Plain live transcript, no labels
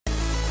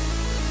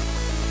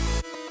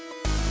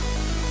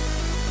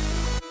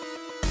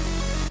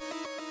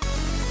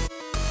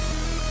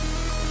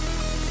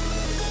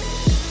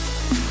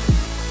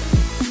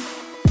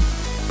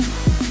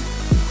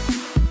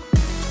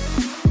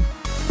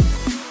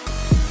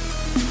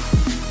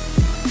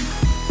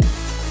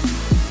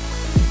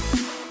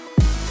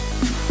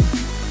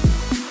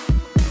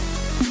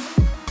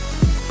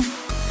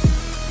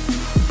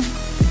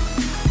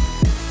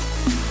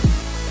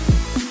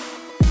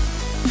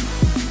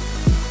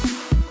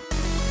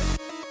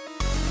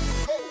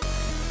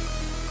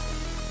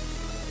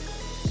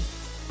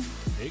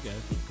guys,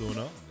 what's going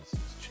on? This is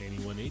Cheney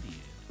 180.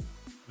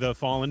 The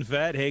Fallen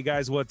Fed. Hey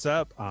guys, what's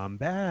up? I'm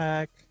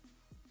back.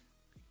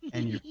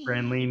 And your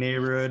friendly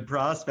neighborhood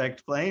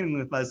prospect playing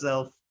with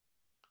myself.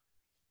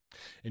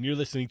 And you're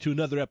listening to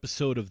another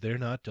episode of They're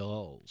Not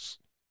Dolls.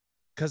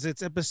 Because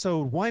it's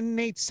episode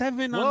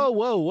 187.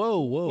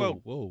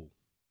 Whoa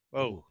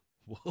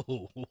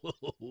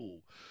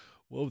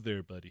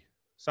there, buddy.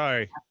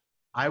 Sorry.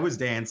 I was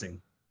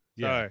dancing.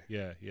 Yeah,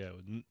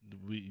 Sorry.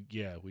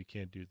 We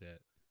can't do that.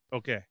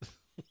 Okay.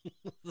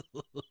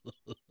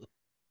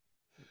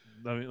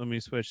 Let me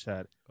switch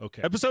that.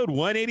 Okay. Episode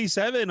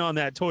 187 on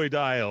that toy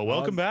dial.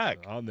 Welcome back.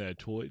 On that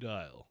toy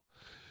dial.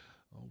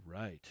 All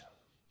right.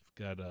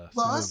 We've got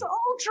Plus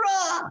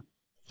Ultra.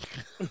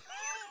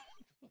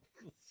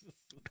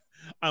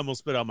 I almost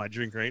spit out my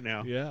drink right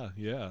now. Yeah.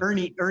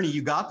 Ernie,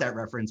 you got that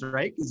reference,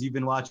 right? Because you've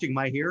been watching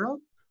My Hero?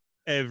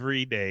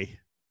 Every day.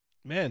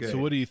 Man, Good. so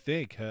what do you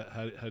think?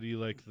 How do you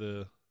like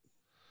the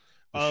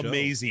show?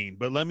 Amazing.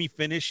 But let me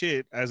finish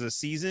it as a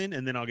season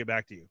and then I'll get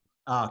back to you.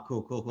 Ah,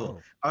 cool.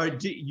 Oh.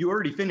 You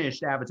already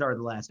finished Avatar: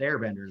 The Last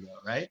Airbender,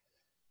 though, right?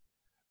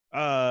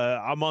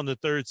 I'm on the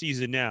third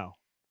season now.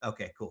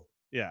 Okay, cool.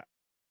 Yeah.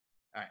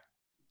 All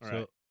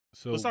right.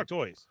 So Let's talk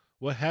toys.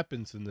 What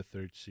happens in the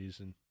third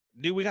season?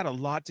 Dude, we got a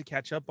lot to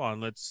catch up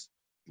on. Let's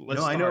No,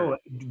 start. I know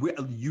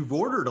you've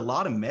ordered a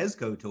lot of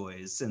Mezco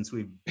toys since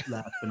we've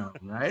last been on,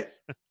 right?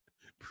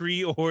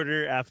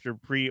 Pre-order after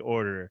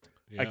pre-order.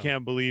 I Yeah.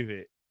 can't believe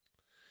it.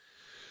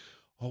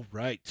 All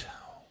right.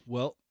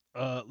 Well,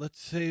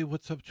 let's say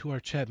what's up to our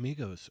chat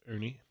amigos,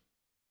 Ernie.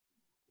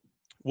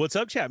 What's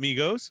up, chat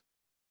amigos?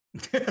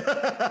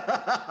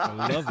 I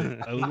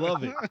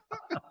love it.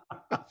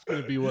 It's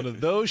going to be one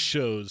of those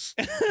shows.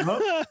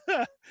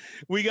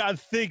 We got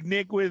Thick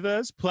Nick with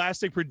us.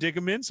 Plastic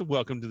Predicaments.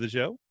 Welcome to the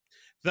show.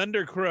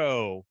 Thunder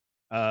Crow.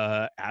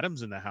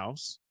 Adam's in the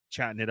house,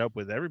 chatting it up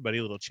with everybody.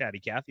 A little chatty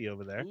Cathy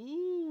over there.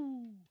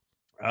 Ooh.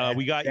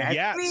 We got That's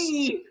Yats.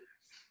 me.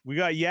 We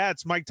got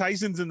Yats. Mike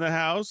Tyson's in the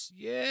house.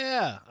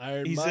 Yeah.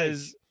 Iron He Mike.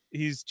 says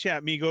he's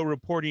Chat Migo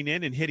reporting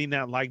in and hitting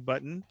that like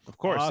button. Of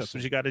course, that's Awesome.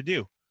 what you got to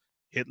do.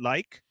 Hit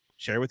like,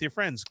 share with your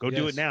friends. Go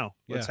do Yes. it now.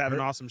 Let's Yeah, have an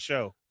awesome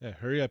show. Yeah,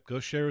 hurry up. Go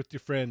share with your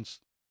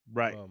friends.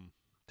 Right.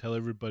 Tell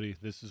everybody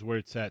this is where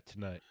it's at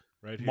tonight.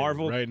 Right here.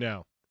 Marvel- Right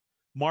now.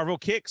 Marvel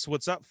Kicks.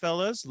 What's up,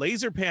 fellas?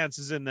 Laser Pants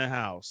is in the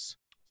house.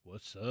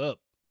 What's up?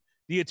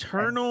 The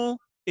Eternal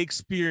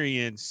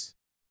Experience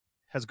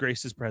has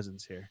graced his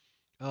presence here.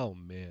 Oh,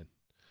 man.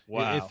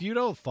 Wow. If you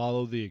don't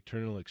follow the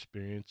Eternal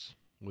Experience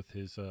with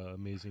his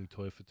amazing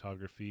toy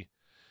photography,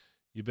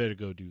 you better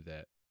go do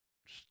that.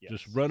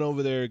 Just Yes. run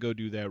over there, go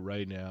do that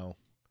right now.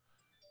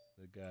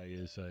 The guy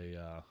is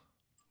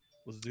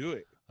Let's do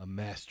it. a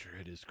master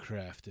at his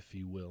craft, if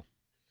you will.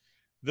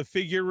 The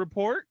Figure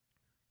Report.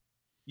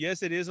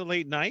 Yes, it is a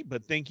late night,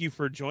 but thank you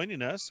for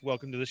joining us.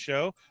 Welcome to the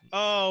show.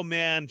 Oh,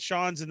 man.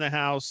 Sean's in the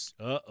house.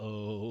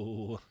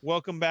 Uh-oh.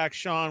 Welcome back,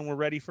 Sean. We're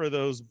ready for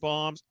those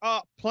bombs.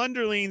 Oh,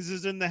 Plunderlings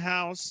is in the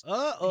house.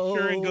 Uh-oh.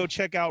 Sure, and go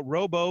check out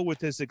Robo with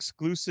his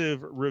exclusive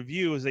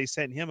review as they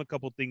sent him a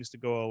couple things to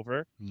go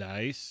over.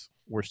 Nice.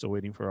 We're still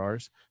waiting for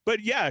ours.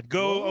 But yeah,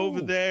 go Whoa.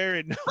 over there.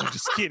 And no, I'm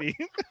just kidding.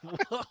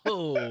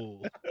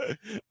 Whoa.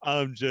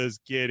 I'm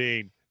just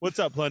kidding. What's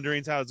up,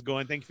 Plunderings? How's it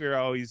going? Thank you for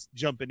always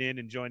jumping in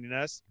and joining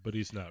us. But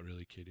he's not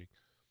really kidding.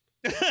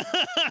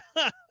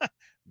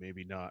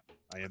 Maybe not.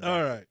 I am. All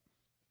not.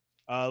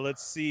 right.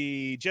 Let's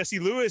see. Jesse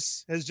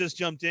Lewis has just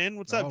jumped in.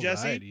 What's up, All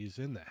Jesse? right, he's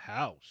in the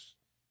house.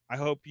 I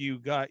hope you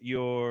got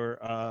your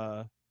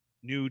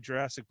new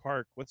Jurassic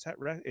Park. What's that?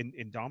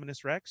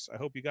 Indominus Rex. I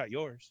hope you got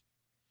yours.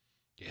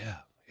 Yeah.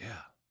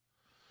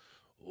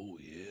 Oh,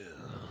 yeah.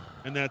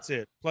 And that's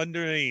it.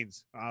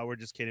 Plunderings. We're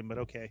just kidding, but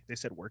okay. They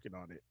said working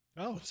on it.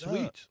 Oh, What's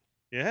sweet. up?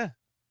 Yeah.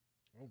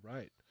 All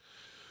right.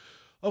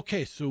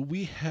 Okay, so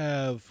we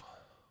have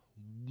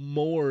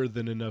more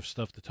than enough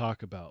stuff to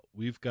talk about.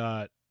 We've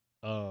got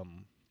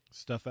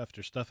stuff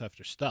after stuff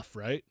after stuff,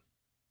 right?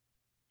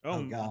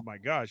 Oh, God. my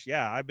gosh.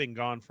 Yeah, I've been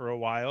gone for a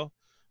while.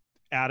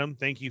 Adam,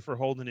 thank you for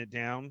holding it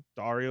down.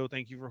 Dario,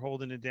 thank you for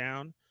holding it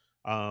down.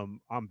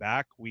 I'm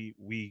back.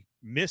 We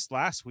missed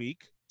last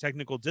week.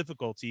 Technical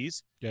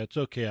difficulties. Yeah, it's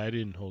okay. I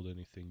didn't hold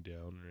anything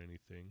down or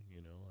anything.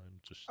 You know, I'm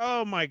just.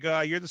 Oh my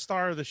God, you're the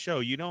star of the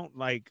show. You don't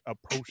like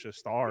approach a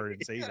star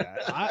and say that.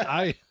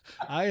 I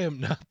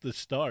am not the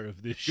star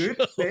of this show.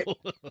 Good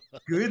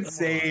Good Come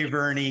save,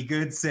 Ernie.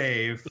 Good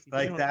save. You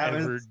Like don't that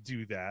ever was.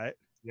 do that.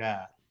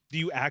 Yeah. Do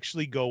you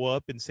actually go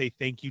up and say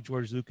thank you,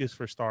 George Lucas,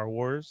 for Star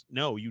Wars?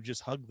 No, you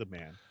just hug the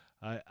man.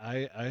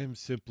 I am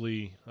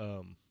simply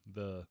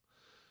the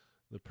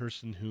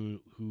person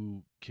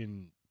who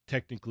can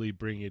technically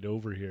bring it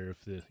over here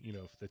if the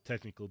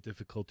technical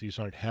difficulties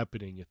aren't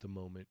happening at the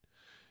moment.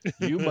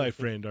 You, my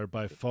friend, are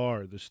by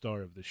far the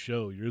star of the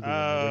show. You're the one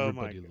that Oh,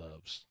 my everybody God.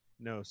 loves.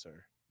 No,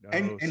 sir. No,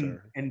 And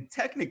sir. and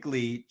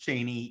technically,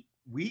 Cheney,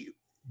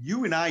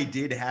 you and I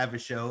did have a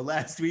show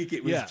last week.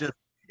 It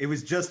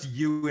was just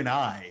you and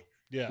I.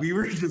 Yeah. We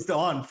were just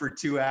on for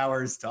 2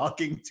 hours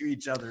talking to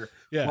each other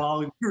Yeah. while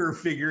we were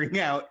figuring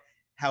out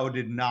how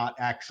to not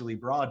actually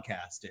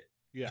broadcast it.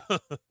 Yeah.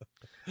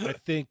 I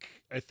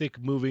think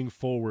moving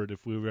forward,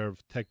 if we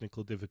have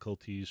technical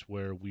difficulties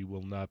where we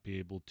will not be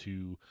able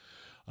to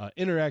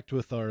interact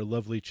with our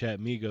lovely chat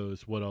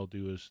amigos, what I'll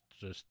do is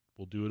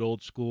we'll do it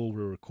old school.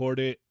 We'll record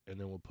it and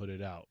then we'll put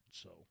it out.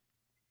 So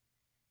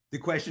The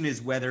question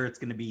is whether it's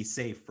going to be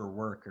safe for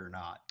work or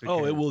not.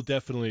 it will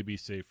definitely be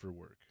safe for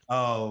work.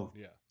 Oh,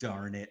 Yeah.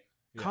 darn it.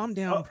 Yeah. Calm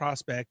down,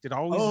 Prospect. It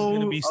always is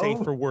going to be safe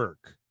for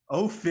work.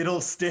 Oh,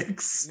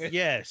 fiddlesticks.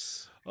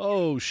 Yes.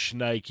 Oh,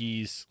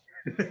 shnikes.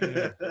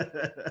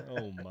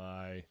 Oh,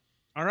 my.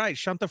 All right,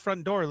 shut the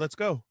front door. Let's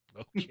go.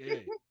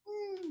 Okay.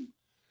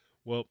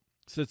 Well,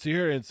 since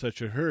you're in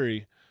such a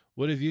hurry,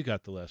 what have you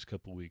got the last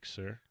couple weeks,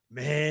 sir?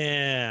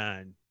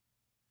 Man,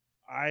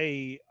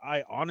 I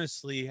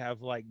honestly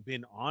have like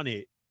been on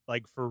it,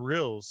 like for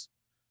reals.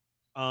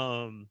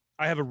 I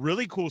have a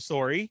really cool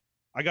story.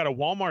 I got a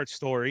Walmart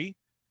story.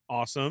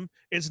 Awesome.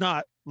 It's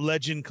not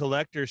Legend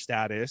Collector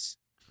status.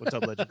 What's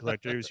up, Legend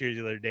Collector? He was here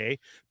the other day,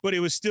 but it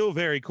was still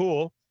very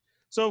cool.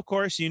 So, of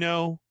course, you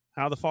know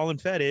how the Fallen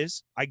Fed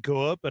is. I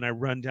go up and I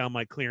run down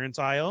my clearance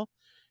aisle,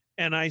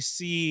 and I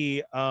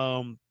see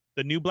the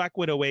new Black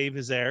Widow wave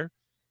is there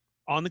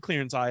on the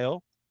clearance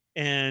aisle,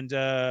 and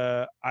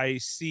I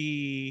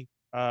see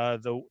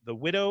the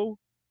Widow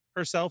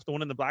herself, the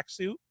one in the black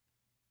suit,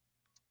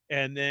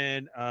 and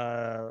then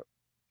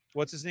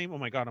what's his name? Oh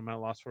my God, I'm at a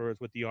loss for words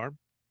with the arm.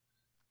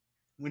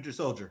 Winter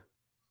Soldier.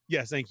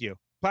 Yes, thank you.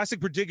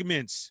 Plastic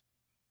Predicaments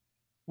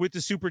with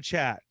the super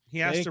chat. He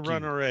has Thank to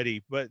run you.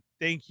 already, but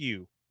thank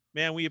you,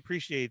 man. We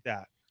appreciate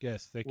that.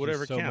 Yes, thank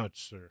Whatever you so counts.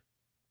 much, sir.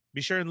 Be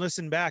sure and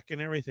listen back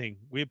and everything.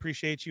 We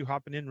appreciate you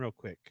hopping in real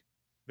quick.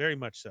 Very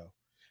much so.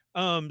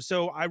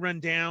 So I run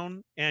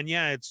down and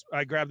yeah,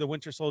 I grabbed the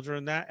Winter Soldier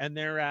and that, and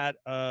they're at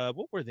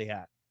what were they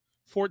at?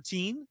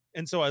 14.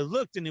 And so I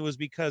looked and it was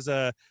because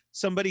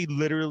somebody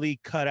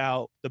literally cut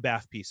out the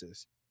bath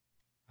pieces.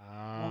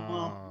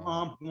 Womp,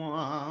 womp,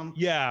 womp.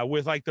 Yeah,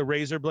 with like the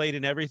razor blade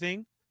and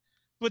everything.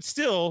 But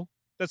still,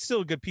 that's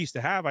still a good piece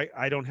to have.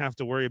 I don't have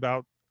to worry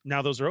about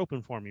now those are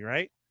open for me,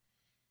 right?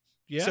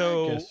 Yeah,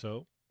 So- I guess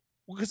so.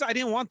 Because I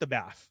didn't want the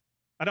bath.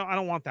 I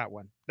don't want that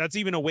one. That's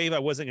even a wave I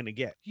wasn't gonna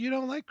get. You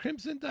don't like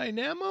Crimson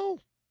Dynamo?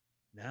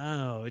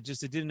 No, it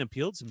didn't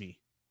appeal to me.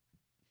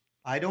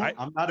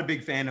 I'm not a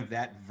big fan of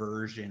that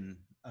version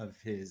of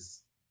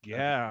his.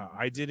 Yeah,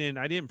 I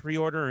didn't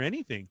pre-order or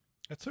anything.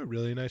 That's a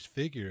really nice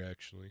figure,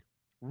 actually.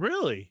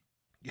 Really?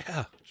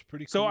 Yeah, it's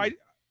pretty cool. So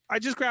I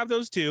just grabbed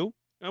those two.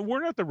 And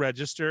we're at the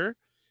register,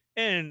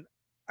 and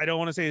I don't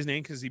want to say his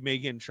name because he may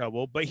get in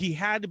trouble, but he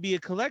had to be a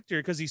collector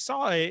because he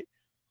saw it.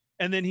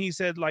 And then he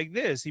said like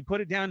this, he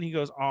put it down and he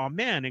goes, "Oh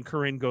man." And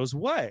Corinne goes,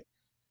 "What?"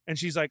 And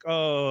she's like,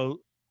 "Oh,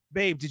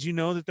 babe, did you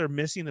know that they're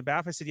missing the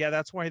bath?" I said, "Yeah,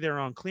 that's why they're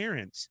on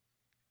clearance."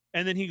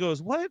 And then he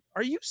goes, "What?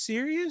 Are you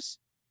serious?"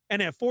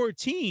 And at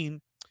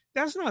 14,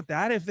 that's not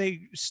that if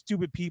they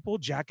stupid people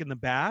jack in the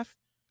bath.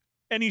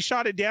 And he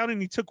shot it down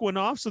and he took one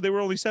off. So they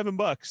were only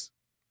 $7.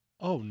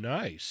 Oh,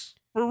 nice.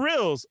 For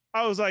reals.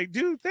 I was like,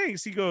 "Dude,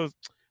 thanks." He goes,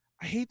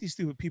 "I hate these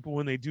stupid people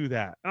when they do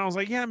that." And I was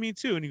like, "Yeah, me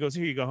too." And he goes,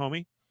 "Here you go,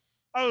 homie."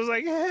 I was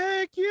like,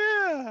 "Heck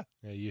yeah."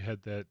 Yeah, you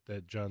had that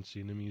John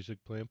Cena music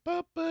playing.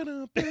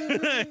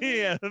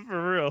 Yeah,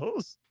 for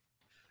reals.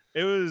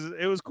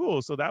 It was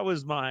cool. So that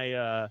was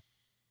my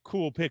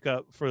cool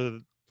pickup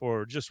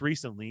for just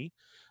recently.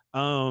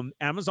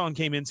 Amazon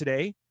came in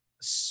today.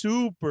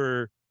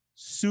 Super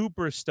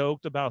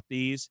stoked about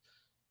these.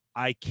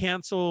 I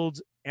canceled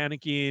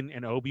Anakin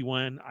and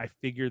Obi-Wan. I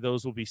figured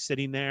those will be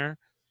sitting there,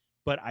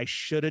 but I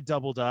should have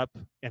doubled up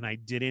and I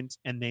didn't.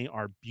 And they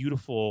are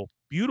beautiful,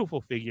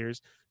 beautiful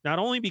figures, not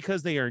only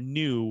because they are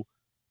new,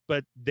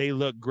 but they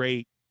look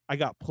great. I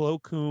got Plo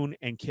Koon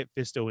and Kit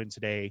Fisto in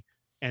today,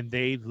 and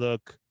they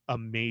look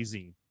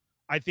amazing.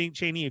 I think,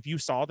 Cheney, if you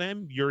saw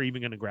them, you're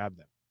even going to grab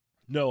them.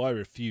 No, I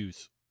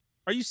refuse.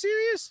 Are you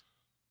serious?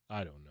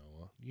 I don't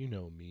know. You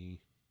know me.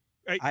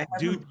 I have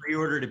them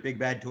pre-ordered at Big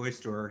Bad Toy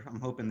Store. I'm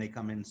hoping they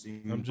come in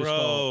soon. I'm just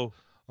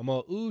I'm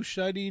all, ooh,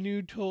 shiny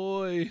new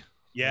toy.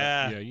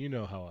 Yeah. Yeah, you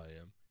know how I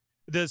am.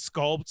 The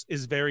sculpt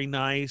is very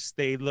nice.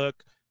 I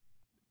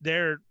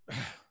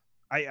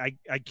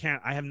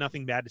have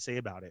nothing bad to say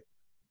about it.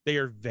 They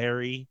are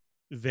very,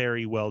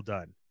 very well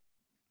done.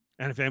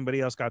 And if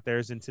anybody else got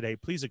theirs in today,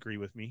 please agree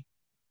with me.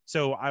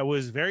 So I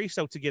was very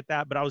stoked to get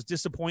that, but I was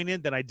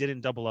disappointed that I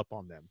didn't double up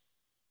on them.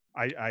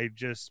 I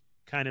just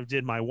kind of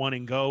did my one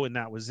and go, and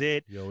that was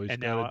it. You always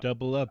And gotta now-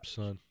 double up,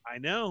 son. I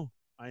know.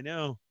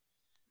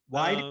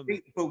 Why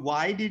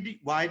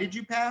did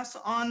you pass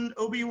on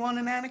Obi-Wan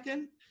and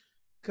Anakin?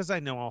 Because I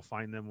know I'll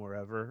find them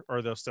wherever,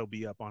 or they'll still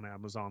be up on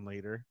Amazon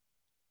later.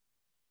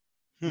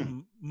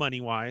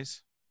 Money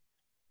wise,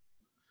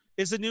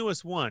 is the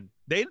newest one.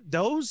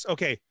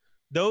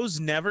 Those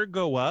never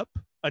go up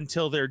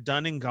until they're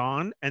done and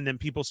gone, and then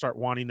people start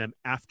wanting them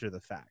after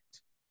the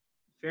fact.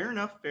 Fair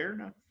enough.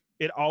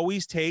 It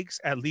always takes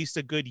at least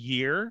a good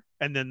year,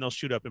 and then they'll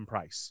shoot up in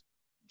price,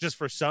 just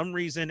for some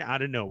reason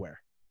out of nowhere.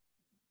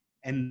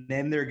 And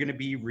then they're going to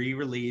be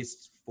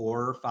re-released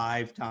 4 or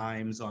 5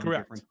 times on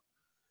Correct. different.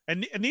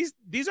 And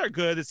these are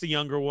good. It's the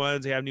younger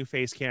ones. They have new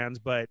face cans,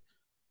 but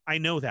I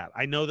know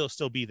they'll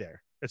still be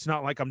there. It's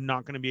not like I'm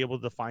not going to be able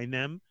to find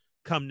them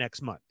come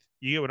next month.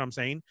 You get what I'm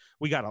saying?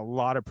 We got a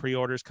lot of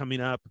pre-orders coming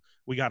up.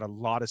 We got a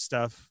lot of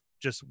stuff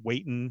just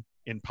waiting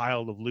in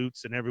pile of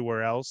loots and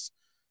everywhere else.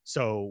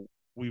 So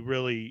we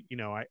really,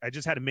 I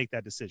just had to make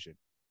that decision.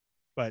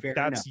 But Fair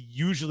that's enough.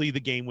 usually the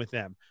game with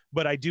them.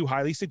 But I do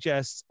highly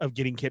suggest of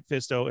getting Kit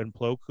Fisto and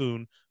Plo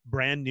Koon,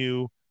 brand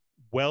new,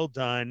 well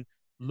done,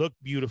 look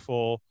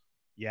beautiful.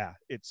 Yeah,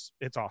 it's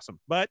awesome.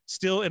 But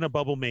still in a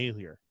bubble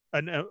mailer.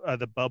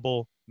 The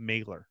bubble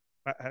mailer.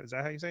 Is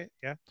that how you say it?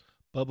 Yeah.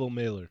 Bubble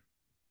mailer.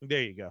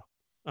 There you go.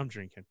 I'm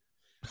drinking.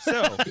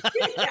 So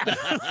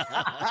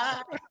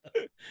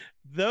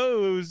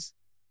those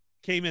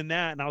came in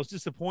that, and I was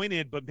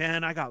disappointed, but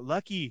man, I got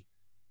lucky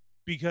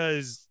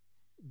because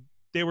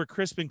they were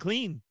crisp and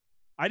clean.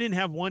 I didn't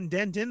have one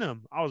dent in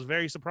them. I was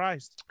very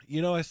surprised.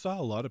 I saw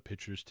a lot of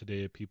pictures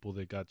today of people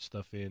that got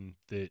stuff in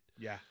that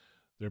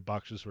their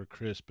boxes were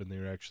crisp and they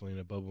were actually in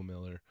a bubble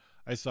mailer.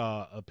 I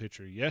saw a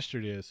picture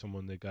yesterday of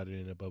someone that got it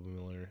in a bubble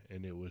mailer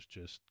and it was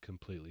just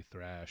completely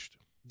thrashed.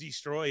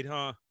 Destroyed,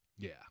 huh?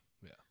 Yeah.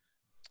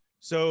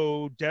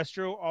 So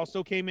Destro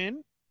also came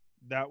in.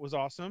 That was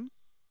awesome.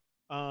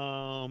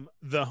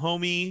 The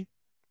homie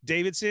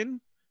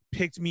Davidson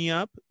picked me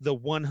up the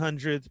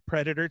 100th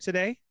Predator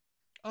today.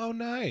 Oh,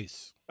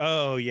 nice.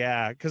 Oh,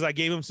 yeah, because I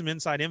gave him some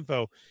inside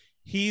info.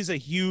 He's a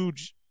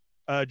huge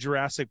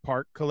Jurassic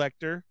Park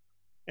collector.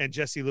 And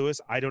Jesse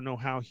Lewis, I don't know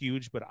how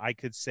huge, but I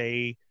could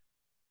say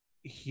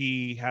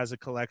he has a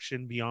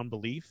collection beyond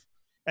belief.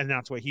 And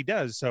that's what he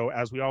does. So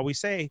as we always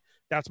say,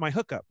 that's my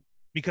hookup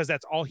because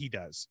that's all he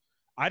does.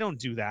 I don't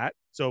do that.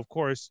 So, of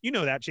course, you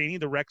know that, Cheney.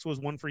 The Rex was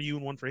one for you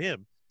and one for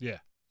him. Yeah.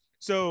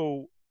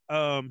 So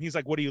he's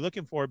like, what are you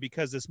looking for?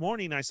 Because this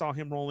morning I saw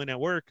him roll in at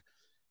work.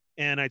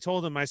 And I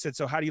told him, I said,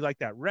 so how do you like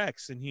that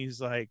Rex? And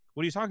he's like,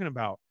 what are you talking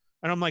about?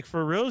 And I'm like,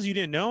 for reals, you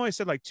didn't know? I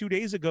said, like 2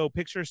 days ago,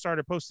 pictures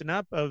started posting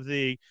up of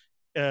the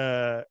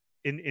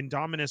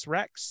Indominus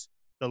Rex,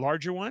 the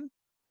larger one,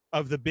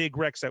 of the big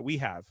Rex that we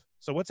have.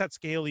 So what's that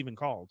scale even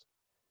called?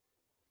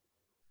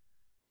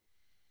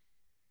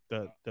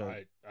 I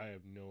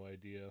have no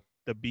idea.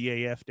 The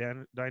BAF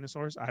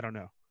dinosaurs? I don't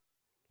know.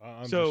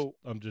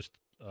 I'm just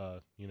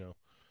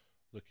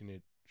looking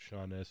at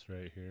Sean S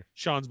right here.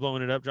 Sean's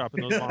blowing it up,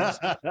 dropping those bombs.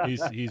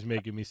 He's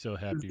making me so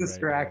happy.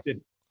 Distracted.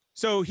 Right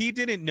So he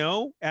didn't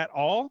know at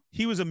all.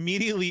 He was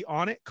immediately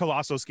on it.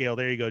 Colossal scale.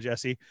 There you go,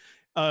 Jesse.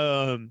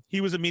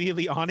 He was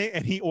immediately on it,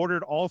 and he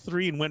ordered all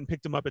three and went and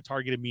picked them up at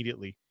Target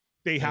immediately.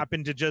 They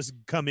happened to just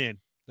come in.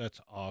 That's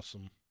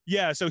awesome.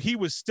 Yeah, so he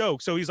was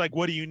stoked. So he's like,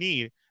 what do you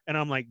need? And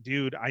I'm like,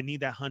 dude, I need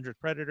that 100th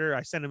Predator.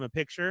 I sent him a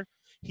picture.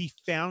 He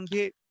found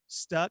it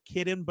stuck,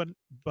 hidden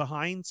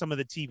behind some of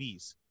the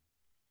TVs.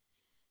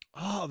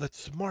 Oh, that's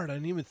smart. I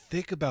didn't even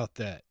think about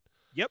that.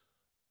 Yep.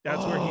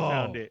 That's where he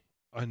found it.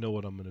 I know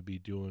what I'm going to be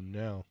doing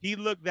now. He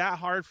looked that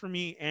hard for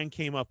me and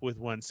came up with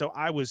one. So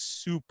I was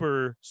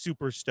super,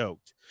 super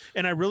stoked.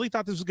 And I really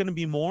thought this was going to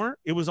be more.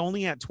 It was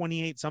only at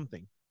 28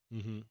 something.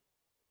 Mm-hmm.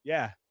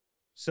 Yeah.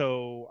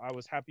 So I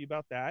was happy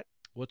about that.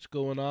 What's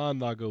going on,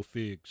 Lago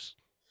Figs?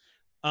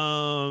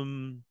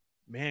 Man,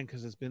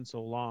 because it's been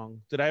so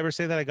long. Did I ever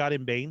say that I got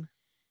in Bane?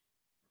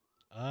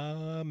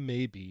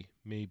 Maybe.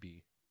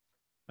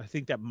 I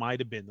think that might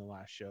have been the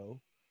last show.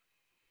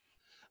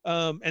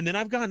 And then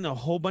I've gotten a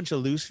whole bunch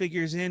of loose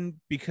figures in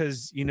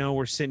because,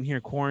 we're sitting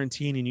here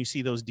quarantined and you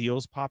see those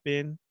deals pop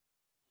in.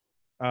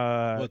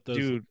 What,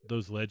 dude,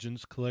 those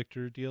Legends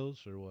collector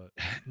deals or what?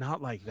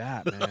 Not like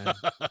that, man.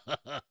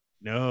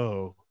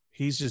 No,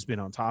 he's just been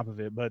on top of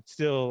it, but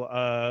still,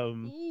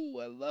 ooh,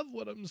 I love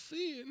what I'm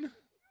seeing.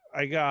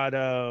 I got,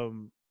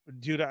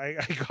 dude, I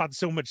got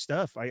so much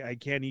stuff. I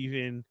can't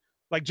even,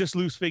 like, just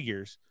loose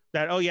figures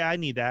that, oh yeah, I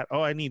need that.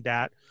 Oh, I need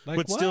that. Like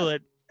but what? Still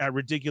at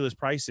ridiculous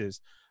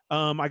prices.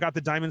 I got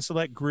the Diamond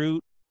Select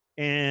Groot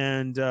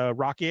and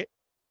Rocket.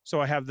 So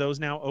I have those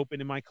now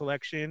open in my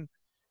collection.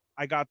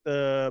 I got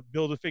the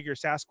Build-A-Figure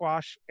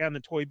Sasquatch and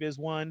the Toy Biz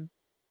one.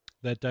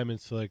 That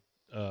Diamond Select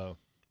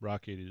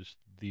Rocket is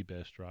the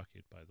best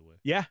rocket, by the way.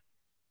 Yeah.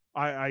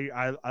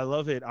 I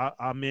love it.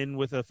 I'm in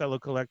with a fellow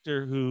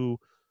collector who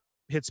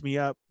hits me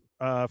up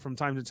from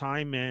time to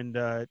time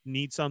and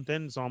needs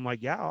something. So I'm like,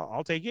 yeah,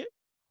 I'll take it.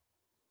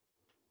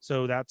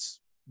 So that's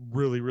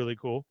really, really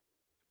cool.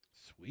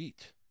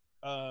 Sweet.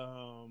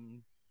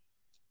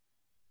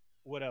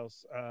 What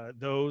else?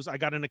 Those I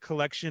got in a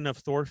collection of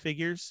Thor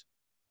figures.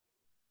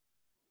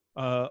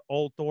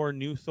 Old Thor,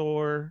 new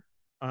Thor.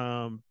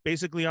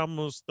 Basically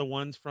almost the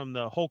ones from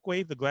the Hulk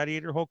wave, the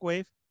Gladiator Hulk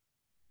wave.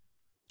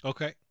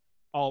 Okay.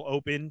 All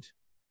opened.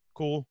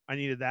 Cool. I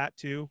needed that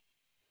too.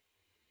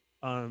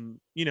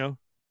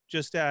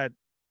 Just at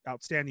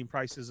outstanding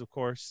prices, of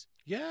course.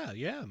 Yeah,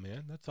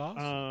 man. That's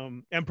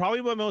awesome. And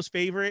probably my most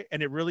favorite,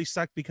 and it really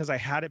sucked because I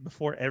had it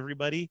before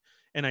everybody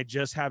and I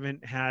just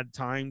haven't had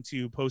time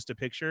to post a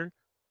picture,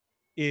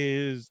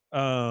 is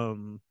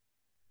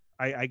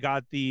I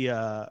got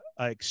the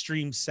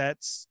Extreme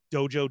Sets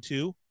Dojo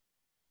 2.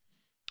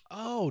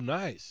 Oh,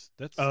 nice.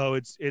 Oh,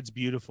 it's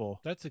beautiful.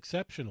 That's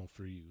exceptional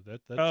for you.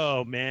 That's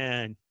Oh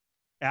man,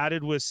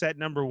 added was set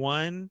number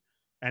 1,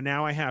 and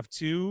now I have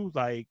 2.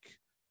 Like,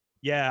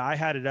 yeah, I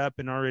had it up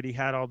and already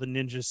had all the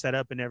ninjas set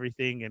up and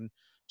everything, and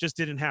just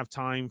didn't have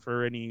time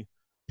for any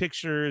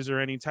pictures or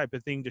any type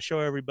of thing to show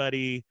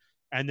everybody.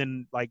 And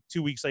then like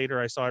 2 weeks later,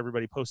 I saw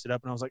everybody post it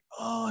up, and I was like,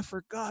 oh, I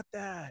forgot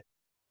that.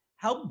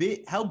 How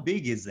big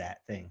is that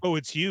thing? Oh,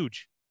 it's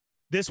huge.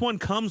 This one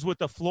comes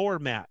with a floor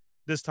mat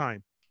this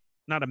time.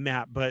 Not a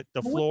mat, but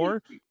the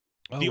floor.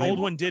 The old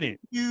one didn't.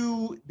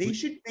 They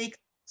should make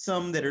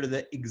some that are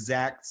the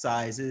exact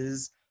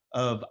sizes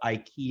of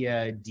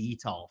IKEA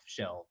Detolf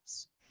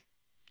shelves.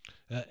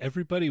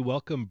 Everybody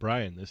welcome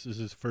Brian. This is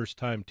his first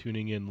time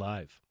tuning in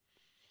live.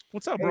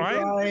 What's up, Hey,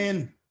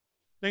 Brian?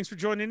 Thanks for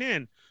joining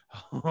in.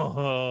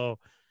 Oh,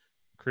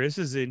 Chris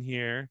is in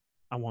here.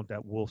 I want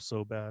that wolf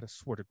so bad. I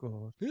swear to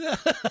God.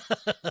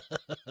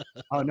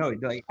 Oh no,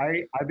 like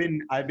I've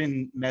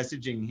been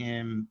messaging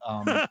him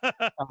on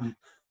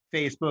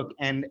Facebook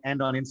and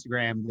on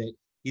Instagram that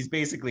he's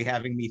basically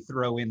having me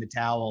throw in the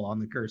towel on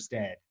the Cursed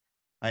Dead.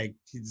 Like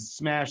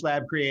Smash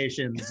Lab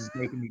Creations is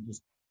making me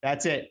just,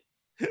 that's it.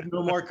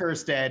 No more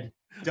Cursed Dead.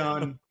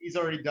 Done. He's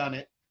already done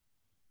it.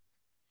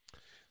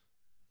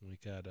 We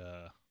got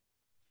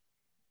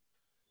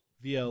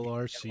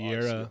VLR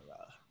Sierra,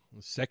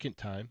 second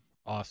time.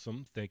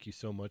 Awesome. Thank you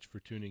so much for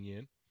tuning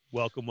in.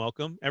 Welcome,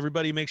 welcome.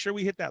 Everybody make sure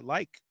we hit that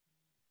like.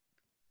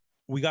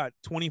 We got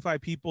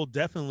 25 people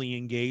definitely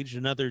engaged,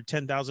 another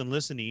 10,000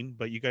 listening,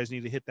 but you guys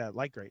need to hit that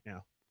like right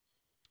now.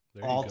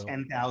 There All you go.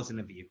 10,000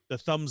 of you. The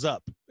thumbs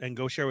up, and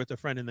go share with a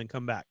friend and then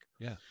come back.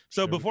 Yeah.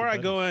 So share with before your I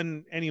go buddies.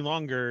 in any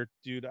longer,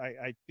 dude,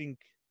 I think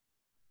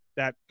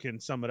that can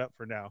sum it up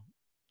for now.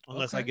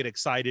 Unless I Okay. get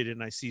excited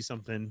and I see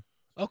something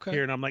Okay.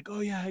 here and I'm like, oh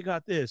yeah, I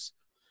got this.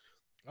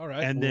 All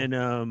right. And well-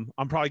 then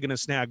I'm probably gonna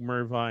snag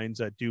Mervine's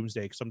at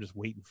Doomsday because I'm just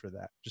waiting for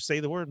that. Just say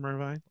the word,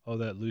 Mervine. Oh,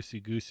 that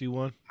loosey goosey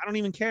one. I don't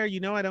even care.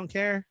 You know I don't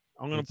care.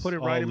 I'm gonna It's put it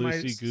right all in my.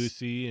 loosey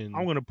goosey, and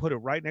I'm gonna put it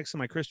right next to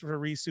my Christopher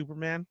Reeve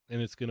Superman.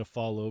 it's gonna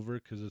fall over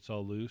because it's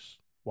all loose.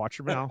 Watch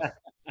your mouth.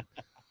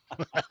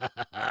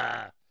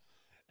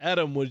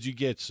 Adam, what did you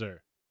get,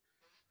 sir?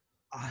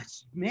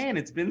 Man,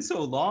 it's been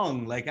so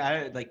long. Like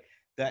I like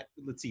that.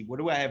 Let's see. What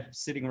do I have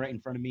sitting right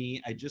in front of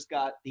me? I just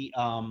got the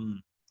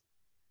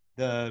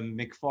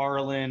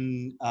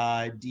McFarlane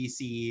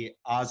DC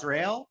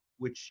Azrael,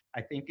 which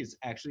I think is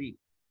actually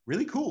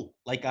really cool.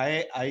 Like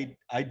I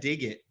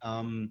dig it.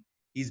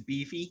 He's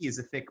beefy. He's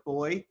a thick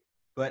boy,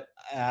 but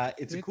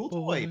it's a cool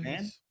toy,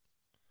 man.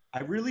 I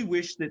really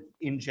wish that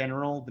in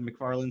general the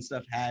McFarlane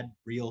stuff had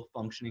real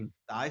functioning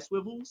thigh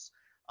swivels.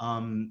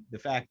 The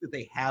fact that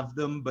they have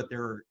them, but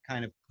they're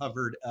kind of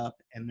covered up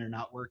and they're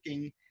not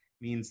working,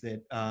 means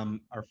that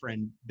our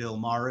friend Bill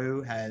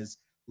Maru has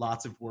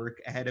lots of work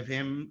ahead of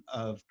him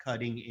of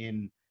cutting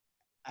in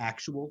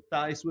actual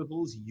thigh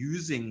swivels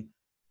using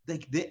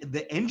like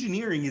the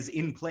engineering is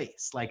in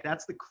place. Like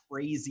that's the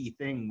crazy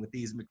thing with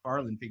these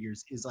McFarlane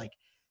figures is like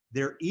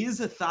there is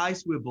a thigh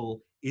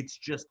swivel, it's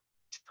just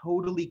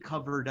totally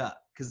covered up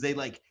because they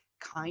like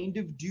kind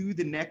of do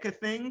the NECA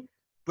thing,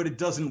 but it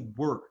doesn't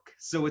work.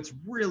 So it's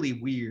really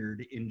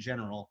weird in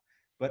general.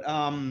 But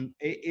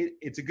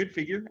it's a good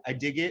figure. I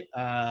dig it.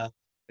 I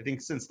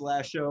think since the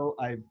last show,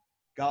 I've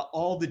got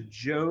all the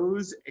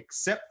Joes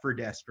except for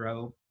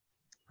Destro.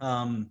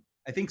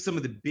 I think some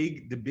of the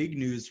big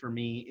news for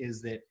me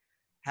is that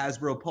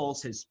Hasbro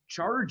Pulse has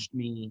charged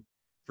me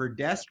for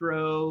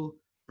Destro,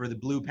 for the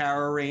Blue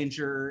Power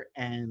Ranger,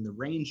 and the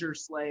Ranger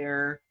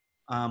Slayer.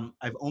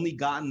 I've only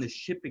gotten the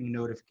shipping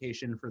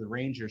notification for the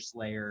Ranger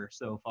Slayer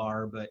so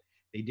far, but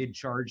they did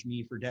charge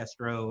me for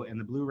Destro and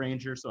the Blue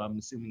Ranger, so I'm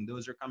assuming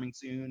those are coming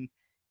soon.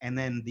 And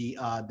then the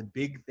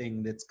big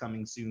thing that's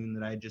coming soon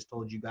that I just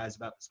told you guys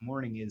about this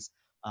morning is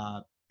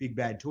Big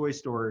Bad Toy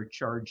Store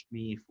charged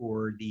me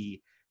for the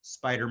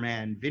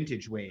Spider-Man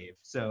Vintage Wave.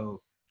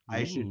 So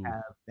I should Ooh.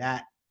 have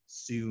that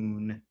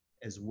soon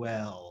as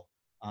well.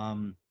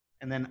 And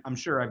then I'm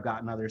sure I've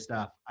gotten other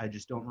stuff. I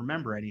just don't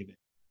remember any of it.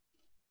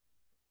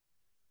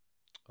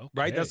 Okay.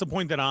 Right? That's the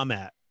point that I'm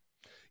at.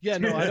 Yeah,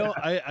 no, I don't.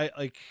 I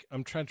like.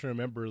 I'm trying to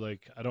remember.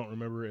 Like, I don't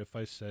remember if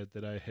I said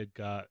that I had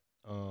got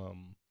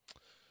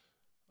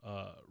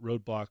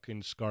Roadblock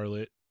and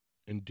Scarlet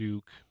and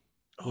Duke.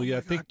 Oh Well, yeah, my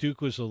I think God.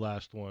 Duke was the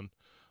last one.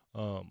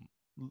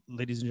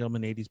 Ladies and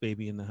gentlemen, 80s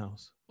baby in the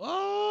house.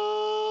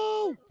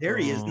 Oh, There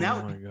he is. Oh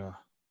Now, my God.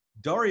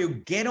 Dario,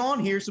 get on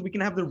here so we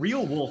can have the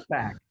real wolf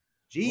pack.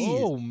 Jeez.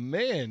 oh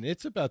man,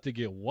 it's about to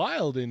get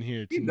wild in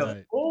here The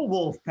tonight. full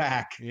wolf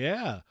pack.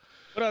 Yeah.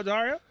 What up,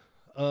 Dario?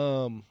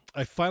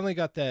 I finally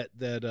got that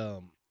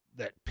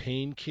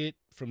pain kit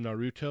from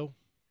Naruto.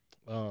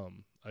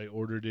 I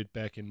ordered it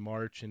back in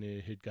March and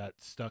it had got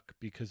stuck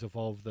because of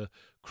all of the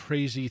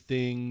crazy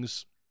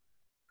things,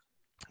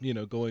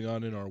 going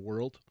on in our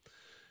world.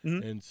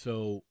 Mhm. And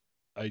so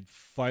I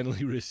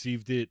finally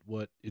received it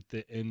at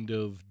the end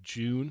of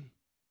June.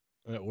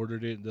 I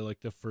ordered it in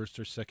the first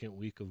or second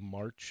week of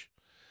March.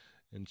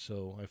 And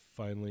so I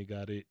finally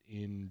got it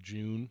in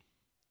June.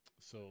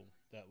 So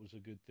that was a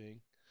good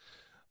thing.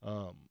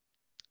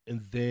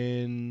 And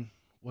then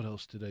what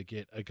else did I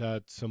get? I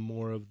got some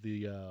more of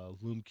the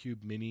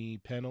LoomCube mini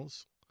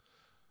panels.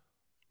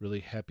 Really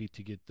happy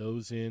to get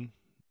those in.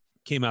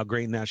 Came out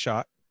great in that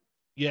shot.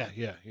 Yeah.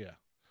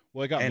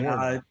 Well, I got And more.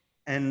 Now.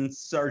 and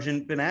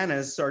Sergeant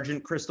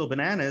Crystal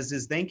Bananas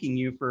is thanking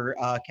you for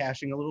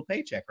cashing a little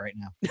paycheck right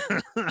now.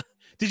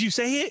 Did you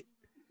say it?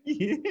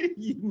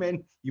 you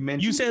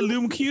mentioned You said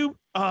Loom Cube?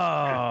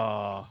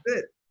 Oh.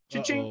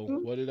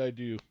 Cha-ching. What did I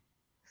do?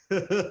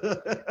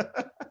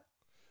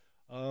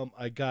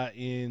 I got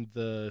in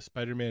the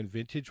Spider-Man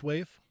Vintage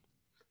Wave.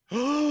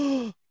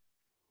 I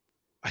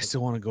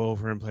still want to go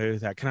over and play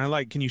with that.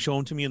 Can you show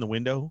them to me in the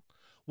window?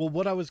 Well,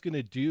 what I was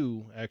gonna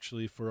do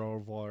actually for all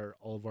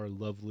of our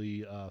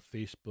lovely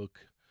Facebook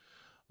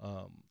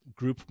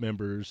group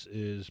members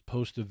is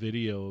post a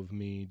video of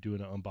me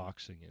doing an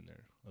unboxing in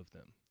there of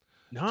them.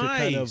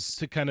 Nice.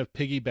 To kind of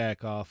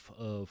piggyback off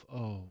of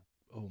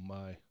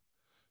my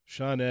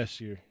Sean S.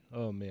 here.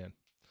 Oh man.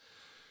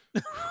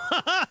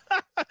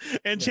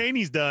 And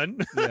Cheney's done.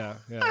 Yeah.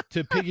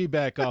 To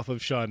piggyback off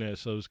of Sean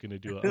S., I was going to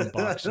do an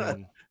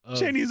unboxing.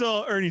 Cheney's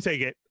all, Ernie,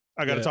 take it.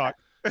 I got to talk.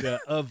 Yeah,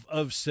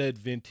 of said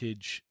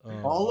vintage.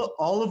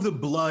 All of the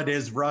blood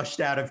is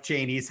rushed out of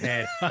Cheney's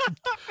head.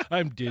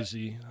 I'm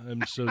dizzy.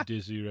 I'm so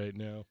dizzy right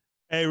now.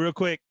 Hey, real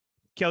quick,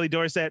 Kelly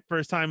Dorset,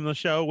 first time on the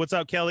show. What's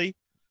up, Kelly?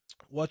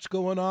 What's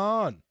going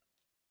on?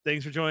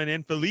 Thanks for joining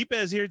in. Felipe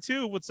is here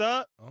too. What's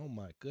up? Oh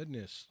my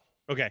goodness.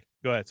 Okay,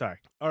 go ahead. Sorry.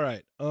 All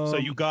right. So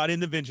you got in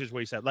the vintage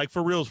way set, like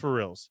for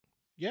reals.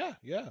 Yeah.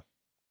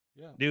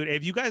 Dude,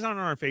 if you guys aren't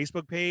on our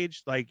Facebook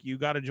page, like you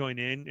got to join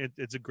in.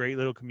 It's a great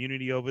little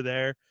community over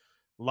there.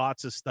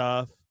 Lots of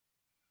stuff.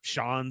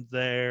 Sean's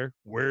there.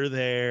 We're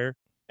there.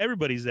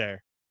 Everybody's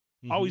there.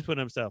 Mhm. Always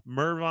putting up stuff.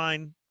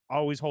 Mervine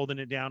always holding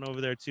it down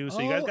over there too. So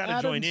you guys got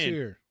to join in.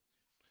 Here.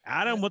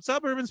 Adam, what's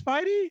up, Urban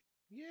Spidey?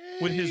 Yay.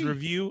 With his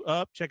review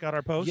up, check out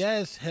our post.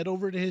 Yes, head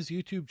over to his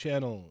YouTube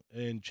channel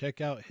and check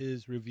out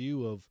his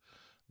review of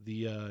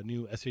the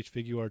new SH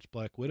Figuarts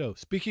Black Widow.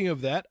 Speaking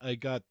of that, I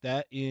got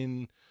that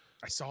in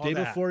I saw day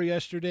that before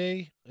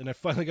yesterday, and I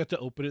finally got to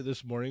open it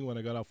this morning when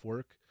I got off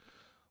work.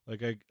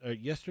 Like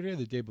yesterday or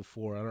the day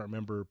before, I don't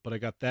remember, but I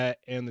got that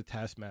and the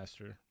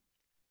Taskmaster.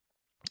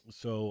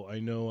 So I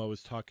know I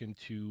was talking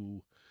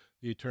to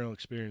the Eternal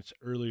Experience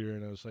earlier,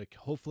 and I was like,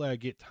 hopefully I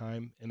get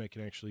time and I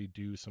can actually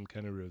do some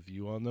kind of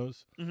review on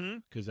those,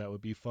 because that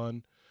would be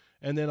fun.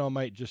 And then I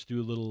might just do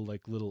a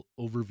little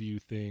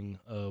overview thing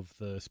of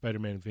the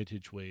Spider-Man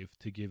Vintage Wave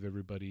to give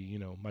everybody,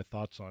 my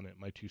thoughts on it,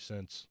 my 2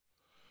 cents.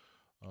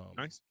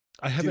 Nice.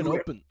 I haven't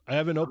opened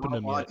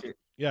them yet. It.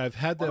 Yeah, I've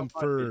had them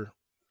for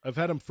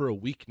a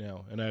week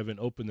now, and I haven't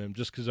opened them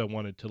just because I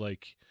wanted to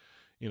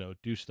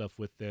do stuff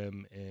with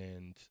them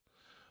and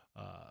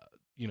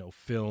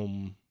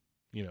film,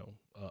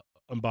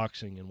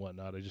 unboxing and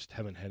whatnot. I just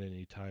haven't had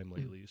any time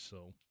lately,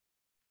 so.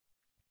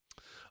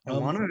 I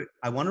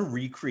want to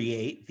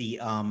recreate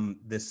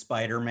the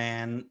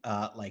Spider-Man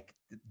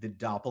the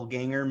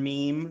doppelganger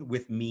meme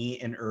with me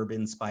and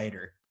Urban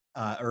Spidey.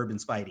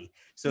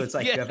 So it's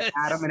like you have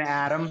Adam and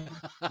Adam,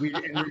 we're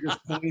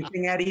just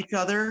pointing at each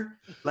other.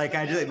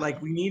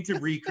 We need to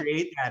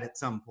recreate that at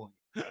some point.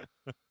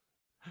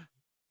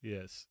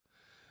 Yes,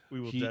 we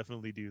will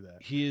definitely do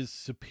that. He is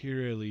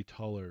superiorly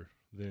taller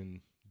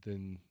than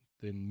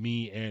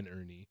me and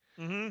Ernie.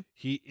 Mm-hmm.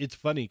 It's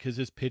funny because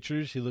his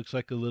pictures, he looks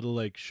like a little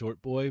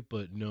short boy,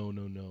 but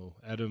no.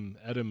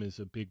 Adam is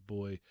a big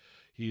boy.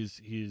 He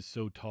is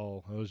so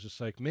tall. I was just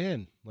like,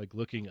 man,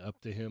 looking up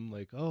to him,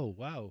 oh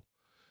wow.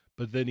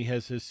 But then he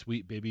has his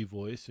sweet baby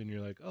voice, and you're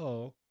like,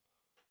 oh.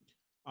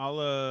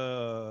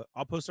 I'll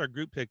post our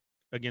group pic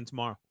again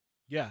tomorrow.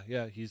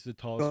 Yeah, he's the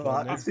tallest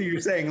one there. So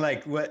you're saying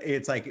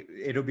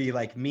it'll be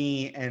like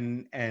me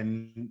and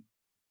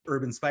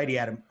Urban Spidey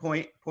Adam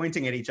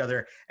pointing at each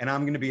other, and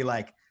I'm gonna be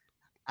like,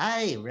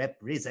 I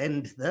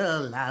represent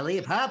the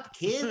Lollipop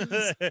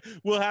Kids.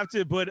 We'll have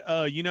to put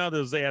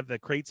they have the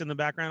crates in the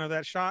background of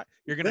that shot.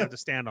 You're gonna have to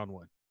stand on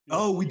one.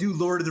 Oh, we do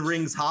Lord of the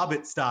Rings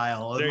Hobbit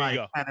style. There you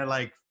go. Kind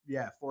of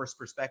forced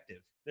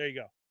perspective. There you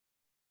go.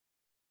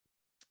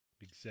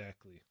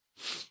 Exactly.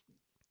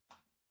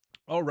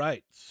 All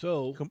right,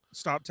 so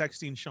stop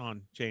texting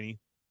Sean, Cheney.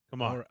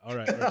 Come on. All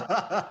right.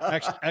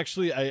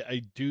 Actually,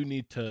 I do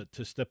need to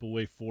step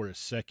away for a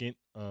second.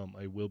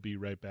 I will be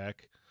right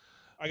back.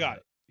 I got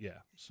it. Yeah.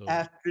 So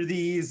after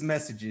these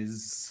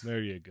messages,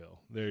 there you go.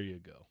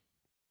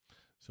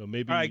 So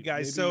maybe, all right,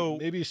 guys.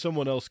 Maybe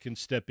someone else can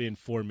step in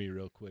for me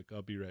real quick.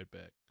 I'll be right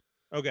back.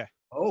 Okay.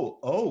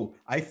 Oh!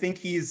 I think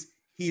he's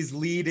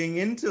leading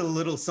into a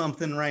little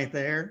something right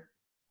there.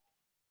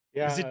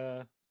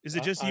 Yeah. Is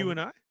it just you and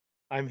I?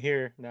 I'm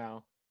here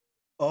now.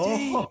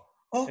 Oh.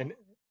 And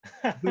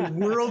the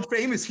world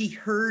famous. He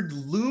heard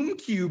Loom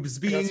Cubes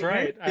being. That's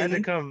right. I had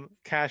to come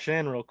cash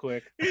in real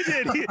quick. He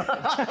did.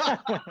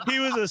 He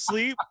was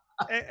asleep,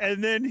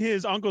 and then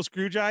his Uncle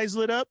Scrooge eyes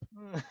lit up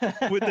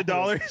with the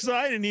dollar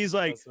sign, and he's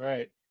like, "That's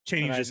right."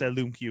 Cheney just said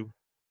Loom Cube.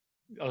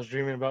 I was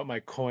dreaming about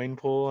my coin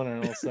pool, and then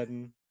all of a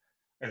sudden,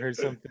 I heard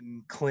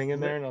something cling in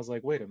there, and I was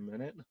like, wait a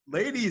minute.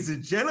 Ladies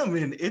and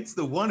gentlemen, it's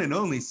the one and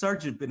only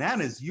Sergeant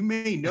Bananas. You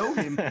may know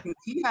him because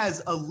he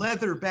has a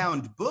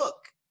leather-bound book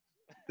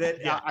that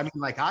Yeah. I mean,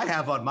 like I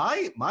have on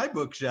my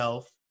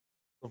bookshelf.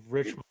 Of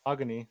rich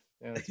mahogany.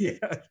 Yeah, that's Yeah,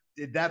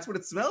 that's what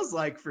it smells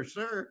like for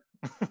sure.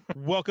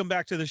 Welcome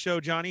back to the show,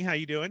 Johnny. How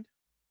you doing?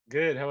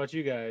 good. How about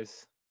you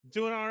guys?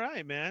 Doing all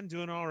right, man.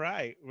 Doing all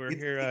right. We're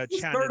It's here the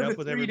chatting start it of up a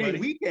with 3-day everybody.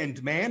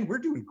 weekend, man. We're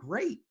doing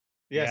great.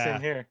 Yeah, Yeah.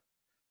 same here.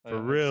 For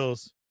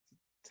reals.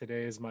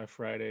 Today is my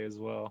Friday as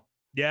well.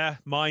 Yeah,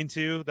 mine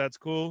too. That's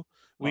cool.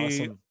 We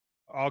Awesome.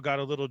 all got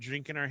a little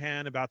drink in our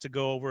hand, about to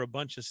go over a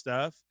bunch of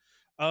stuff.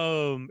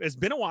 It's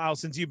been a while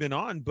since you've been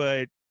on,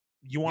 but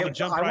you want to Yeah,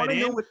 jump I right want to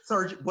know in? what's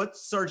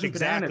Sergeant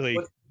Exactly.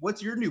 Bananas.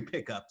 What's your new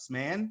pickups,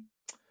 man?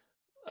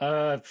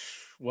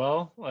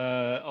 Well,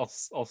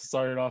 I'll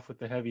start it off with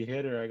the heavy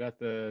hitter. I got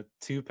the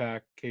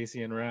 2-pack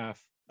Casey and Raph.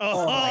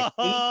 Oh, I hate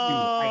you.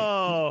 I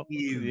Oh, hate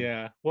you.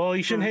 Yeah. Well,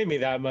 you shouldn't hate me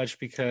that much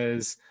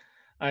because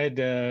I had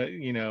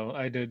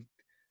to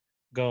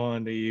go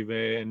on to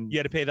eBay and you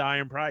had to pay the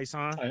iron price,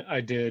 huh?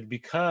 I did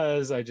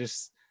because I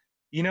just,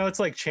 it's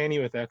like Chaney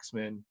with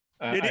X-Men.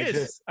 It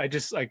is.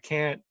 I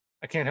can't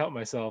help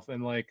myself.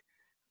 And like,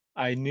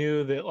 I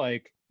knew that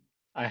like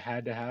I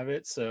had to have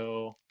it.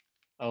 So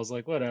I was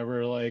like,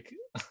 whatever. Like,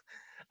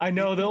 I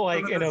know that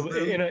like in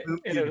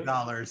a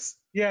dollars.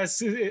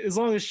 yes, as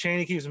long as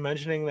Chaney keeps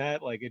mentioning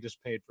that, like it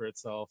just paid for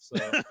itself. So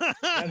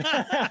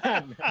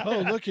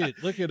Oh, look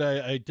at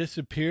I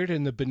disappeared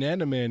and the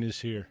Banana Man is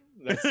here.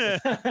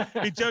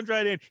 He jumped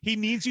right in. He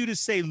needs you to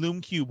say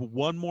Loom Cube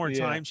one more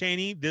Yeah. time,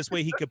 Chaney. This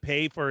way he could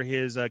pay for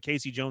his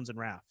Casey Jones and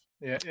Raph.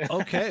 yeah.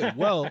 Okay,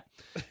 well,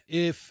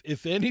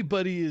 if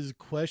anybody is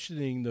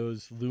questioning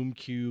those Loom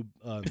Cube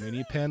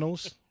mini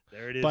panels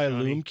There it is. by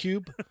Johnny. Loom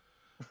Cube,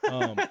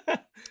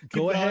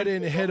 go ahead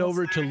and head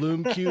over to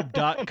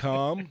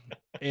loomcube.com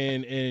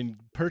and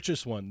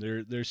purchase one.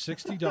 They're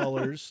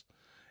 $60,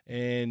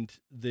 and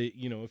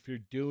if you're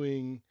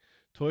doing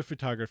toy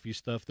photography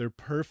stuff, they're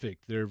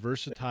perfect. They're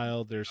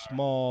versatile. They're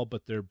small,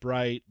 but they're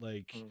bright.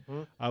 Like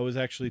Mhm. I was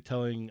actually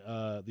telling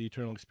the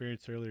Eternal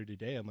Experience earlier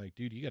today. I'm like,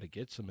 dude, you got to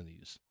get some of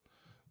these.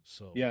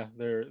 So Yeah,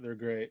 they're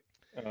great.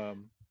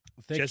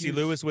 thank Jesse you,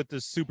 Lewis with the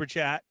super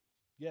chat.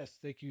 Yes,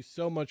 thank you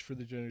so much for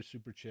the generous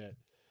super chat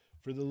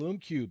for the Loom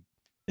Cube.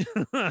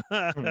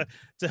 To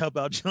help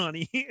out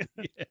Johnny.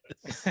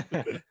 Yes.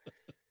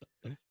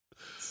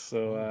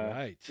 So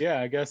Right. yeah,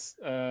 I guess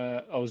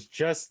I was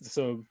just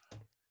so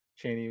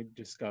Chaney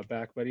just got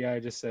back, but yeah, I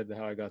just said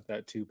how I got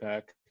that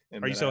 2-pack.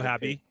 Are you so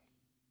happy?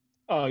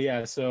 Oh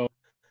yeah, so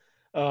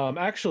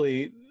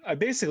actually I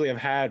basically have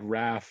had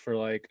Raph for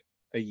like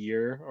a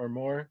year or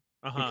more.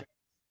 Uh-huh.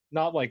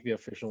 Not like the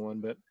official one,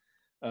 but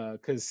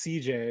because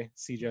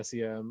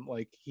CJSEM,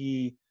 like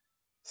he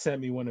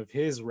sent me one of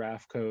his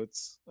Raph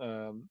coats,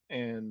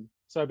 and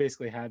so I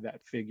basically had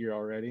that figure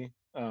already.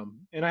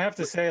 And I have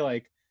to say,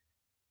 like,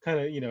 kind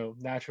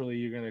of, naturally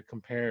you're gonna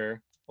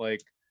compare,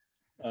 like,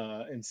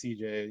 and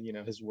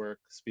CJ, his work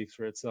speaks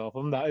for itself.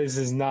 This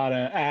is not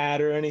an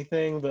ad or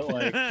anything, but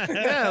like,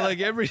 Yeah, like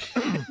every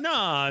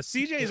Nah,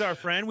 CJ's our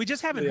friend. We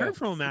just haven't Yeah. heard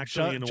from him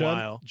actually in a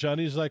while.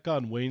 Johnny's like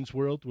on Wayne's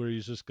World where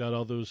he's just got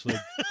all those like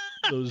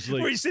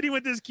Where he's sitting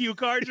with his cue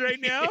cards right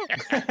now.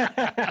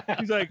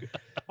 He's like,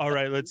 all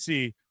right, let's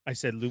see. I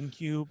said Loom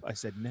Cube. I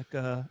said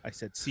NECA. I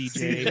said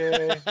CJ.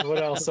 CJ,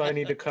 what else do I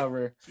need to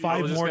cover? I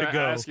 5 was just more to gonna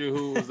go. ask you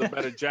who was the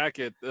better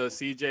jacket, the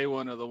CJ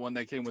one or the one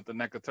that came with the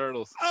NECA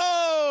turtles?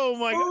 Oh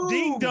my God.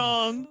 Ding Ooh.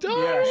 dong.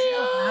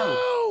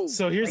 Dario!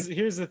 So here's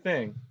the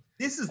thing.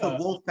 This is the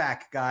wolf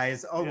pack,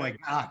 guys. Oh yeah. my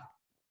god.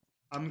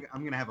 I'm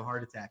gonna have a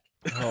heart attack.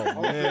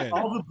 Oh man.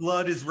 All the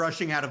blood is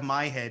rushing out of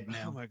my head Oh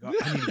now. my God.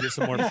 I need to get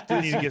some more.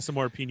 I need to get some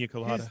more pina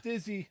colada. He's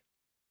dizzy.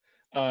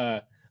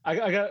 I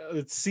got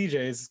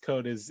CJ's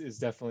code is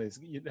definitely,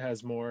 it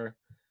has more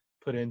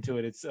put into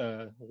it. It's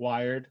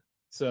wired,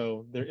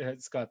 so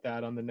it's got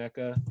that on the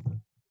NECA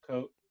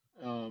coat.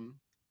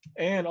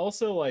 And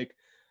also like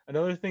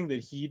another thing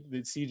that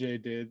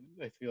CJ did,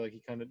 I feel like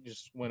he kind of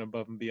just went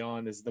above and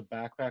beyond, is the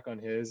backpack on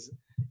his.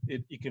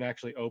 You can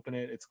actually open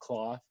it. It's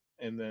cloth,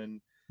 and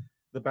then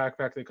the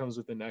backpack that comes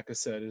with the NECA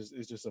set is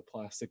just a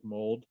plastic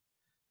mold.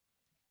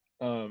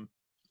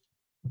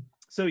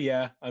 So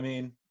yeah, I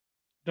mean,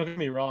 don't get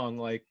me wrong,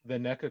 like the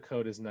NECA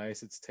coat is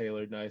nice, it's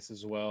tailored nice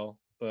as well,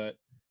 but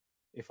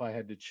if I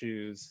had to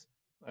choose,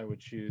 I would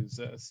choose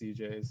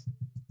CJ's.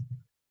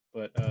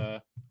 But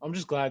I'm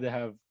just glad to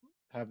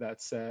have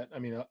that set. I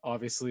mean,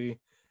 obviously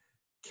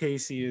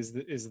Casey is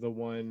the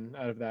one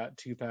out of that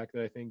 2-pack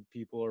that I think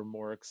people are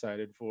more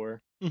excited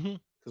for, Mhm.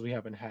 because we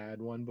haven't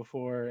had one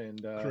before.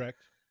 And Correct.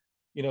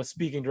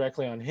 speaking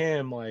directly on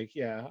him, like,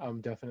 yeah,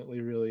 I'm definitely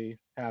really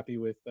happy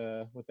with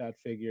that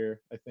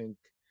figure. I think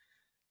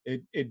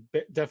it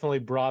definitely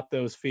brought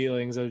those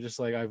feelings of just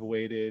like, I've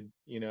waited,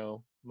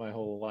 my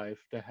whole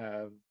life to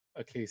have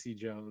a Casey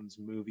Jones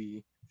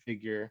movie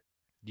figure.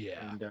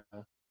 Yeah. And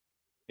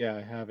yeah,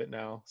 I have it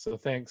now. So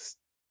thanks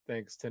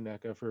to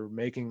NECA for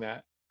making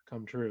that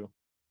come true.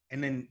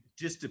 And then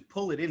just to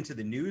pull it into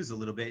the news a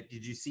little bit,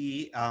 did you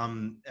see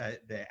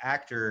the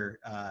actor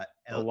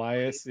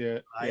Elias,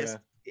 Elias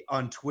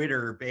on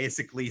Twitter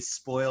basically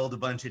spoiled a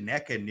bunch of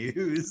NECA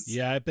news?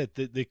 Yeah, I bet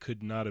that they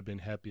could not have been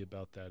happy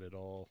about that at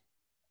all.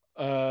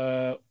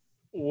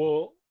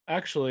 Well,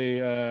 actually,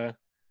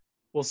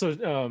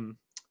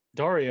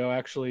 Dario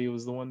actually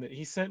was the one that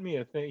he sent me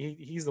a thing.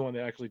 He's the one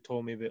that actually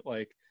told me that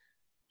like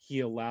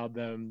he allowed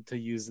them to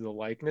use the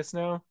likeness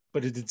now.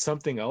 But did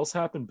something else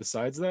happen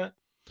besides that?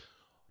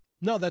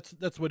 No,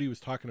 that's what he was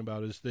talking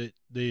about. Is that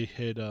they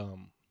had there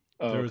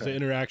was an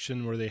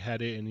interaction where they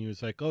had it, and he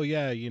was like, "Oh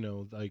yeah,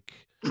 like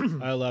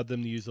I allowed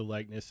them to use the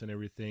likeness and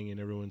everything," and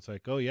everyone's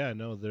like, "Oh yeah,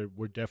 no,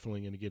 we're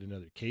definitely going to get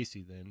another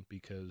Casey then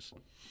because."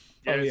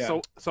 Yeah.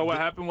 So what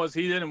happened was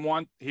he didn't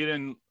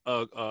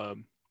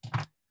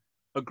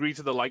agree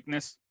to the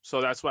likeness,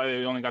 so that's why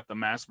they only got the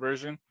mask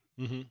version.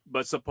 Mm-hmm.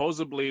 But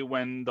supposedly,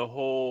 when the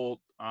whole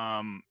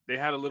they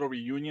had a little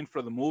reunion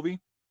for the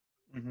movie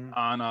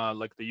on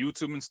like the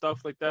YouTube and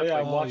stuff like that. Oh, yeah,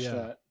 I like, watched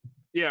that.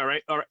 Yeah,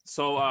 right. All right.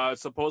 So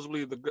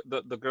supposedly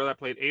the girl that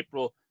played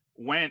April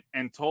went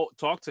and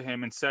talked to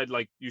him and said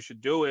like you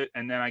should do it,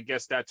 and then I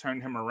guess that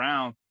turned him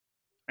around,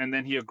 and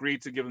then he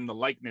agreed to give him the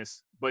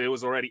likeness, but it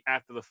was already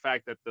after the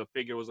fact that the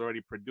figure was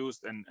already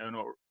produced and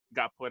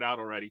got put out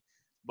already.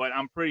 But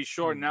I'm pretty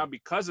sure now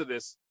because of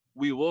this,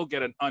 we will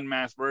get an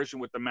unmasked version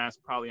with the mask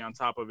probably on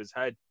top of his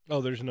head.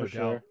 Oh, there's no doubt.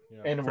 Sure.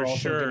 Yeah. And we're For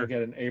also sure. gonna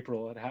get an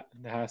April. It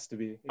has to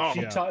be.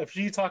 If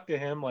she talked to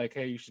him like,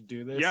 "Hey, you should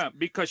do this." Yeah,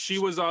 because she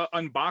was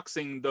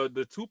unboxing the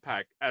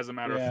 2-pack, as a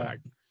matter of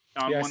fact,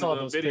 on I one saw of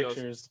those the videos.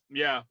 pictures.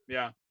 Yeah.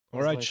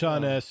 All right, like,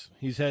 Sean oh. S.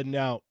 He's heading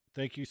out.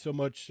 Thank you so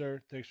much,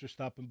 sir. Thanks for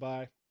stopping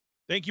by.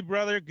 Thank you,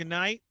 brother. Good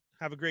night.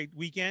 Have a great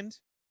weekend.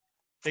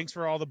 Thanks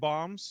for all the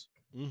bombs.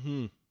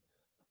 Mm-hmm.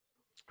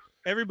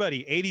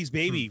 Everybody, 80s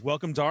baby.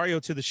 Welcome Dario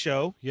to the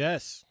show.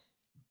 Yes.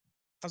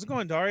 How's it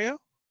going, Dario?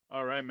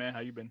 All right, man. How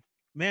you been?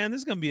 Man,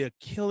 this is gonna be a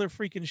killer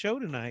freaking show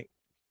tonight.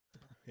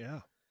 Yeah.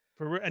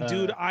 And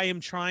dude, I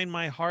am trying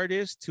my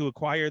hardest to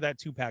acquire that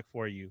 2-pack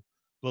for you.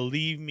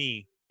 Believe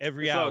me,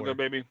 every It's hour. all good,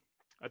 baby.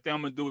 I think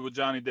I'm gonna do what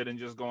Johnny did and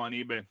just go on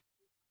eBay.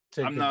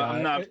 Take I'm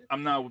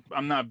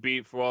the not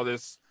beat for all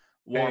this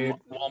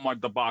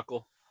Walmart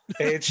debacle.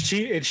 Hey, it's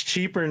cheap. It's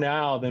cheaper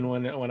now than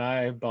when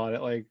I bought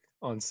it like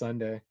on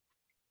Sunday.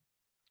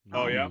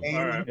 Oh, yeah? Man,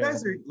 All right. you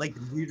guys are like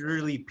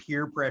literally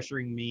peer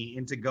pressuring me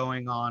into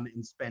going on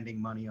and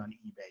spending money on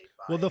eBay.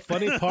 Well, the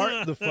funny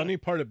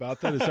part about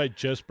that is I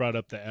just brought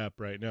up the app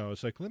right now.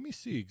 It's like, let me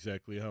see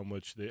exactly how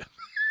much they.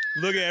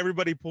 Look at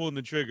everybody pulling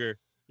the trigger.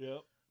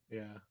 Yep.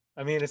 Yeah.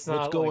 I mean, it's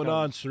not What's going like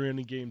on,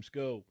 Serena Games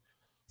Go?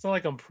 It's not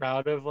like I'm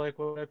proud of like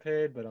what I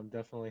paid, but I'm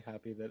definitely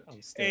happy that I'm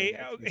Hey,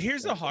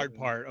 here's the hard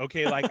part.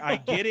 Okay, like I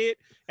get it,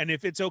 and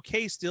if it's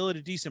okay, still at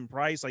a decent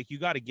price, like you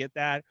got to get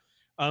that.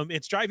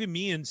 It's driving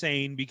me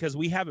insane because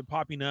we have it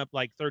popping up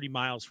like 30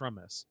 miles from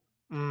us,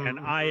 and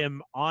I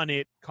am on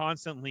it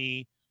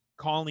constantly,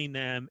 calling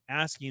them,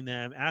 asking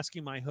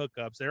my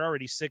hookups. They're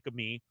already sick of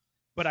me,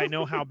 but I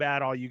know how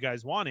bad all you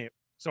guys want it,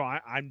 so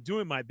I'm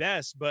doing my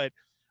best. But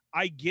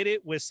I get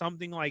it with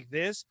something like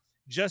this,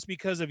 just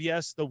because of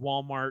the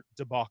Walmart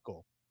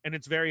debacle, and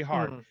it's very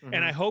hard.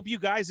 And I hope you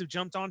guys have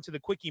jumped onto the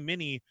Quickie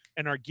Mini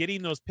and are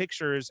getting those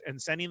pictures and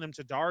sending them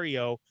to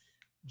Dario,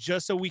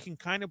 just so we can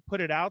kind of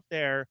put it out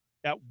there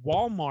that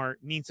Walmart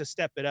needs to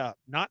step it up,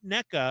 not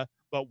NECA,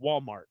 but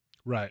Walmart.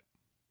 Right.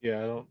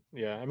 Yeah,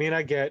 I mean,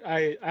 I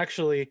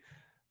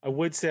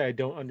would say I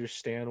don't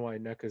understand why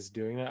NECA's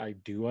doing that. I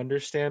do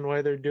understand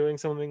why they're doing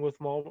something with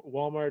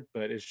Walmart,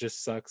 but it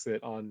just sucks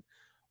that on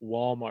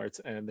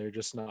Walmart's and they're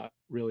just not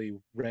really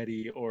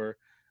ready or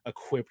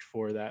equipped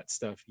for that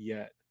stuff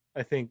yet.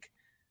 I think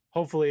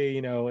hopefully,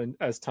 and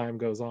as time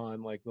goes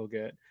on, like they'll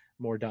get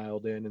more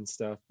dialed in and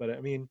stuff. But I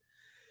mean,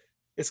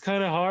 it's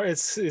kind of hard.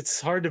 It's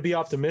hard to be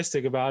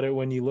optimistic about it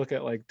when you look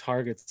at like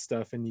Target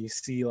stuff and you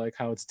see like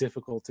how it's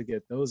difficult to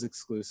get those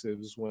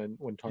exclusives when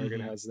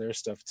Target has their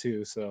stuff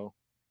too. So,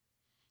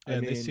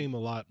 and they seem a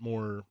lot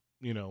more,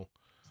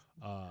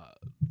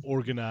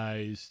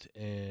 organized,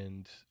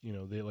 and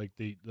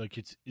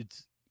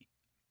it's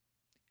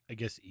I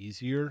guess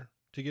easier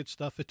to get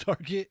stuff at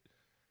Target.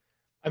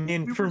 I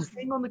mean, we were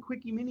saying on the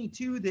Quickie Mini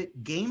too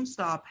that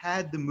GameStop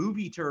had the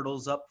movie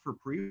Turtles up for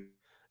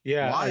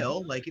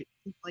while.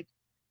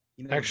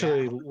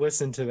 Actually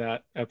listen to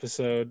that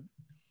episode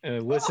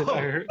and listen.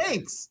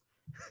 Thanks.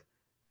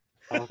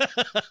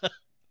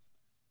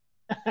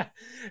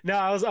 No,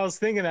 I was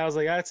thinking that. I was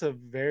like, that's a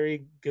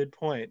very good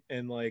point.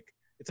 And like,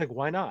 it's like,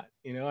 why not?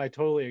 I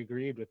totally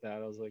agreed with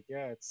that. I was like,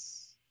 yeah,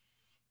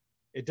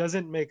 it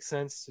doesn't make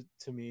sense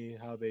to me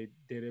how they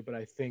did it. But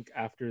I think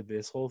after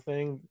this whole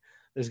thing,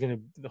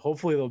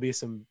 hopefully there'll be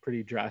some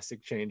pretty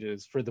drastic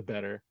changes for the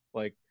better.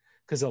 Like,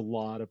 because a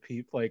lot of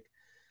people, like,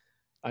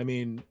 I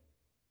mean,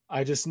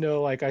 I just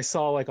know, like, I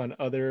saw like on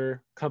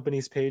other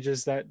companies'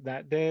 pages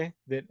that day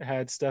that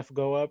had stuff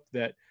go up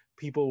that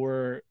people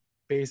were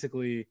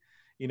basically,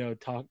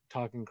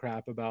 talking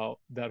crap about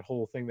that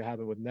whole thing that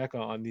happened with NECA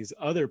on these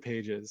other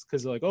pages,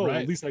 because they're like, oh, right.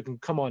 At least I can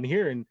come on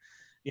here and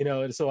you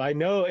know, and so I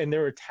know, and they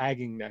were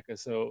tagging NECA,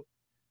 so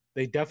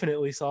they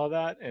definitely saw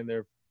that, and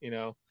they're, you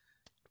know,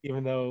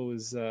 even though it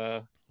was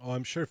Oh,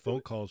 I'm sure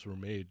phone calls were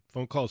made.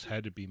 Phone calls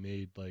had to be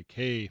made. Like,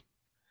 hey, it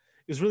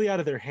was really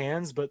out of their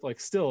hands, but like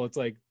still, it's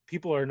like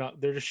people are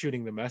not, they're just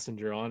shooting the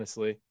messenger,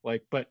 honestly.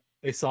 Like, but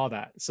they saw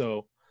that,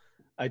 so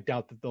I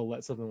doubt that they'll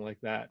let something like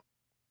that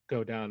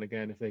go down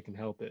again if they can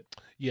help it.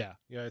 yeah,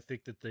 I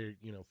think that they,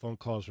 phone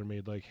calls were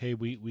made. Like, hey,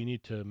 we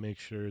need to make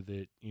sure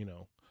that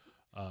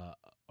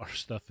our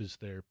stuff is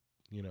there.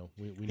 We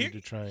need to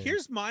try. And,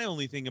 Here's my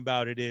only thing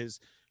about it is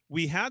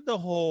we had the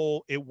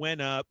whole, it went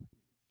up,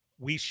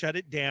 we shut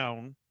it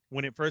down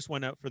when it first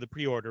went up for the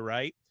pre-order,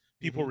 right?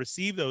 People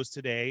received those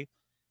today.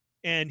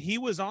 And he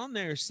was on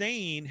there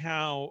saying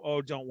how,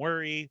 oh, don't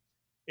worry,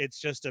 it's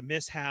just a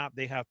mishap.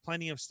 They have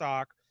plenty of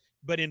stock.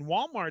 But in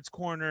Walmart's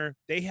corner,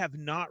 they have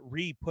not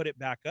re-put it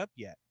back up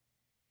yet.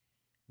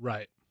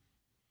 right.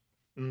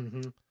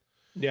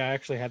 Yeah, I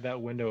actually had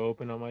that window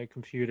open on my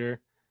computer,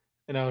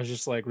 and I was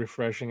just like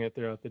refreshing it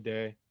throughout the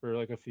day for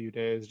like a few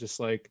days, just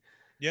like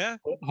Yeah.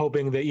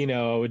 hoping that, you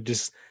know, it would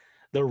just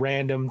the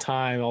random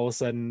time all of a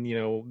sudden, you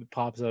know, it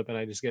pops up and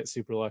I just get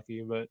super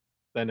lucky. But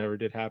that never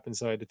did happen,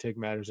 so I had to take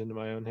matters into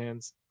my own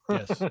hands.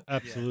 Yes,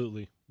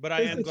 absolutely. But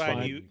I am It's glad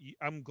fine.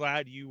 I'm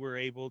glad you were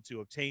able to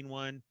obtain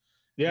one.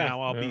 Yeah.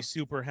 Now I'll be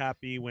super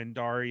happy when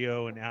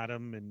Dario and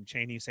Adam and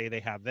Cheney say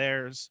they have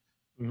theirs.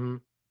 hmm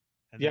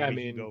And Yeah, then I we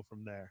can mean- go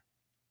from there.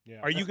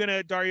 Yeah. Are you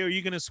gonna, Dario, are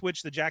you gonna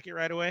switch the jacket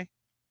right away?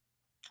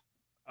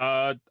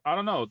 I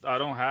don't know. I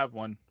don't have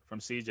one from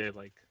CJ.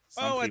 Like,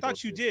 some Oh, I people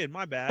thought you do. did.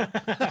 My bad.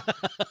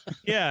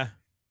 Yeah.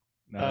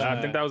 No,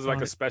 I think that was like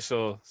Johnny-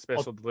 a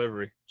special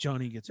delivery.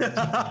 Johnny gets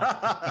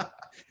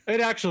It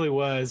actually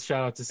was.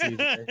 Shout out to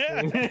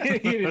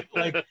CJ. He did-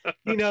 like,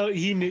 you know,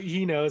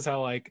 he knows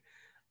how like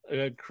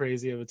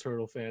crazy of a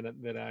turtle fan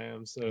that I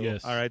am. So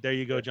Yes. All right, there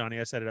you go, Johnny.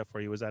 I set it up for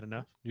you. Was that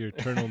enough? You're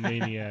eternal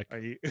maniac. Are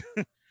you?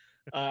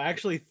 I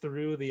actually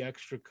threw the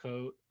extra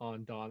coat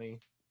on Donnie,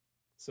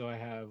 so I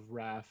have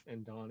Raph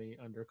and Donnie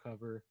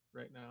undercover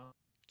right now.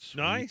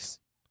 Sweet. Nice.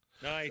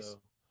 Nice. So,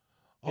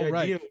 All the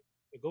right. idea-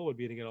 the goal would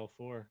be to get all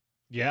four.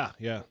 Yeah,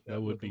 that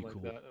would looking be like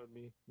cool. That would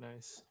be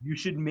nice. You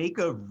should make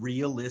a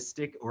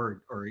realistic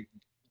or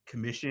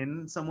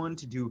commission someone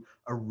to do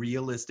a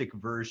realistic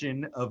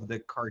version of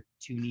the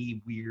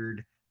cartoony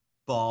weird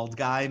bald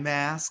guy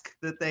mask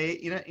that they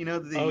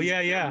Oh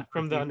yeah,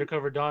 from the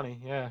undercover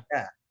Donnie. Yeah.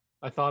 Yeah.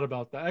 I thought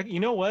about that. You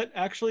know what?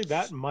 Actually,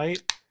 that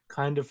might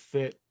kind of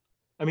fit.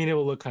 I mean, it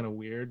will look kind of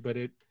weird, but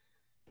it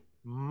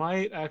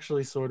might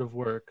actually sort of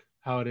work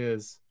how it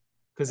is,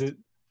 because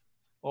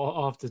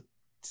I'll have to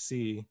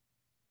see.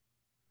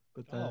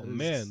 But Oh that is-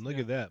 man, look yeah.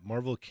 at that.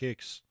 Marvel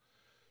Kicks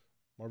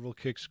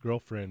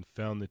girlfriend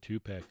found the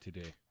 2-pack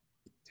today.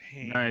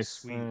 Dang, Nice.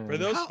 Sweet. Mm. For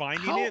those how,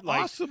 finding how it,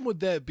 like awesome would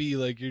that be?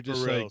 Like you're for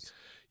just like reals.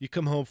 you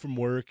come home from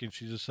work and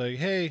she's just like,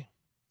 "Hey,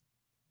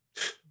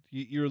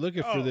 you were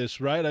looking for Oh.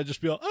 this, right?" I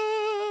just be all, "Ah."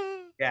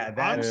 Yeah, I'm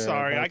that's Yeah,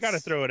 sorry. I got to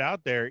that's- throw it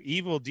out there.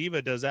 Evil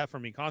Diva does that for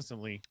me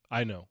constantly.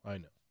 I know.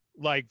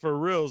 Like for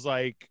reals.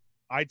 Like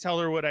I tell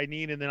her what I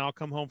need, and then I'll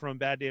come home from a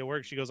bad day at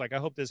work. She goes like, "I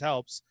hope this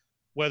helps,"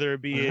 whether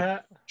it be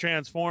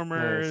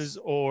Transformers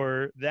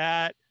or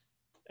that,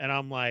 and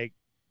I'm like,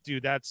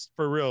 dude, that's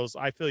for reals.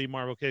 I feel you,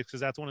 Marvel Kicks,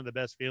 because that's one of the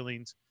best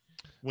feelings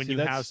when See, you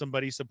have that's-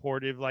 somebody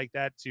supportive like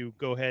that to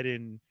go ahead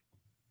and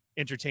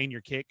entertain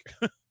your kick.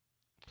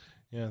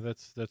 Yeah,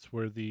 that's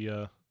where the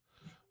where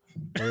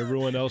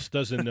everyone else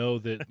doesn't know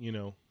that,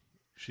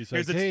 she's like,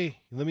 Here's the- "Hey,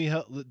 let me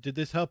help. Did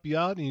this help you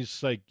out?" And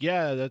he's like,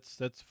 "Yeah,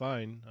 that's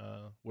fine.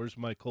 Where's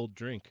my cold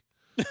drink?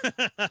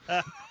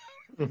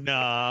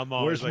 Nah, I'm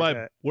always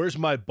Where's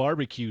my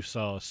barbecue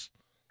sauce?"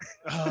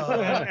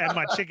 Oh, and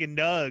my chicken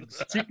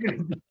nugs,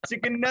 chicken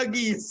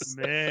nuggies.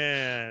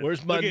 man.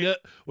 Where's my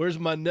where's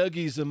my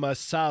nuggies and my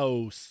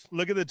sauce?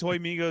 Look at the Toy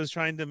Migos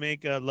trying to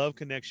make a love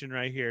connection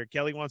right here.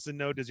 Kelly wants to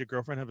know, does your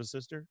girlfriend have a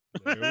sister?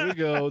 There we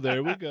go.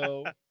 There we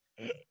go.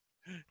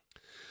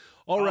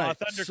 All right.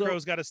 Thunder so-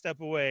 Crow's got to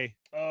step away.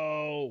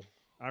 Oh.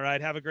 All right,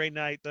 have a great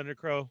night, Thunder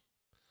Crow.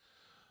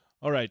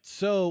 All right.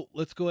 So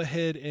let's go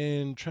ahead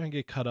and try and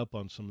get caught up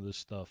on some of this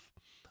stuff.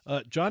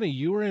 Johnny,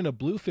 you were in a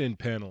Bluefin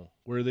panel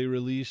where they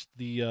released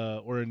the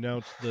or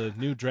announced the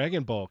new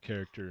Dragon Ball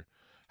character.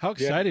 How Yeah.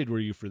 excited were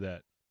you for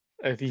that?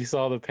 If you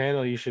saw the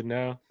panel, you should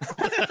know.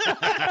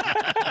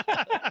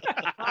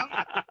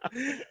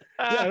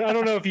 Yeah, I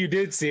don't know if you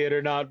did see it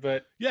or not,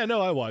 but Yeah,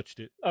 no, I watched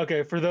it.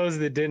 okay. For those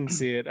that didn't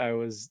see it,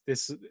 I'll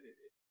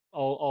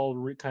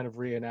kind of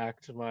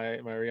reenact my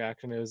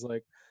reaction. It was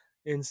like,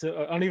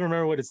 so I don't even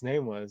remember what its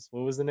name was.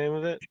 What was the name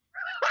of it?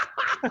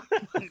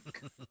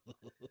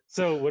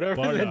 So whatever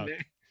the Bardock.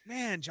 name.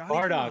 Man, Johnny,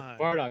 come on.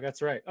 Bardock,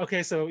 that's right.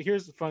 Okay, so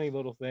here's a funny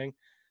little thing.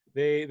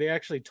 They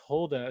actually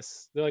told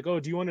us, they're like, "Oh,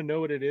 do you want to know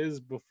what it is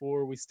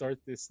before we start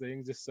this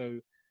thing, just so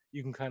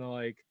you can kind of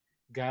like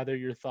gather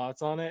your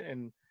thoughts on it?"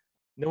 And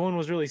no one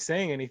was really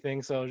saying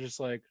anything, so I was just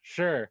like,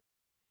 "Sure."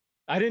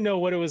 I didn't know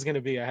what it was going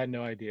to be. I had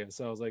no idea,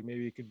 so I was like,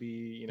 maybe it could be,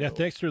 you know. Yeah,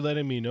 thanks for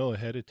letting me know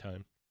ahead of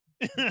time.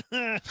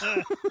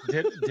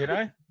 Did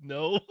I?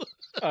 No.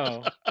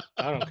 Oh,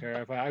 I don't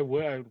care. If I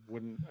would, I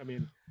wouldn't. I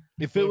mean,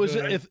 If it was,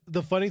 Well, if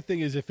the funny thing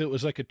is, if it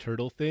was like a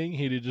turtle thing,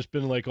 he'd have just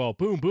been like, "Oh,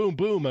 boom, boom,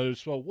 boom!" I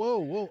just went, "Whoa,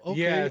 whoa, okay,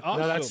 yeah,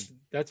 awesome." no,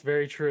 that's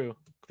very true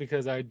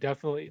because I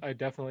definitely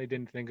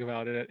didn't think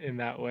about it in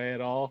that way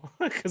at all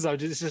because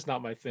it's just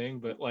not my thing.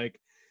 But like,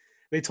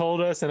 they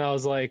told us, and I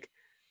was like,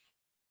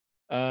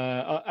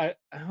 I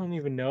don't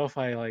even know if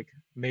I like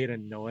made a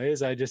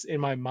noise. I just in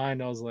my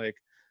mind I was like,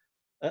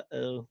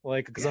 uh-oh,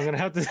 like because I'm gonna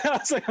have to. I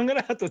was like, I'm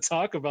gonna have to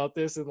talk about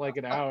this in like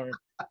an hour.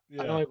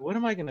 Yeah. I'm like, what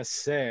am I gonna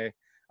say?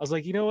 I was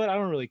like, you know what? I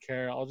don't really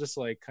care. I'll just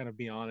like kind of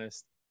be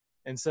honest.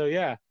 And so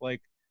yeah,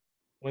 like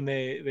when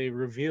they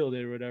revealed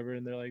it or whatever,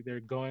 and they're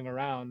going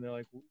around, they're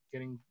like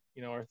getting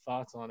our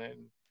thoughts on it.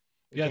 And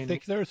it Yeah, I came-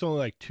 think there was only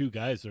like two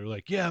guys that were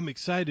like, "Yeah, I'm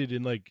excited,"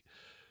 and like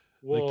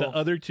the well,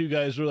 other two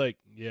guys were like,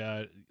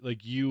 "Yeah,"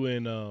 like you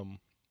and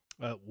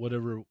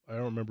whatever, I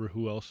don't remember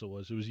who else it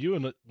was. It was you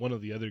and one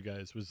of the other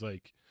guys was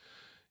like,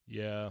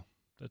 "Yeah,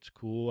 that's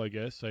cool. I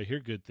guess I hear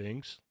good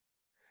things."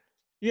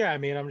 yeah, I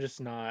mean, I'm just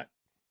not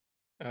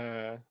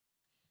A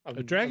I'm,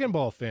 Dragon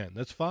Ball fan,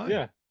 that's fine.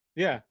 yeah.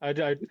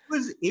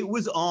 It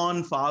was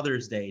on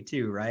Father's Day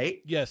too,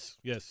 right? Yes,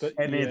 yes. But-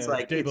 And it's Yeah,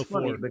 like day it's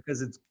funny before.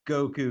 because it's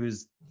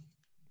Goku's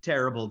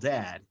terrible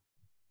dad.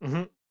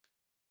 Mhm.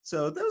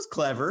 So that was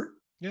clever.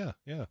 Yeah,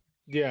 yeah.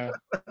 yeah,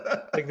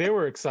 like they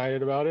were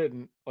excited about it,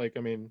 and like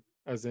I mean,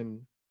 as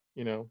in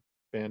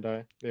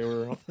Bandai, they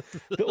were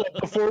like,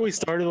 before we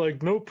started,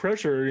 like no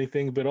pressure or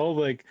anything, but all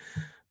like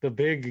the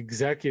big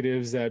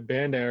executives at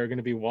Bandai are going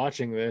to be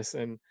watching this,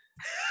 and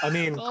I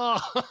mean,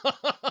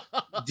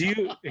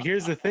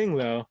 here's the thing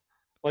though,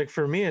 like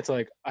for me it's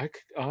like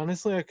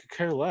honestly I could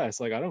care less.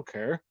 Like I don't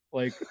care.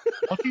 Like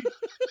okay,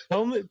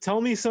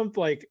 tell me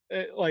something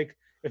like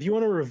if you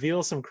want to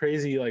reveal some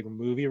crazy like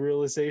movie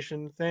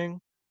realization thing,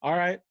 all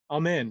right,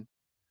 I'm in.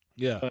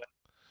 Yeah.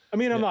 I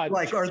mean, I'm Yeah. not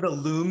Like, are the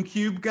Loom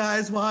Cube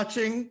guys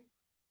watching?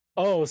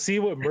 Oh, see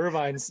what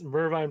Mervine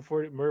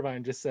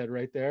just said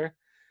right there.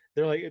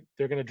 They're like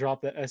they're gonna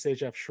drop the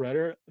SHF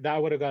shredder. That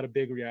would have got a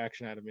big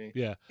reaction out of me.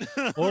 Yeah.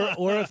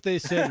 Or if they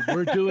said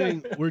we're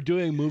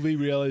doing movie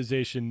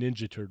realization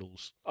Ninja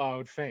Turtles. Oh, I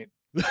would faint.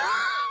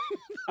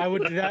 I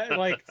would do that.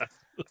 Like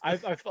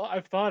I've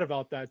thought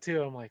about that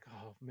too. I'm like,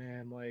 oh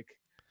man, like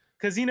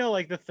because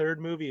like the third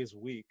movie is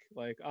weak.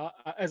 Like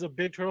as a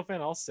big Turtle fan,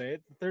 I'll say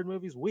it. The third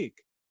movie's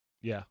weak.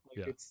 Yeah.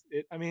 Like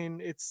Yeah. I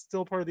mean, it's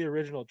still part of the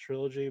original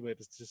trilogy, but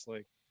it's just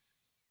like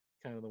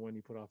kind of the one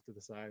you put off to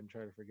the side and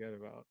try to forget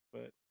about.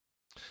 But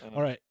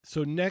All right.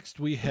 So next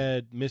we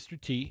had Mr.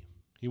 T.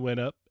 He went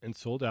up and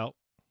sold out.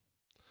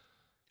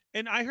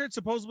 And I heard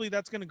supposedly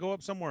that's going to go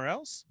up somewhere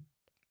else.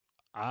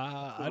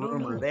 I don't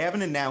Rumor. know. They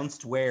haven't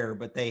announced where,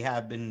 but they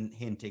have been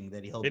hinting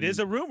that he'll. It is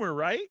a rumor,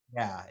 right?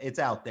 Yeah, it's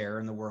out there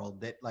in the world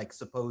that like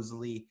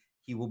supposedly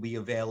he will be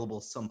available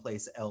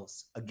someplace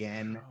else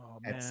again Oh,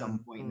 at some man.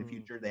 point in the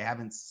future. They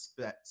haven't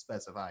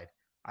specified.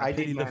 I I did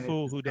pity the manage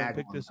fool to who done snag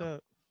picked one, this though.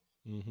 up.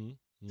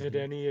 Mm-hmm. did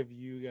any of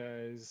you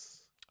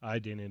guys? I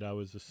didn't. I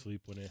was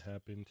asleep when it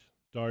happened.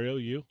 Dario,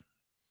 you?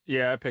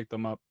 Yeah, I picked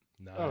them up.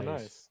 Nice. Oh,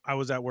 nice. I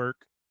was at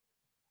work.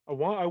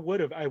 I would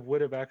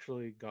have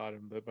actually got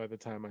him, but by the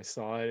time I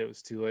saw it, it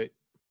was too late.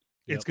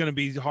 Yep. It's going to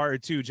be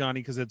hard too, Johnny,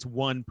 because it's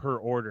one per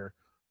order.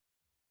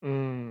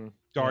 Mm.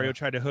 Dario Yeah.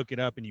 tried to hook it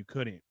up and you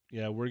couldn't.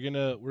 Yeah, we're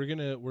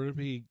gonna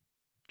be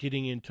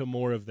getting into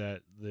more of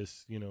that.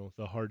 This,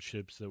 the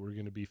hardships that we're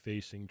gonna be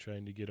facing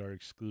trying to get our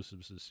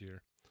exclusives this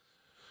year.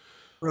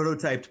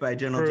 Prototyped by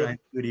General Pro-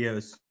 Giant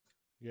Studios.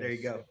 There you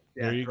Yes. go.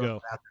 There you throw go.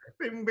 it out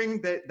there.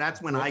 Bing, bing.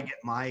 That's when I get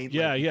my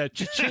Yeah, like, yeah.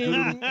 Cha-ching.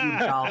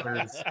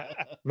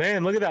 $2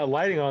 Man, look at that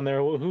lighting on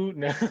there. Who?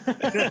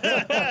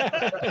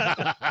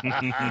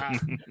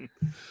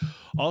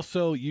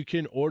 Also, you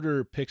can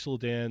order Pixel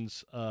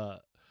Dan's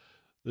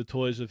the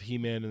toys of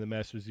He-Man and the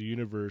Masters of the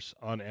Universe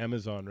on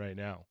Amazon right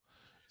now.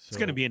 It's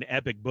going to be an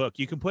epic book.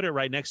 You can put it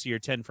right next to your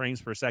 10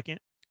 frames per second.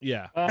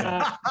 Yeah.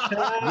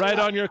 Right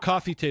on your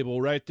coffee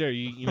table, right there.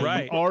 You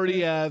Right. you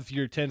already have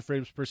your 10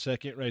 frames per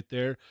second right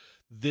there.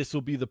 This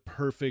will be the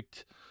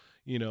perfect,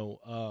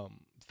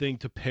 thing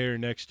to pair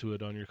next to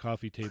it on your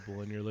coffee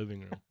table in your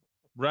living room.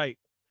 Right.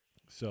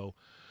 So,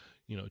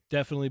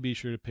 definitely be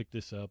sure to pick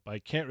this up. I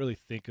can't really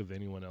think of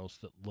anyone else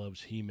that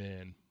loves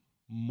He-Man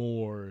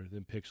more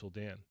than Pixel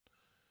Dan.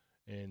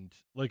 And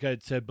like I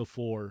had said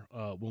before,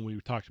 when we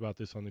talked about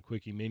this on the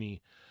Quickie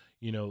Mini,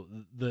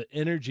 the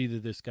energy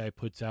that this guy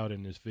puts out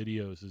in his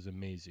videos is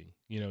amazing.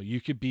 You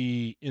could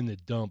be in the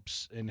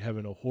dumps and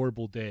having a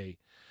horrible day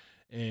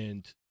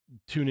and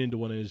tune into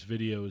one of his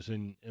videos,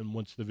 and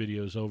once the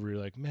video's over, you're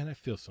like, man, I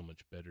feel so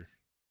much better.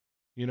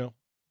 Yeah,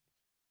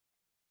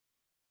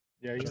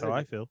 That's he's how a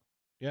I feel.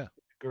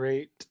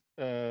 great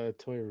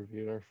toy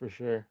reviewer for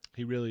sure.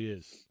 He really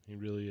is. He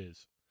really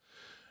is.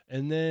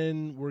 And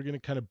then we're going to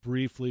kind of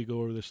briefly go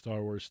over the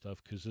Star Wars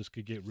stuff because this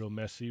could get real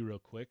messy real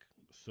quick.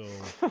 So,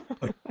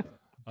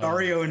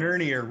 Dario and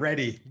Ernie are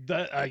ready.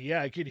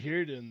 yeah, I could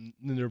hear it in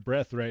their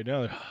breath right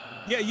now.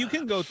 Yeah, you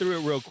can go through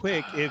it real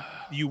quick. If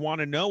you want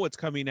to know what's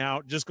coming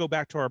out, just go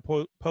back to our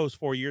post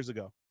 4 years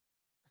ago.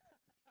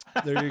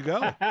 There you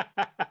go.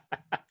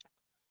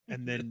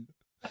 and then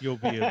you'll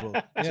be able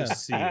Yeah. to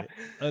see it.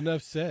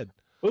 Enough said.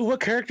 Wait, what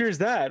character is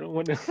that?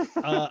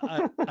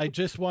 I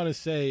just want to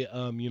say,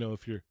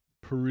 if you're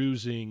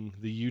perusing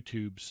the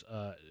YouTubes,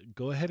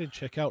 go ahead and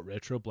check out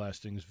Retro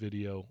Blasting's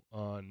video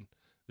on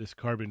this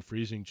carbon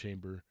freezing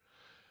chamber.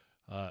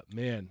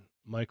 Man,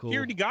 Michael. You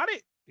already got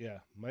it. Yeah.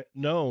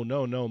 No.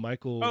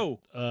 Michael.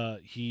 Oh.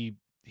 He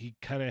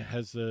kind of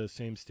has the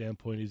same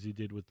standpoint as he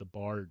did with the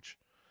barge.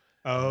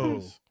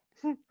 Oh.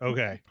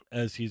 Okay.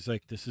 As he's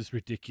like, this is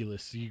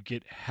ridiculous. You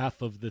get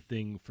half of the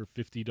thing for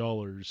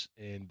 $50,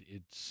 and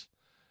it's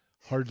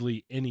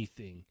hardly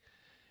anything.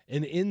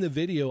 And in the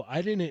video,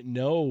 I didn't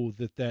know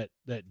that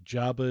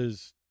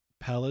Jabba's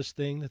palace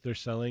thing that they're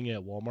selling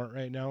at Walmart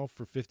right now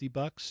for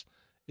 $50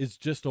 is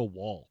just a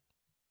wall.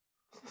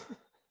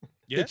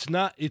 Yeah. It's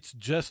not. It's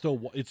just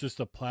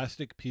a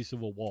plastic piece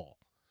of a wall,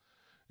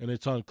 and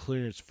it's on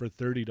clearance for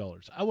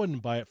 $30. I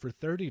wouldn't buy it for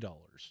 $30.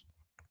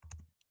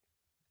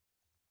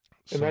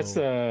 And that's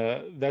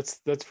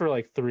for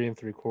like 3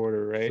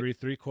 3/4, right? 3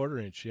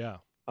 3/4 inch. Yeah.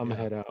 I'm yeah.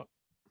 gonna head out.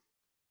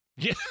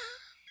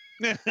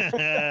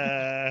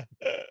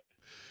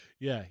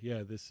 Yeah.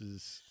 Yeah. This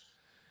is.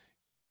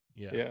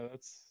 Yeah. Yeah,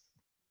 that's.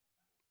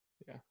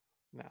 Yeah.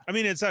 Nah. I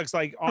mean, it sucks.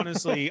 Like,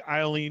 honestly,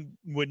 I only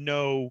would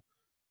know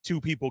 2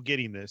 people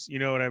getting this. You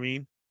know what I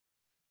mean?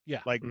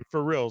 Yeah. Like,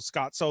 for real,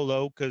 Scott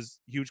Solo, because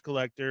huge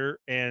collector,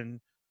 and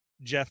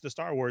Jeff the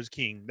Star Wars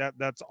King.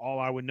 That's all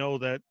I would know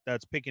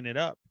that's picking it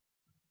up.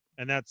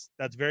 And that's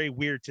very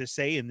weird to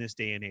say in this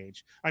day and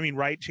age. I mean,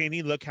 right,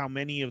 Cheney? Look how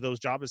many of those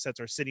Jabba sets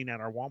are sitting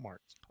at our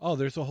Walmarts. Oh,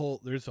 there's a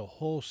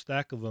whole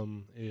stack of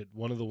them at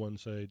one of the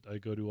ones I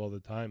go to all the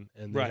time,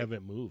 and they Right.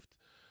 haven't moved.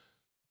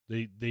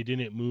 They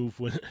didn't move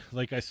when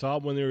like I saw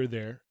when they were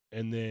there,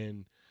 and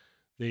then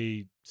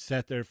they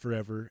sat there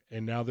forever,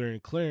 and now they're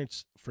in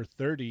clearance for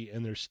 $30,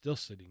 and they're still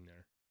sitting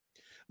there.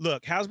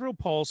 Look, Hasbro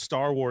Pulse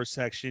Star Wars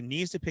section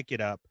needs to pick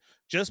it up.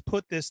 Just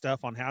put this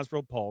stuff on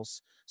Hasbro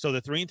Pulse so the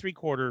 3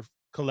 3/4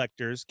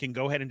 collectors can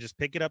go ahead and just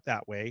pick it up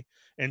that way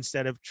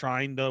instead of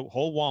trying the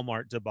whole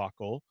Walmart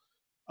debacle.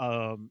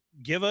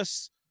 Give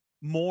us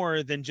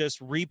more than just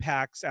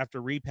repacks after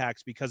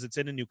repacks because it's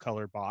in a new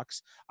color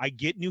box. I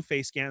get new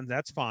face scans,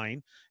 that's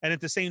fine. And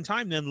at the same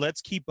time, then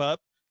let's keep up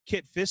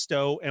Kit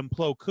Fisto and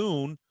Plo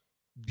Koon,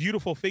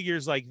 beautiful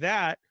figures like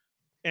that,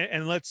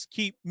 and let's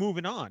keep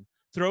moving on.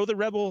 Throw the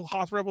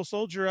Hoth Rebel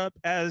Soldier up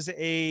as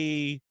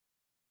a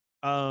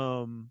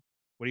what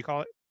do you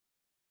call it?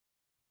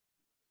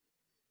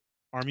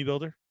 Army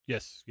builder?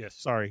 Yes.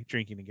 Sorry,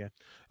 drinking again.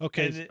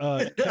 Okay.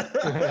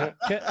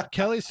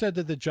 Kelly said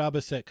that the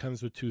Jabba set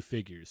comes with 2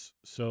 figures,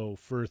 so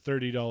for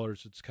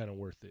 $30, it's kind of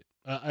worth it.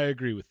 I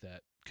agree with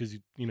that because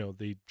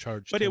they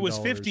charge. But it was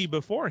 $10. $50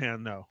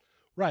 beforehand, though.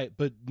 Right,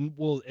 but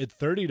at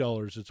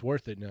 $30, it's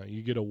worth it now.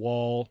 You get a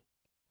wall.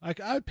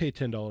 I'd pay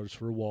 $10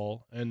 for a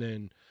wall, and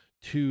then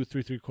 2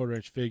 3 3/4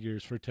 inch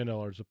figures for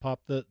 $10 a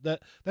pop.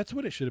 That's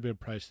what it should have been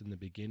priced in the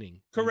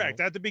beginning. Correct,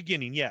 at the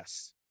beginning,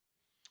 yes.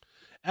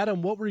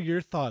 Adam, what were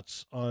your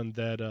thoughts on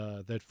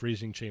that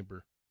freezing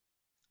chamber?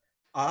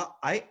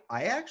 I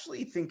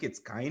actually think it's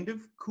kind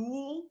of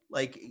cool.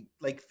 Like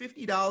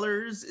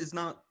 $50 is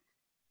not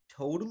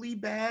totally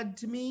bad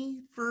to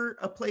me for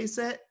a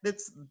playset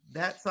that's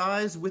that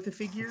size with a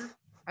figure.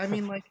 I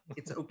mean, like,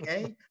 it's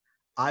okay.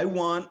 I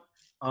want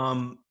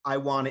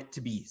it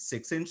to be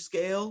 6-inch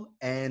scale.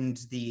 And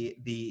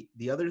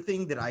the other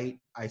thing that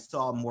I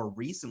saw more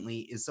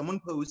recently is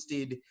someone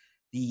posted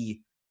the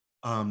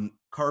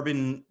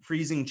carbon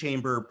freezing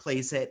chamber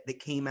playset that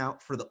came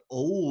out for the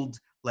old,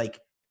 like,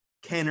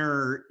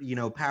 Kenner,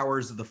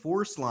 Powers of the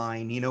Force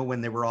line, when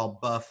they were all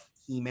buff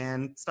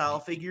He-Man style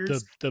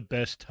figures. The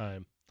best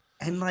time.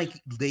 And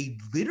like they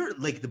literally,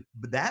 like,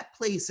 that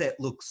playset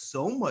looks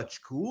so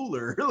much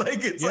cooler.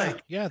 Like it's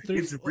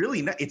it's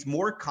really not, it's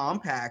more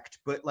compact,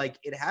 but like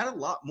it had a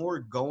lot more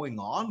going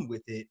on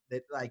with it.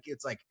 That like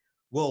it's like,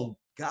 well,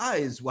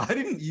 guys, why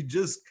didn't you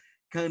just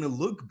kind of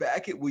look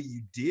back at what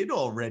you did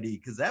already?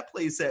 Because that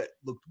playset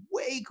looked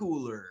way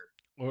cooler.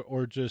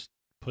 Or just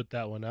put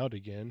that one out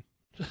again.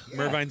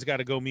 Mervine's got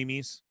to go,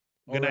 Mimi's.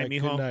 Good night,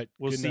 Mijo.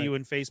 We'll see you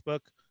in Facebook.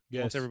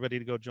 Yes. Wants everybody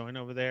to go join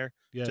over there.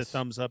 Yes. To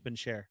thumbs up and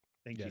share.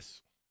 Thank you.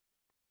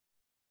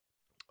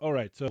 All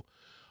right. So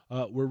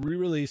we're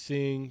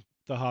re-releasing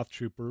the Hoth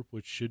Trooper,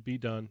 which should be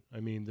done. I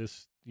mean,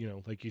 this,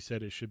 like you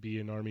said, it should be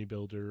an army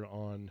builder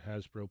on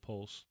Hasbro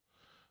Pulse.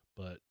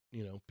 But,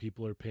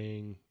 people are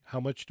paying how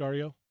much,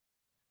 Dario?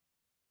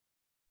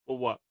 For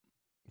what?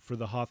 For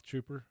the Hoth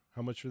Trooper?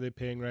 How much are they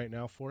paying right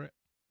now for it?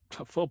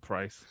 Full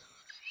price.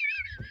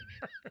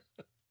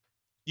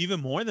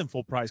 Even more than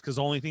full price, because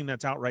the only thing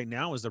that's out right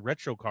now is the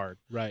retro card,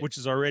 Right. which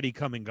is already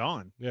come and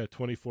gone. Yeah,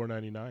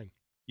 $24.99.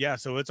 Yeah,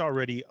 so it's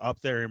already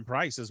up there in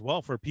price as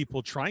well for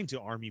people trying to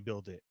army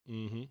build it.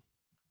 Mm-hmm.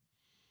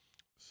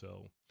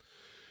 So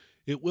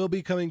it will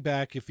be coming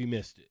back if you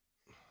missed it.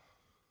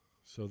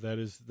 So that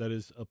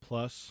is a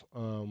plus.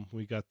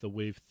 We got the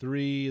Wave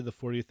 3, the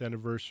 40th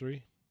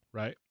anniversary,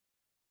 right?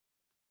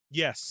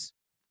 Yes.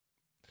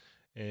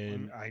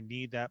 And I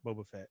need that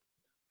Boba Fett.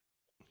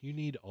 You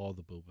need all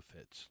the Boba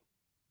Fetts.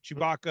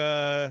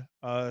 Chewbacca,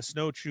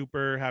 Snow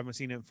Trooper, haven't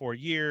seen it in 4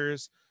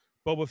 years.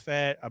 Boba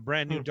Fett, a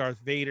brand new Darth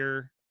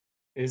Vader.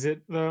 Is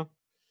it though?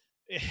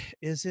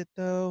 Is it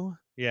though?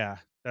 Yeah,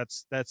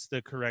 that's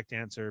the correct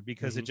answer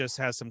because it just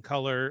has some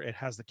color. It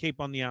has the cape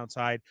on the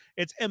outside.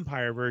 It's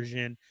Empire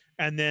version,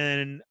 and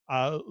then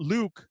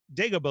Luke,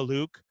 Dagobah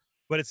Luke,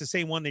 but it's the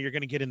same one that you're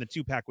going to get in the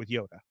 2-pack with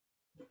Yoda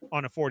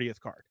on a 40th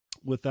card.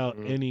 Without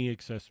any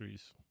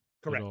accessories.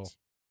 Correct. At all.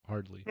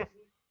 Hardly.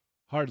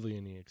 Hardly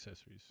any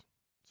accessories.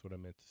 That's what I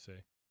meant to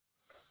say.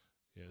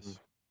 Yes.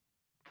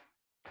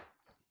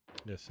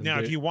 Yes. Now,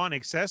 if you want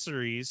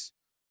accessories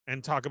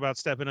and talk about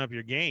stepping up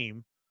your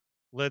game,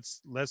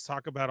 let's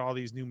talk about all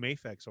these new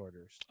Mayfex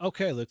orders.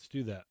 Okay, let's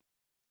do that.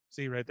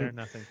 See right there,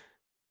 nothing.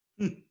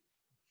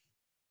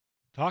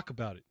 Talk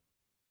about it.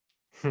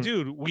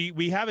 Dude,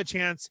 we have a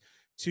chance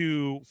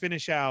to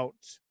finish out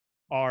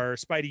our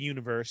Spidey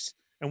universe,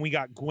 and we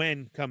got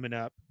Gwen coming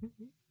up.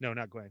 No,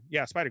 not Gwen.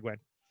 Yeah, Spider-Gwen.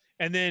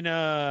 And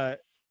then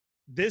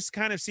this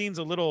kind of seems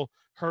a little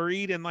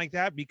hurried and like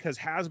that because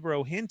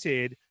Hasbro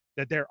hinted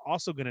that they're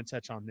also going to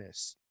touch on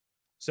this.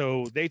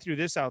 So they threw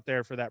this out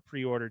there for that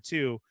pre-order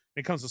too.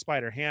 It comes with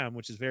Spider-Ham,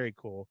 which is very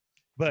cool.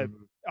 But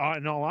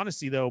in all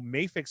honesty, though,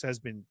 Mayfix has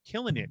been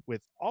killing it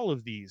with all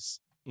of these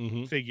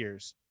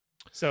figures.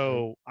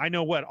 So I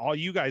know what all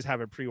you guys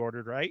have it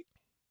pre-ordered, right?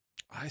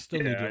 I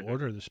still need to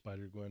order the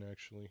Spider-Gwen,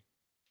 actually.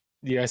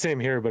 Yeah, same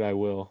here, but I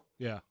will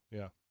Yeah,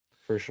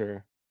 for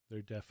sure.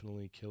 they're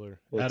definitely killer.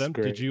 Looks Adam,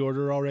 great. did you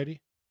order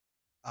already?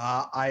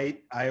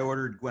 I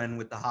ordered Gwen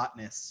with the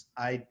hotness.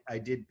 I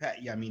did.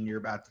 Yeah, I mean, you're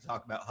about to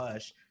talk about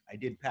Hush. I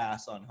did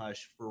pass on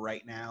Hush for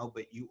right now,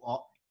 but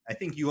I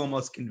think you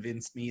almost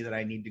convinced me that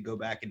I need to go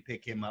back and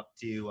pick him up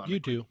too. You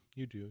do,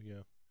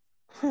 yeah.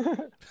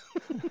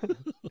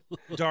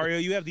 Dario,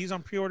 you have these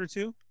on pre-order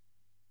too?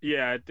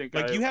 Yeah, I think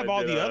Like, you have I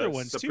all did the a other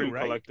ones too, Supreme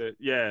right? Collector.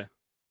 Yeah,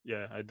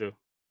 I do.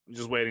 I'm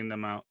just waiting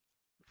them out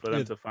for them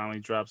Yeah. to finally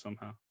drop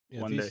somehow.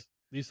 Yeah, One day.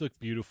 these look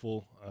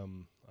beautiful.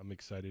 I'm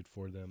excited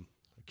for them.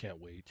 I can't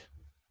wait.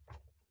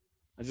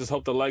 I just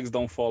hope the legs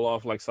don't fall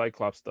off like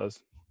Cyclops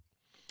does.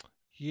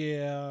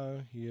 Yeah.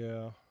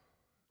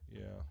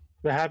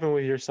 That happened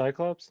with your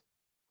Cyclops?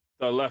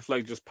 The left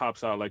leg just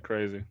pops out like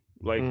crazy.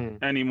 Like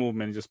any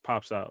movement just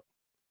pops out.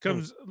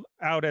 Comes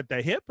out at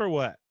the hip or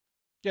what?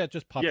 Yeah, it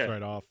just pops Yeah.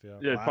 right off. Yeah.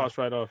 Yeah, Wow. it pops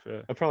right off.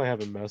 Yeah. I probably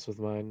haven't messed with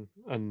mine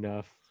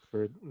enough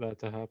for that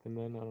to happen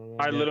then. I don't know.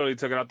 I literally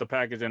took it out the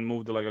package and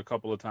moved it like a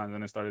couple of times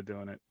and it started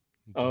doing it.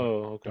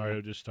 Oh, okay.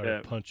 Dario just started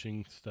Yeah.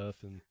 punching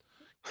stuff and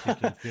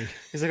kicking things.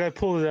 He's like, I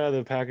pulled it out of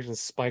the package and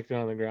spiked it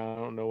on the ground.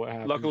 I don't know what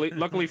happened.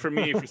 Luckily for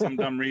me, for some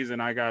dumb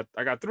reason, I got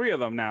 3 of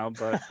them now,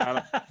 but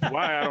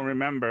why I don't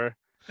remember.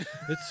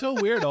 It's so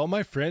weird. All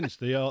my friends,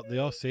 they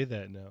all say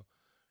that now.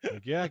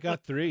 Like, yeah, I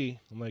got 3.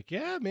 I'm like,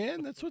 yeah,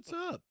 man, that's what's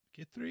up.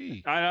 Get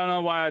 3. I don't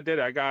know why I did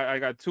it. I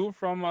got 2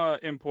 from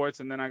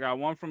imports, and then I got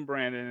 1 from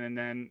Brandon, and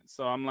then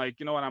so I'm like,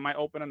 you know what? I might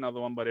open another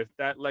one, but if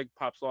that leg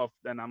pops off,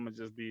 then I'm gonna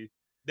just be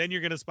Then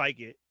you're gonna spike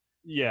it.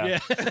 yeah.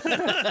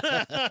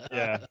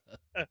 Yeah.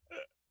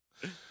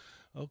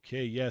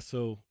 Okay, yeah,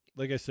 so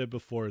like I said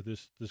before,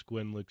 this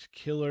Gwen looks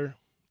killer.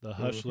 The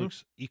Hush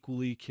looks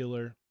equally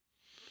killer.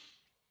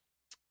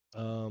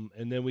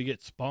 And then we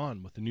get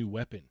Spawn with a new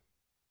weapon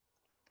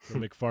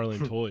from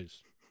McFarlane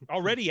Toys.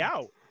 Already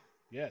out.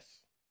 Yes.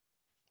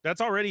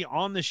 That's already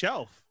on the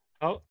shelf.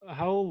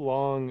 How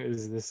long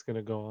is this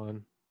gonna go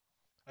on?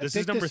 This I is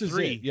think number it.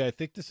 3. Yeah, I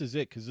think this is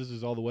it because this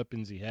is all the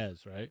weapons he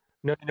has, right?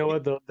 No, you know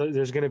what?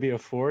 There's gonna be a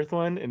 4th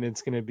one, and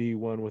it's gonna be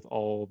one with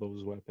all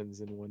those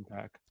weapons in one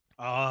pack.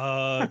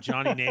 Oh,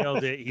 Johnny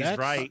nailed it. He's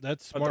right.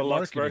 That's A smart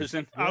deluxe marketing.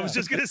 version. I was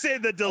just gonna say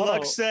the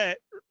deluxe Oh. set,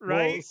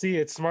 right? Well, see,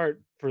 it's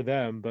smart for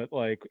them, but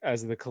like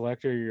as the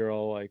collector, you're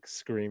all like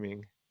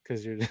screaming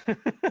because you're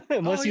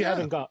unless you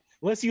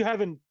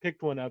haven't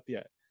picked one up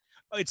yet.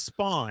 It's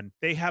Spawn.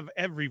 They have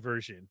every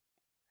version.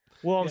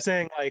 Well, I'm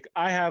saying like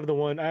I have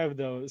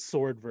the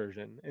sword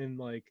version, and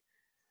like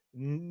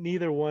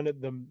neither one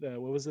of them.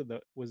 What was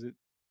it?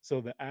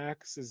 So the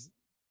axe is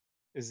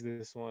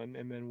this one,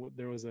 and then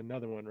there was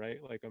another one, right?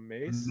 Like a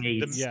mace.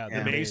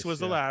 The mace was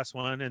the last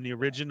one, and the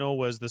original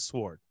was the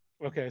sword.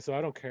 Okay, so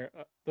I don't care.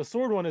 The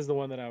sword one is the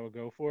one that I would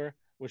go for,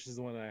 which is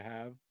the one that I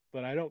have,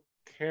 but I don't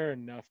care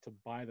enough to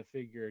buy the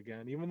figure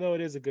again, even though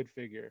it is a good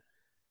figure.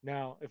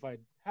 Now, if I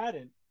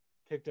hadn't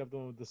picked up the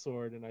one with the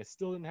sword and I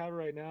still didn't have it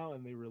right now,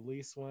 and they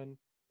release one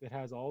that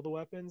has all the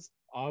weapons,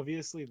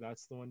 obviously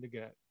that's the one to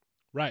get.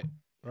 Right.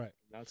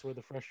 That's where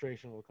the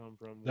frustration will come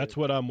from. That's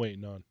what I'm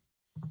waiting on.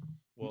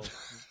 Well,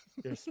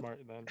 you're smart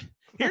then.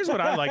 Here's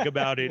what I like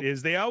about it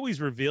is they always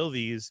reveal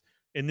these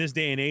in this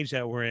day and age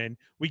that we're in.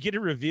 We get a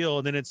reveal,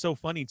 and then it's so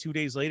funny. 2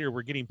 days later,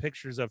 we're getting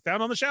pictures of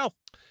found on the shelf.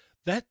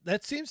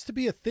 That seems to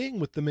be a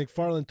thing with the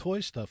McFarlane Toy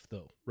stuff,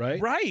 though,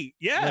 right? Right.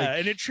 Yeah. Like-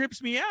 and it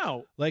trips me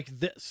out. Like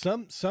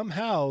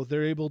somehow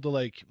they're able to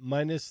like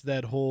minus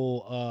that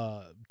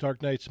whole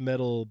Dark Knight's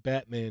Metal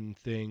Batman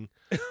thing.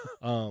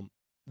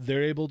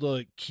 They're able to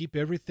like, keep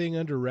everything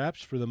under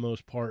wraps for the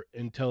most part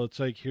until it's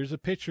like here's a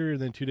picture,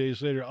 and then 2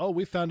 days later, oh,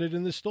 we found it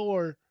in the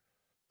store.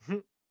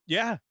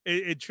 Yeah,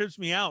 it trips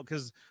me out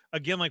because,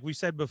 again, like we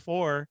said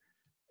before,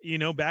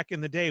 back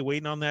in the day,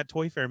 waiting on that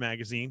Toy Fair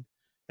magazine,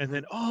 and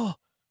then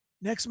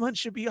next month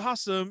should be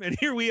awesome, and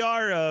here we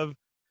are.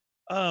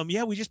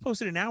 Yeah, we just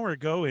posted an hour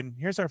ago, and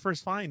here's our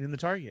first find in the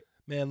Target.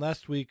 Man,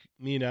 last week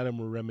me and Adam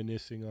were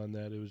reminiscing on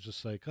that. It was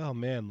just like, oh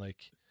man, like,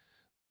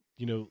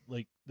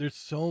 like there's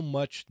so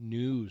much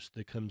news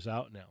that comes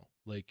out now,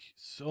 like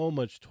so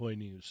much toy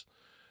news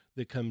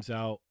that comes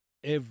out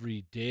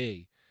every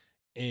day.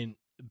 And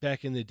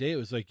back in the day, it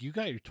was like you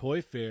got your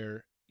Toy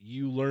Fair,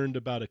 you learned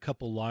about a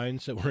couple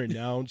lines that were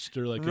announced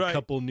or like Right. a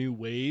couple new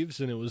waves,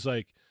 and it was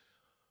like,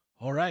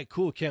 all right,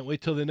 cool, can't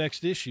wait till the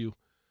next issue.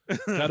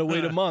 Gotta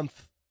wait a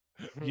month,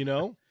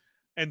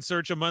 and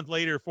search a month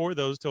later for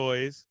those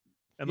toys.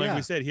 And like Yeah.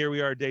 we said, here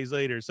we are days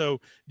later. So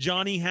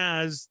Johnny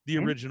has the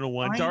And original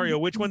one. I- Dario,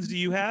 which ones do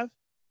you have?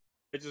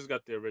 I just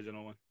got the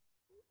original one.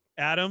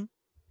 Adam?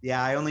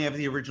 Yeah, I only have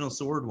the original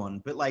sword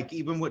one. But like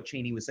even what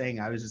Cheney was saying,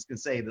 I was just gonna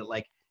say that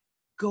like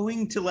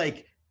going to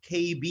like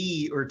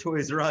KB or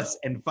Toys R Us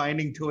and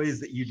finding toys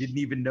that you didn't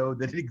even know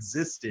that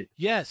existed.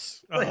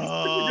 Yes. Like, it's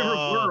such a different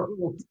Oh.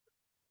 world.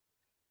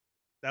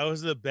 That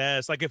was the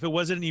best. Like if it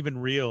wasn't even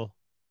real.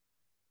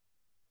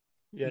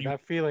 Yeah, You-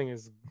 that feeling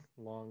is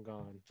long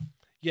gone.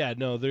 Yeah,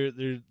 no,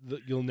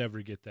 you'll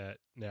never get that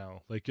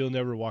now. Like you'll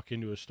never walk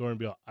into a store and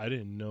be like, I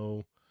didn't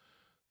know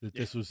that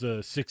this was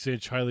a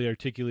 6-inch highly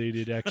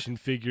articulated action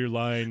figure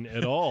line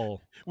at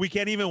all. We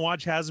can't even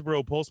watch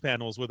Hasbro Pulse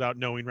panels without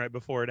knowing right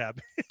before it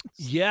happens.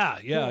 Yeah.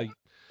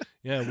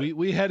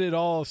 We had it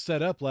all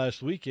set up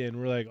last weekend.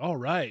 We're like, all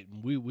right,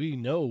 we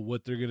know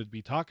what they're going to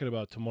be talking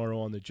about tomorrow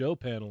on the Joe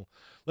panel.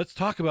 Let's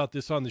talk about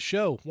this on the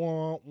show.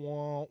 Wah,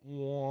 wah,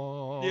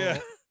 wah. Yeah.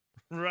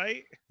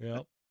 Right?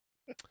 Yep.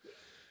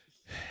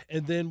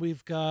 And then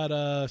we've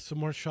got some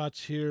more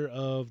shots here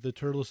of the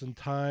Turtles in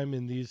Time,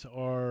 and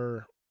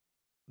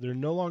they're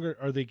no longer,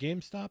 are they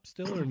GameStop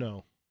still or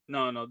no?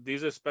 No,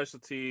 these are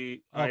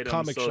specialty Oh, items.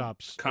 comic so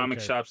shops. Comic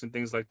Okay. shops and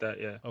things like that.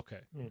 Yeah,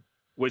 Okay.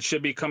 which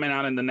should be coming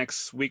out in the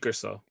next week or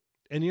so.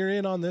 And you're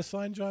in on this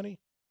line, Johnny?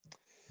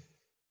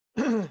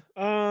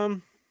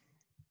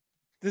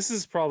 This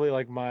is probably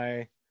like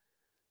my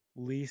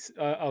least.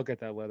 I'll get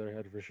that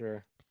Leatherhead for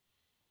sure.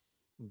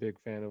 Big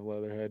fan of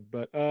Leatherhead,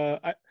 but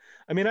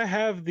I mean, I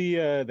have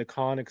the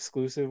con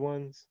exclusive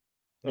ones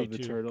Me of the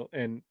too. turtle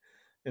and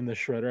the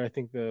Shredder. I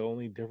think the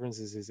only difference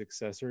is his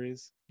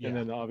accessories, and Yeah.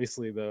 then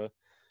obviously the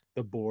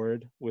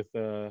board with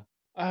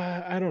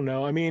I don't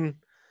know. I mean,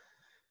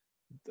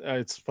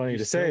 it's funny You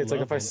to say. still It's like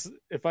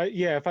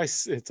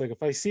it's like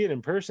if I see it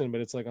in person,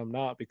 but it's like I'm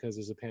not because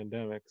there's a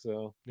pandemic.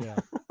 So Yeah.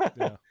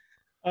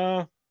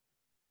 Yeah.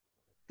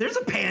 There's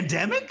a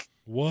pandemic?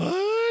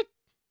 What?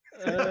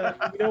 you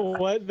know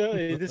what though?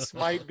 This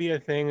might be a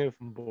thing if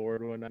I'm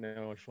bored when I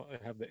know I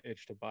have the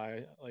itch to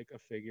buy like a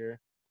figure.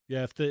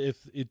 Yeah,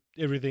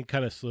 everything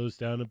kind of slows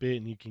down a bit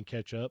and you can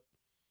catch up.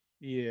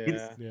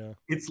 Yeah. Yeah.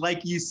 It's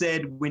like you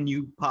said when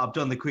you popped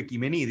on the Quickie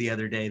Mini the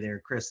other day there,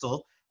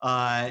 Crystal.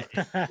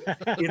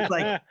 It's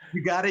like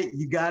you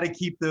gotta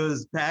keep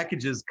those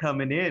packages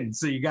coming in.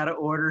 So you gotta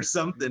order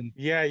something.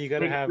 yeah, you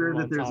gotta Make have sure them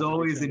that on there's top of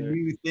always each a other.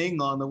 new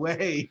thing on the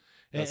way.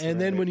 And, That's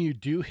and then right. when you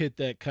do hit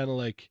that kind of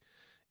like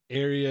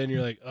area and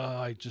you're like, oh,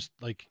 I just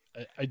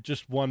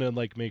want to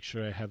like make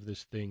sure I have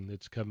this thing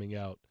that's coming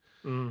out.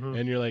 Mhm.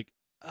 And you're like,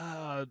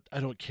 I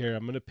don't care.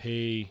 I'm going to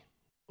pay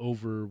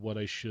over what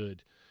I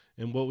should.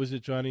 And what was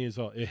it, Johnny?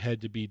 It had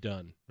to be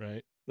done,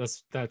 right?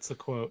 That's a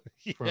quote.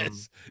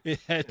 Yes, it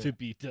had yeah. to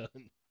be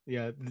done.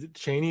 Yeah,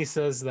 Cheney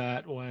says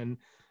that when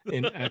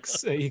in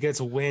X he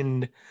gets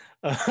wind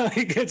of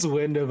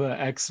a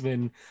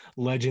X-Men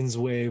Legends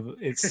wave.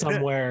 It's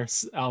somewhere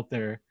out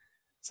there.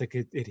 It's like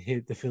it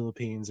hit the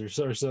Philippines or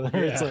so. It's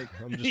Yeah,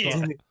 like I'm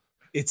just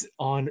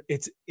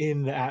it's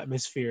in the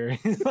atmosphere.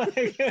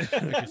 Like, I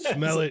can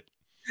smell it.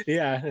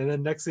 Yeah, and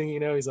then next thing you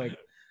know, he's like,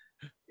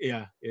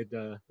 yeah, it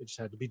just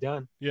had to be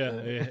done. Yeah,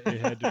 it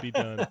had to be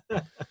done.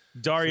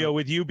 Dario, So-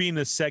 with you being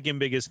the second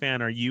biggest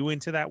fan, are you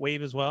into that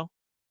wave as well?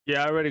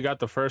 Yeah, I already got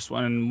the first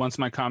one, and once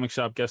my comic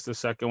shop gets the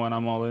second one,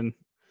 I'm all in.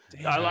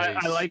 I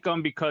Nice. like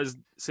them because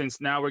since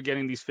now we're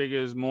getting these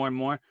figures more and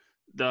more,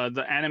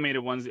 the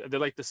animated ones, they're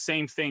like the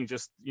same thing,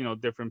 just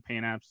different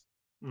paint apps.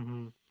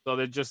 Mm-hmm. So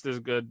they're just as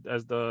good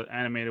as the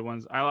animated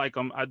ones. I like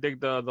them. I dig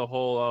the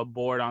whole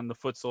board on the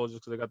foot soldiers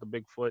because they got the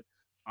big foot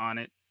on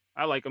it.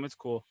 I like them. It's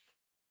cool.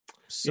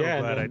 So Yeah,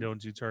 and glad I then-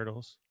 don't do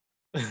turtles.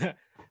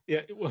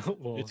 Yeah,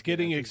 well, It's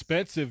getting yeah,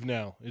 expensive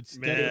now. It's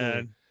definitely.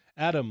 Man,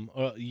 Adam,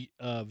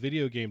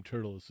 video game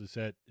turtles. Is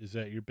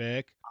that your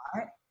bag?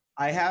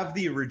 I have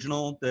the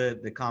original,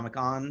 the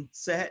Comic-Con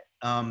set,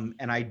 and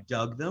I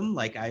dug them.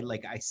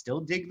 I still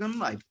dig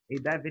them. I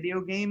played that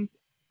video game,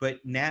 but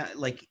now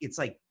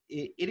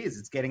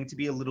it's getting to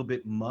be a little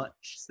bit much.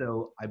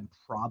 So I'm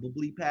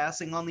probably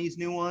passing on these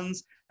new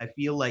ones. I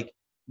feel like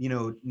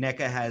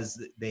NECA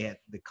they have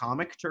the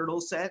comic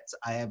turtle sets.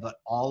 I have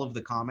all of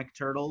the comic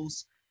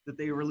turtles that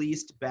they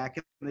released back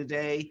in the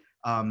day.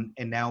 And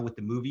now with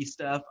the movie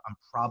stuff, I'm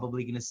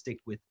probably gonna stick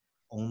with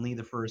only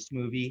the first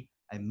movie.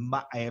 I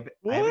haven't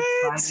tried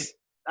it.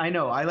 I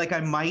know. I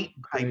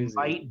Crazy.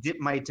 might dip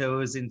my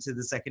toes into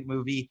the second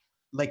movie.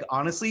 Like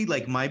honestly,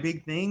 like my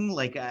big thing,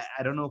 like I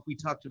don't know if we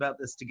talked about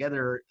this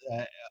together,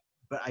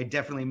 but I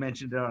definitely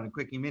mentioned it on a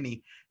quickie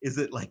mini. Is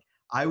that like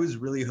I was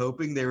really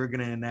hoping they were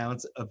going to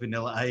announce a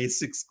Vanilla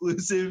Ice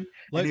exclusive,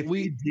 Like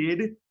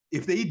and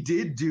if they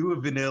did do a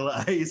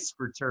Vanilla Ice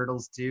for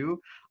Turtles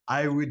 2,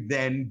 I would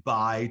then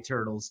buy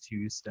Turtles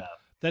 2 stuff.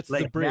 That's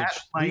Like the bridge.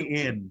 that's my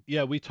in.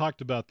 Yeah, we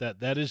talked about that.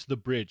 That is the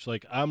bridge.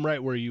 Like I'm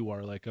right where you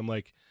are. Like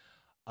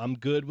I'm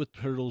good with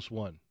Turtles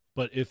 1.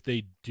 But if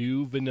they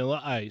do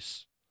Vanilla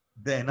Ice,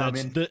 Then I'm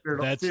in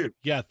Turtles 2.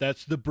 Yeah,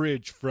 that's the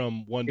bridge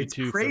from 1 to It's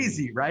 2.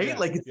 crazy, right? Yeah,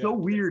 like it's so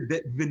weird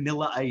that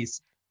Vanilla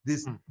Ice,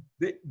 this Hmm.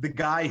 the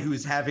guy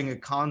who's having a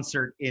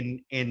concert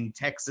in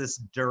Texas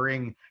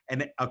during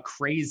a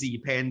crazy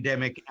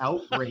pandemic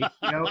outbreak,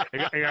 you know, It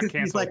got 'cause he's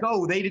canceled. like,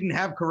 oh, they didn't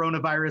have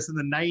coronavirus in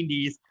the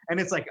 90s, and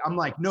it's like I'm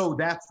like, no,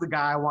 that's the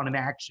guy I want an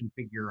action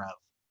figure of.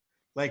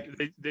 Like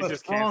They what's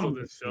just canceled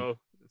wrong this with you? show.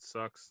 It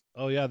sucks.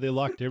 Oh yeah, they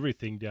locked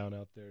everything down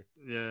out there.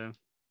 Yeah.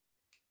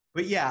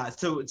 But yeah,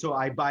 so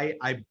I buy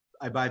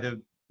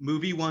the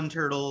movie One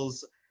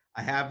Turtles.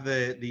 I have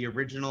the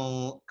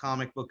original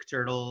comic book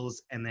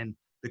Turtles, and then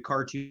the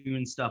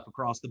cartoon stuff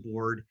across the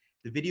board.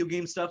 The video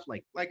game stuff,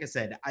 like I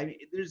said,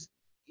 there's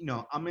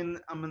I'm in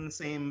the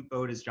same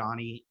boat as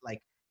Johnny.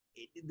 Like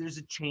there's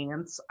a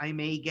chance I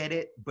may get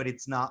it, but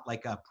it's not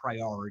like a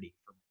priority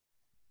for me.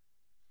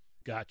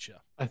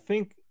 Gotcha. I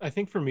think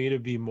for me to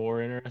be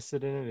more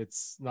interested in it,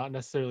 it's not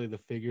necessarily the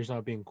figures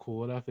not being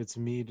cool enough. It's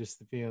me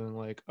just feeling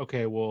like,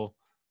 okay, well,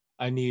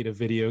 I need a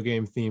video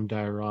game themed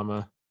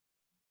diorama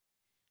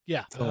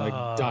Yeah. to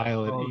like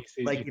dial it.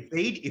 ECG. Like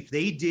if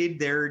they did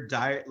their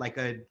like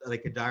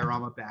a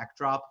diorama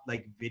backdrop,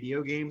 like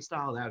video game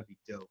style, that would be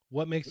dope.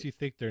 What makes you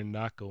think they're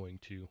not going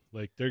to?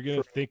 Like they're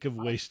gonna think of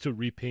ways to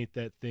repaint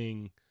that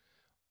thing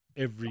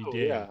every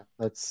day. Yeah,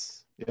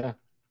 yeah.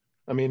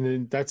 I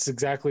mean, that's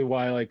exactly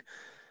why like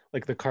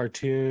the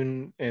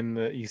cartoon and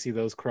you see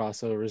those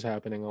crossovers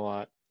happening a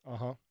lot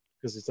Uh-huh.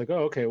 because it's like,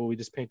 oh, okay, well, we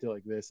just paint it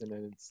like this, and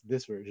then it's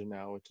this version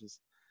now, which is,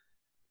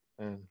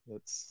 and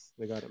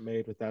they got it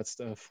made with that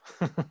stuff.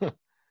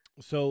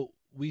 So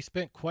we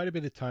spent quite a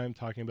bit of time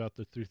talking about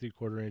the 3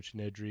 3/4 inch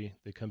Nedry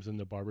that comes in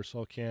the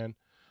Barbasol can.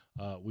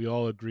 We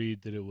all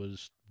agreed that it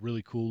was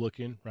really cool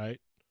looking,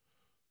 right?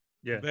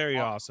 Yeah. Very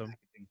awesome.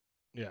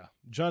 Yeah.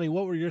 Johnny,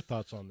 what were your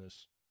thoughts on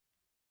this?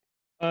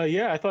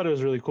 Yeah, I thought it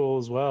was really cool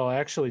as well. I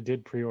actually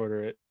did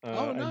pre-order it.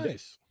 Oh,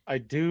 nice. I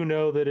do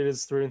know that it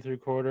is 3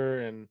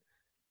 3/4, and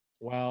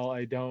while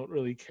I don't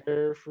really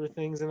care for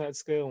things in that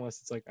scale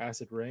unless it's like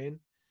Acid Rain,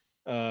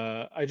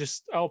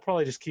 I'll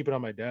probably just keep it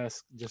on my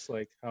desk, just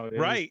like how it is.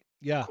 Right.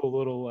 Yeah. Cool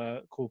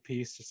little cool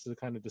piece just to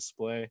kind of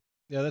display.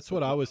 Yeah, that's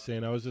what I was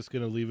saying. I was just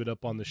going to leave it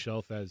up on the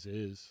shelf as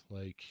is.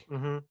 Like,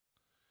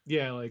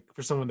 Yeah, like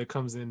for someone that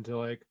comes into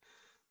like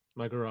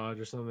my garage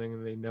or something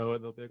and they know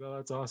it, they'll be like, "Oh,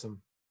 that's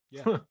awesome."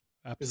 yeah,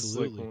 This is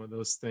like absolutely. one of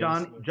those things.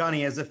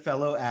 Johnny, as a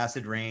fellow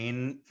Acid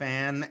Rain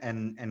fan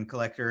and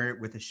collector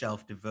with a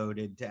shelf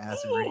devoted to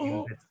Acid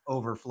Rain that's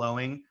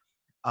overflowing,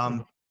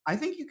 I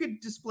think you could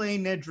display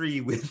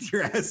Nedry with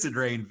your Acid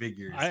Rain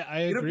figures. I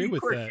It'll agree be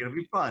with quirky, that. It'll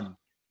be fun.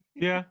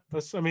 Yeah,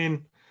 that's. I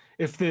mean,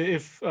 if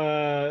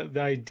the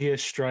idea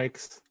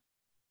strikes,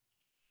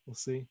 we'll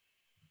see.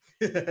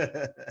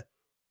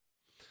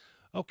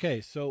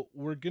 Okay, so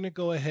we're going to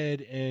go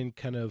ahead and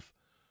kind of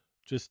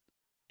just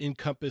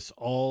encompass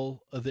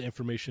all of the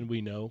information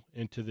we know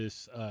into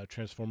this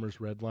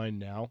Transformers Red Line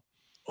now,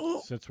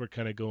 since we're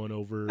kind of going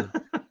over,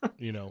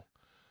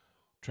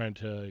 trying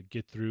to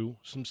get through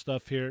some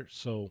stuff here.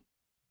 So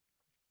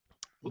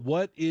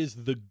what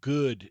is the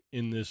good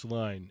in this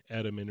line,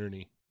 Adam and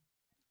Ernie?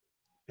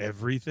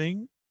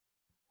 Everything.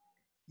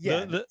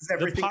 Yeah, The- it's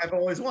everything the I've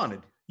always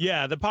wanted.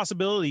 Yeah, the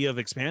possibility of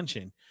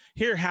expansion.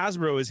 Here,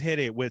 Hasbro has hit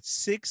it with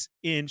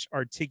 6-inch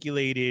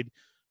articulated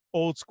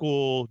old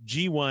school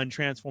G1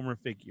 Transformer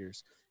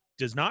figures.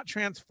 Does not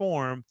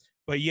transform,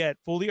 but yet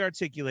fully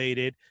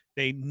articulated.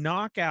 They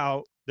knock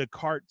out the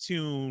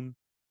cartoon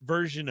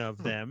version of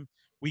them.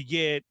 We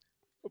had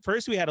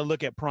a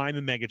look at Prime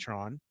and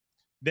Megatron.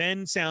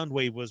 Then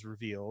Soundwave was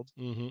revealed.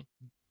 Mm-hmm.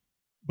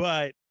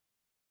 But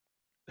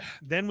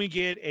then we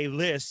get a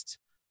list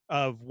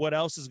of what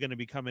else is going to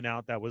be coming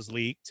out that was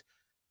leaked.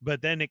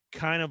 But then it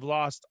kind of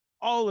lost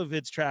all of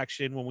its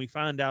traction when we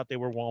found out they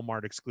were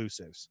Walmart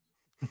exclusives.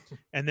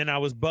 And then I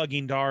was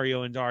bugging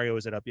Dario, and Dario,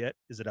 is it up yet?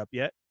 Is it up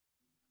yet?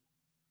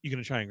 You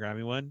gonna try and grab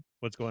me one?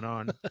 What's going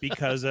on?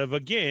 Because of,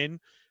 again,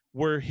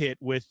 we're hit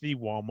with the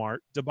Walmart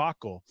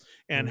debacle.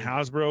 And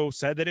Hasbro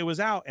said that it was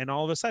out, and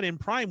all of a sudden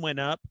Prime went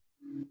up,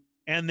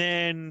 and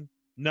then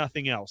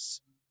nothing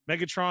else.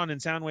 Megatron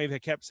and Soundwave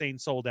had kept saying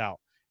sold out.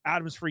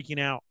 Adam's freaking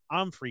out.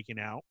 I'm freaking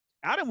out.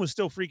 Adam was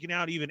still freaking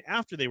out even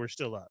after they were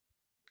still up.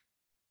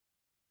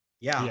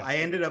 Yeah, Yeah. I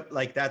ended up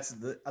like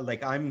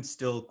I'm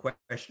still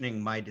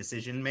questioning my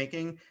decision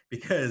making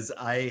because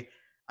I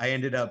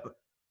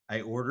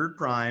ordered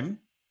Prime,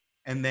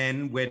 and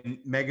then when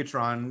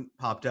Megatron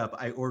popped up,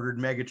 I ordered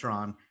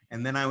Megatron,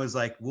 And then I was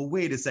like, well,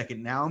 wait a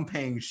second. Now I'm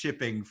paying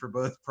shipping for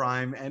both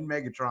Prime and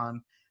Megatron.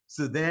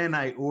 So then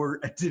I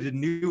did a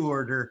new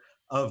order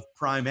of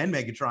Prime and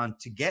Megatron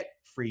to get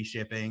free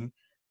shipping.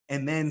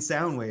 And then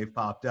Soundwave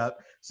popped up.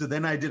 So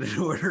then I did an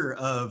order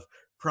of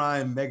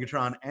Prime,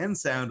 Megatron, and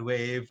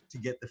Soundwave to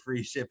get the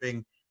free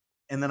shipping.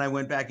 And then I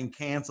went back and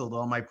canceled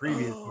all my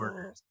previous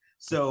orders.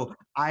 So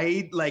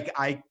I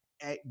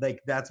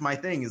that's my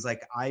thing, is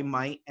like I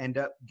might end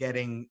up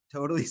getting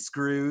totally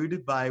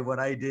screwed by what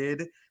I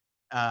did.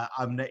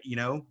 I'm not,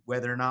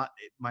 whether or not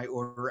my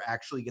order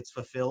actually gets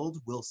fulfilled,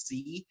 we'll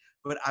see.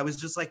 But I was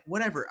just like,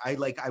 whatever. I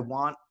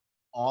want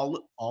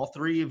all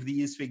three of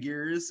these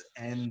figures,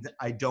 and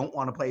I don't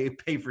want to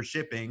pay for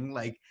shipping.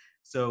 Like,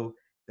 so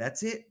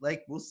that's it.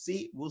 Like, we'll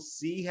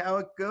see how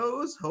it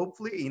goes.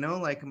 Hopefully,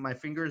 like, my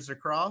fingers are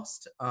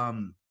crossed.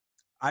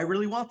 I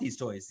really want these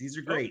toys. These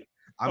are great.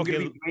 I'm gonna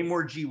be way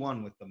more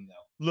G1 with them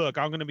though. Look,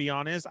 I'm gonna be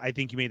honest. I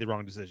think you made the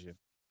wrong decision.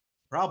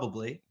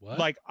 Probably. What?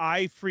 Like,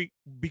 I freaked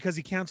because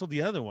he canceled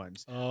the other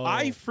ones. Oh.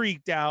 I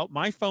freaked out.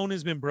 My phone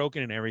has been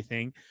broken and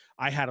everything.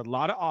 I had a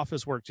lot of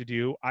office work to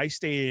do. I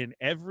stay in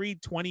every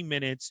 20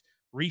 minutes,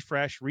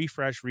 refresh.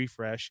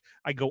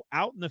 I go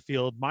out in the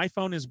field. My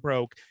phone is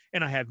broke,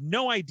 and I have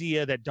no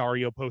idea that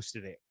Dario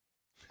posted it.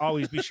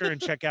 Always be sure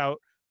and check out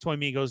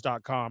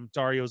toymigos.com.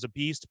 Dario's a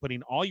beast,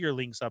 putting all your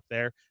links up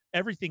there.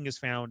 Everything is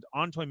found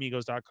on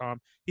toymigos.com.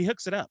 He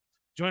hooks it up.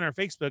 Join our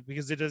Facebook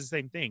because it does the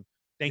same thing.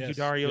 Thank you,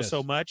 Dario,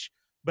 so much.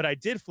 But I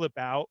did flip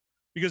out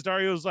because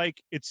Dario's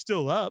like, it's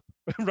still up.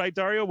 Right,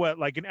 Dario? What,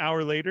 like an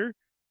hour later?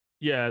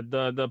 Yeah,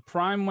 the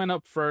Prime went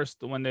up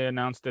first when they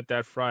announced it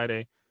that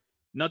Friday.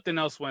 Nothing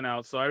else went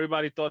out. So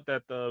everybody thought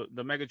that the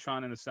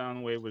Megatron and the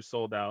Soundwave were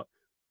sold out.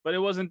 But it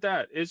wasn't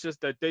that. It's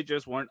just that they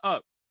just weren't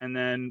up. And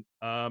then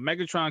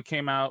Megatron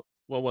came out,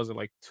 what was it,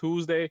 like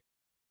Tuesday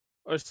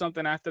or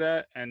something after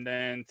that? And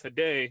then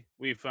today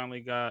we finally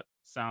got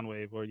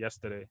Soundwave, or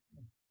yesterday.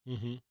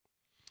 Mm-hmm.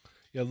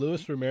 Yeah,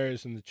 Luis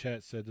Ramirez in the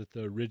chat said that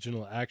the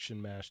original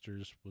Action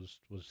Masters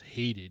was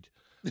hated.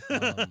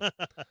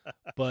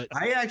 But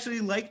I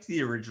actually liked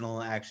the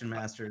original Action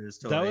Masters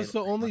toy. That was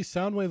the only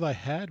Soundwave I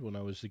had when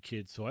I was a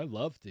kid, so I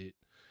loved it.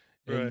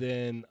 Right. And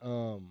then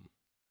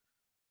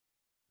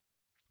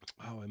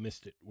I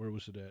missed it. Where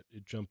was it at?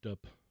 It jumped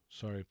up.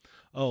 Sorry.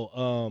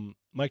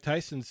 Mike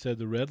Tyson said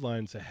the red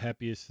line's the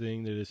happiest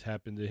thing that has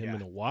happened to him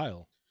in a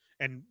while.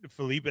 And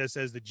Felipe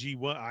says the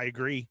G1. I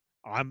agree.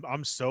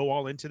 I'm so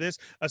all into this,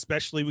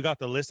 especially we got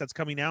the list that's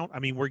coming out. I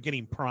mean, we're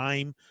getting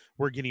Prime,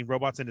 we're getting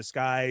Robots in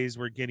Disguise,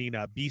 we're getting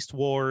Beast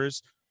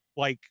Wars.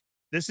 Like,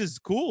 this is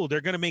cool.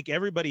 They're going to make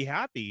everybody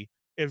happy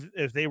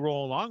if they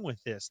roll along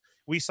with this.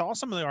 We saw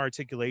some of the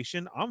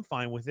articulation. I'm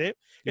fine with it.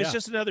 It's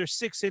just another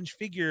 6-inch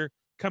figure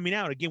coming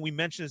out. Again, we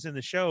mentioned this in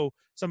the show.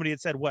 Somebody had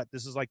said,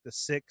 this is like the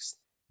 6th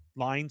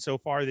line so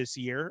far this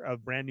year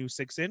of brand new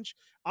 6-inch.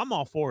 I'm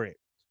all for it.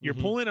 You're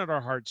pulling at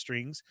our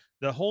heartstrings.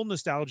 The whole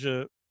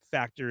nostalgia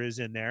factor is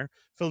in there.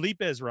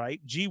 Felipe is right.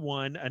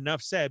 G1,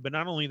 enough said. But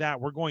not only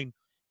that, we're going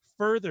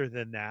further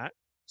than that.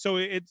 So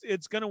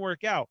it's going to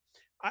work out.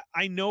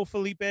 I know,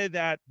 Felipe,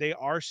 that they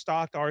are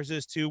stocked. Ours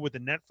is too, with the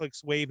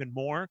Netflix wave and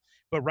more.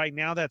 But right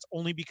now, that's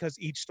only because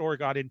each store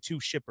got in 2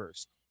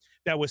 shippers.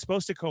 That was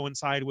supposed to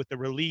coincide with the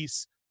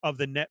release of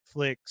the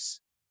Netflix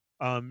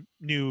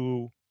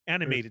new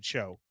animated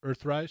show.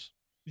 Earthrise?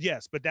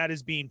 Yes, but that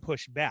is being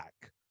pushed back.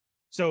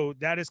 So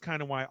that is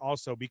kind of why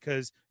also,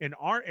 because in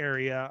our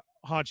area,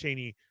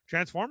 Cheney,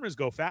 Transformers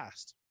go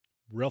fast.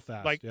 Real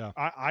fast, like, yeah.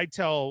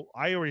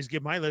 I always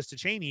give my list to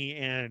Cheney,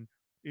 and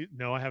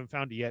no, I haven't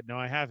found it yet. No,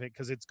 I haven't,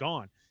 because it's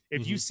gone.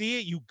 If you see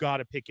it, you got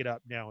to pick it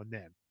up now and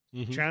then.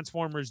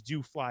 Transformers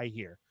do fly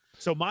here.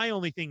 So my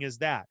only thing is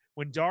that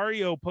when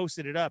Dario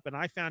posted it up and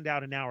I found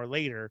out an hour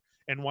later,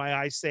 and why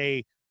I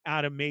say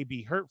Adam may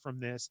be hurt from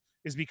this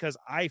is because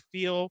I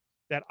feel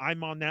that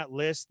I'm on that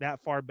list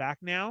that far back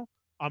now.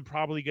 I'm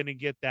probably going to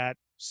get that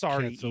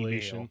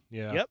cancellation. Email.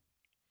 Yeah. Yep.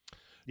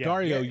 Yeah.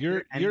 Dario,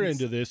 you're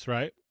into this,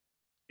 right?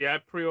 Yeah, I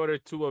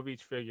pre-ordered 2 of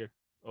each figure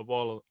of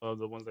all of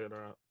the ones that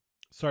are out.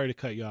 Sorry to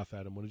cut you off,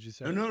 Adam. What did you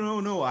say?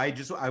 No.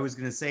 I was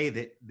going to say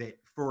that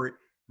for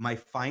my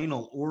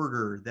final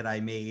order that I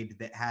made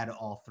that had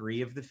all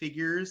 3 of the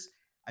figures,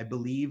 I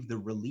believe the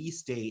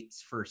release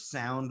dates for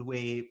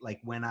Soundwave, like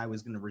when I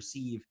was going to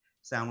receive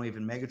Soundwave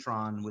and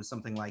Megatron, was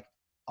something like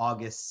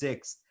August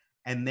 6th.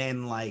 And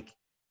then like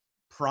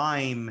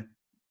Prime,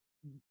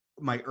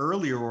 my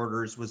earlier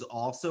orders was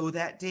also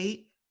that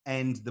date.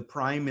 And the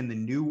Prime in the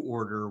new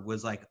order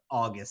was like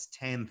August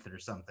 10th or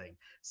something.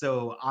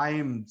 So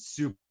I'm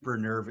super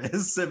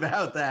nervous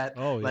about that.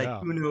 Oh, like, yeah.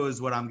 who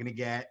knows what I'm going to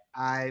get?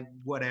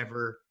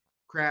 Whatever.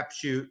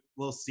 Crapshoot.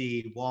 We'll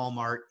see.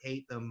 Walmart.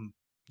 Hate them.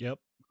 Yep.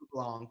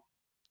 Long.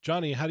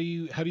 Johnny, how do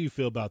you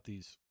feel about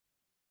these?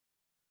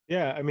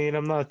 Yeah, I mean,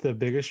 I'm not the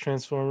biggest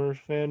Transformers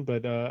fan,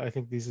 but I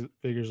think these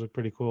figures look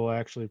pretty cool. I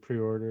actually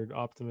pre-ordered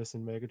Optimus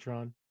and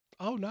Megatron.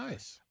 Oh,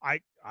 nice. I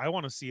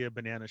want to see a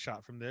banana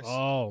shot from this.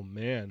 Oh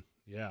man,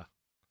 yeah.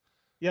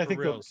 Yeah, I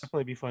think they'll reals.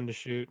 definitely be fun to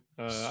shoot.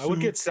 I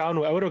would get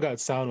Soundwave. I would have got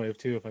Soundwave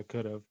too if I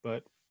could have,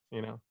 but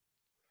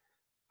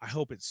I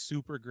hope it's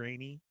super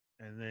grainy,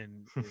 and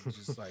then it's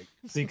just like,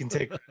 So you can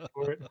take credit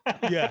for it.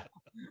 yeah.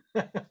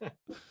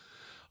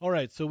 All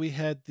right, so we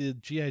had the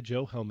GI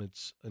Joe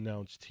helmets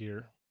announced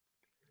here.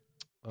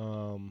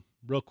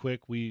 Real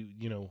quick, we,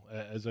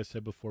 as I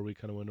said before, we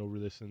kind of went over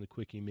this in the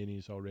quickie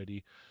minis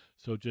already.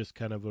 So just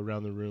kind of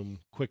around the room,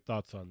 quick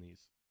thoughts on these.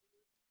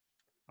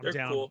 I'm They're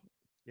down. cool.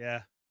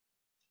 Yeah.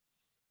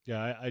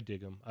 Yeah, I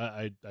dig them.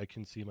 I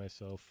can see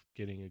myself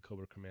getting a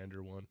Cobra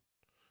Commander one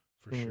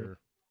for sure.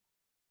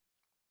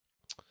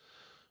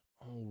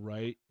 All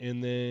right,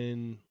 and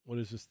then what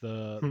is this?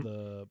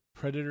 The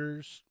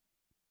Predators,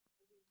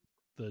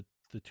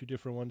 the two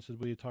different ones that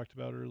we talked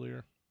about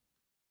earlier.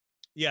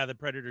 Yeah, the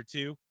Predator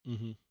 2.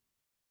 Mm-hmm.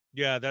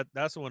 Yeah,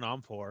 that's the one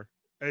I'm for.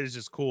 It's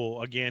just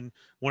cool. Again,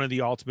 one of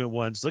the ultimate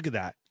ones. Look at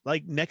that.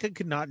 Like NECA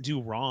could not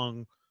do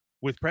wrong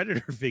with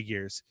Predator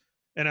figures.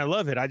 And I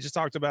love it. I just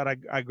talked about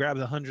I grabbed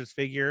the 100th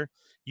figure.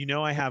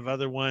 I have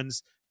other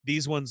ones.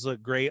 These ones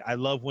look great. I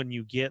love when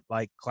you get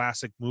like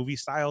classic movie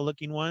style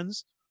looking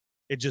ones.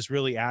 It just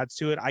really adds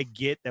to it. I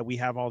get that we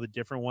have all the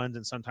different ones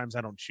and sometimes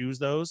I don't choose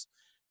those,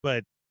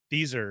 but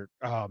these are,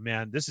 oh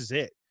man, this is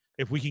it.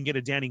 If we can get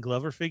a Danny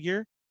Glover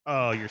figure,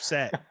 oh, you're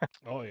set.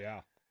 Oh yeah,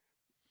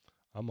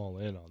 I'm all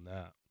in on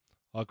that.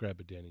 I'll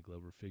grab a Danny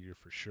Glover figure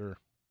for sure.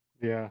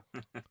 Yeah.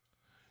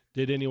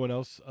 Did anyone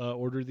else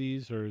order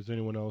these, or is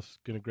anyone else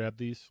gonna grab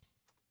these?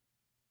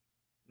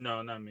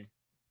 No, not me.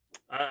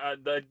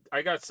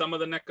 I got some of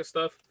the NECA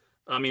stuff.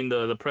 I mean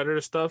the Predator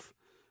stuff.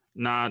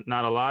 Not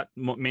a lot.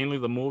 Mainly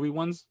the movie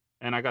ones,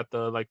 and I got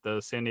the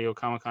San Diego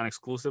Comic-Con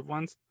exclusive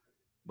ones.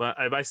 But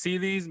if I see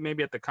these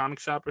maybe at the comic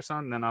shop or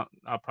something, then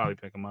I'll probably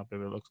pick them up if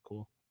it looks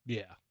cool.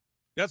 Yeah.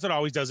 That's what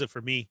always does it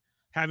for me.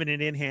 Having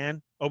it in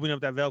hand, opening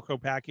up that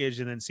Velcro package,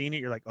 and then seeing it,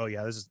 you're like, oh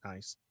yeah, this is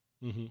nice.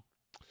 Mm-hmm.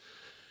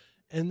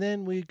 And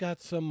then we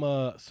got some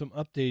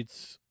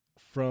updates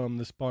from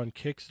the Spawn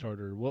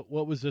Kickstarter.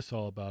 What was this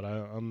all about?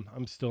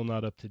 I'm still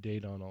not up to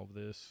date on all of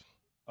this.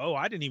 Oh,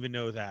 I didn't even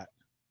know that.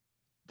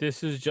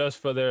 This is just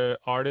for their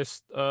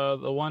artist, the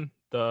one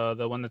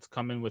that's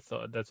coming with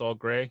that's all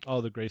gray.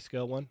 Oh, the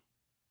grayscale one.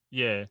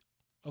 Yeah.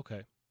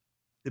 Okay.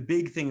 The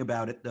big thing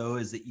about it, though,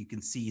 is that you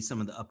can see some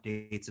of the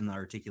updates in the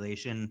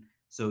articulation.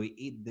 So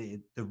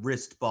the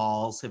wrist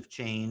balls have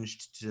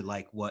changed to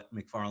like what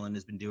McFarlane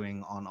has been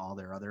doing on all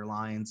their other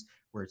lines,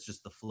 where it's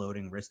just the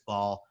floating wrist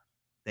ball.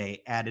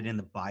 They added in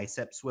the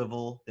bicep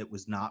swivel that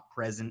was not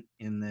present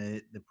in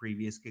the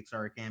previous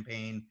Kickstarter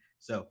campaign.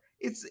 So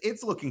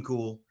it's looking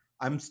cool.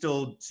 I'm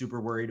still super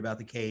worried about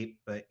the cape,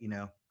 but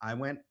I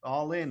went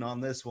all in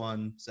on this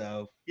one.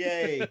 So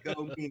yay,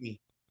 go me.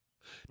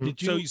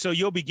 Did you? So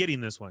you'll be getting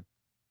this one.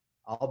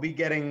 I'll be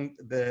getting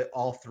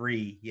all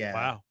three. Yeah.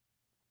 Wow.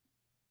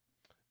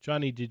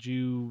 Johnny, did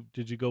you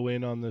go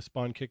in on the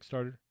Spawn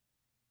Kickstarter?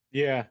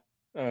 Yeah.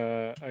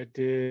 I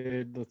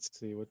did. Let's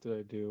see. What did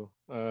I do?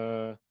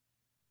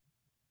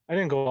 I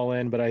didn't go all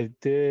in, but I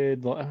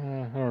did. I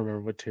don't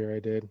remember what tier I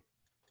did.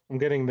 I'm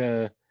getting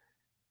the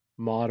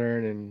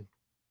modern and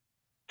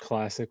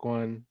classic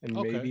one, and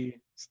Okay. maybe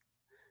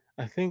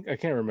I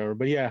can't remember,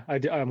 but yeah,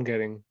 I'm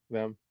getting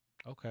them.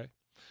 Okay.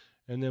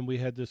 And then we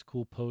had this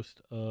cool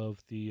post of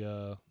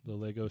the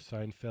Lego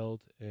Seinfeld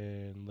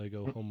and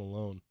Lego Home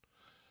Alone.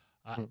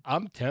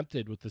 I'm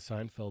tempted with the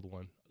Seinfeld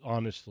one.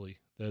 Honestly,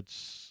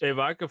 that's If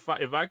I could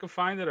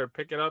find it or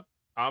pick it up,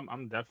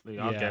 I'm definitely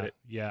I'll get it.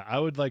 Yeah, I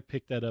would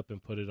pick that up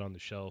and put it on the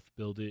shelf,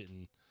 build it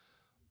and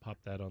pop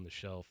that on the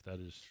shelf. That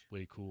is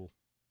way cool.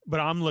 But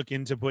I'm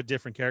looking to put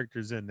different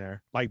characters in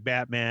there, like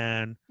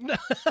Batman,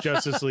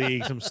 Justice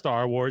League, some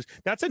Star Wars.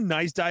 That's a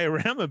nice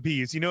diorama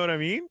piece. You know what I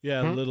mean?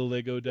 Yeah, little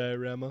Lego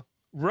diorama.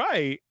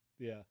 Right.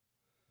 Yeah.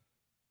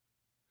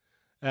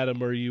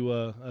 Adam, are you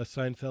a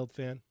Seinfeld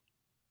fan?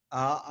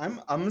 I'm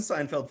a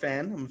Seinfeld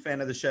fan. I'm a fan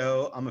of the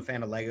show. I'm a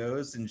fan of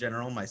Legos in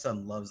general. My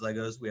son loves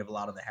Legos. We have a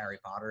lot of the Harry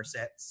Potter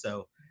sets,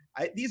 so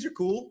these are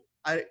cool.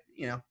 I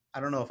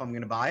don't know if I'm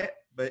gonna buy it,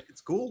 but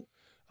it's cool.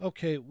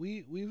 Okay,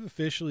 we've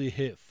officially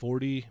hit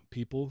 40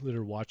 people that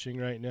are watching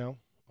right now.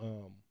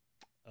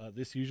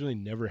 This usually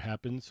never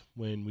happens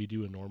when we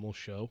do a normal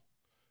show,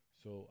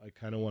 so I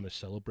kind of want to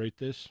celebrate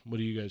this. What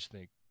do you guys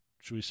think?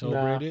 Should we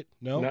celebrate it?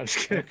 No, Not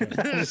just kidding.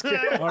 Okay. Just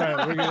kidding. All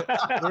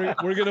right,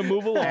 we're gonna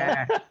move along.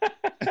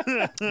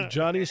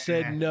 Johnny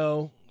said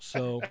no,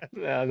 so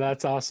Yeah,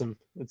 that's awesome.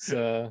 It's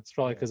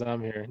probably because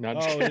I'm here.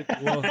 Not just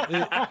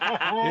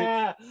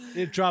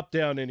it dropped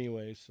down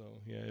anyway.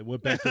 So yeah, it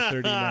went back to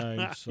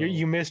 39. So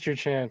you missed your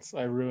chance.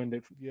 I ruined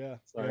it. yeah,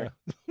 Sorry.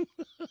 yeah,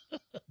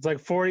 It's like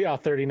 40.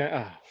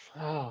 39.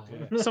 Oh.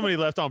 Yeah. Somebody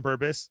left on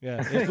purpose.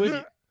 yeah.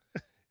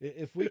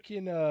 If we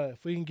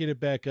can get it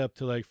back up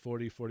to like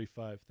 40,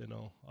 45, then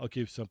I'll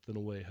give something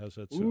away. How's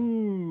that sound?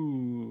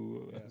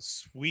 Ooh. Yeah.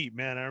 Sweet,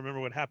 man. I remember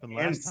what happened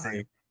last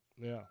time.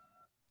 Yeah,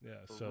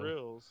 yeah. For So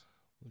reals.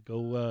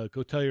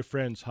 go tell your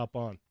friends. Hop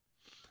on.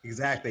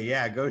 Exactly.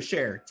 Yeah. Go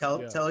share.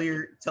 Tell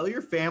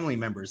your family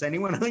members,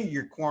 anyone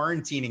you're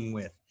quarantining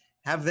with.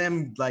 have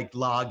them like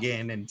log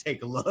in and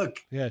take a look.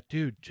 Yeah,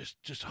 dude,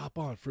 just hop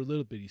on for a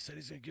little bit. He said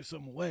he's gonna give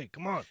something away.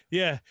 Come on.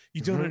 Yeah,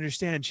 you don't Mhm.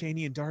 understand.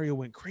 Cheney and Dario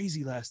went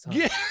crazy last time.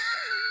 Yeah.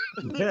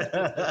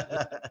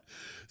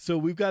 So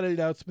we've got an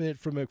announcement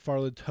from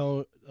McFarlane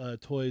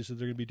Toys that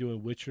they're going to be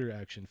doing Witcher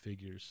action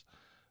figures.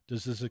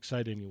 Does this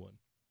excite anyone?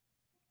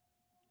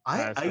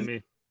 That's for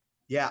me.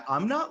 Yeah,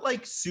 I'm not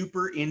like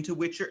super into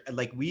Witcher.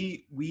 Like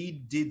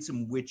we did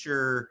some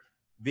Witcher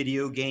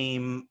video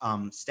game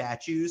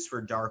statues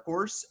for Dark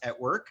Horse at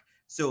work.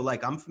 So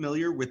like I'm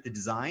familiar with the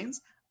designs.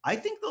 I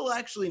think they'll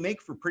actually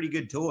make for pretty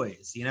good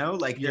toys, you know?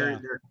 Like Yeah.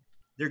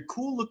 they're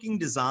cool looking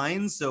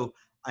designs, so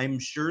I'm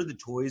sure the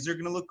toys are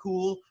going to look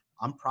cool.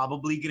 I'm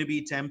probably going to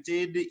be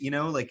tempted, you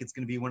know, like it's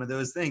going to be one of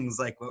those things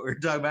like what we were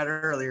talking about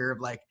earlier of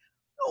like,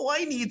 oh,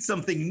 I need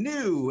something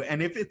new. And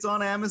if it's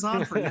on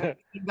Amazon for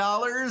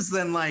 $19,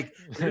 then like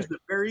there's a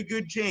very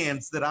good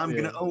chance that I'm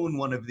going to own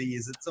one of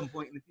these at some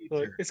point in the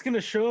Like, future. it's gonna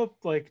show up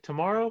like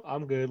tomorrow.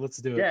 I'm good. Let's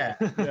do it. Yeah.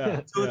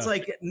 Yeah. So it's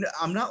like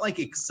I'm not like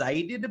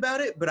excited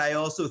about it, but I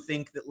also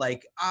think that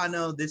like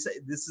no, this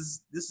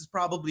is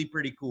probably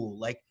pretty cool.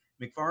 Like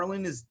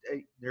McFarlane is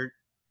they're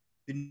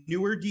the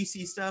newer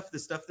DC stuff, the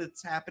stuff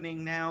that's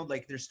happening now.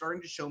 Like they're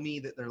starting to show me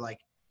that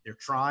they're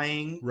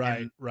trying,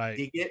 Right, and right.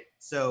 dig it.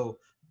 So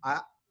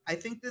I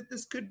think that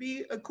this could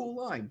be a cool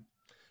line.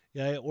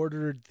 Yeah, I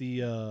ordered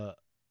the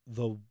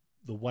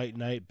White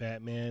Knight,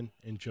 Batman,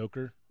 and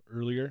Joker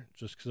earlier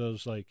just because I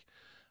was like,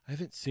 I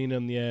haven't seen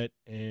them yet,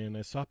 and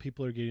I saw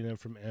people are getting them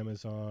from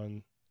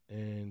Amazon,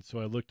 and so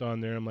I looked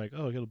on there. I'm like,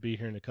 oh, it'll be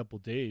here in a couple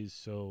days.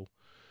 So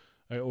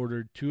I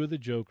ordered 2 of the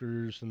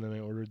Jokers, and then I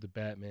ordered the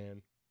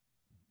Batman,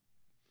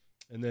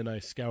 and then I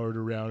scoured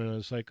around, and I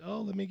was like,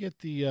 oh, let me get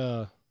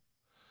the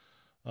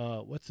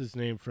what's his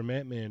name from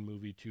Ant-Man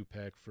movie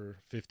 2-pack for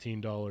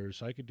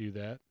 $15. I could do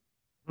that.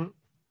 Mhm.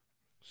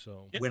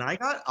 So When I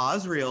got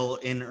Osriel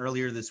in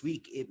earlier this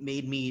week, it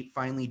made me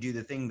finally do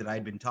the thing that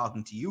I'd been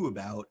talking to you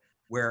about,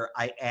 where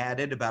I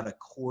added about a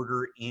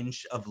 1/4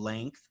 inch of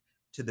length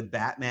to the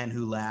Batman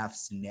Who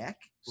Laughs neck.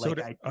 So Like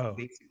did- I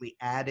basically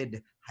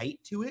added height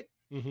to it.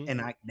 mhm. And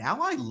I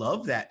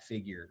love that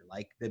figure.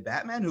 Like the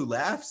Batman Who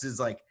Laughs is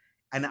like,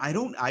 and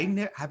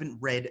haven't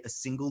read a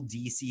single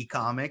DC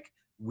comic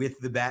with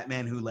the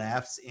Batman Who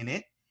Laughs in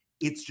it.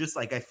 It's just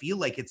like I feel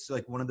like it's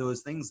like one of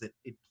those things that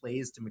it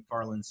plays to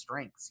McFarlane's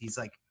strengths. He's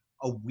like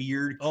a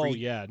weird. Oh creepy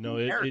yeah, no,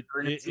 character,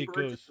 and it's it super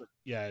goes. interesting.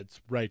 Yeah, it's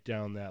right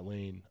down that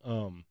lane.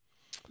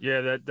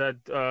 Yeah,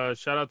 that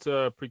shout out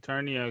to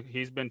Preternia.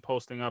 He's been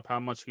posting up how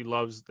much he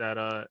loves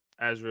that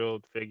Azrael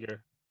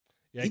figure.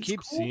 Yeah, I It's keep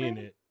cool, seeing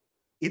man. it.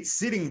 It's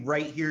sitting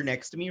right here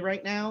next to me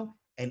right now,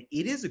 and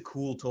it is a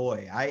cool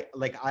toy.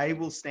 I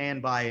will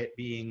stand by it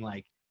being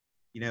like,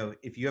 you know,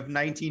 if you have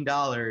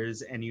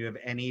 $19 and you have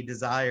any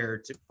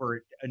desire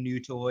for a new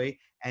toy,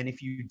 and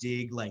if you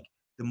dig like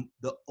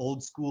the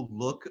old school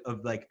look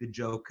of like the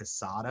Joe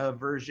Quesadilla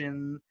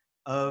version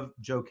of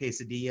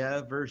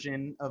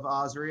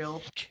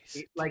Osriel,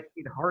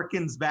 it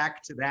harkens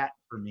back to that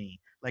for me.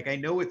 Like I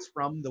know it's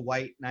from the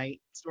White Knight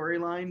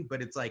storyline,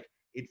 but it's like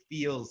it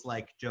feels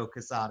like Joe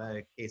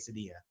Quesada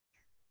Quesadilla.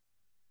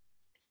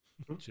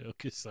 Joe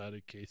Quesada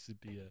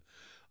Quesadilla.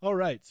 All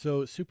right,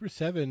 so Super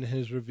 7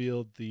 has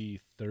revealed the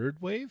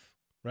 3rd wave,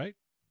 right?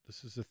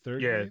 This is the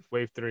 3rd Yeah, wave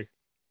wave 3.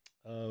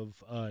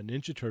 of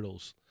Ninja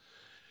Turtles.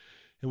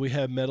 And we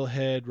have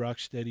Metalhead,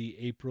 Rocksteady,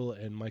 April,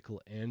 and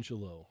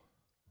Michelangelo.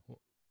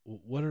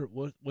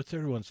 What's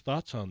everyone's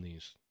thoughts on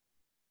these?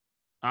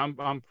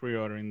 I'm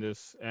pre-ordering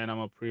this, and I'm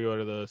gonna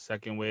pre-order the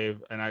 2nd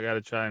wave, and I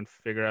gotta try and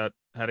figure out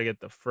how to get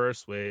the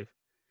 1st wave.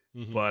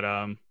 Mhm.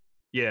 But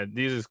yeah,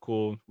 these is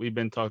cool. We've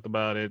been talked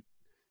about it,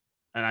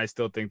 and I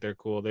still think they're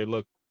cool. They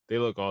look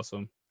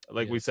awesome.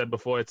 Like we Yes. said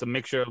before, it's a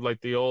mixture of like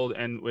the old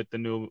and with the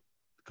new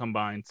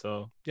combined.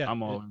 So Yeah,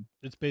 I'm all in.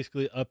 It's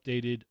basically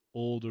updated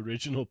old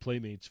original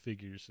Playmates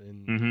figures,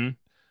 and Mm-hmm.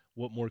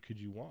 what more could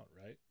you want,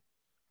 right?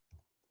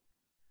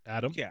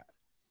 Adam? Yeah.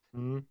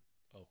 Mhm.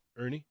 Oh,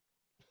 Ernie?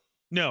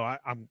 No,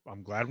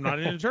 I'm glad I'm not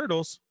into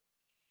turtles.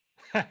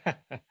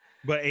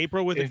 But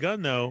April with a If-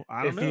 gun though,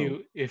 I don't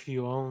know. If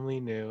you only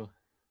knew.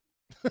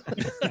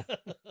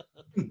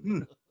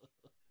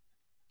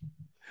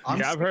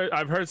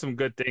 I've heard some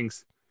good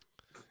things.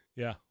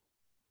 Yeah.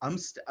 I'm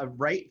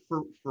right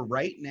for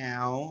right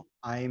now.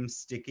 I'm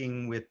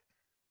sticking with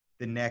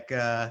the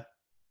NECA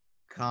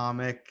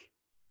comic,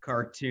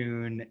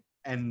 cartoon,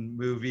 and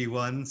movie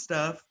one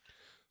stuff.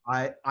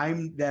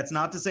 I'm. That's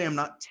not to say I'm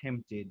not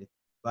tempted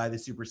by the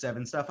Super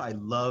 7 stuff. I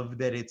love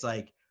that it's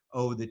like,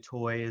 oh, the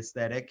toy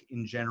aesthetic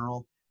in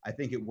general. I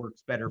think it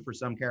works better for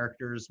some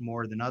characters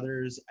more than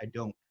others. I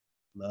don't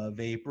love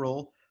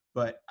April,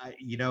 but I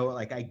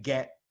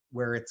get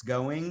where it's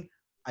going.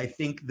 I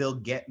think they'll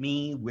get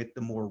me with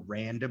the more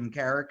random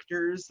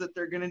characters that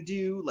they're gonna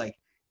do. Like,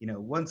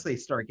 once they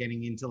start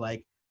getting into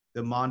like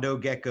the Mondo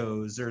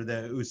Geckos or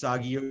the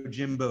Usagi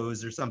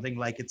Yojimbos or something,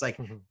 like it's like,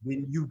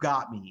 then you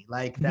got me.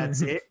 Like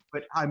that's it.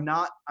 But I'm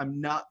not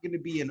gonna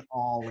be an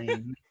all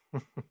in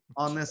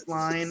on this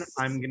line.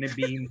 I'm gonna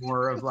be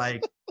more of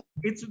like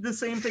It's the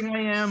same thing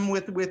I am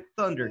with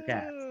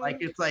Thundercats. Like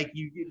it's like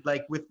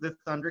like with the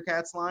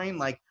Thundercats line,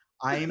 like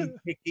I'm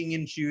picking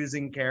and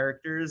choosing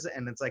characters,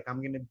 and it's like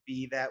I'm gonna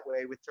be that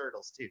way with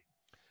Turtles too.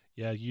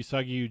 Yeah,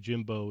 Usagi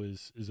Yojimbo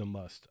is a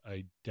must.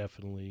 I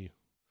definitely,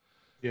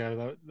 Yeah,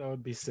 that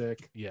would be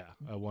sick. yeah,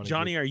 I want to.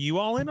 Johnny, are you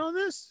all in on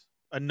this?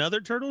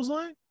 Another Turtles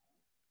line?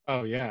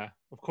 Oh yeah,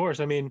 of course.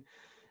 I mean,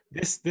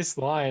 this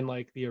line,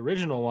 like the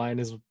original line,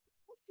 is,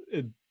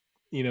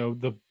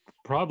 the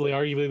probably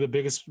arguably the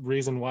biggest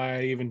reason why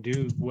I even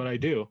do what I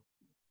do.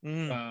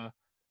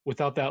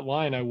 Without that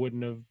line, I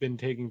wouldn't have been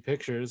taking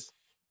pictures.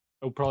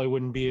 I probably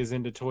wouldn't be as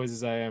into toys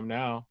as I am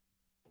now.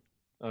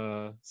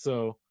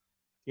 So,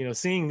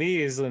 seeing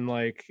these and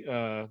like,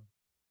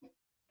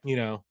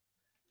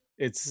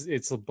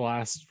 it's a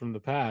blast from the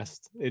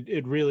past.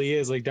 It really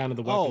is, like down to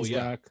the weapons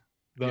rack,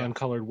 the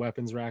uncolored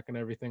weapons rack, and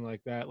everything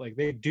like that. Like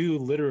they do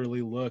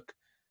literally look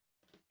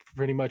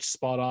pretty much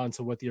spot on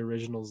to what the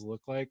originals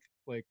look like.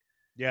 Like,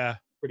 Yeah.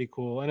 pretty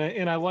cool.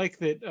 And I like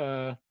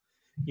that.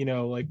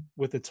 Like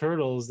with the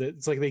Turtles, that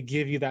it's like they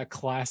give you that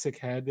classic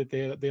head that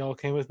they all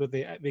came with, but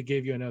they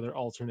gave you another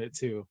alternate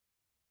too.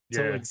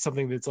 So like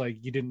something that's like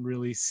you didn't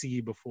really see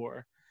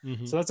before.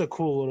 Mhm. So that's a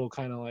cool little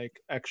kind of like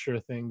extra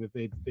thing that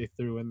they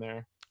threw in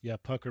there. Yeah,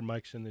 Punker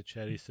Mike's in the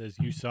chat. He says,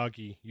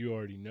 Usagi, you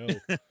already know.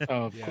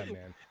 Oh, Yeah,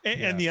 man.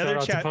 And the shout other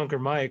out chat, to Punker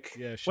Mike.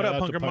 Yeah, What shout up,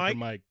 out Punker to Punker Mike?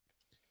 Mike.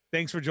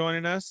 thanks for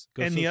joining us.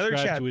 Go And the other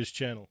subscribe chat, to his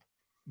channel.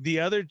 the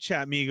other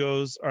chat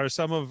migos are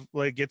some of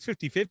like it's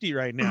 50-50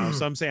 right now.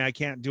 Some saying I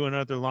can't do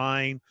another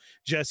line.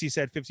 Jesse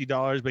said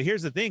 $50. But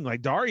here's the thing,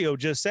 like Dario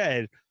just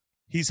said,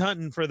 he's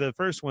hunting for the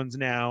first ones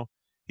now.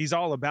 He's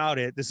all about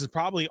it. This is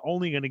probably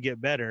only going to get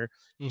better.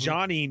 Mhm.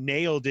 Johnny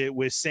nailed it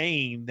with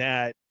saying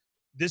that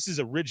this is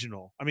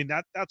original. I mean,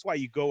 that's why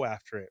you go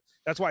after it.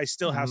 That's why I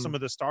still have some of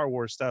the Star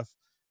Wars stuff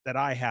that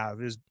I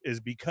have is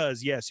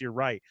because, yes, you're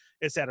right.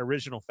 It's that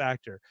original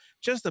factor.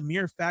 Just the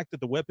mere fact that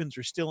the weapons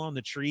are still on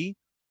the tree.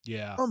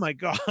 Yeah. Oh my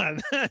God.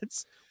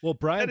 That's Well,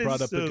 Brian that brought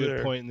is up a so good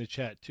there. point in the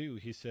chat too.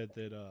 He said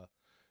that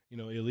at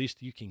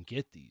least you can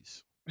get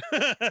these.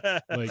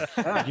 Like,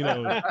 you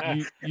order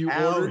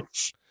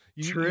Ouch.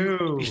 you,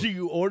 True.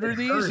 you order It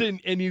these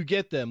hurts. and you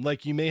get them.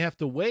 Like you may have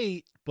to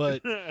wait,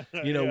 but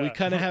we Yeah.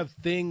 kind of have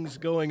things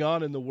going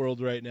on in the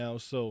world right now.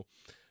 So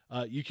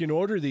you can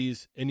order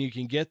these and you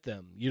can get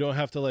them. You don't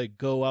have to like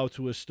go out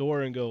to a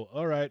store and go,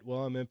 all right,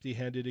 well, I'm empty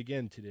handed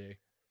again today.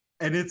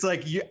 And it's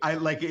like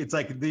it's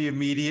like the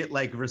immediate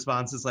like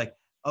response is like,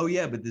 oh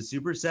yeah, but the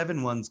Super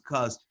 7 ones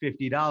cost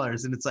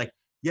 $50. And it's like,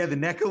 yeah, the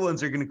NECA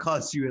ones are gonna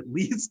cost you at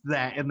least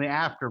that in the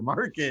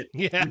aftermarket.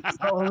 Yeah. It's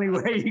the only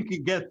way you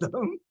can get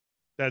them.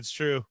 That's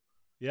true.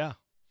 Yeah.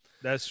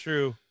 That's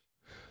true.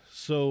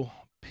 So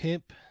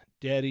Pimp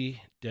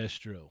Daddy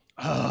Destro.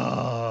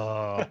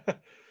 Oh,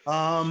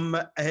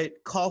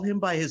 Call him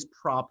by his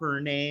proper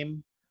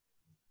name.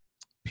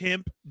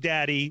 Pimp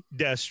Daddy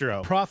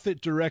Destro.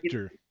 Profit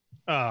Director.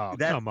 Oh,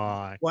 That- come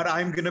on. What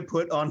I'm gonna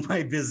put on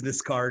my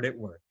business card at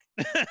work.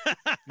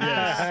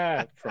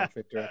 Yes.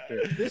 Profit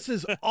director. This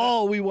is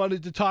all we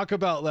wanted to talk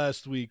about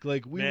last week.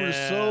 Like we were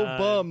so Man.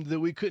 bummed that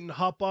we couldn't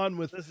hop on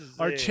with This is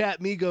our it. chat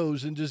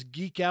migos and just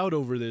geek out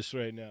over this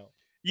right now.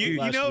 You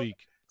last know, week.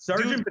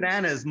 Sergeant Dude.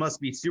 Bananas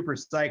must be super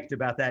psyched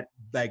about that,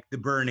 like the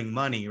burning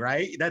money,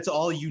 right? That's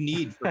all you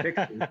need for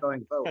pictures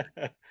going forward.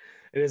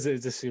 It's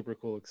a super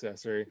cool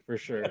accessory for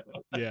sure.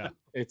 Yeah.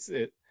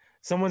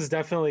 Someone's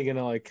definitely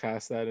gonna like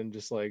cast that and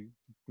just like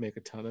make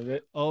a ton of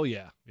it. Oh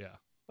yeah. Yeah.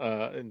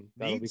 And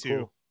that'll Need be to.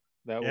 cool.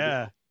 That would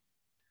yeah.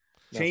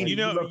 be, Change You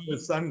know- you up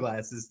with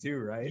sunglasses too,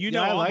 right? You Yeah,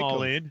 know I I'm like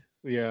all 'em.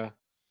 in. yeah.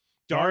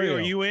 Dario, are Dario.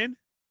 you in?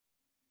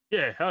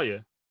 Yeah, hell yeah.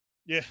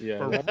 Yeah. Yeah,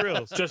 For that-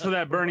 reals. Just for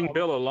that burning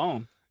bill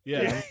alone.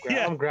 Yeah.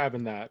 Yeah. I'm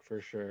grabbing that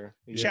for sure.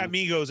 Yeah. Chat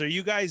Migos, are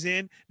you guys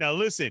in? Now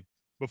listen,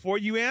 before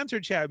you answer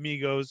Chat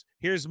Migos,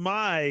 here's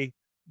my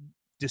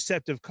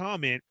deceptive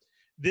comment.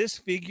 This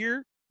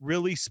figure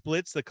really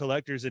splits the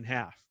collectors in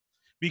half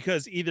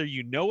because either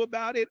you know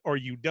about it or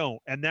you don't.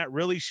 And that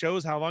really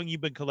shows how long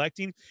you've been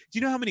collecting. Do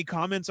you know how many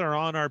comments are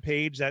on our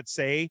page that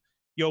say,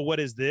 yo, what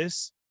is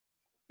this?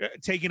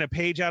 Taking a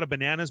page out of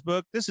Banana's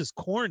book. This is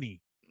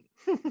corny.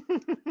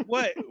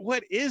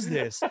 What is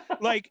this?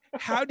 Like,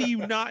 how do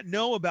you not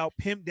know about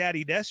Pimp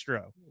Daddy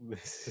Destro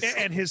This is-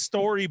 and his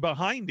story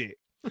behind it?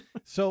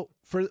 So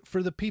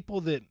for the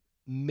people that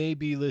may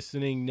be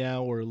listening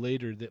now or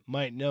later that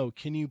might know,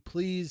 can you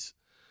please,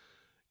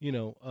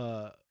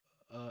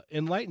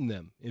 enlighten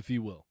them, if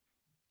you will?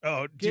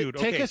 Oh, dude,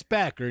 Take okay. us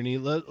back, Ernie.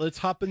 Let's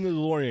hop in the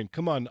DeLorean.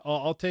 Come on,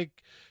 I'll take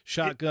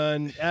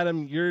shotgun.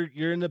 Adam,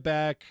 you're in the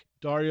back.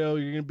 Dario,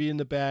 you're gonna be in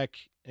the back,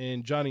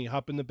 and Johnny,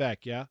 hop in the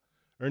back. Yeah,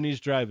 Ernie's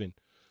driving.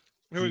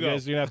 Here we you go.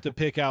 guys are gonna have to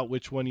pick out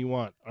which one you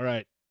want. All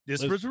right.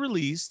 This let's- was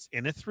released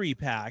in a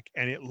 3-pack,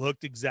 and it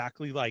looked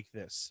exactly like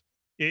this.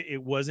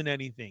 It wasn't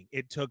anything.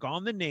 It took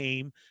on the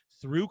name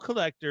through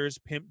collectors,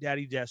 Pimp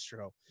Daddy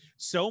Destro,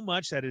 so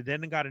much that it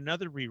then got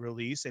another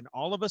re-release, and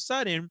all of a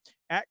sudden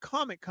at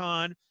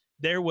Comic-Con,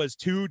 there was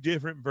 2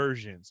 different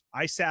versions.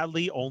 I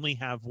sadly only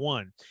have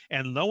one.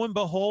 And lo and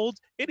behold,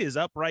 it is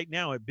up right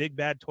now at Big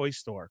Bad Toy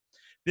Store.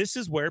 This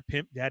is where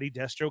Pimp Daddy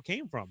Destro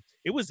came from.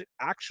 It was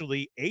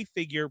actually a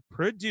figure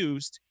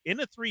produced in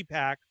a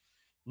 3-pack,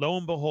 lo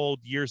and behold,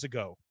 years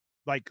ago,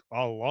 like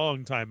a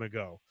long time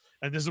ago.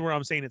 And this is where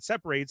I'm saying it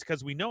separates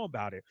because we know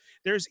about it.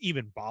 There's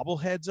even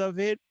bobbleheads of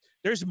it.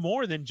 There's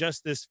more than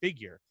just this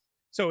figure.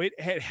 So it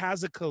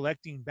has a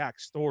collecting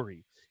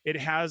backstory. It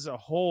has a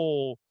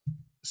whole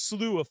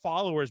slew of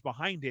followers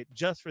behind it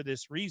just for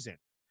this reason.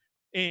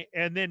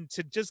 And then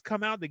to just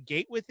come out the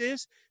gate with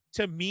this,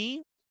 to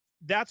me,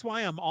 that's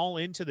why I'm all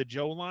into the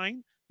Joe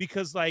line,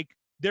 because like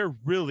they're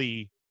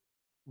really,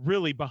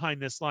 really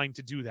behind this line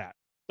to do that.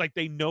 Like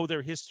they know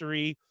their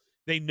history,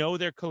 they know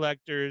their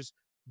collectors.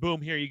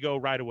 Boom, here you go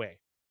right away.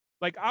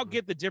 Like I'll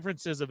get the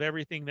differences of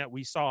everything that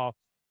we saw.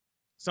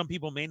 Some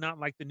people may not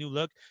like the new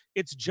look.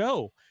 It's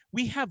Joe.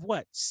 We have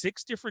what,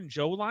 6 different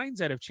Joe lines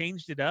that have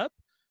changed it up.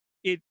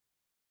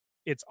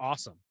 It's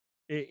awesome.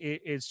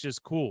 It's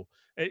just cool.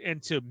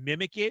 And to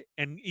mimic it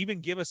and even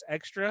give us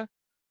extra,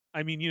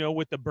 I mean, you know,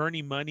 with the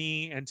Bernie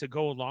money and to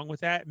go along with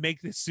that,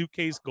 make this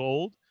suitcase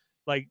gold.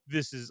 Like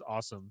this is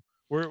awesome.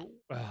 We're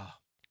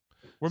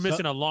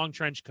missing a long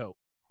trench coat.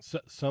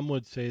 Some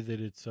would say that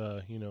it's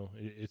you know,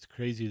 it's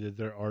crazy that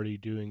they're already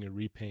doing a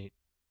repaint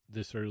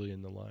this early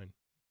in the line.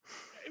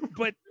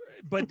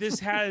 But this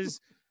has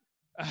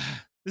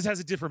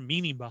a different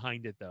meaning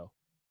behind it though.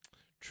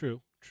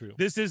 True.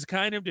 This is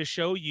kind of to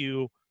show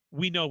you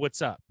we know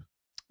what's up.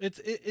 It's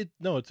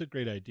a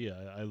great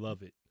idea. I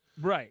love it.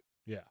 Right.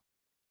 Yeah.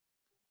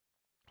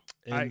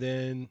 And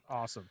then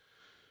awesome.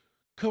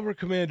 Cobra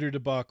Commander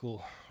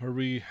debacle. Are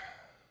we?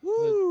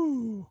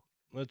 Woo!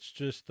 Let's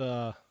just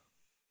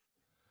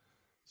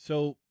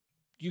so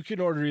you can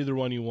order either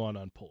one you want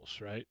on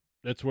Pulse, right?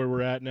 That's where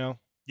we're at now.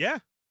 Yeah.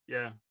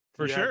 Yeah.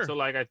 For sure. So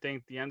like I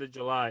think the end of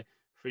July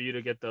for you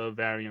to get the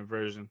variant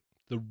version.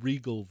 The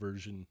Regal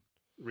version.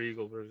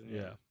 Regal version.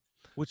 Yeah.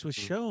 Which was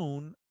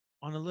shown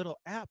on a little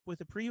app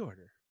with a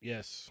pre-order.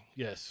 Yes.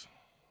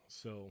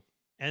 So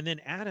and then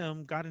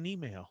Adam got an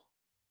email.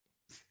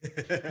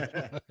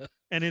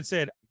 And it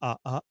said,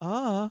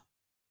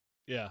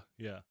 Yeah.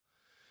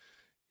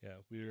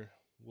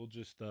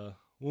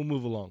 We'll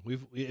move along.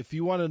 If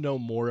you want to know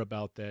more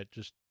about that,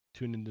 just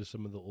tune into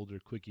some of the older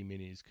Quickie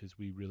Minis because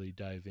we really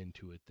dive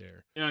into it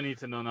there. You don't need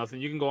to know nothing.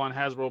 You can go on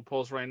Hasbro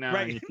Pulse right now.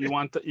 Right. And if you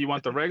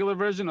want the regular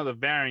version or the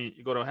variant,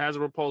 you go to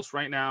Hasbro Pulse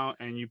right now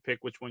and you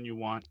pick which one you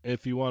want.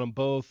 If you want them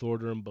both,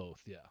 order them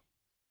both. Yeah.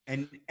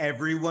 And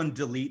everyone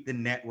delete the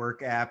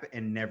network app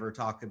and never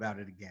talk about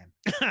it again.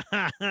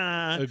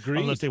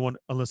 Agreed. Unless they want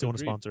to Agreed.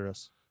 sponsor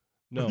us.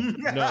 No,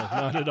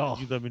 not at all.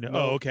 You let me know. No,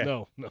 Oh, okay.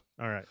 No.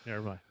 All right.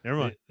 Never mind.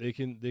 They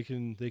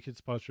can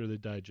sponsor the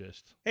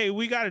digest. Hey,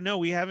 we got to know.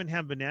 We haven't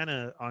had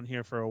Banana on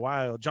here for a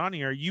while.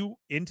 Johnny, are you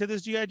into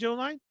this G.I. Joe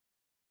line?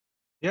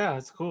 Yeah,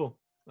 it's cool.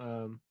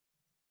 I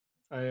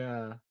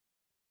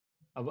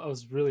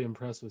was really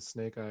impressed with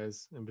Snake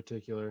Eyes in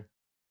particular.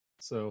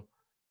 So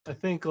I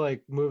think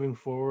like moving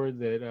forward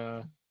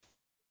that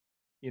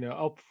you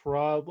know,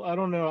 I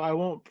don't know, I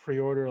won't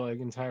pre-order like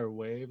entire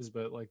waves,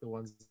 but like the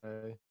ones that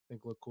I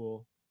think look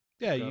cool.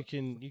 Yeah, you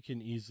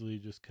can easily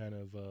just kind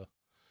of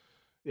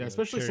yeah,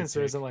 especially cherry since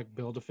there pick. isn't like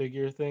build a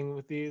figure thing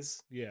with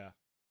these. Yeah.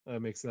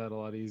 Makes that a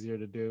lot easier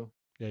to do.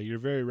 Yeah, you're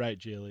very right,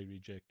 JLA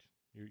Reject.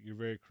 You're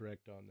very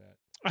correct on that.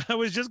 I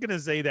was just gonna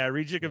say that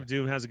Reject of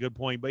Doom has a good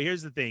point, but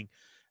here's the thing: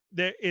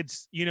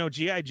 it's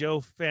G.I.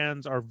 Joe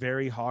fans are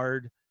very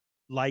hard,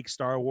 like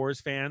Star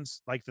Wars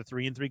fans, like the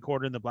 3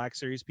 3/4 and the Black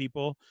Series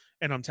people.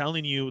 And I'm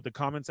telling you, the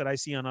comments that I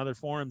see on other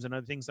forums and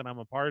other things that I'm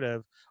a part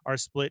of are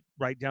split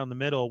right down the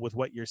middle with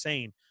what you're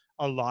saying.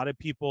 A lot of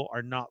people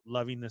are not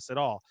loving this at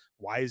all.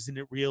 Why isn't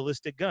it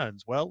realistic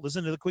guns? Well,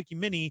 listen to the Quickie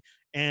Mini,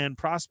 and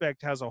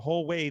Prospect has a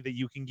whole way that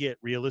you can get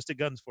realistic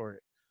guns for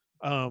it.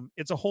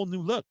 It's a whole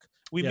new look.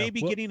 We may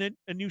be getting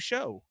a new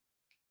show.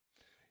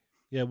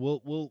 Yeah,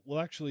 we'll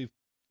actually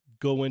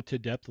go into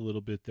depth a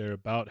little bit there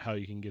about how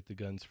you can get the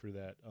guns for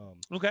that.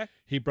 Okay.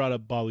 He brought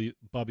up Bobby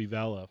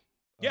Vala.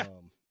 Yeah.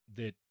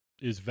 That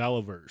is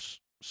Valaverse.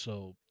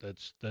 So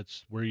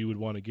that's where you would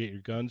want to get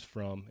your guns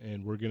from,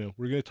 and we're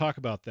gonna talk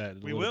about that a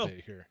little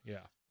bit here.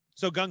 Yeah.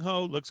 So Gung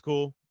Ho looks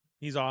cool.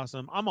 He's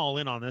awesome. I'm all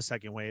in on this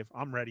second wave.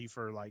 I'm ready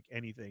for like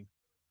anything.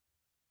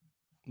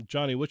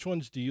 Johnny, which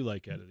ones do you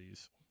like out of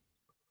these?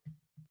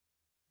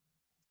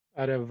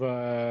 Out of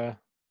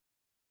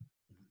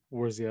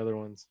where's the other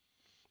ones?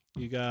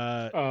 You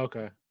got Oh,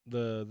 okay.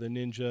 the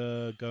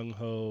Ninja, Gung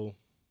Ho,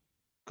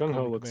 Gung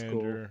Ho Cobra looks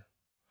Commander,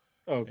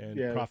 cool. Oh, and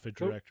yeah. Prophet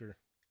Director.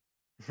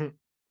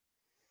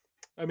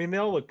 I mean, they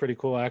all look pretty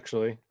cool,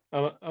 actually.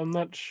 I'm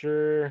not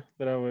sure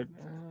that I would.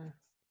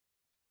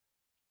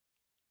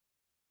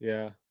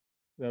 Yeah,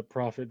 that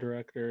Prophet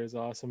Director is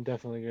awesome.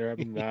 Definitely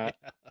grabbing that.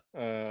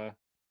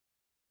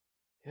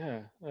 Yeah,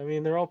 I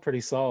mean, they're all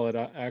pretty solid,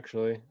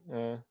 actually.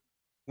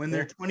 When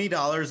they're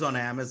 $20 on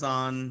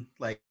Amazon,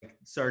 like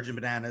Sergeant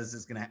Bananas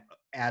is gonna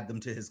add them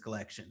to his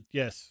collection.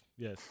 Yes.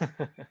 Yeah,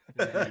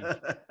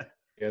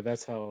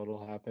 that's how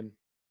it'll happen.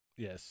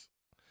 Yes.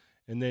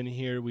 And then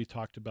here we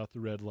talked about the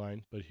red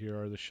line, but here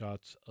are the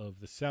shots of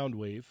the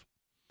Soundwave,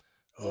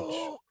 which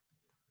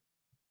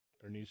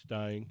Ernie's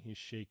dying. He's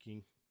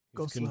shaking. He's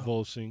Go slow.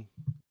 convulsing.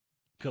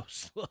 Go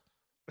slow.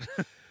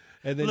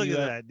 And then Look you at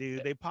have, that,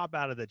 dude. They pop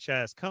out of the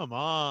chest. Come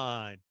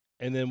on.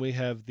 and then we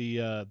have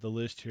the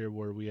list here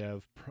where we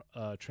have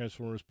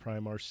Transformers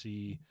Prime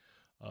RC,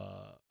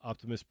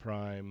 Optimus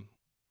Prime.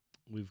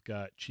 We've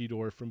got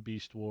Cheetor from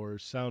Beast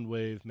Wars,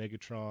 Soundwave,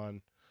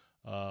 Megatron,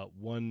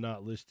 one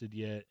not listed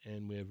yet,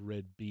 and we have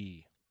Red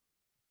B.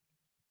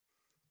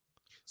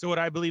 So what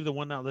I believe the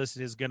one not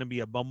listed is going to be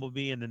a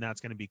Bumblebee, and then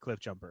that's going to be Cliff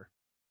Jumper.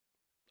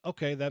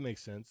 Okay, that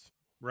makes sense.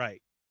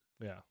 Right.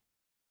 Yeah.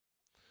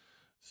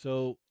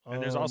 So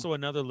And there's also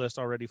another list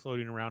already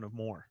floating around of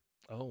more.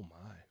 oh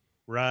my.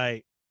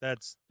 Right.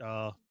 That's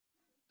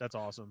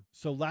awesome.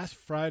 So last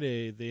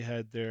Friday they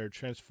had their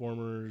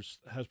Transformers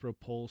Hasbro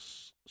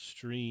Pulse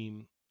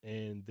stream,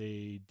 and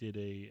they did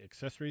a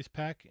accessories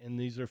pack, and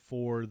these are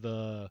for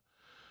the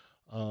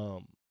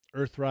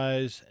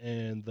Earthrise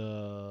and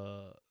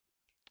the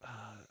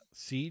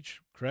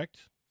Siege,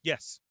 correct?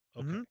 Yes.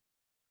 Okay. Mhm.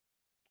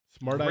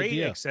 Smart Great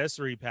idea.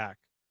 accessory pack.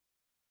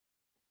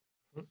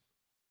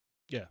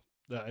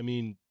 I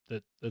mean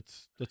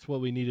that's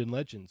what we need in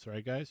Legends,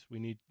 right, guys? We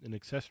need an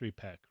accessory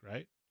pack,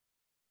 right?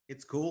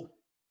 It's cool.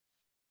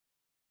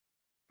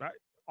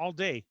 All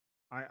day.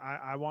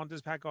 I want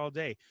this pack all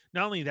day.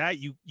 Not only that,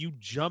 you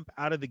jump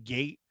out of the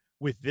gate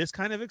with this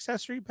kind of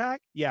accessory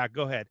pack. Yeah,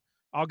 go ahead.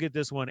 I'll get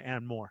this one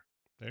and more.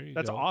 There you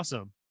That's go.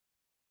 awesome.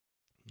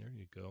 There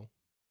you go.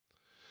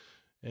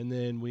 And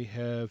then we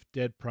have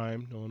Dead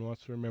Prime. No one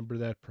wants to remember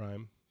that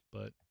Prime,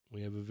 but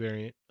we have a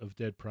variant of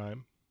Dead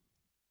Prime.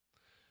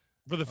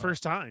 For the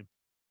first time.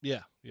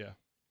 Yeah.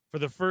 For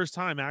the first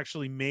time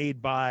actually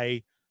made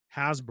by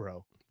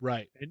Hasbro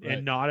Right.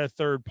 and not a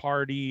third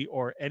party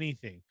or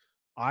anything.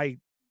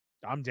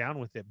 I'm down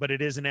with it, but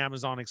it is an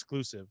Amazon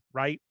exclusive,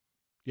 right?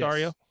 Yes.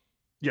 Dario?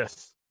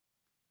 Yes.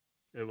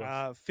 It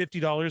was.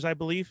 $50, I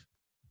believe.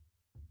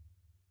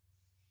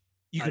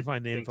 You can I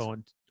find the think info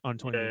on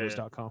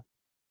 20news.com.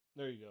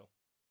 There you go.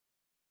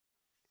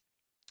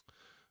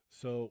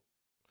 So,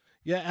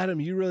 yeah, Adam,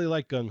 you really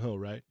like Gung Ho,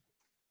 right?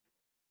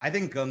 I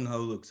think Gung Ho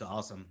looks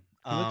awesome.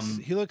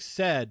 He looks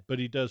sad, but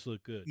he does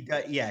look good.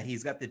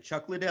 He's got the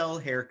Chuck Liddell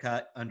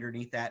haircut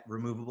underneath that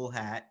removable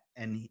hat,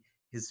 and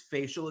his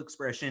facial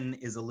expression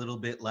is a little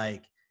bit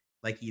like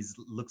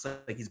looks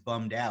like he's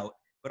bummed out.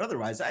 But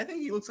otherwise, I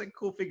think he looks like a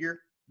cool figure.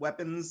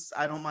 Weapons,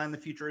 I don't mind the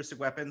futuristic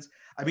weapons.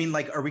 I mean,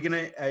 like, are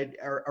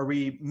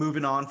we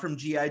moving on from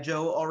G.I.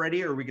 Joe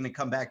already, or are we gonna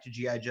come back to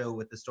G.I. Joe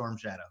with the Storm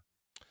Shadow?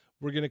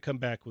 We're gonna come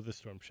back with the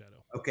Storm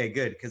Shadow. Okay,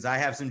 good, because I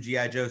have some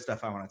G.I. Joe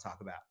stuff I want to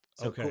talk about.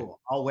 So Okay. cool.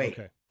 I'll wait.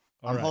 Okay.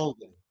 I'm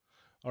holding.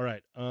 All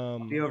right. I'll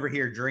be over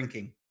here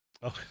drinking.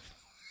 Oh.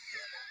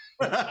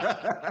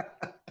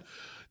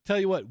 Tell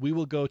you what, we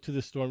will go to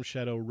the Storm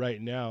Shadow right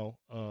now,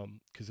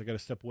 because I got to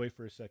step away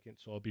for a second,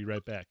 so I'll be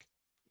right back.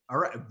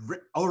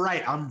 All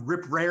right. I'm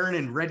rip raring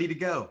and ready to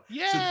go.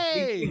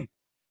 Yay!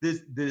 So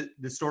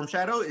the Storm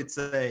Shadow, it's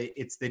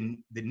the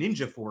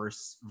Ninja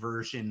Force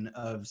version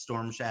of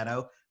Storm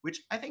Shadow,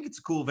 which I think it's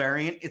a cool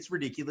variant. It's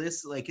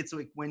ridiculous. It's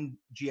like when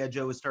G.I.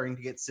 Joe is starting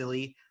to get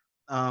silly.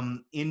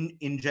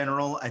 In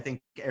general, I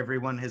think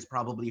everyone has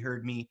probably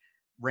heard me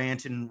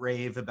rant and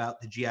rave about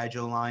the G.I.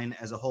 Joe line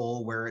as a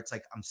whole, where it's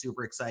like I'm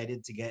super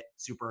excited to get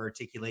super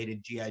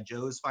articulated G.I.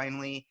 Joes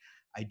finally.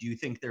 I do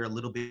think they're a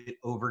little bit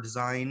over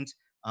designed.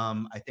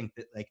 I think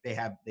that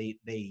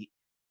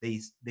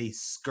they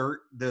skirt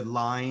the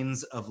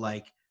lines of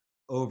like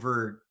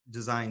over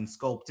designed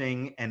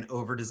sculpting and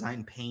over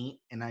designed paint,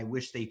 and I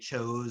wish they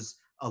chose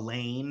a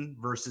lane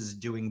versus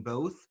doing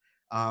both,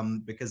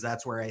 because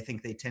that's where I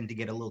think they tend to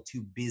get a little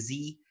too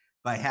busy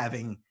by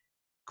having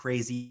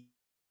crazy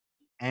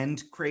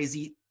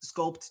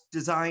sculpt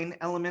design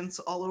elements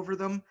all over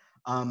them.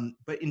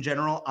 But in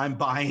general, I'm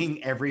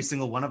buying every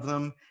single one of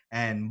them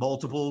and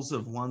multiples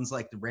of ones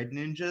like the Red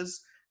Ninjas.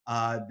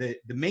 The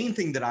main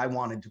thing that I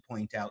wanted to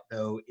point out,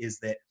 though, is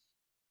that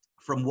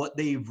from what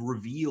they've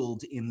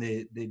revealed in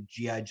the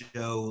G.I.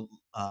 Joe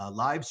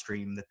live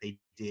stream that they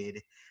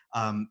did,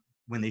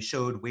 when they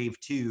showed Wave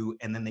 2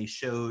 and then they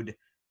showed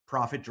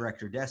Prophet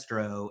Director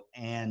Destro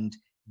and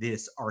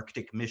this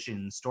Arctic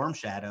Mission Storm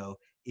Shadow,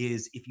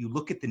 is if you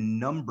look at the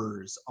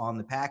numbers on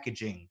the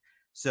packaging,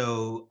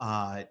 so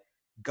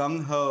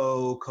Gung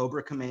Ho,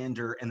 Cobra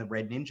Commander, and the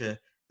Red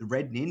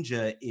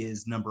Ninja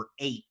is number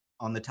 8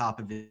 on the top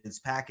of his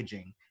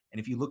packaging. And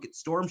if you look at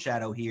Storm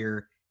Shadow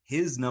here,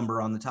 his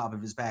number on the top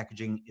of his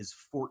packaging is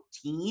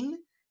 14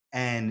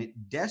 and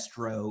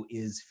Destro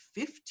is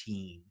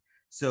 15.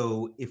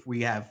 So if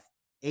we have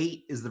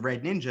 8 is the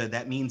Red Ninja,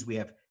 that means we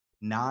have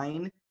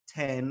 9,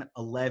 10,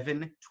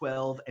 11,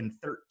 12, and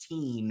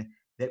 13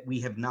 that we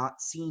have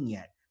not seen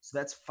yet. So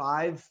that's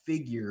 5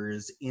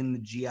 figures in the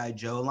G.I.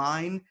 Joe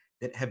line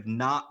that have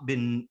not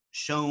been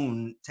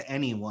shown to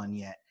anyone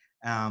yet.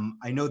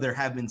 I know there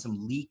have been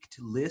some leaked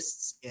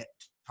lists at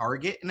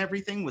Target and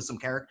everything with some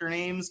character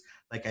names.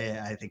 Like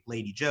I think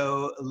Lady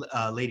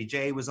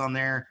J was on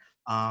there.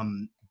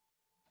 um,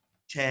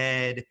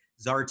 Ted,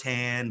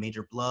 Zartan,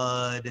 Major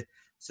Blood.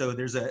 So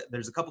there's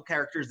a couple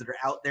characters that are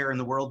out there in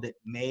the world that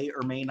may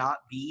or may not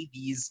be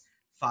these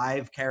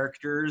 5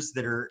 characters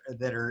that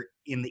are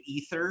in the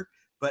ether.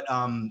 But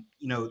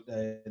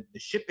the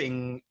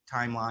shipping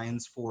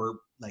timelines for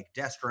like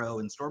Destro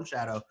and Storm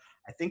Shadow,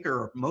 I think,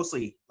 are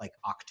mostly like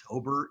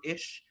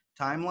October-ish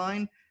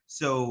timeline.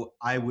 So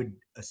I would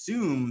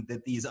assume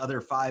that these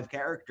other 5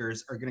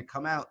 characters are going to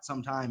come out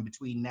sometime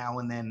between now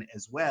and then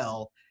as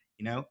well.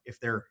 If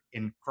they're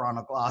in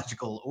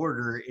chronological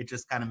order, it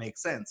just kind of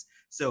makes sense.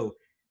 So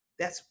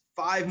that's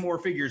 5 more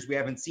figures we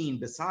haven't seen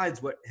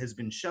besides what has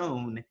been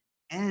shown.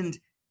 And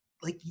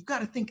like, you got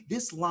to think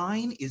this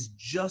line is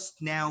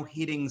just now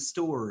hitting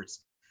stores.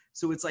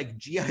 So it's like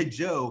G.I.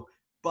 Joe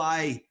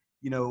by,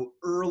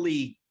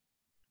 early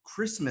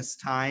Christmas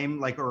time,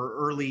 like, or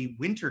early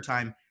winter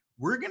time,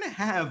 we're going to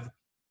have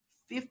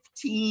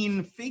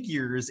 15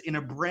 figures in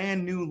a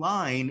brand new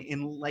line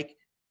in like,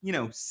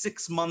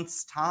 6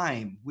 months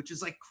time, which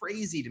is like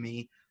crazy to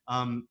me.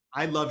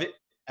 I love it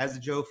as a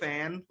Joe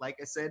fan. Like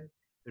I said,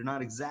 they're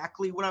not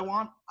exactly what I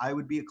want. I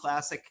would be a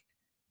classic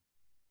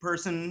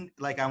person.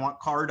 Like, I want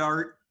card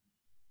art,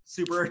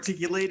 super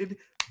articulated,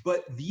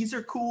 but these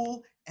are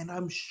cool. And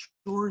I'm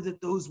sure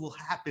that those will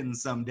happen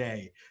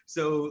someday.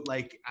 So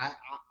like,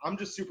 I'm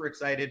just super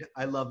excited.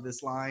 I love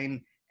this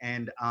line.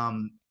 And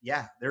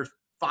there's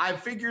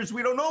 5 figures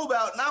we don't know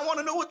about, and I want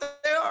to know what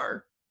they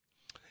are.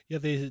 Yeah,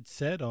 they had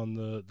said on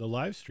the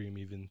live stream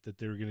even that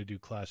they were going to do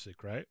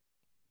classic, right?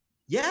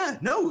 Yeah,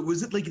 no, it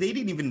was like they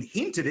didn't even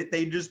hint at it.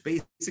 They just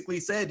basically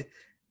said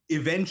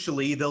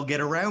eventually they'll get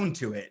around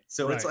to it.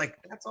 So It's like,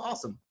 that's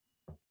awesome.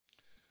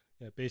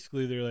 Yeah,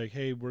 basically they're like,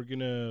 hey, we're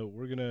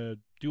gonna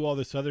do all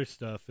this other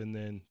stuff, and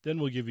then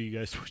we'll give you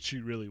guys what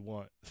you really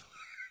want.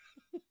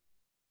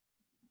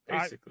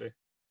 Basically.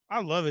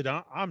 I love it.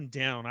 I'm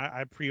down.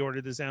 I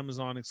pre-ordered this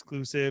Amazon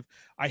exclusive.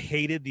 I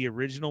hated the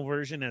original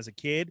version as a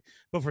kid,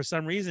 but for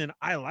some reason,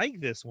 I like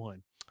this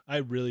one. I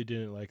really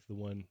didn't like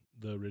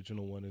the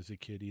original one as a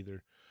kid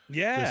either.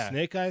 Yeah. The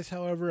Snake Eyes,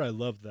 however, I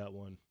loved that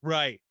one.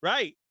 Right.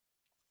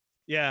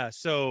 Yeah.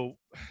 So,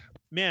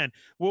 man,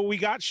 well, we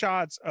got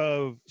shots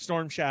of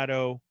Storm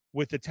Shadow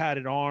with the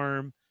tatted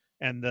arm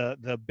and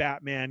the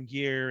Batman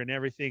gear and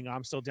everything.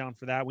 I'm still down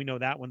for that. We know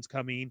that one's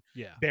coming.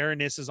 Yeah.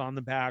 Baroness is on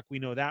the back. We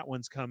know that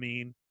one's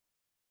coming.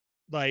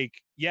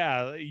 Like,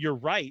 yeah, you're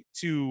right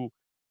to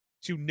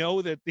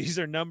know that these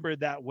are numbered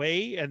that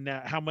way and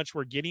that how much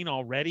we're getting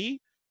already.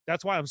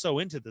 That's why I'm so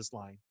into this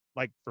line,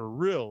 like, for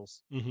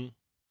reals. Mm-hmm.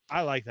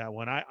 I like that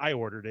one. I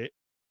ordered it.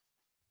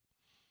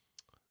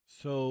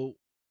 So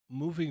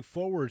moving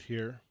forward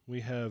here, we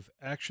have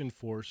Action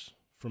Force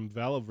from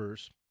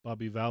Valaverse,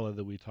 Bobby Vala,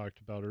 that we talked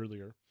about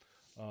earlier.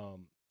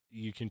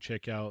 You can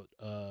check out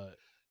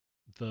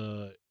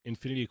the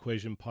Infinity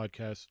Equation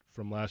podcast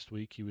from last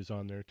week. He was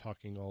on there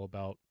talking all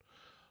about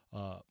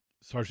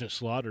Sergeant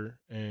Slaughter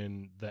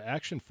and the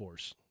Action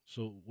Force.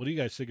 So what do you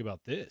guys think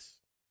about this?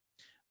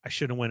 I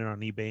should have went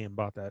on eBay and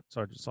bought that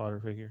Sergeant Slaughter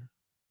figure.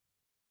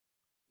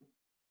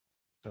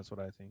 That's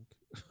what I think.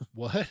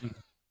 What?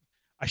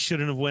 I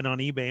shouldn't have went on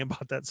eBay and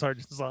bought that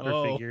Sergeant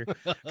Slaughter figure,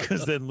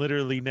 because then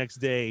literally next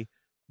day,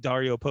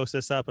 Dario posts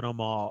this up and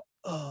I'm all,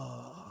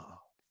 oh,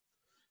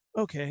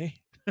 okay.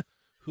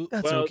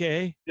 That's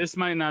okay. This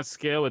might not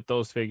scale with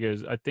those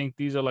figures. I think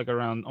these are like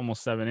around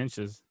almost 7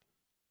 inches.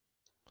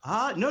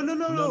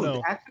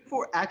 No.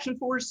 Action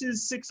Force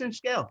is 6-inch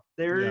scale.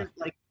 They're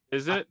like,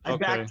 is it? I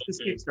backed this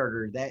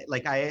Kickstarter. That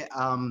like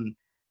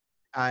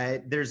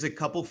there's a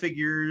couple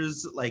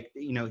figures, like,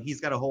 he's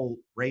got a whole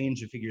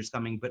range of figures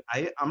coming, but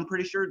I'm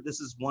pretty sure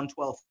this is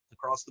 1/12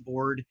 across the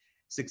board,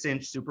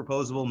 6-inch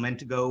superposable, meant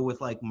to go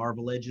with like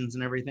Marvel Legends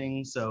and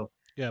everything. So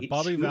yeah,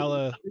 Bobby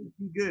Vala,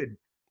 good.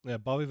 Yeah,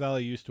 Bobby Vala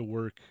used to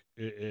work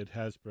at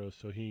Hasbro,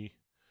 so he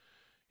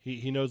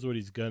knows what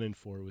he's gunning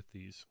for with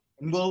these.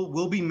 And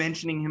we'll be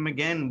mentioning him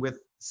again with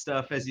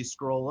stuff as you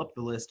scroll up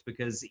the list,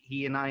 because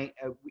he and I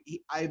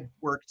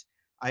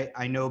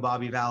know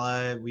Bobby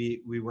Vala.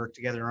 We worked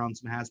together on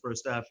some Hasbro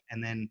stuff,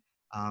 and then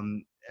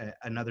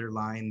another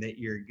line that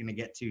you're gonna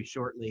get to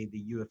shortly,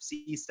 the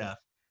UFC stuff.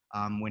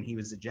 When he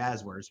was at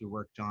Jazzwares, we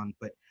worked on.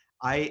 But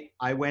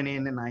I went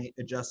in and I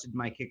adjusted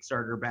my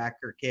Kickstarter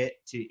backer kit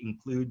to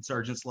include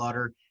Sergeant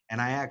Slaughter,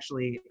 and I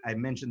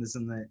mentioned this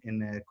in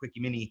the Quickie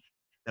Mini,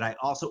 that I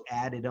also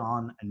added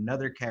on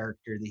another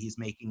character that he's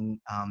making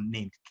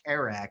named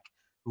Karak,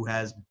 who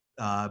has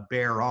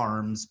bare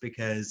arms,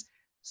 because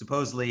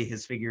supposedly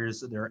his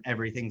figures,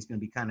 everything's going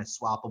to be kind of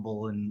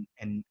swappable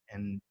and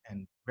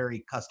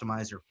very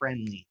customizer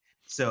friendly.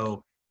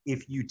 So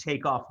if you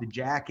take off the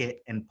jacket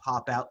and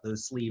pop out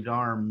those sleeved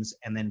arms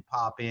and then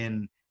pop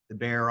in the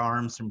bare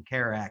arms from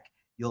Karak,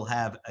 you'll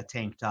have a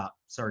tank top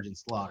Sergeant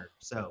Slaughter.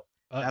 So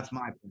that's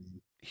my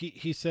plan.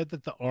 He said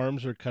that the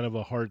arms are kind of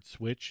a hard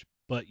switch,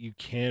 but you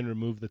can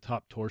remove the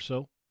top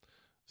torso.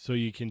 So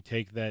you can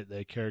take that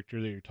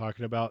character that you're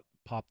talking about,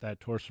 pop that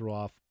torso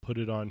off, put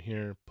it on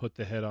here, put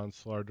the head on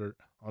Slaughter,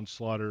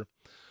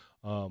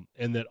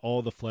 and that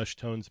all the flesh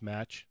tones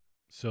match.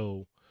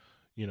 So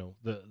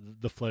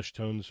the flesh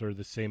tones are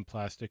the same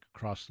plastic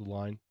across the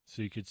line,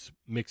 so you could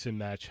mix and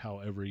match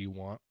however you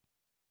want.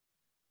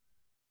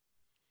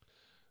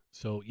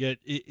 So yeah,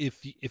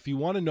 if you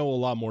want to know a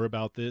lot more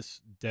about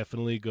this,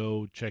 definitely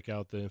go check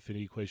out the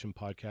Infinity Equation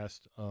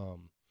podcast.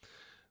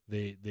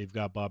 They've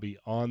got Bobby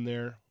on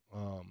there,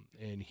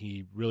 and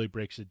he really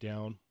breaks it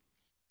down.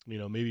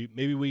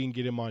 Maybe we can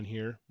get him on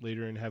here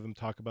later and have him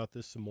talk about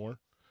this some more.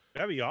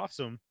 That'd be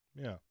awesome.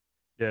 Yeah.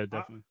 Yeah,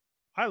 definitely.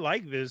 I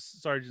like this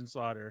Sergeant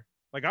Slaughter.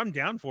 Like, I'm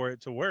down for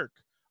it to work.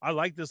 I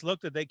like this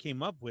look that they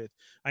came up with.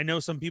 I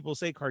know some people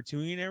say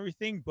cartoony and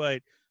everything,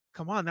 but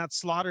come on, that's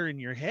Slaughter in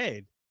your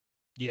head.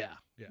 Yeah.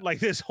 Like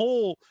this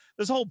whole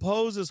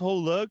pose, this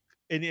whole look,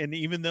 and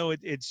even though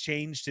it's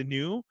changed to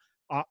new,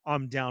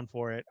 I'm down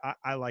for it.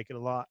 I like it a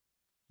lot.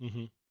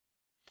 Mm-hmm.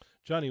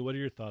 Johnny, what are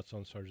your thoughts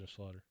on Sergeant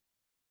Slaughter?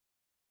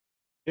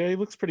 Yeah, he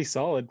looks pretty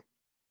solid.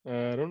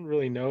 I don't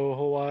really know a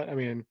whole lot. I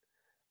mean,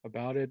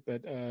 about it,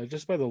 but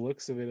just by the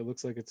looks of it, it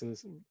looks like it's a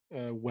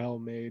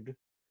well-made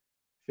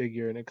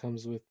figure, and it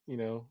comes with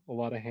a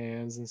lot of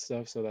hands and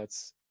stuff. So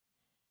that's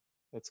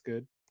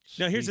good.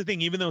 Now, here's the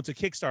thing: even though it's a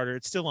Kickstarter,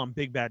 it's still on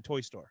Big Bad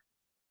Toy Store.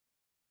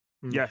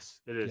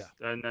 Yes, it is,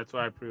 and that's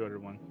why I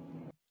pre-ordered one.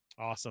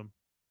 Awesome.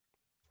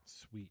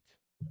 Sweet.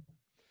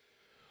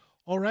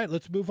 All right,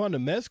 let's move on to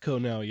Mezco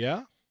now.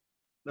 Yeah.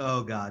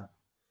 Oh God.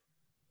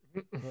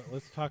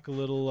 Let's talk a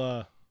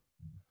little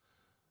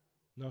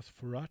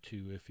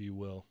Nosferatu, if you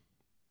will.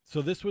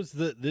 So this was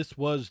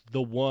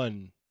the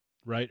one,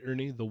 right,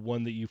 Ernie? The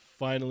one that you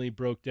finally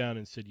broke down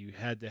and said you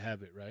had to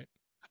have it, right?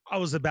 I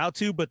was about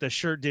to, but the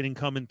shirt didn't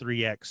come in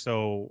 3X,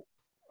 so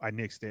I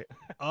nixed it.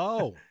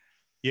 Oh.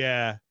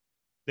 Yeah.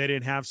 They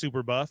didn't have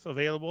Super Buff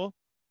available.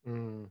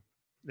 Mm.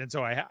 And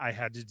so I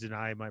had to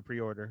deny my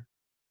pre-order.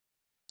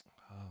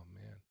 Oh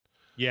man.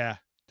 Yeah.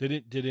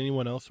 Did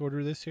anyone else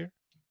order this here?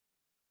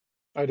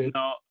 I did.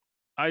 No,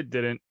 I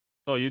didn't.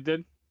 Oh, you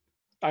did?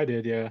 I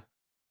did, yeah.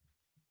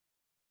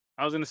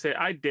 I was gonna say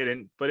I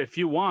didn't, but if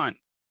you want,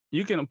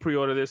 you can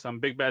pre-order this on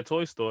Big Bad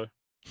Toy Store.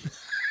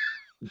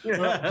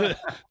 Well,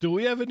 do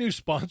we have a new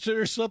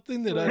sponsor or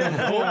something that I don't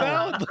know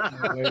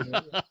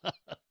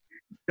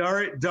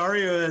about?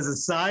 Dario has a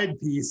side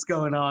piece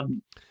going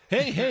on.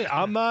 Hey,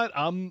 I'm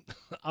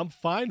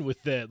fine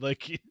with that.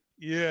 Like,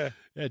 Yeah.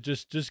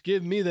 Just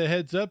give me the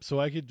heads up so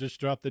I could just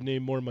drop the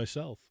name more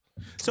myself.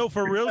 So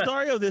for real,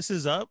 Dario, this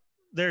is up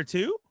there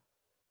too?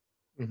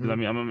 Mhm.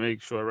 I'm gonna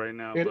make sure right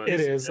now. It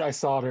is. I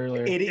saw it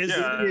earlier. It is.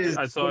 Yeah, It is.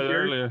 I saw but it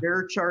earlier.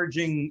 They're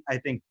charging, I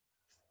think,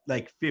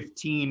 like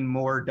 $15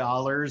 more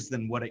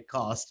than what it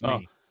cost me.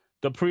 Oh.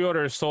 The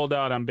pre-order is sold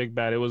out on Big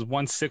Bad. It was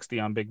 $160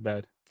 on Big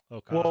Bad.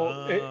 Okay.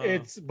 Well,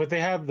 but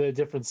they have the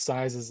different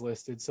sizes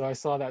listed, so I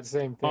saw that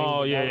same thing. Oh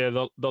but yeah,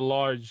 that- the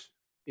large,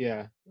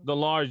 yeah. the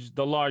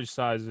large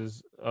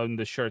sizes on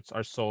the shirts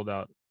are sold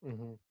out.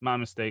 Mhm. My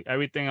mistake.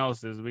 Everything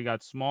else is we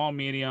got small,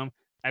 medium,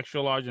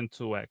 extra large, and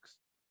 2X.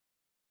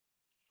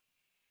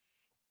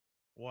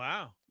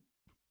 Wow.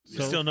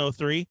 So- Still no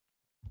 3?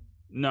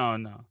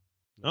 No.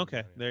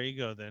 Okay. There you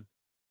go then.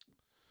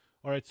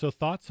 All right. So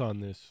thoughts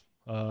on this?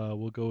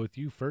 We'll go with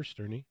you first,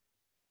 Ernie.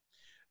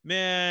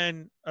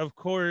 Man, of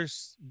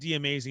course, D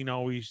Amazing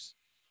always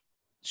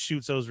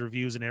shoots those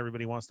reviews and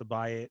everybody wants to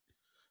buy it.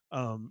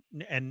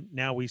 And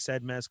now we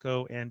said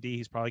Mezco and D,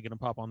 he's probably going to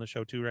pop on the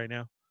show too right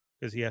now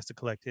because he has to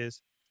collect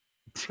his.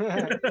 It's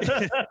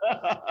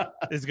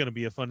going to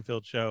be a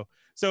fun-filled show.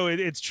 So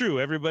it's true.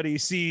 Everybody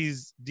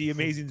sees D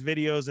Amazing's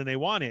videos and they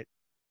want it.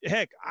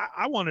 Heck,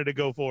 I wanted to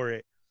go for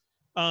it.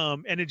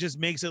 And it just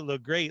makes it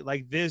look great.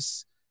 Like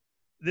this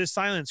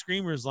Silent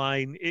Screamers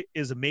line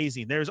is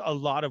amazing. There's a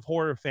lot of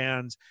horror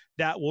fans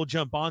that will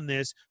jump on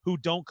this who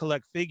don't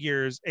collect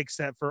figures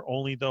except for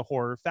only the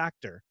horror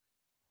factor.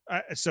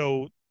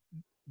 So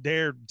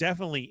they're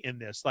definitely in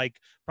this, like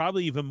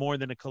probably even more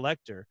than a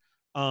collector.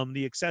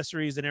 The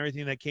accessories and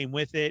everything that came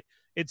with it,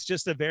 it's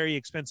just a very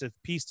expensive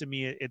piece to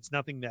me. It's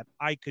nothing that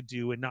I could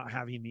do, and not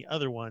having the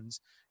other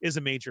ones is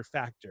a major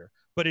factor.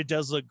 But it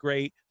does look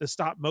great. The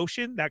stop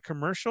motion, that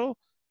commercial,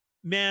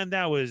 man,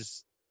 that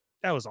was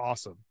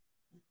awesome.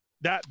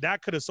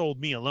 That could have sold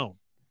me alone.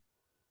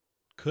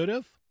 Could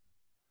have.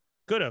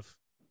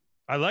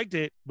 I liked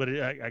it, but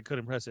I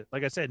couldn't press it.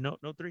 Like I said, no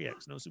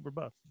 3X, no Super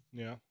Buff.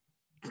 Yeah.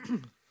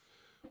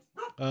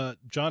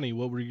 Johnny,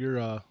 what were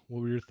your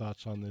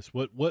thoughts on this?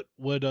 What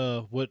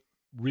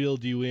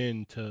reeled you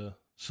in to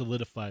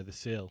solidify the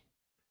sale?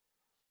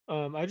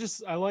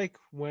 I like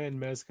when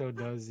Mezco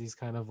does these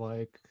kind of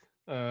like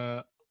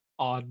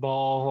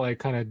oddball, like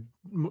kind of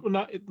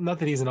not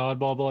that he's an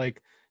oddball, but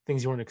like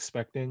things you weren't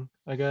expecting,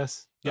 I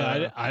guess.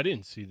 Yeah, I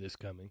didn't see this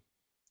coming.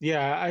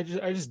 Yeah, I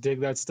just dig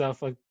that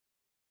stuff. Like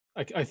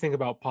I think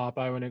about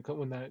Popeye when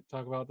I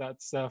talk about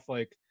that stuff.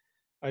 Like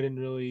I didn't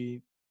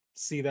really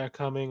see that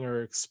coming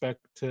or expect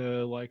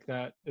to like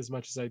that as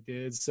much as I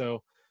did.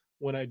 So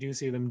when I do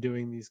see them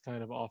doing these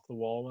kind of off the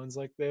wall ones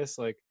like this,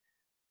 like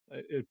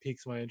it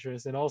piques my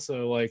interest. And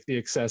also like the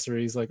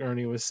accessories, like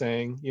Ernie was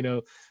saying,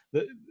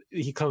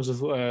 he comes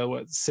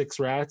with 6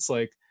 rats.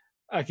 Like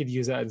I could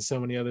use that in so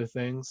many other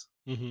things.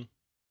 Mm-hmm.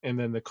 and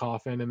then the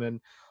coffin, and then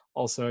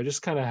also I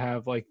just kind of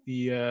have like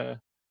the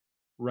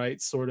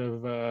right sort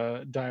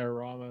of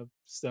diorama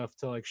stuff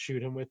to like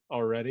shoot him with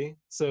already.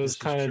 So it's This is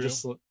kind of true.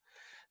 just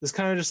it's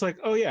kind of just like,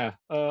 oh yeah,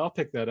 I'll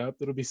pick that up.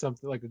 It'll be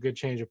something like a good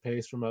change of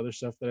pace from other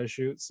stuff that I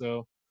shoot.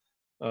 So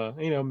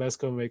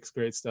Mezco makes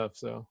great stuff,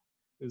 so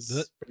it's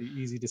The- a pretty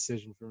easy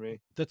decision for me.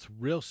 That's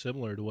real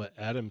similar to what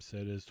Adam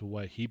said as to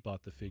why he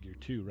bought the figure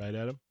too, right,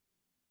 Adam?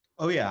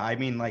 Oh yeah, I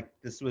mean, like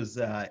this was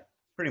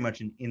pretty much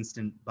an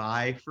instant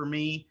buy for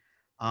me.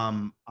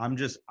 I'm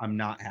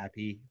not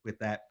happy with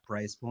that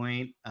price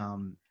point.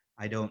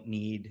 I don't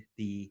need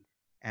the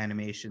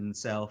animation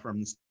cell from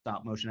the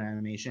stop motion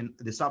animation.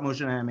 The stop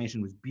motion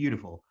animation was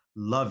beautiful,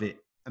 love it,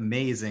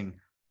 amazing.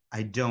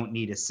 I don't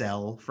need a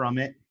cell from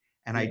it,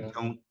 and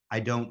Yeah. I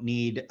don't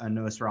need a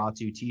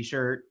Nosferatu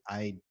T-shirt.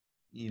 It's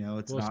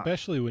Well, not.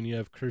 especially when you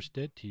have Cursed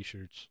Dead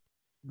T-shirts.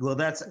 Well,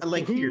 that's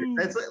like here.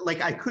 That's like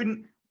I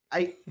couldn't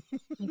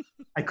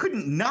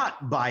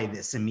not buy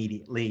this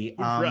immediately.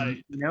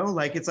 Right.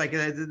 Like it's like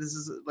this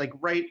is like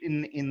right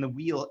in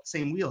the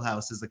same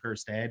wheelhouse as the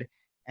Cursed Dead,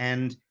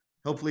 and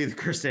hopefully the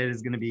Cursed Dead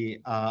is going to be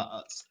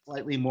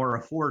slightly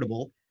more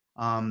affordable.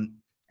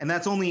 And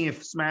that's only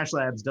if Smash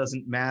Labs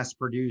doesn't mass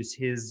produce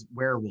his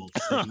werewolf.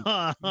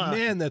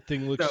 Man, that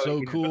thing looks So, so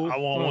you know, cool. I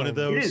want one of It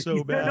those is. so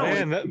No,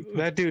 bad. Man,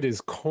 that dude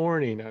is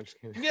corny. No, I'm just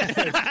kidding.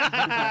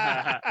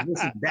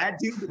 Listen, that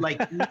dude,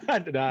 like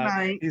Nah,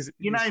 he he's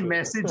and I cool.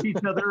 message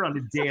each other on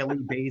a daily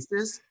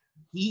basis.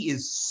 He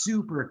is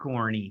super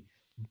corny,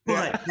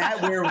 but that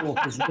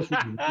werewolf is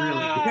looking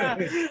really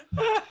good.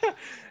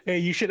 Hey,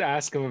 you should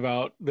ask him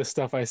about the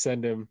stuff I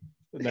send him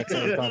the next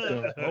time I talk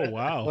to him. Oh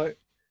wow. But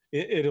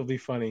it'll be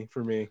funny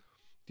for me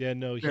Yeah,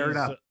 no, Fair he's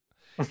enough.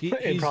 he,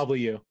 and he's probably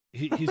you.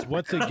 he's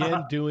once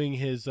again doing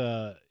his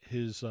what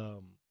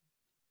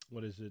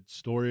is it,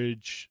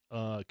 storage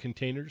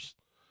containers.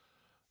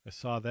 I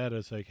saw that. I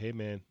was like, hey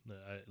man,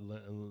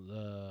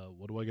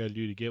 what do I got to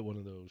do to get one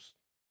of those?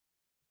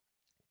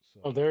 So,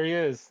 Oh, there he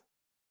is.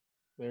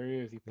 There he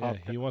is. He yeah,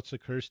 popped he wants a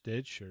Cursed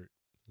Dead shirt.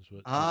 Is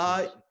what he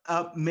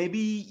says. Maybe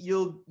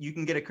you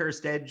can get a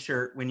Cursed Dead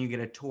shirt when you get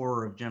a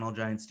tour of Gentle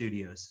Giant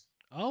Studios.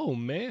 Oh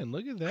man,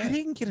 look at I that.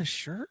 didn't get a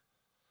shirt.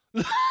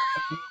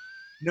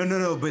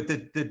 No, but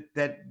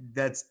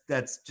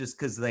that's just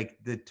because like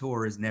the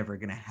tour is never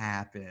gonna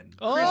happen.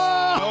 Oh,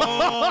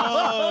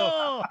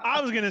 I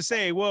was gonna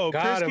say, whoa,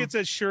 Got Chris him. gets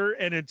a shirt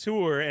and a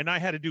tour, and I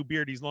had to do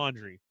Beardy's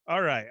laundry.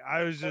 All right,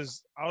 I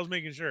was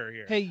making sure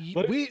here. hey,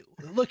 But-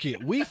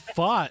 we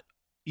fought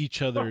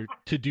each other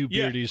to do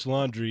Yeah. Beardy's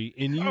laundry,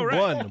 and you Oh,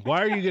 right. won.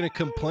 Why are you going to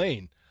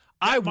complain?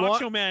 I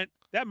Macho want. Man,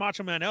 that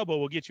Macho Man elbow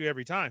will get you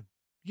every time.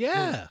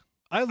 Yeah,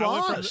 I went from the-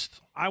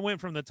 lost. I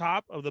went from the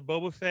top of the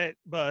Boba Fett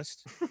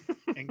bust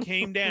and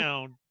came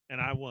down,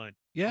 and I won.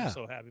 Yeah. I'm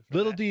so happy. For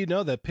Little that. do you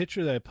know that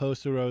picture that I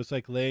posted where I was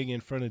like laying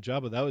in front of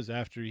Jabba, that was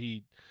after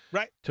he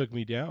Right. took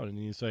me down, and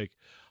he's like,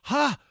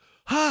 "Ha,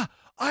 ha!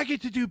 I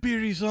get to do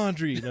Beardy's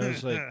laundry," and I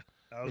was like,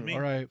 that was me.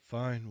 "All right,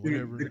 fine, Dude,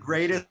 whatever." the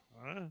greatest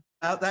Uh,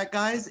 about that,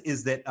 guys,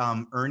 is that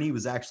Ernie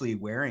was actually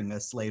wearing a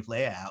Slave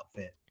Leia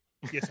outfit.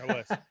 yes, I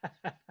was. Yep,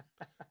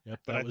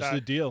 But that I was thought-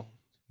 the deal.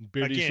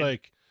 Beardy's Again-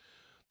 like,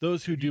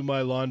 "Those who do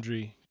my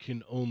laundry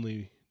can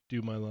only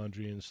do my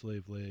laundry in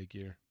Slave Leia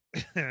gear."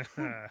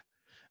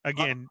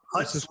 Again,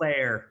 Hut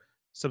Slayer.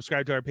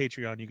 subscribe to our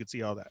Patreon. You can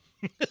see all that.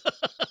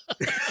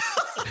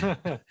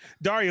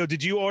 Dario,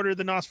 did you order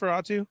the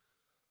Nosferatu?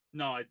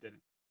 No, I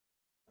didn't.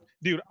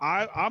 Dude,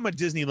 I'm a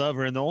Disney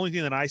lover, and the only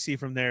thing that I see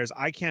from there is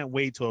I can't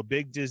wait till a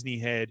big Disney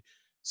head,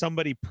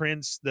 somebody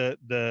prints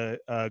the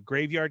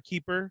Graveyard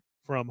Keeper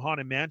from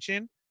Haunted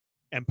Mansion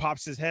and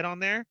pops his head on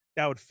there.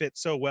 That would fit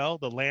so well,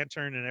 the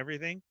lantern and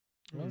everything.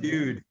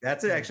 Dude,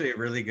 that's actually a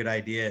really good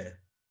idea.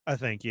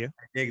 Thank you.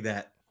 I dig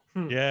that.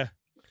 Yeah.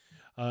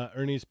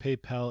 Ernie's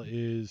PayPal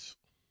is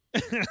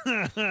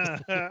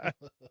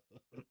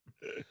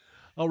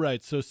all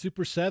right. So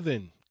Super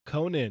 7,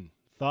 Conan,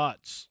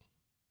 thoughts?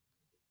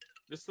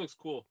 This looks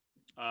cool.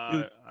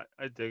 I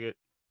dig it.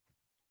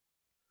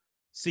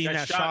 Seeing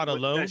that shot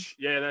alone,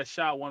 that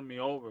shot won me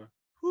over.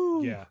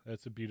 whew, Yeah,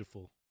 that's a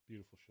beautiful,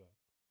 beautiful shot.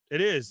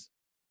 it is.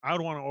 I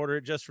would want to order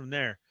it just from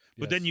there.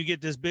 But then Yes. you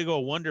get this big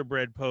old Wonder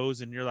Bread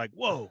pose, and you're like,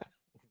 whoa.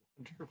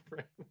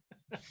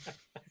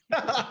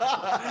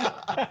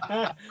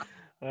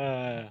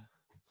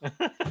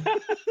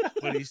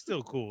 But he's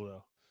still cool,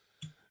 though.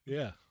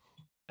 Yeah,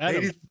 Adam.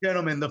 Ladies and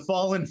gentlemen, the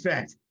Fallen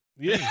Fett.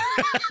 Yeah.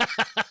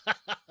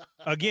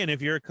 Again,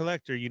 if you're a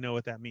collector, you know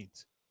what that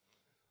means.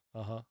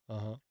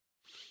 Uh-huh.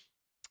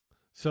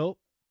 So,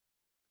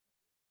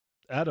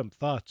 Adam,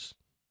 thoughts?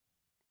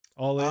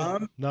 All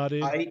in, not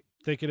in, I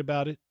thinking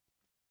about it?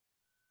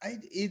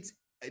 it's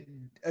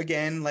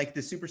again like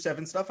the Super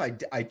 7 stuff.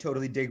 I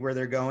totally dig where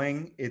they're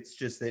going. It's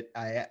just that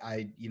I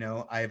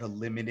have a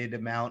limited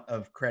amount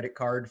of credit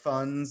card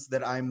funds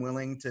that I'm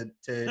willing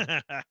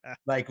to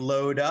like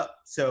load up.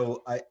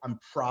 So I'm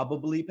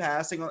probably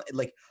passing on.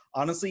 Like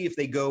honestly, if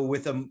they go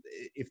with them,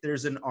 if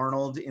there's an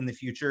Arnold in the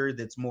future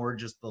that's more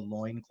just the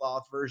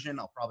loincloth version,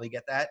 I'll probably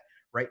get that.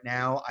 Right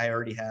now, I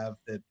already have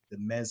the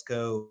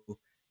Mezco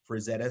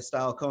Frazetta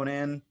style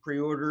Conan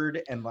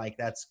pre-ordered, and like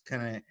that's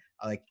kind of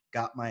like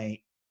got my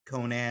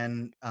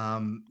Conan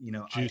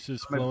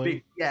Juices I'm a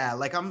flowing.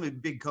 I'm a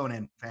big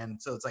Conan fan,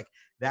 so it's like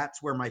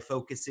that's where my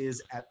focus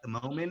is at the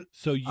moment.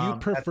 So you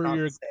That's prefer not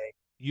your to say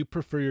you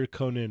prefer your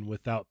Conan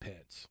without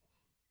pants.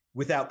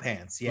 without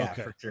pants, yeah,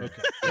 Okay, for sure.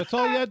 okay. That's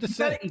all you had to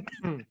say.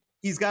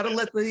 He's got to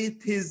let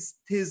his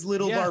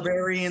little Yeah.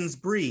 barbarians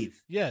breathe.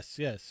 Yes,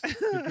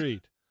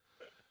 agreed.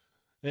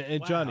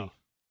 And Wow. Johnny,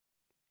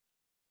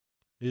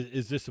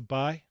 is this a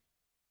buy?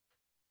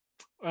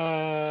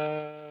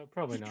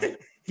 Probably not.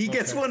 He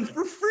gets Okay. one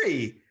for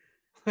free.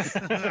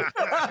 I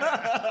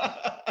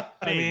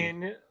Maybe.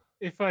 mean,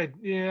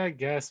 I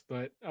guess,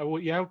 but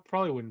I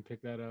probably wouldn't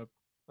pick that up.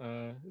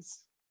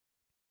 It's,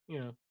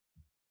 I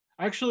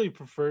actually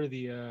prefer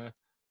the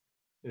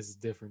this is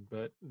different,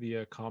 but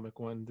the comic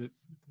one that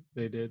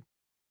they did.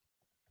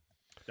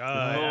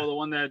 Oh, the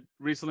one that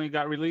recently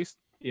got released.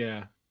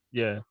 Yeah,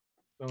 Yeah.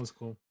 that was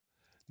cool.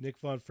 Nick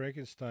von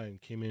Frankenstein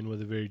came in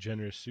with a very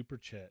generous super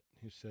chat.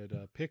 He said,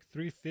 "Pick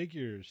 3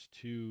 figures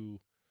to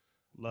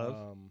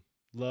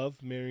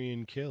love, marry,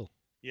 and kill."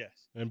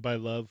 Yes. And by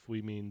love,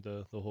 we mean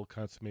the whole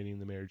consummating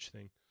the marriage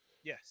thing.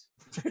 Yes.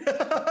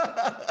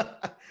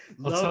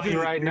 I'll tell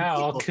you right now,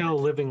 I'll kill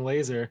Living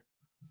Laser.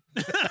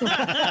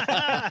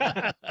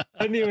 I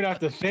didn't even have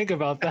to think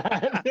about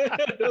that.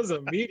 It was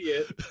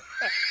immediate.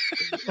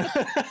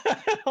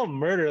 I'll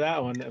murder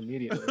that one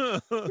immediately.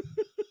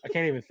 I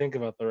can't even think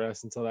about the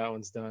rest until that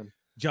one's done.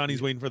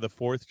 Johnny's waiting for the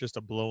 4th just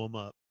to blow him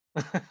up.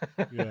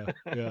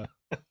 Yeah.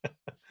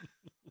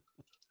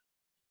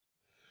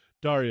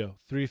 Dario,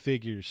 3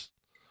 figures.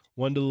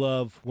 1 to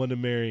love, 1 to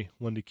marry,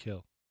 1 to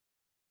kill.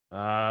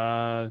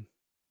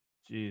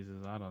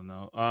 Jesus, I don't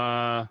know.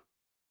 I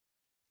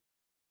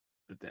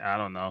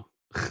don't know.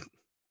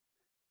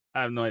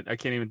 I have no idea. I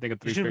can't even think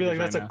of 3 You should be figures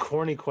like, that's right a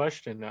corny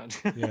question. Now.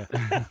 Yeah.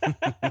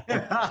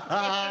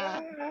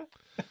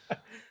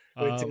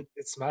 Wait,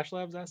 did Smash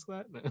Labs ask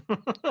that? No.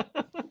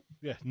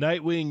 Yeah.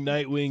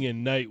 Nightwing,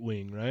 and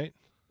Nightwing, right?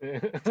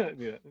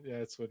 yeah,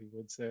 that's what he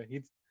would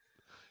say.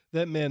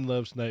 That man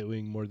loves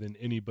Nightwing more than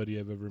anybody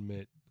I've ever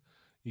met.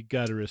 You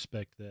got to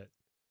respect that.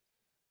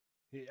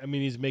 I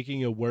mean, he's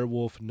making a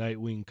werewolf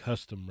Nightwing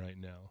custom right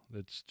now.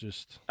 That's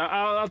just.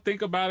 I'll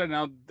think about it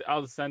and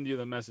I'll send you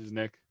the message,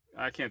 Nick.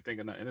 I can't think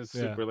of that. It's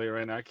Yeah. super late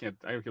right now.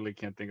 I really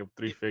can't think of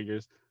 3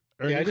 figures.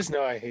 Yeah, I Ernie- just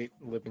know I hate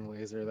Living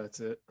Laser. That's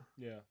it.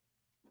 Yeah.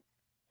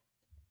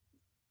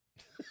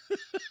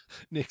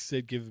 Nick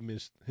said, "Give him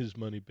his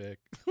money back."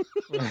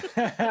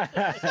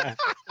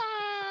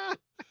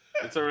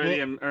 It's already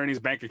in Ernie's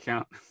bank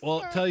account.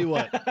 Well, tell you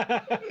what.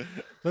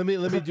 Let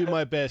me do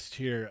my best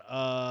here.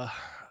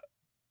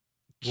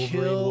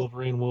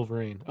 Wolverine. Oh,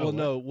 Well, what?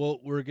 no. Well,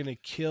 we're gonna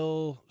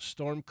kill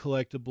Storm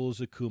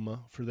Collectibles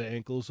Akuma for the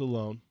ankles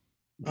alone.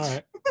 All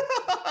right.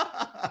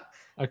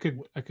 I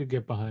could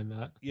get behind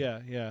that.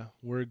 Yeah.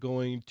 We're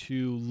going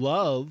to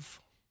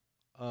love.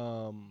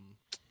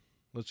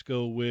 Let's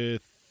go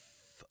with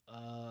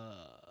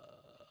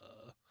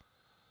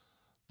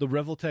the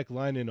Revoltech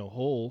line in a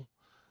whole.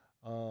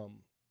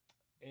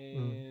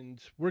 And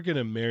we're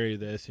gonna marry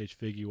the SH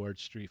Figuarts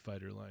Street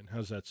Fighter line.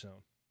 How's that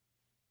sound?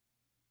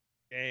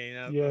 Hey,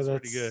 Yeah, that's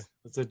pretty good.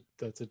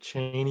 That's a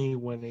Cheney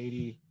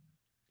 180.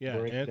 Yeah,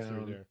 answer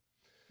Breakdown. there.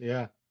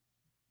 Yeah.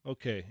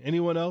 Okay.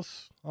 Anyone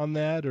else on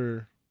that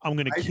or? I'm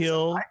gonna I just-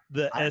 kill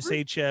the I re-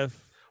 SHF.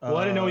 Well,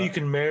 I didn't know you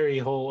can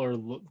marry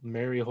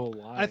marry whole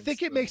lines. I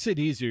think it makes it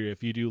easier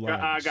if you do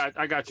lines.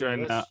 I got you right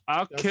Yeah, now.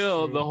 I'll that's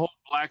kill true. the whole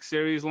Black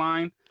Series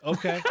line.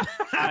 Okay.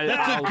 I-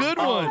 That's a I'll- good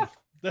I'll- one.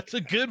 That's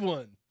a good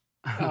one.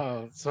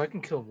 Oh, so I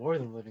can kill more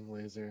than Living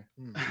Laser.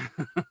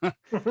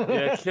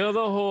 Yeah, kill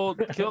the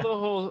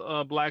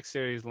whole Black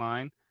Series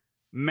line,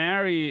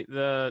 marry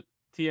the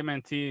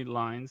TMNT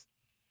lines,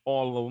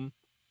 all of them,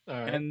 All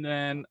right. and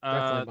then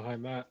Definitely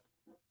behind that.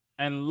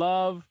 and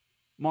love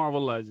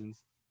Marvel Legends.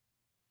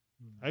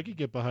 I could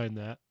get behind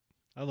that.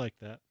 I like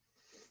that.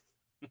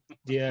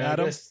 Yeah,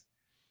 Adam? I guess.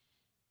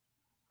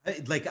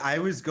 Like I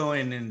was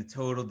going in a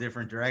total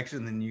different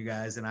direction than you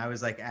guys, and I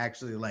was like,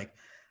 actually, like,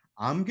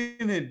 I'm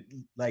gonna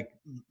like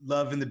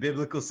love in the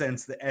biblical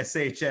sense the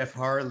SHF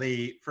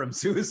Harley from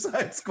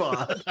Suicide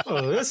Squad.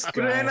 Oh, this But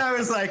then guy. I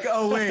was like,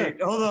 oh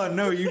wait, hold on,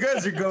 no, you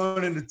guys are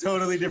going in a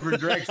totally different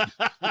direction.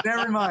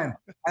 Never mind.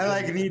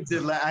 I need to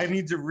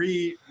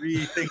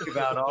rethink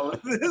about all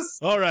of this.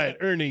 All right,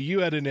 Ernie, you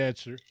had an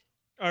answer.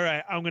 All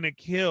right, I'm gonna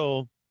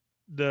kill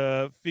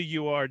the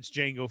Figuarts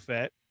Django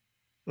Fett.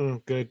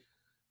 Good.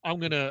 I'm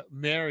gonna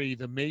marry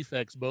the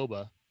Mafex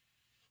Boba,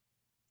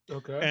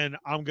 Okay. and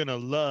I'm gonna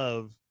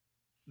love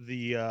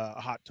the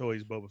Hot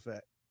Toys Boba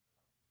Fett.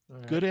 All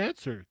right. Good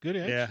answer. Good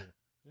answer.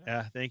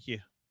 Yeah, thank you.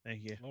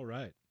 All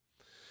right.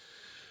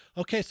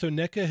 Okay, so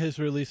NECA has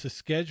released a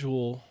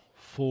schedule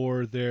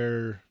for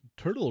their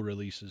turtle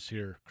releases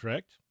here,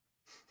 correct?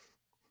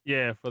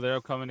 Yeah, for their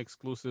upcoming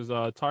exclusives,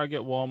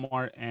 Target,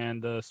 Walmart,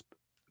 and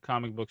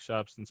comic book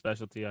shops and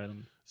specialty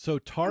items. So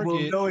Target.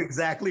 We'll know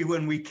exactly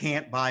when we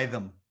can't buy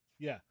them.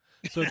 Yeah.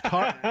 So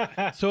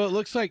so it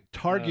looks like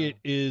Target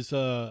is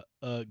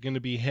going to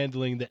be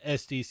handling the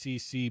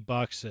SDCC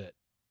box set,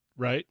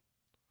 right?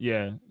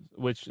 Yeah,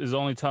 which is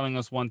only telling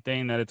us one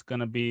thing, that it's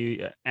going to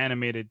be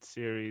animated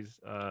series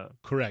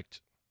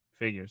Correct.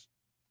 figures.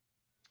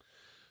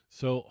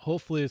 So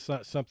hopefully it's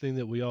not something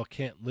that we all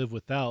can't live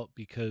without,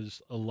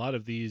 because a lot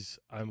of these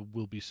I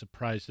will be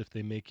surprised if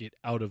they make it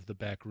out of the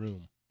back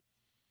room.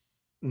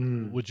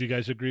 Would you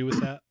guys agree with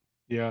that?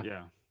 Yeah.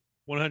 Yeah.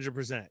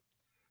 100%.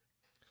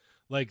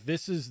 Like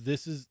this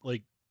is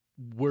like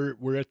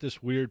we're at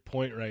this weird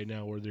point right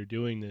now where they're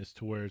doing this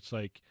to where it's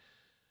like,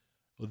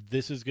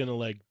 this is gonna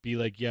like be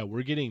like, yeah,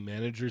 we're getting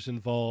managers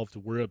involved.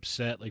 We're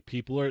upset. Like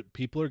people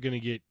are gonna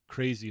get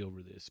crazy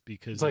over this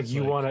because It's like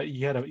you thought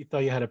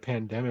you had a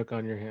pandemic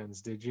on your hands,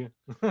 did you?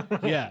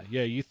 yeah.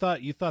 You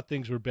thought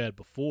things were bad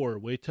before.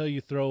 Wait till you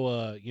throw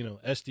a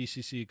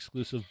SDCC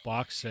exclusive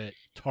box set,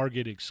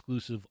 Target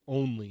exclusive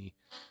only,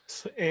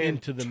 And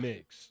into the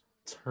mix.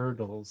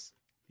 turtles.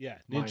 Yeah,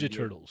 Mind Ninja you.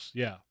 Turtles.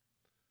 Yeah.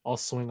 I'll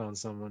swing on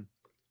someone.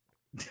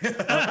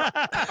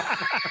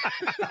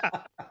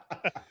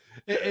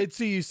 And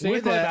see, you say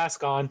With my that.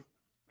 mask on.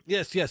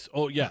 Yes.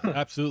 Oh yeah,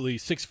 absolutely.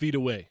 6 feet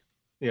away.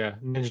 Yeah,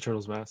 Ninja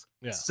Turtles mask.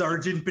 Yeah.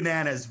 Sergeant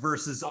Bananas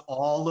versus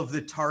all of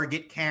the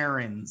Target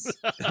Karens.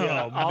 Yeah,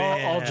 Oh, I'll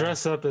man.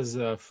 dress up as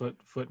a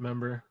foot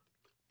member.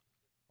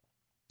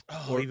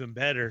 Oh, even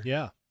better.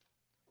 Yeah.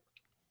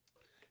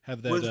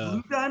 Have that. Was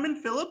Blue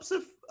Diamond Phillips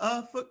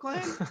a Foot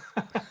Clan?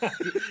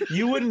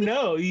 You wouldn't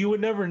know. You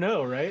would never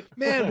know, right?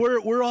 Man,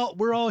 we're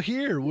all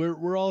here.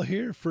 We're all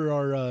here for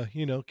our.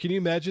 Can you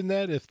imagine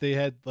that if they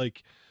had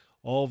like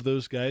all of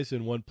those guys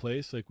in one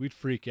place? Like we'd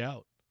freak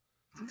out.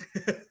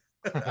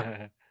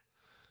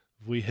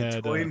 If we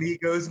had Toy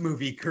Migos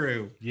movie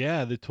crew.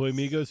 yeah, the Toy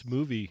Migos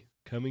movie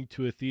coming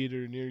to a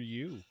theater near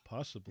you,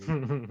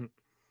 possibly.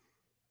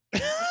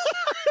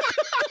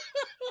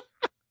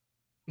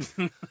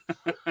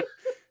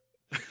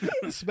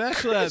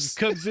 Smash Labs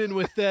comes in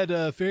with that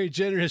very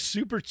generous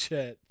super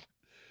chat,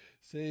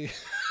 saying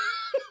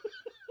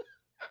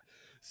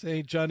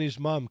Johnny's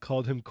mom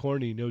called him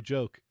corny. No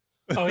joke.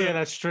 Oh yeah,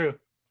 that's true.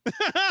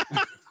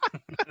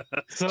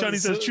 Johnny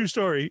says true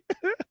story.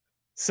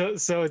 So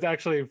it's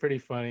actually pretty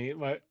funny.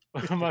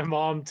 My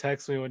mom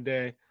texts me one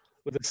day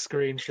with a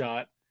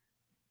screenshot,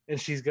 and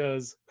she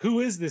goes, "Who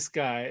is this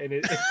guy?" And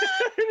it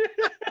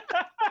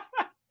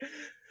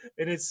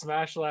and it's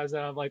Smash Labs,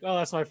 and I'm like, "Oh,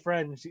 that's my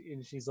friend."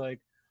 And she's like,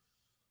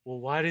 "Well,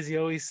 why does he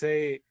always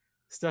say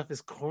stuff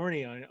is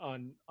corny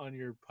on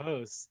your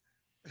posts?"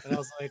 And I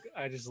was like,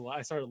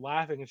 I started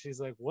laughing, and she's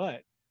like,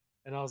 "What?"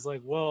 And I was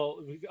like,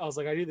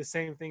 I do the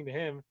same thing to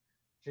him.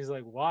 She's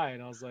like, "Why?"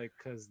 And I was like,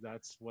 "Cause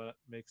that's what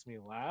makes me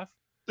laugh."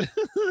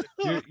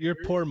 Your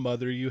poor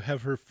mother. You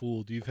have her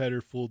fooled. You've had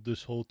her fooled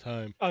this whole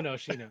time. Oh no,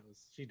 she knows.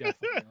 She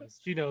definitely knows.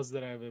 She knows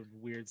that I have a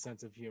weird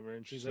sense of humor,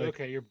 and she's like, like-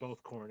 "Okay, you're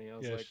both corny." I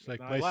was Yeah, like, she's like,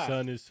 and I my laughed.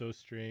 son is so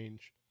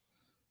strange.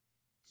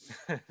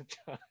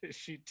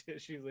 She's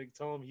like,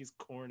 "Tell him he's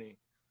corny,"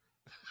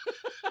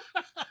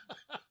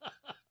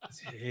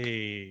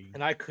 Hey.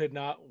 and I could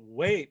not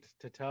wait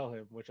to tell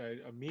him, which I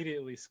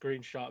immediately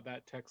screenshot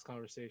that text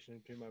conversation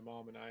between my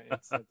mom and I and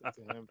sent it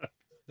to him.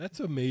 That's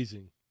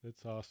amazing.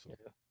 That's awesome.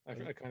 I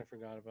kind of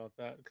forgot about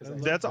that because I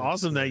love That's that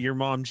awesome that story. your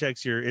mom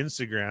checks your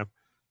Instagram.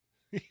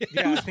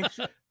 yeah, I think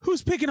she,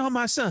 Who's picking on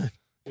my son?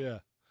 Yeah.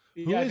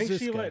 yeah, I is think this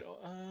she guy? might.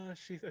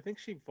 I think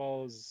she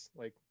follows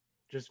like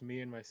just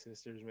me and my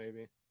sisters,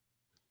 maybe.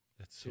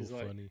 That's so She's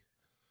like- funny.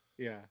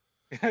 Yeah,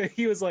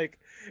 he was like,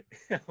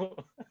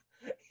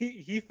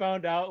 he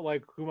found out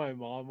like who my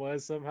mom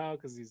was somehow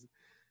because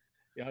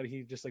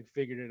he just like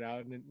figured it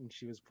out, and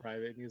she was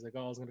private, and he was like,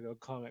 "Oh, I was gonna go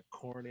comment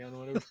corny on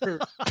one of her."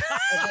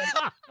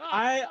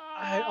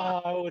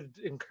 I would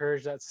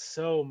encourage that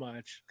so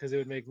much because it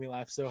would make me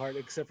laugh so hard.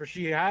 Except for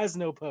she has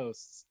no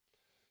posts,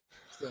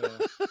 so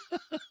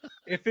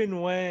if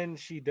and when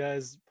she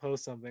does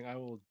post something, I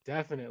will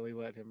definitely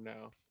let him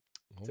know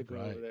to go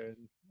over there.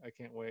 And I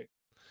can't wait.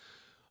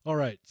 All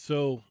right,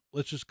 so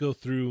let's just go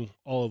through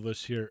all of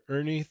us here.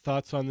 Ernie,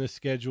 thoughts on this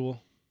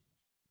schedule?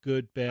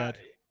 Good, bad?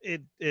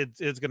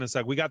 It's gonna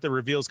suck. We got the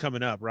reveals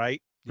coming up,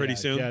 right? Pretty Yeah,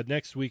 soon. Yeah,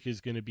 next week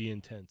is going to be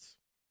intense.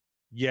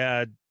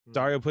 Yeah,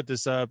 Dario put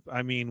this up.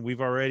 I mean,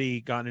 we've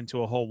already gotten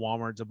into a whole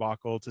Walmart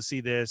debacle. To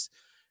see this,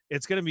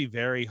 it's going to be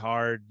very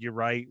hard. You're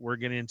right. We're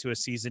getting into a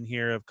season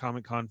here of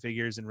Comic Con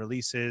figures and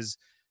releases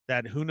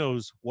that who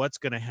knows what's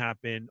going to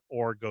happen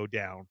or go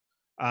down.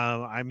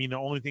 I mean, the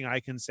only thing I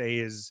can say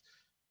is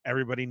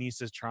everybody needs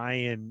to try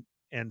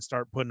and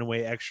start putting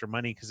away extra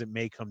money because it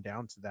may come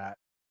down to that.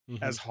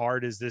 Mhm, As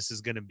hard as this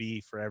is going to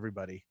be for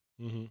everybody,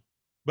 mhm.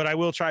 but I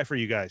will try for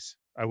you guys.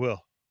 I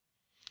will.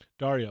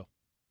 Dario,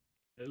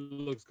 It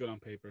looks good on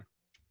paper.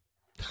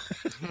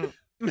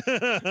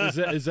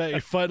 is that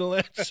your final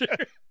answer?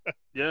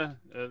 Yeah,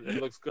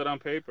 it looks good on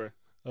paper.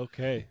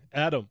 Okay,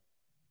 Adam.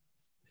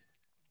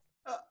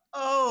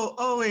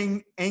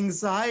 Owing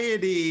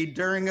anxiety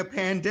during a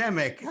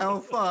pandemic. How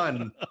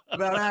fun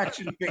about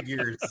action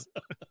figures.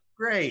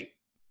 Great.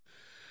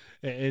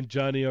 And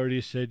Johnny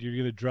already said you're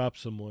going to drop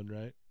someone,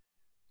 right?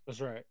 That's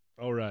right.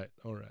 All right.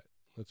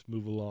 Let's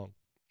move along.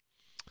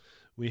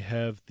 We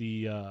have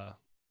the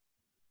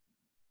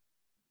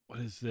what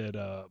is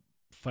that?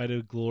 Fight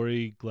of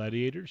Glory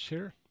Gladiators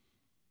here.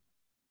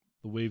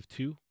 The Wave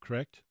 2,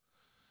 correct?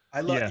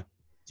 I love. Yeah.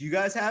 Do you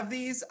guys have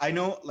these? I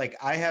know, like,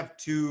 I have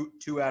two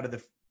out of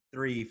the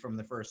 3 from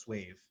the first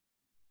wave.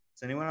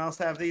 Does anyone else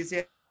have these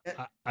yet?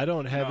 I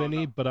don't have No,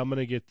 any, no. but I'm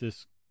gonna get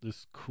this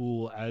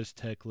cool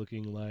Aztec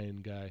looking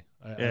lion guy.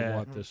 I Yeah.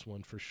 want this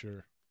one for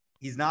sure.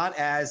 He's not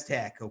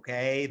Aztec,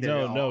 okay?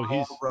 No, all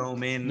he's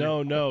Roman.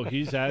 No,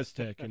 he's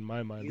Aztec in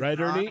my mind, He's right,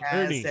 not Ernie?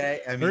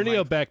 Aztec. I mean, Ernie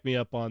will like, back me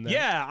up on that.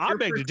 Yeah, I your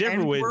beg to differ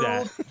pretend with that.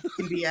 world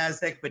can be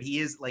Aztec, but he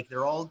is like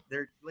they're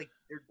very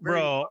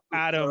Bro,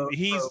 Adam, pro-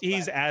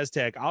 he's pro-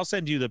 Aztec. I'll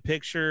send you the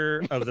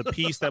picture of the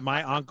piece that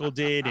my uncle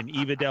did in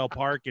Evadale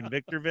Park in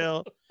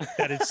Victorville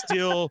that it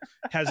still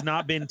has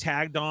not been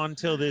tagged on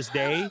till this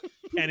day,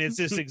 and it's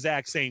this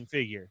exact same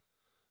figure.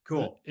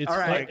 cool. It's All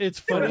right. it's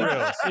funny.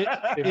 Real. They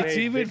It's made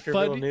even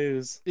Victorville funny.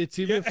 News. It's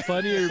even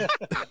funnier.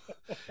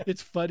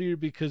 It's funnier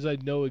because I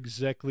know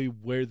exactly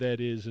where that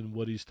is and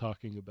what he's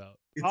talking about.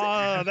 It's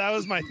Oh, that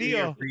was my absolutely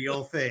a Theo.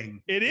 real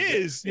thing. It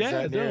is. Is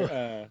Yeah, that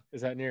near,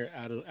 is that near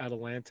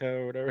Atalanta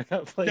or whatever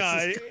that place No,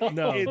 is called?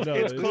 no, it's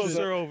it's-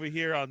 closer over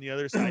here on the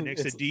other side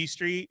next to It's- D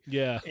Street.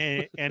 Yeah,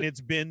 And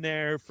it's been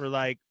there for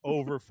like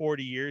over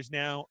 40 years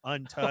now,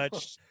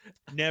 untouched,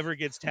 never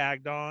gets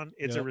tagged on.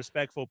 It's a Yep.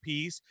 respectful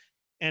piece.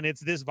 And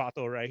it's this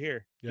Vato right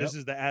here. This Yep.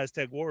 is the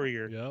Aztec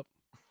warrior yep.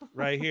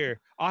 right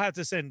here. I'll have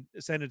to send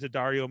it to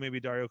Dario.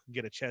 Maybe Dario can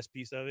get a chess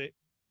piece of it.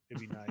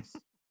 It'd be nice.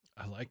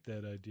 I like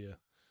that idea.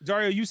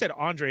 Dario, you said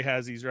Andre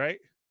has these,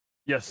 right?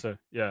 Yes, sir.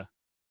 Yeah.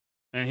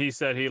 And he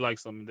said he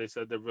likes them. They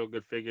said they're real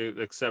good figures,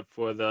 except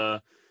for the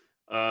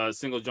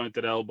single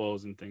jointed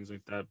elbows and things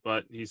like that.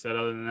 But he said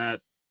other than that,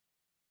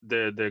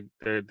 they're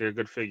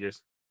good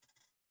figures.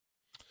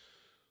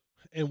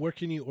 And where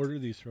can you order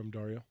these from,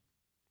 Dario?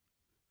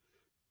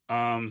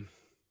 I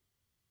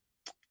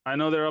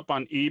know they're up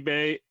on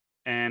eBay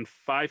and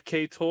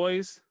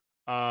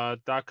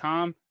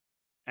 5ktoys.com.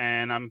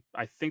 And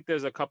I think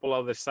there's a couple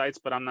other sites,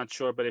 but I'm not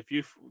sure. But if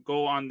you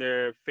go on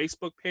their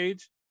Facebook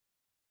page,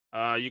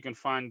 you can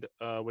find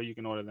where you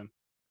can order them.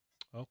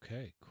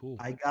 Okay, cool.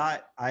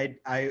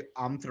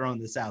 I'm throwing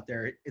this out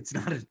there. It's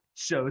not a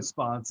show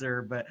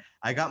sponsor, but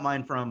I got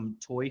mine from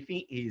Toy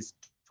Fiend. He's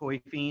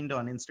Toy Fiend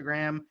on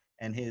Instagram,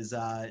 and his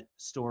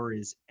store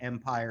is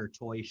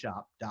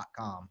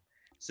EmpireToyShop.com.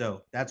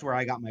 So that's where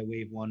I got my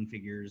Wave 1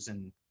 figures,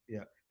 and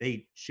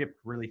they shipped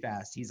really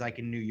fast. He's like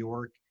in New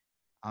York.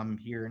 I'm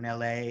here in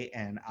LA,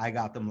 and I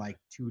got them like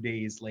 2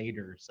 days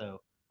later.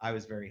 So I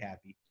was very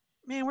happy.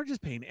 Man, we're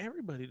just paying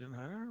everybody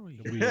tonight, aren't we?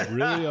 We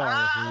really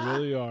are. We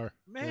really are.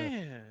 Yeah.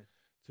 Man.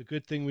 It's a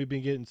good thing we've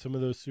been getting some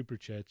of those super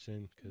chats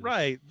in. 'Cause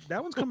Right.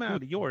 That one's coming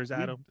out of yours,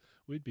 Adam.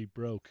 We'd be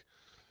broke.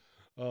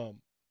 So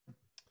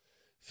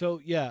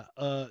yeah,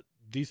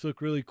 these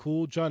look really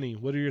cool. Johnny,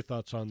 what are your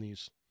thoughts on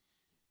these?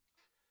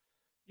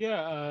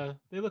 Yeah,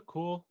 they look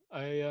cool.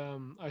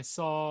 I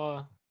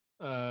saw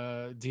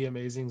D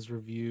Amazing's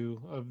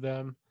review of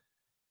them.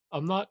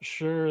 I'm not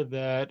sure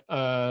that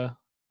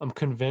I'm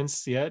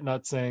convinced yet,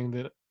 not saying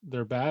that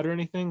they're bad or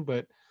anything,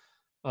 but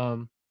I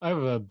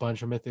have a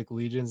bunch of Mythic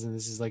Legions and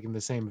this is like in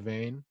the same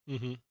vein.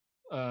 Mm-hmm.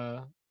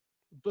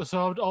 But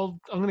so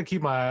I'm gonna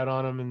keep my eye out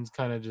on them and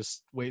kind of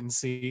just wait and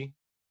see.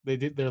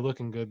 They're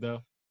looking good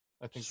though.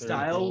 I think they're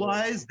Style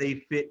wise, they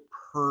fit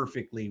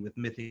perfectly with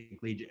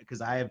Mythic Legion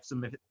because I have some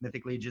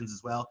Mythic Legions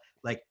as well.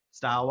 Like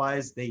style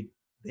wise, they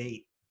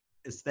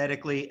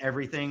aesthetically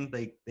everything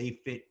they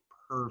fit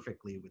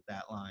perfectly with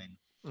that line.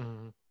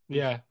 Mhm.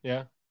 Yeah.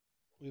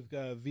 We've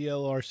got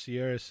VLR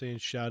Sierra saying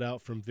shout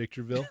out from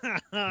Victorville.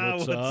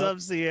 What's up? up,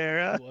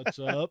 Sierra? What's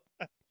up?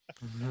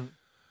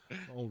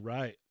 All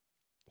right.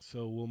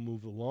 So we'll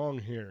move along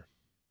here.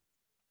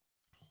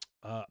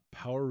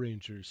 Power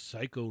Rangers,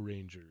 Psycho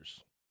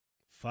Rangers,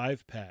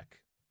 5-pack.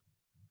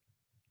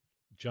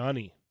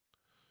 Johnny,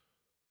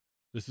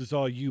 this is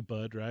all you,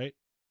 bud, right?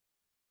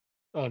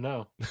 Oh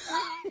no.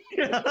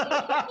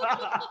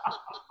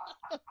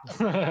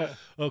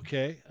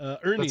 Okay.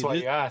 Ernie, That's why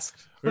you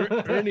asked.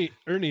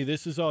 Ernie,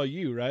 this is all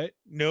you, right?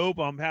 Nope,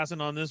 I'm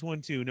passing on this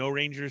one too. No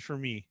Rangers for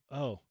me.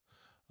 Oh.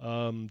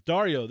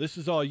 Dario, this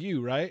is all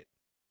you, right?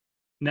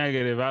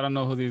 Negative. I don't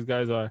know who these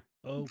guys are.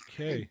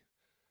 Okay.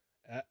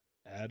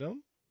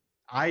 Adam?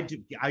 I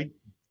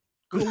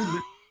go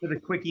to the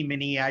Quickie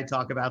Mini. I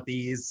talk about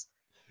these.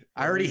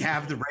 I already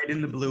have the red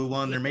and the blue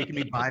one. They're making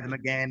me buy them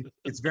again.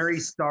 It's very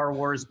Star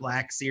Wars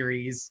Black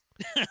Series.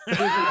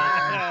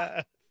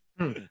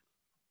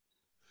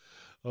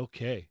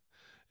 Okay.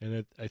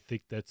 And I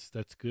think that's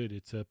good.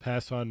 It's a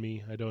pass on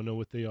me. I don't know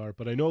what they are,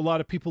 but I know a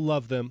lot of people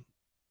love them.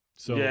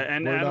 So yeah,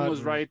 and we're Adam not-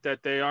 was right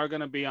that they are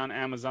going to be on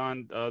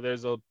Amazon.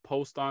 There's a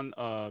post on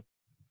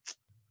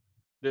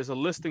there's a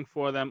listing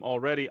for them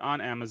already on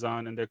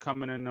Amazon, and they're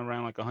coming in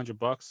around like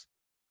 $100.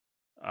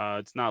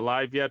 It's not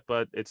live yet,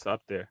 but it's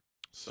up there.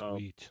 So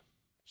Sweet.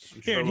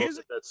 I'm Here, sure and we'll here's-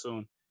 get that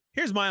soon.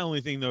 Here's my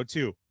only thing though,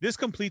 too. This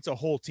completes a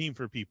whole team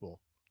for people.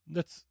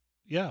 That's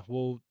Yeah,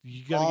 well,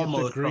 you gotta get the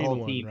Almost green whole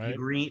one, team. right?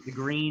 The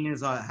green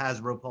is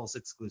Hasbro Pulse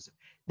exclusive.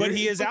 But There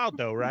he is like out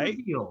though, right?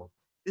 reveal.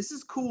 This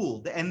is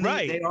cool, and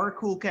Right. they are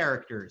cool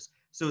characters.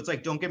 So it's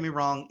like, don't get me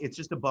wrong, it's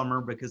just a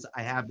bummer because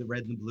I have the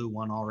red and the blue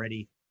one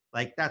already.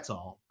 Like that's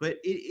all. But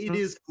it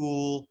is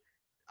cool.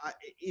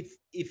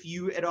 If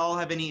you at all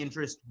have any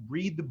interest,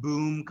 read the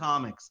Boom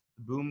comics.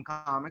 The Boom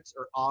comics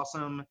are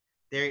awesome.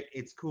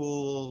 It's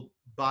cool.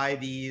 Buy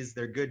these.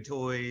 They're good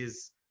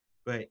toys.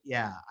 But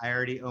yeah, I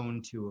already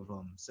own 2 of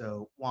them.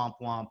 So womp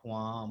womp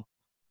womp.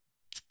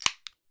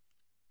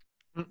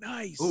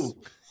 Nice. Ooh,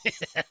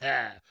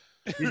 did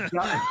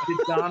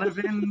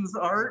Donovan's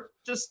art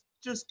just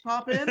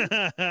pop in?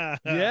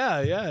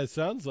 Yeah, it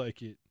sounds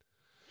like it.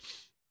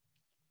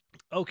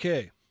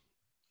 Okay,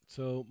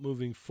 so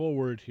moving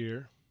forward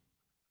here,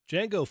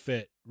 Django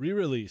Fett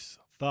re-release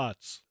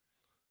thoughts.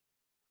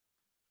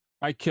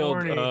 I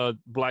killed Horny.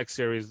 Black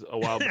Series a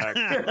while back.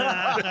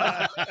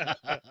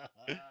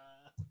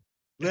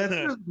 Let's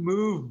just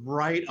move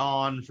right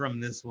on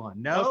from this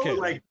one. No, Okay.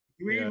 like,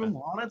 do we Yeah. even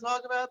want to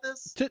talk about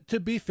this? To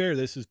be fair,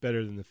 this is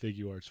better than the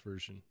Figuarts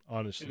version, It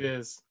honestly.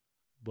 is.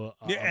 But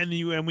Yeah,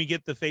 and we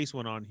get the face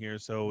one on here,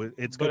 so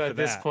it's But good for at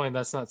this that. point,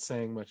 that's not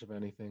saying much of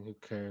anything. Who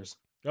cares?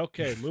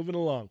 okay, moving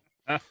along.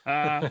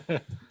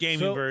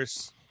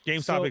 Gamingverse,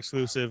 GameStop so-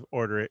 exclusive.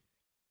 Order it.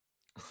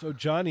 So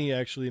Johnny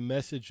actually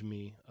messaged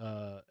me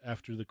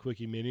after the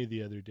Quickie Mini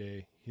the other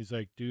day. He's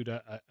like, "Dude,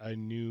 I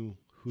knew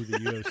who the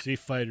UFC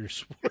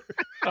fighters were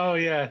Oh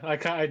yeah,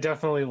 I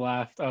definitely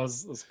laughed. I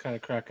was kind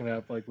of cracking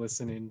up, like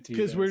listening to you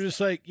because we're guys. just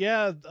like,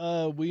 yeah,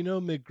 we know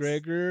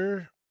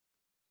McGregor,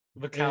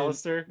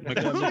 McAllister.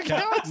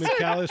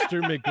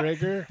 McAllister,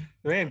 McGregor."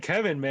 Man,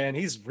 Kevin, man,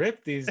 he's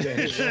ripped these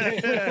days.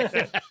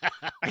 right?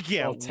 I All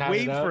can't tatted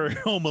wait up. for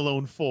Home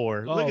Alone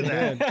 4. Oh Look at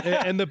man!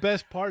 that. And the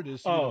best part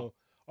is, you Oh, know,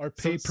 our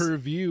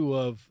pay-per-view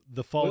of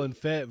the Fallen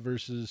Fett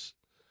versus.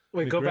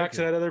 Wait, go back to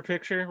McGregor. that other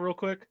picture real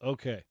quick,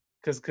 Okay,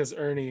 because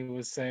Ernie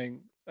was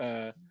saying,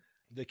 the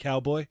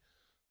cowboy.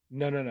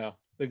 no,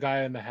 the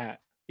guy in the hat.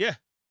 Yeah.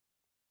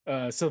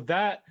 So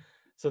that's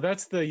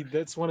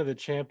one of the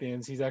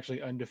champions. He's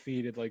actually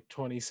undefeated, like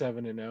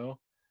 27-0.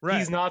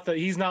 Right.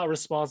 He's not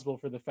responsible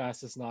for the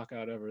fastest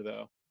knockout ever,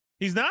 though.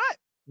 He's not.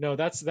 No,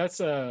 that's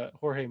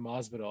Jorge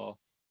Masvidal.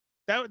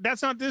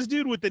 That's not this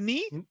dude with the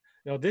knee.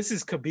 No, this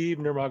is Khabib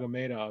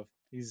Nurmagomedov.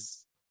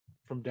 He's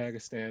from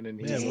Dagestan, and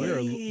he's Man,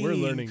 Dang. we're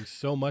learning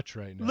so much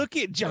right now. Look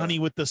at Johnny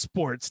with the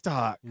sports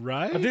talk.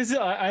 right? This is,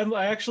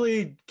 I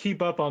actually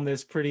keep up on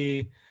this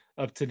pretty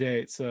up to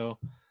date. So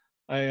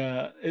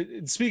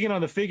speaking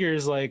on the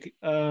figures, like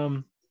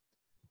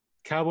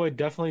Cowboy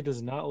definitely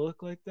does not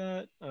look like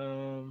that.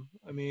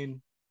 I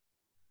mean,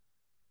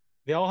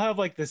 they all have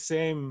like the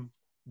same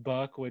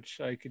buck, which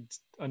I could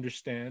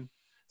understand.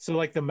 So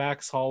like the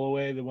Max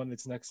Holloway, the one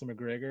that's next to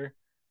McGregor,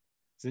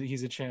 so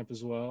he's a champ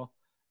as well.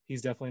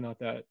 He's definitely not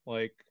that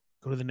like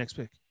Go to the next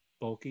pick.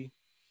 bulky.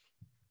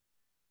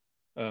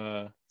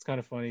 It's kind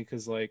of funny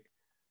because like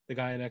the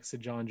guy next to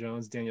John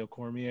Jones, Daniel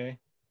Cormier,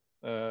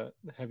 the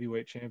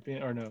heavyweight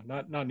champion, or no,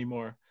 not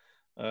anymore.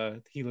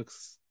 He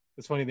looks.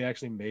 It's funny they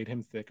actually made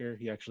him thicker.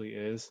 He actually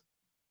is.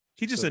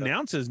 He just So that-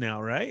 announces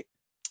now, right?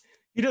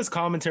 He does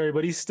commentary,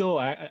 but he's still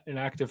an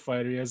active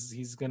fighter.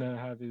 He's gonna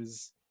have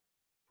his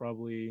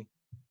probably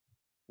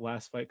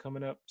last fight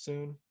coming up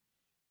soon.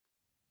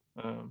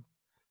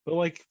 But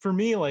like for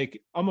me,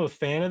 like I'm a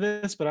fan of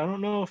this, but I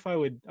don't know if I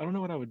would. I don't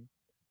know what I would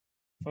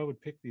if I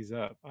would pick these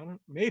up. I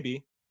don't.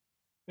 Maybe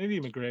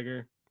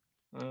McGregor.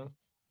 Yeah,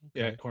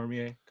 Okay.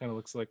 Cormier kind of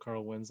looks like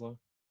Carl Winslow.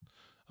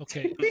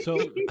 Okay, so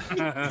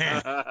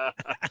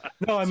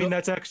No, I mean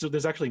that's actually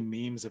there's actually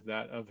memes of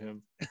that of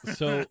him.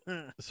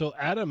 so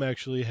Adam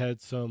actually had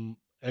some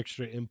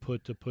extra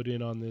input to put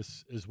in on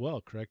this as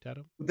well, correct,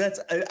 Adam?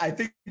 I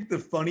think the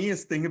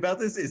funniest thing about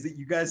this is that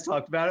you guys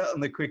talked about it on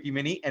the Quickie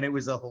Mini, and it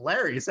was a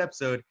hilarious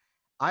episode.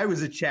 I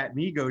was a chat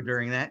Migo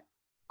during that.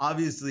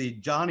 Obviously,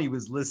 Johnny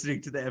was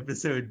listening to the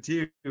episode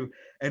too,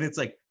 and it's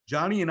like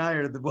Johnny and I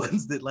are the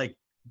ones that like.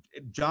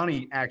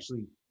 Johnny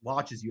actually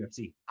watches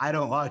UFC. I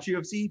don't watch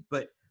UFC,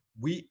 but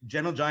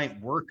Gentle Giant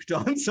worked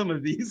on some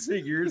of these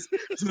figures,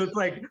 so it's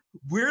like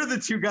we're the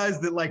two guys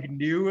that like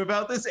knew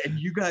about this, and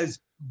you guys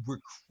were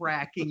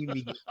cracking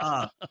me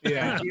up.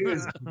 Yeah. It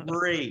was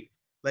great.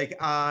 Like,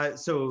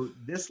 so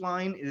this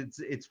line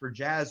it's for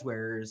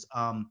Jazzwares.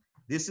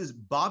 This is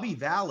Bobby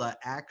Valla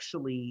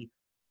actually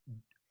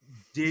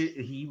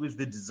he was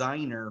the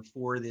designer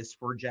for this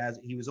for Jazz.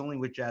 He was only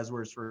with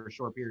Jazzwares for a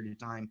short period of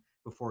time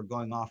before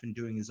going off and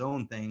doing his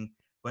own thing.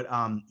 But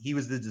he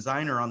was the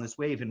designer on this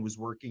wave and was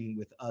working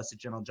with us at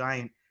Gentle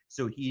Giant.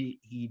 So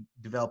he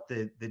developed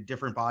the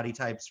different body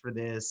types for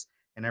this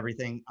and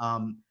everything.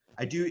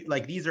 I do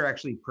like these are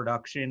actually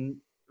production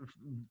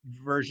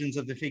versions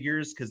of the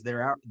figures because they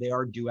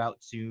are due out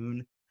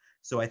soon.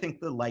 So I think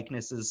the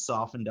likeness is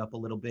softened up a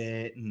little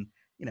bit, and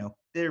you know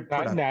they're Not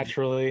production.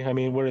 naturally. I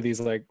mean, what are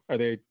these like? Are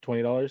they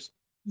 $20?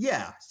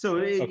 Yeah. So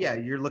Okay. yeah,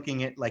 you're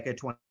looking at like a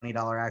 $20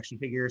 action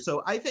figure.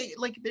 So I think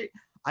like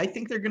I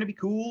think they're going to be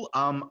cool.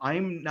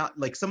 I'm not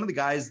like some of the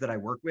guys that I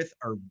work with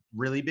are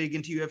really big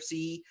into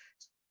UFC.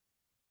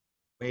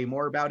 Way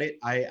more about it.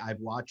 I've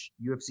watched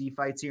UFC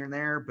fights here and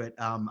there, but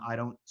I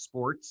don't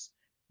sports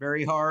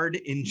very hard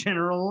in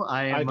general.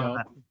 I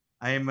don't.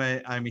 I'm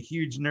a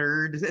huge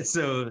nerd,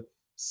 so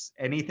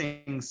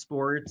anything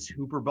sports,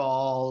 hooper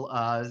ball,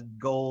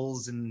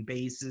 goals and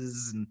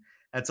bases, and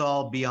that's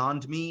all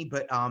beyond me.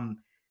 But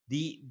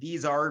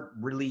these are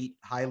really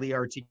highly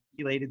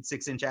articulated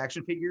 6-inch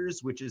action figures,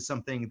 which is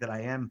something that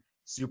I am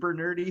super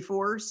nerdy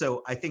for.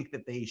 So I think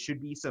that they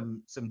should be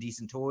some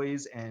decent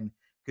toys and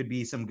could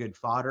be some good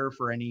fodder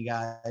for any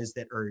guys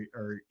that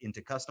are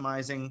into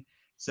customizing.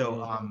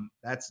 So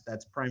that's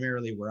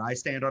primarily where I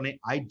stand on it.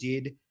 I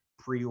did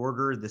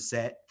pre-order the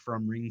set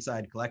from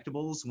Ringside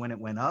Collectibles when it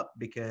went up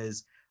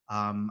because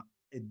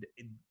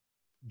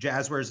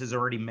Jazzwares has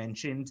already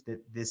mentioned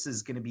that this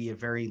is going to be a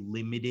very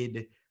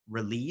limited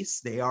release.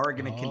 They are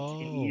going to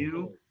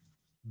continue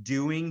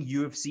doing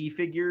UFC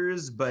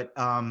figures, but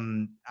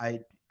I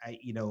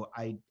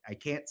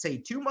can't say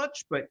too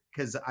much, but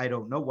because I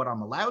don't know what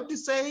I'm allowed to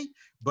say.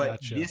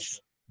 But Gotcha.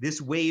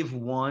 this wave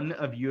 1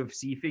 of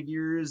UFC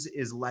figures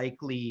is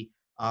likely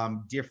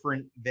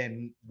different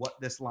than what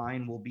this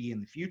line will be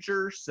in the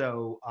future.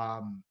 So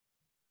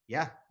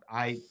yeah,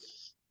 I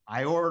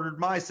ordered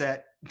my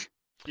set.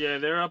 Yeah,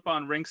 they're up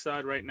on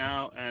Ringside right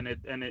now, and it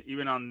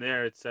even on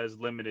there it says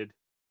limited.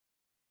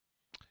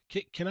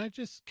 Can I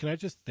just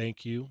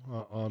thank you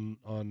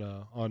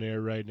on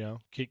air right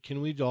now?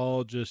 Can we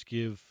all just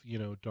give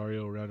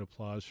Dario a round of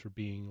applause for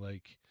being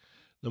like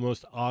the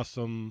most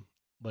awesome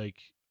like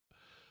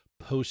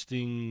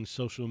posting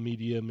social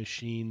media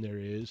machine there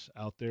is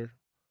out there?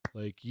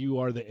 Like you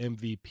are the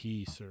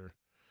MVP, sir.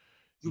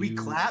 Do we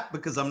clap?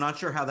 Because I'm not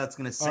sure how that's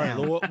going to All right,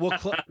 sound. we'll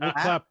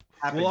clap.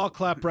 We'll all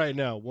clap right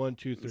now. 1,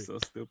 2, 3. So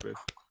stupid.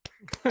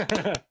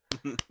 A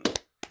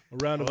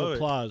round of I love it.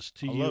 applause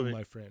to I you, love it.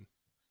 my friend.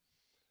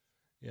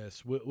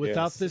 Yes, without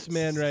Yes. this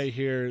man right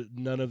here,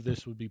 none of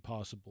this would be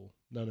possible.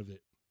 None of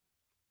it.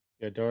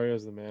 Yeah,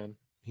 Dario's the man.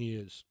 He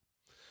is.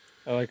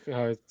 I like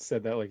how I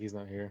said that like he's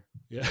not here.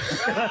 Yeah.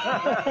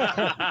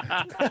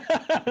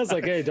 I was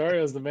like, hey,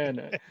 Dario's the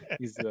man.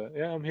 He's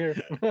yeah, I'm here.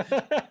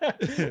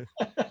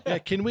 Yeah,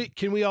 can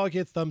we all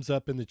get thumbs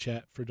up in the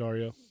chat for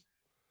Dario?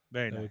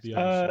 Very That nice. would be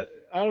awesome.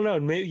 I don't know.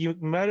 Maybe you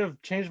might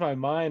have changed my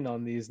mind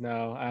on these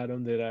now,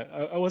 Adam. That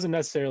I wasn't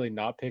necessarily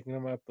not picking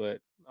them up, but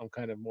I'm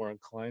kind of more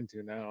inclined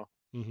to now.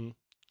 Mm-hmm.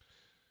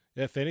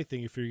 If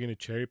anything, if you're gonna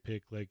cherry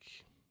pick, like,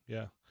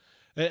 yeah.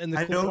 And the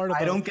I cool part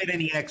about don't get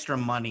any extra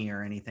money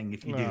or anything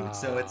if you do.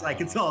 So it's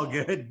like it's all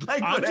good.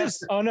 Like I'm whatever.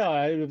 just Oh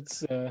no,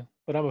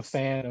 but I'm a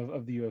fan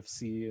of the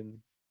UFC and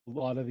a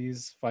lot of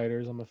these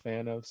fighters I'm a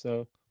fan of.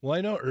 So well,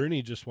 I know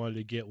Ernie just wanted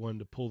to get one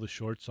to pull the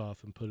shorts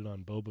off and put it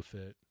on Boba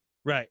Fett.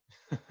 right.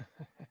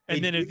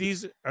 And then if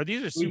these are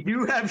we super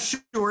do have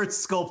shorts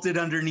sculpted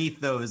underneath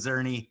those,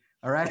 Ernie.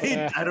 All right.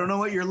 Yeah. I don't know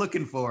what you're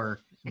looking for.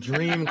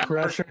 Dream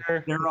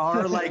Crusher. There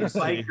are like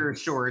biker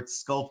shorts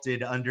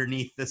sculpted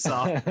underneath the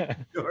soft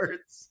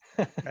shorts.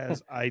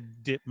 as I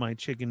dip my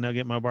chicken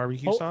nugget in my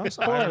barbecue sauce.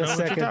 Hold I on don't a know what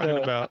you're second, talking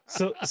though. about.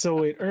 So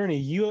wait, Ernie,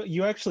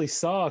 you actually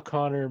saw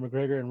Conor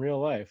McGregor in real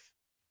life?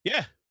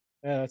 Yeah.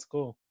 Yeah, that's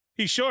cool.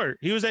 He's short.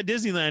 He was at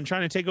Disneyland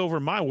trying to take over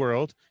my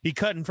world. He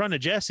cut in front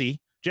of Jesse.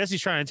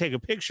 Jesse's trying to take a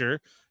picture.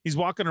 He's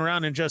walking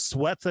around in just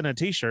sweats and a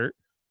t-shirt.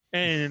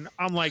 And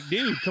I'm like,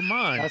 dude, come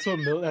on.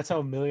 That's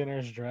how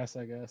millionaires dress,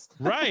 I guess.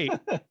 Right.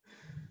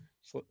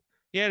 So-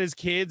 He had his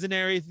kids and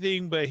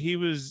everything, but he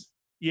was,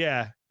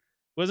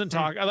 wasn't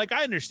talking. Like,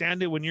 I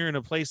understand it when you're in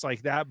a place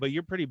like that, but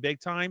you're pretty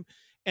big time.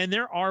 And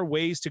there are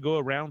ways to go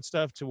around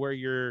stuff to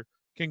where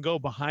can go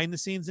behind the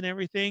scenes and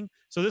everything.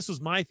 So this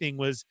was my thing,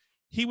 was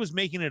he was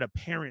making it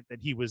apparent that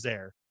he was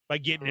there by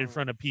getting in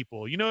front of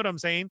people. You know what I'm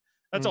saying?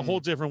 That's a whole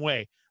different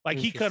way. Like,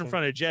 he cut in Interesting.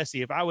 front of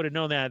Jesse. If I would have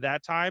known that at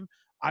that time,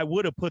 I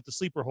would have put the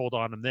sleeper hold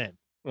on him then.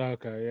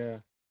 Okay, yeah.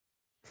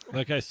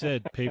 Like I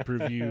said,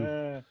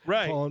 pay-per-view.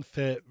 Right. Colin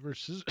Fett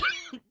versus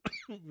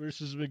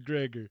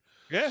McGregor.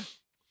 Yeah.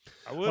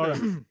 I would All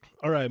have. right.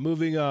 All right,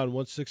 moving on.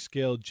 1/6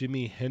 scale,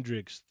 Jimi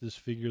Hendrix. This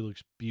figure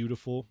looks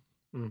beautiful.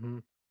 Mm-hmm.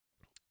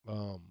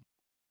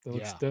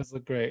 Yeah. Does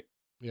look great.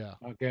 Yeah,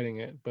 Not getting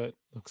it, but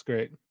looks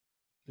great.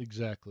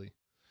 exactly.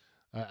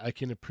 I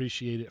can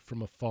appreciate it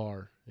from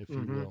afar, if you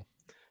Mhm. will.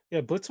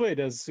 Yeah, Blitzway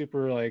does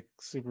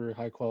super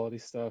high quality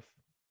stuff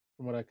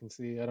from what I can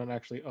see. I don't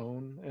actually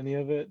own any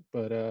of it,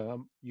 but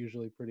I'm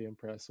usually pretty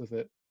impressed with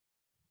it.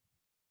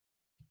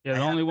 Yeah, the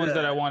I only have ones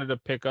that to- I wanted to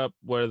pick up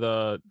were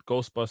the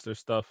Ghostbuster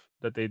stuff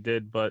that they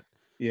did, but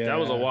Yeah, that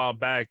was a while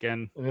back,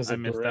 and And it's I a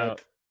missed grip,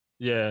 out.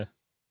 Yeah,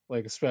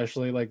 like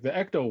especially like the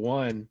Ecto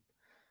One.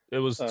 it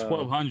was Uh,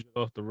 1,200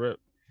 off the rip.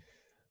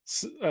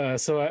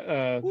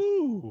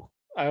 Woo.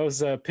 I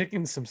was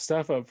picking some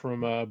stuff up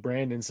from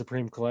Brandon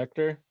Supreme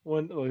Collector.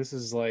 This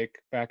is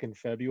like back in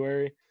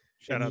February.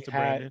 Shout And out to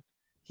Brandon.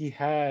 He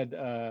had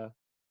a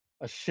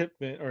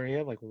shipment, or he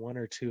had like one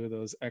or two of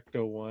those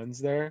Ecto Ones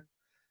there,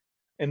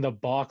 and the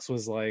box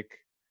was like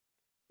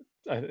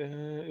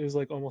it was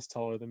like almost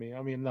taller than me.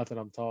 I mean, not that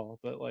I'm tall,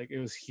 but like it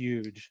was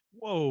huge.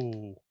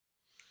 Whoa.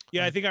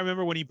 Yeah, I think I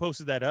remember when he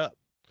posted that up.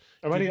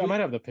 I might, Did I we- might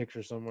have the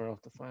picture somewhere. I'll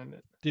have to find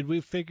it. Did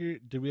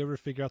we ever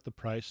figure out the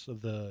price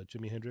of the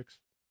Jimi Hendrix?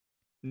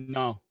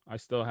 No, I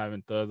still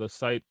haven't. The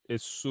site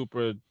is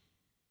super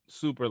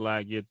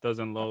laggy. It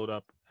doesn't load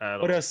up at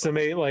all. Would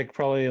estimate like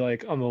probably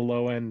like on the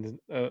low end,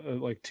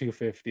 like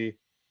 250,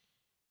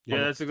 Yeah,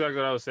 that's exactly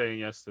what I was saying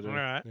yesterday. All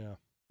right. Yeah.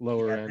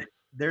 lower Yeah, end.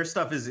 their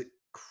stuff is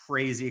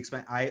crazy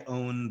expensive. I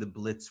own the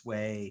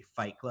Blitzway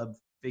Fight Club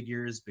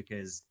figures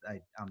because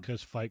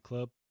Because Fight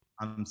Club.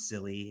 I'm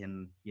silly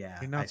and yeah.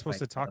 You're I not supposed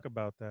to fight talk club.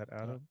 about that,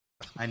 Adam.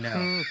 I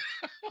know,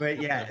 but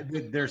yeah,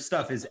 their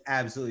stuff is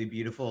absolutely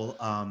beautiful.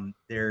 One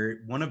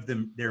of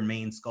their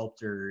main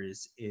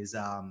sculptors is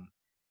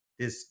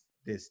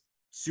this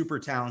super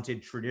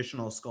talented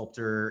traditional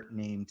sculptor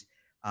named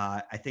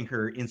I think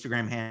her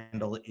Instagram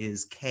handle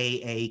is Ka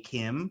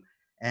Kim,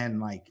 and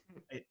like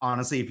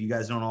honestly, if you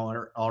guys don't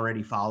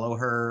already follow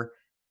her,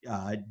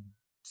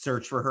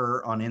 search for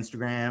her on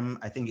Instagram.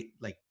 I think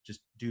like just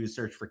do a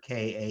search for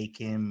Ka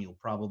Kim. You'll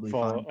probably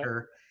Follow- find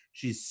her.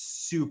 She's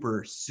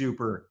super,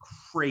 super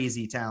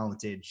crazy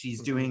talented.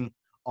 She's Mhm. doing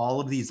all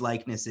of these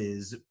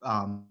likenesses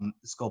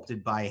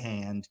sculpted by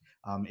hand.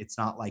 It's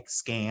not like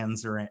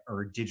scans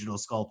or digital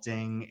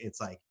sculpting.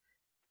 It's like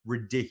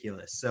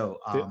ridiculous. So,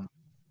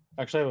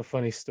 Actually, I have a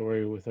funny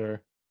story with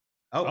her.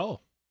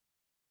 Oh.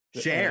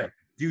 share,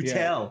 do yeah.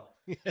 tell.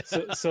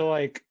 So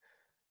like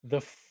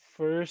the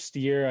first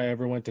year I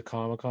ever went to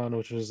Comic-Con,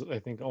 which was I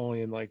think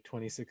only in like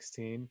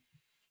 2016,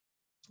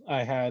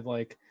 I had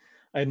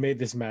made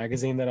this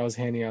magazine that I was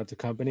handing out to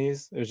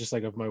companies. It was just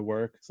like of my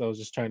work. So I was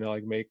just trying to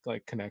like make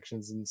like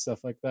connections and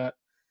stuff like that.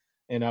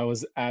 And I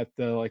was at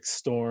the like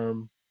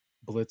Storm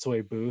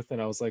Blitzway booth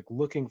and I was like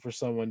looking for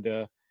someone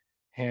to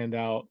hand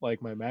out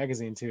like my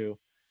magazine to.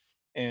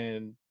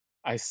 And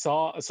I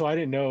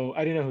didn't know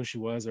who she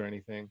was or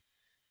anything.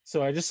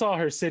 So I just saw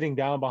her sitting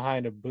down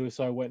behind a booth.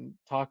 So I went and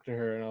talked to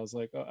her and I was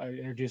like, I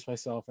introduced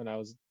myself and I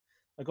was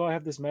like, oh, I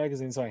have this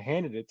magazine. So I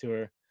handed it to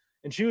her.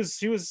 And she was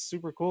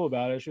super cool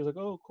about it. She was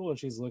like, "Oh, cool," and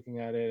she's looking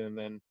at it. And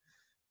then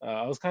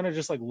I was kind of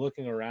just like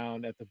looking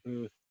around at the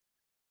booth,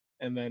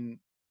 and then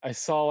I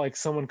saw like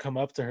someone come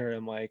up to her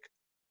and like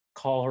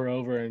call her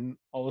over, and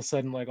all of a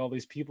sudden like all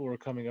these people were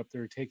coming up to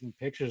her taking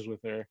pictures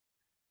with her,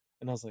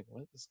 and I was like,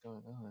 "What is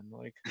going on?"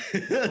 Like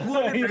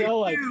What did You I know,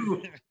 like-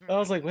 do? I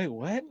was like, "Wait,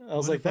 what?" I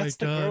was What like, have I "That's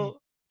the done?"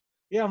 girl."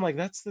 Yeah, I'm like,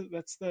 that's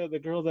the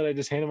girl that I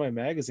just handed my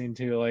magazine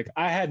to. Like,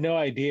 I had no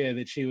idea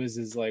that she was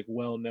as like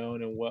well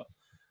known and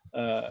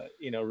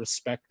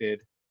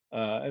respected.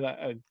 And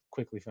I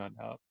quickly found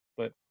out.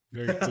 But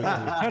Very quickly.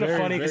 Kinda Very,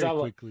 funny 'cause very I'm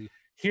like- quickly.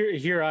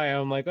 here I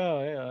am, like,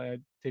 oh yeah, I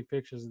take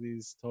pictures of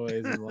these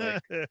toys and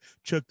like,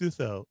 Check this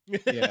out.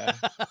 yeah,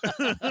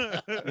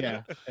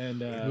 yeah, and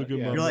Look at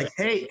yeah, my You're like,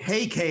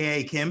 hey,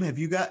 Ka Kim, have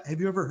you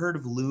ever heard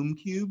of Loom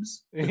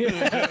Cubes?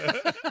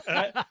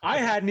 I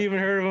hadn't even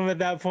heard of them at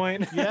that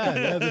point.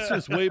 yeah, this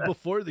was way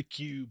before the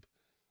cube.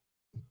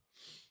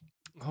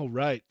 All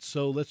right,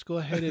 so let's go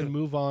ahead and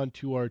move on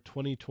to our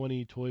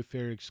 2020 Toy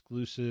Fair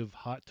exclusive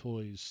Hot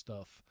Toys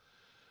stuff.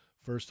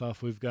 First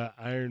off, we've got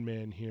Iron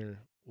Man here.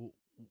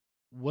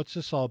 What's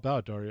this all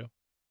about, Dario?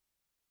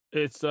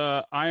 It's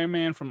Iron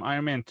Man from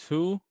Iron Man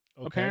 2,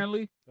 Okay.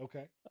 apparently.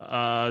 Okay.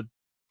 I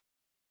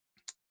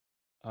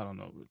don't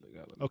know.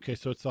 Okay,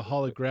 so it's the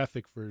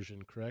holographic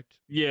version, correct?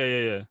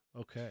 Yeah.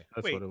 Okay.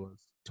 That's Wait. what it was.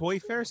 Toy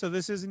Fair? So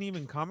this isn't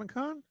even Comic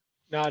Con?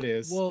 No, it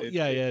is. Well, It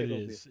it it'll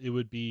be. is. It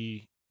would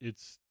be.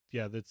 That's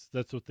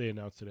what they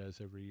announce it as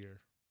every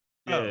year.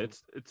 Yeah, Oh.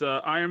 it's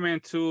Iron Man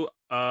 2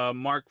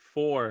 Mark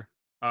IV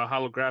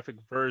holographic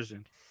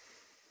version.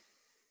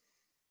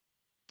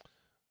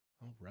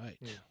 All right.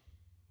 Hmm.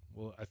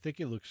 Well, I think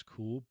it looks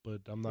cool,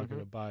 but I'm not going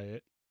to buy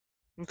it.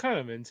 I'm kind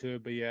of into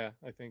it, but yeah,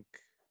 I think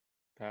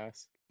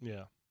pass.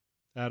 Yeah.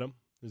 Adam,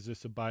 is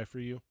this a buy for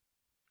you?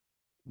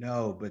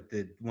 No, but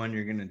the one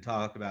you're going to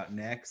talk about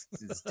next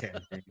is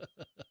tempting.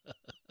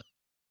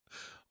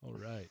 All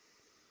right.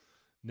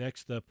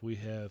 Next up, we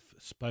have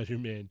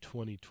Spider-Man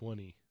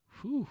 2020.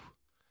 Whew.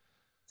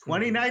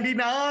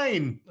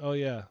 2099. Oh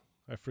yeah,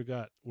 I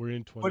forgot. We're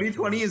in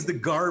 2020 is the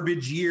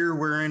garbage year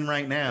we're in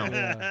right now.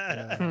 Yeah.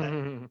 yeah,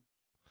 Wow,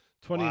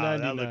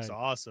 2099. that looks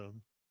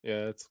awesome.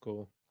 that's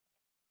cool.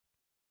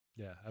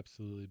 Yeah,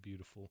 absolutely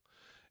beautiful.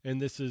 And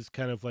this is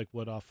kind of like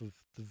what off of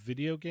the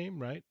video game,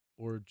 right?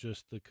 Or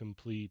just the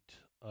complete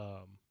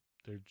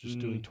they're just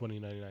doing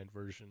 2099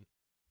 version.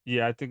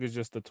 Yeah, I think it's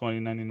just the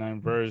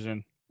 2099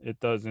 version. It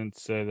doesn't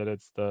say that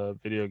it's the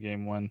video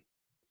game one.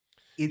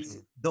 It's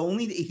the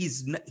only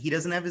he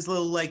doesn't have his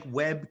little like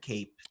web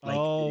cape. Like,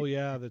 Oh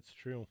yeah, that's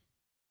true.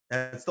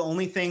 that's the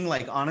only thing.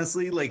 Like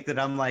honestly, like that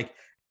I'm like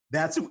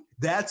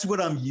that's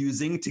what I'm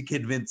using to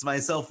convince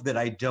myself that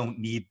I don't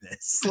need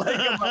this. Like,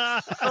 I'm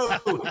like,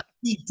 oh,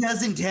 he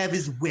doesn't have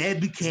his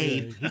web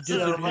cape, he so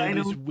doesn't I have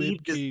his don't web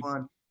need this cape.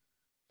 one.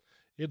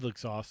 It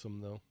looks awesome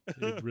though.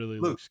 It really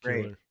Looks looks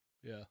great. killer.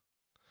 Yeah.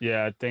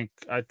 Yeah,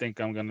 I think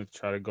I'm gonna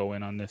try to go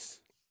in on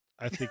this.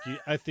 I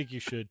think you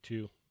should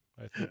too.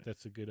 I think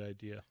that's a good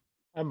idea.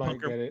 I might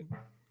Punker- get it.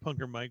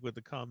 Punker Mike with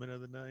the comment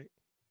of the night.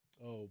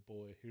 Oh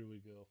boy, here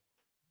we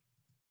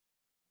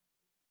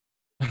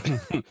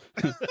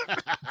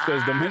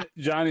Because the minute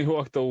Johnny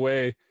walked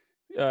away,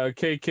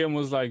 K Kim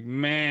was like,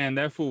 "Man,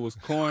 that fool was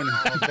corny."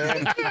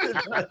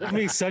 I'd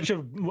be such a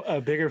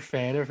bigger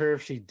fan of her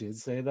if she did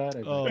say that.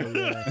 I'd be Oh like,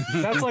 yeah,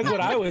 that's like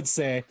what I would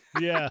say.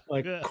 yeah.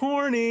 Like yeah.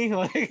 corny.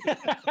 Like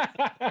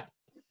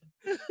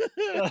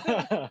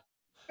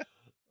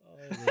Oh,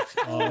 that's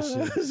awesome.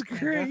 That's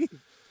great.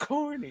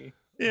 corny.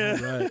 Yeah.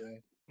 All right.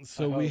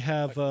 So we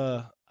have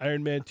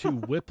Iron Man 2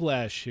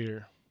 Whiplash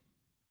here.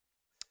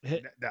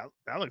 Hit-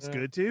 That looks Yeah.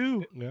 good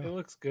too. It Yeah,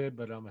 looks good,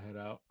 but I'm gonna head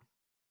out.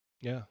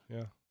 yeah.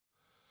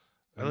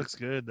 That looks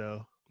good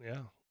though.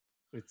 Yeah.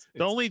 It's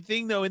The only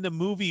thing though in the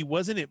movie,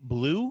 wasn't it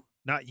blue,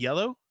 not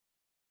yellow?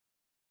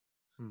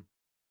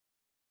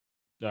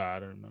 I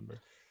don't remember.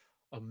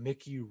 a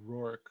Mickey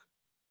Rourke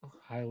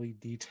highly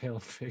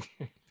detailed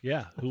figure.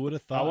 Yeah. Who would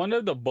have I thought? wonder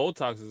if the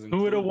Botox is.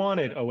 Who would have included.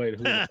 wanted? Oh wait,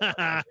 who would've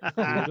thought? Who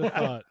would have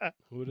thought?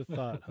 Who would have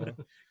thought? Huh?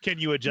 Can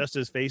you adjust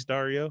his face,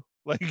 Dario?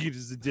 Like he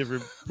just in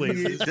different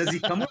places. Does he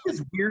come with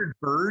his weird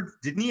bird?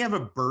 Didn't he have a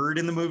bird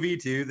in the movie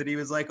too that he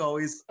was like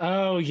always?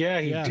 Oh yeah,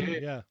 he Yeah,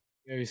 did. yeah,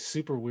 Yeah, he's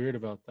super weird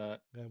about that.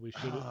 yeah. We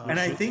should. And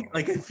I think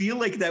like I feel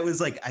like that was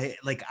like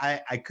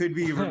I could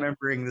be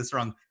remembering this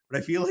wrong, but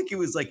I feel like it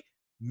was like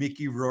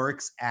Mickey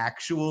Rourke's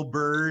actual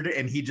bird,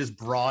 and he just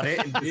brought it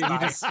and Yeah,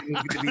 he decided it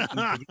was gonna be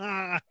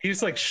something. He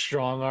just like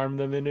strong armed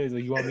them into it. He's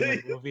like, you want me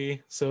in the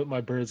movie? So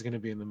my bird's gonna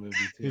be in the movie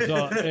too. He's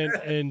all,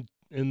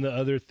 and the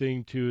other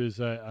thing too is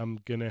I'm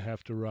gonna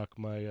have to rock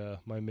my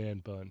my man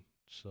bun.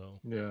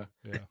 So Yeah.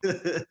 yeah.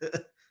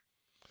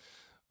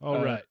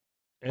 All right.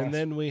 And awesome.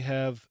 then we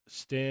have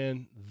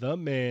Stan the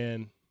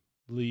Man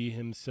Lee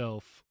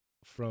himself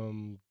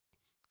from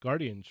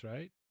Guardians,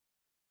 right?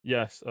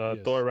 Yes, Yes.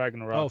 Thor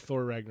Ragnarok. Oh,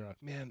 Thor Ragnarok.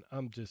 Man,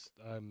 I'm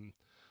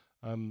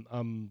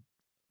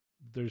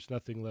there's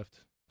nothing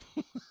left.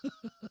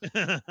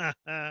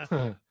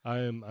 I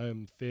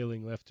am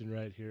failing left and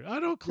right here. I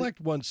don't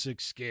collect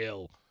 1/6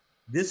 scale.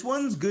 This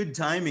one's good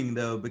timing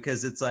though,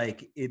 because it's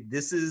like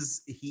this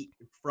is he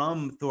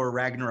from Thor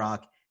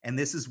Ragnarok, and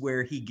this is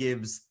where he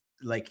gives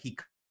like he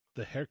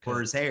The haircut. for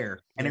his hair,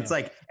 and Yeah. it's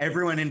like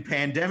everyone in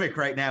pandemic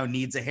right now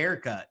needs a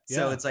haircut,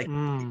 so Yeah. it's like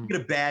Mm. you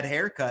get a bad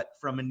haircut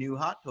from a new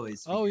Hot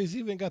Toys. Oh, he's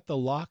even got the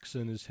locks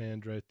in his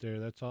hand right there.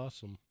 That's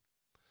awesome.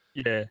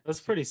 Yeah. That's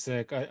pretty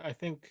sick. I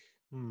think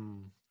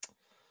Johnny's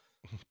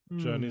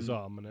Hmm.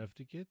 all, I'm gonna have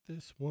to get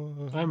this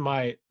one. I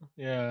might.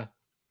 Yeah.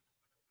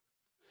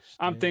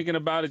 I'm Stan- thinking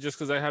about it just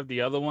because I have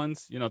the other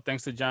ones. You know,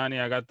 thanks to Johnny,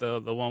 I got the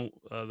one,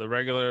 the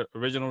regular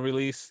original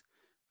release.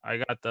 I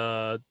got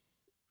the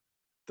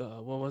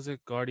what was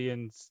it,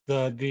 Guardians?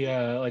 The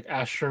like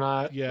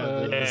astronaut,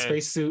 Yeah, the the-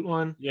 spacesuit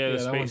one. Yeah, the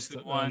that one's- spacesuit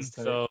that one. one's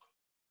tight. So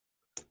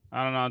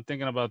I don't know. I'm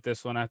thinking about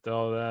this one after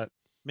all that.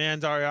 Man,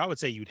 Dario, I would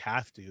say you'd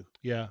have to.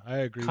 Yeah, I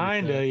agree. with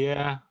Kinda, that.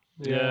 yeah.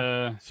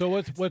 Yeah. So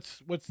what's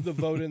the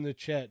vote in the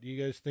chat? Do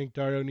you guys think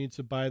Dario needs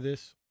to buy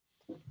this?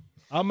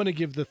 I'm gonna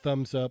give the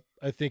thumbs up.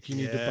 I think you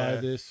need to buy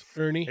Yeah. this,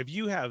 Ernie. If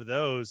you have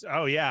those,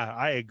 oh yeah,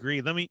 I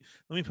agree. Let me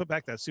put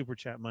back that super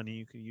chat money.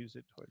 You can use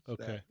it towards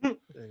Okay. that.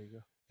 There you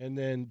go. And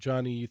then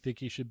Johnny, you think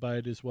he should buy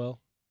it as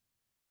well?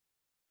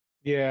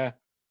 Yeah.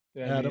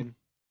 Yeah. I Adam? mean,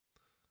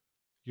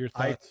 Your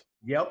I- thoughts?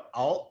 Yep,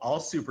 I'll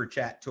super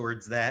chat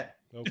towards that.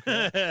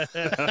 Okay.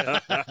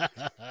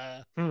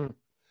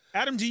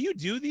 Adam, do you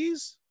do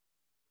these?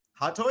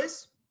 Hot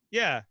Toys?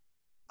 Yeah.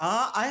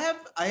 I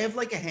have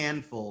like a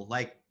handful,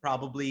 like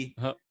probably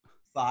Uh-huh.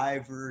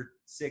 5 or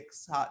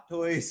 6 Hot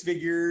Toys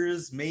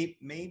figures.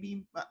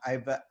 Maybe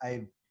I've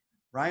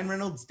Ryan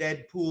Reynolds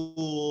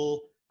Deadpool.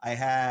 I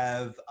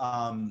have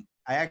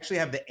I actually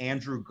have the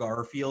Andrew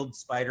Garfield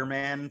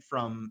Spider-Man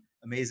from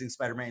Amazing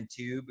Spider-Man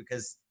 2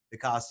 because the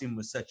costume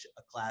was such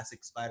a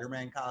classic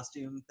Spider-Man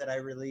costume that I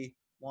really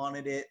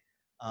wanted it.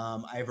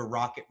 I have a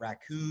Rocket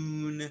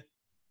Raccoon.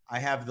 I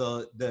have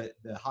the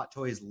Hot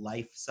Toys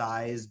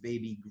life-size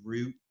baby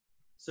Groot.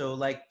 So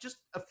like just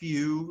a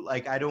few.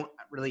 Like I don't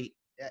really,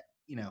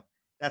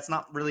 that's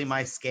not really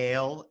my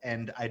scale,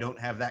 and I don't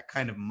have that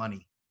kind of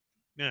money.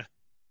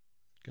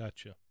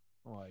 Gotcha.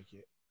 I like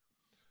it.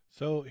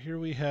 So here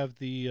we have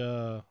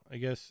the I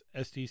guess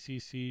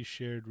SDCC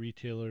shared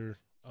retailer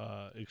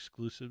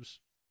exclusives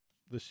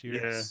this year.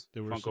 Yes.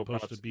 They were Funko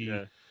supposed Pops, to be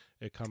yeah.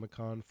 at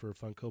Comic-Con for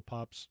Funko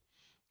Pops.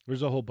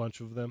 There's a whole bunch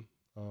of them.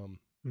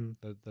 Hmm.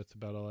 That's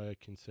about all I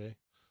can say.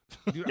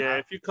 Yeah,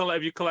 if you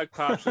collect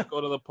pops, just go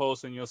to the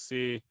post and you'll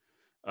see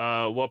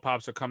what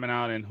pops are coming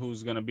out and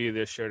who's gonna be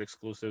their shared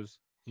exclusives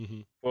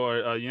Mm-hmm.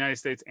 for United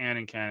States and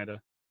in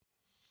Canada.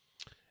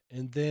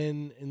 And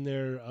then in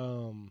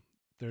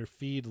their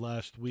feed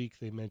last week,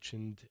 they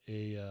mentioned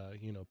a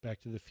Back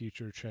to the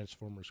Future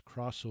Transformers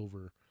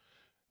crossover,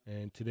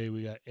 and today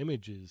we got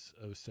images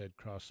of said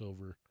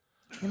crossover.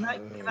 Can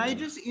I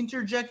just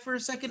interject for a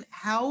second?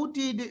 How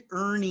did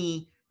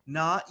Ernie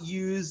not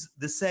use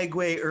the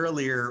segue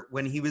earlier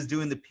when he was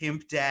doing the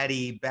Pimp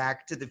Daddy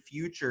Back to the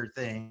Future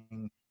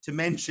thing to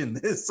mention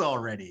this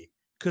already?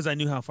 Because I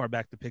knew how far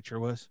back the picture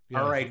was.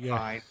 All right,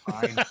 fine.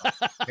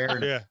 Fair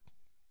enough. Yeah.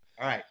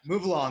 All right,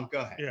 move along.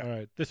 Go ahead. Yeah. All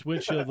right. This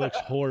windshield looks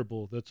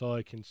horrible. That's all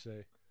I can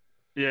say.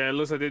 Yeah, it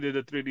looks like they did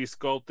a 3D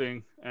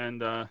sculpting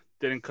and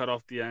didn't cut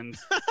off the ends.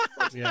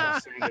 Yeah.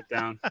 Sand it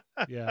down.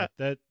 Yeah,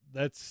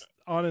 that's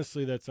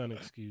honestly that's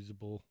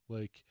unexcusable.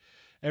 Like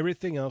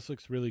everything else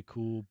looks really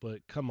cool,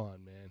 but come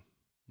on, man.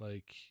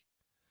 Like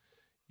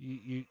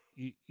you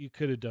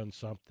could have done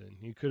something.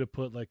 You could have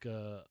put like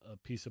a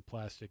piece of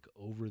plastic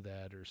over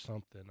that or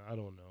something. I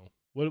don't know.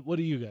 What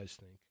do you guys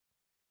think?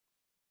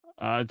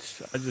 I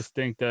just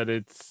think that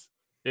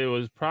it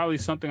was probably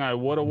something I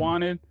would have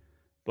wanted,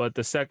 but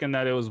the second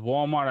that it was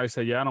Walmart, I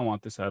said, yeah, I don't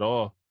want this at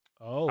all.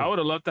 Oh, I would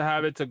have loved to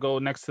have it to go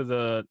next to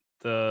the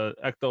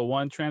Ecto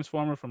 1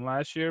 Transformer from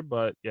last year,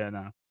 but yeah,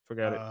 no,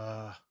 forget it.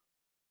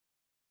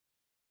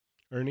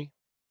 Ernie?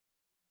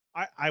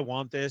 I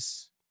want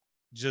this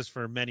just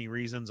for many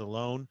reasons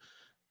alone,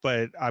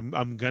 but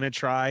I'm gonna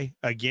try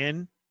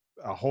again.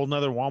 A whole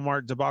nother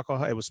Walmart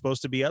debacle. It was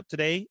supposed to be up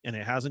today and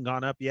it hasn't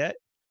gone up yet.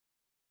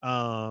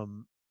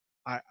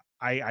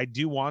 I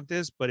do want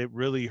this, but it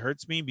really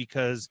hurts me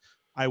because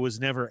I was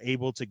never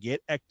able to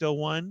get Ecto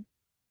 1.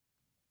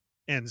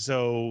 And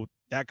so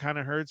that kind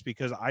of hurts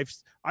because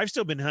I've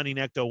still been hunting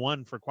Ecto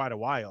 1 for quite a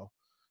while,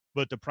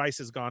 but the price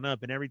has gone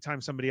up. And every time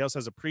somebody else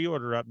has a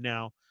pre-order up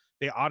now,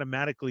 they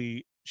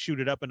automatically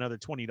shoot it up another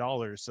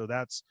 $20. So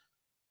that's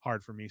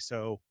hard for me.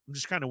 So I'm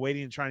just kind of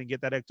waiting and trying to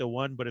get that Ecto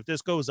 1. But if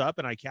this goes up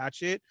and I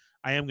catch it,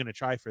 I am going to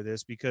try for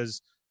this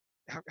because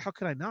how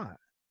could I not?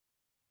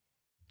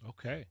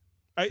 Okay.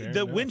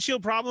 The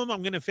windshield problem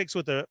I'm going to fix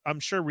with I'm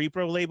sure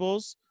repro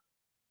labels.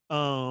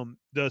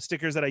 The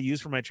stickers that I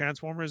use for my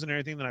Transformers and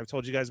everything that I've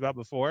told you guys about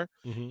before,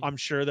 I'm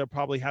sure they'll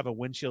probably have a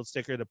windshield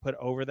sticker to put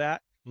over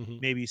that,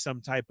 maybe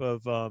some type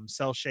of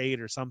cell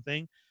shade or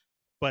something.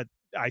 But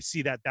I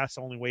see that's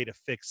the only way to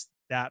fix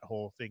that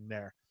whole thing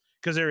there,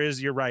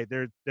 because you're right,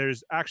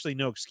 there's actually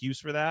no excuse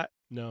for that.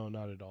 No,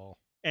 not at all.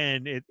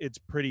 And it's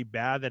pretty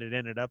bad that it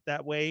ended up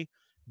that way,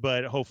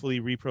 but hopefully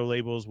repro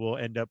labels will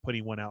end up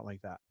putting one out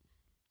like that.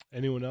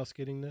 Anyone else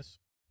getting this?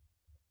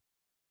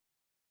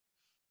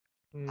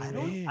 I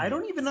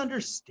don't even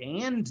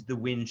understand the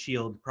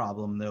windshield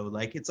problem though.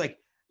 Like it's like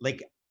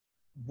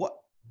what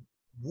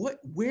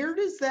where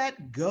does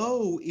that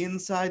go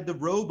inside the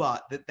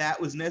robot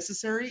that was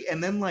necessary?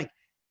 And then like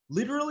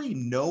literally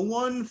no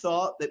one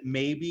thought that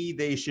maybe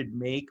they should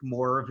make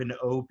more of an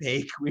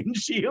opaque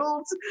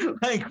windshield.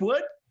 Like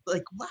what?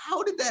 Like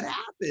how did that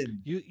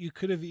happen? You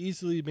could have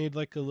easily made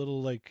like a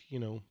little like,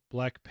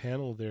 black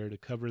panel there to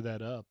cover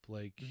that up.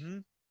 Like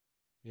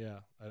yeah,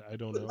 I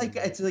don't know. Like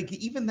it's like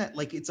even that,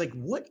 like it's like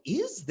what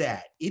is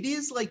that? It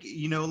is like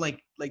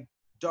like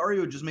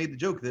Dario just made the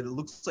joke that it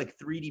looks like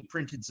 3D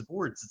printed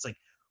supports. It's like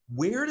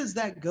where does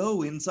that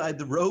go inside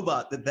the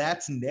robot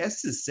that's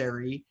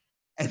necessary?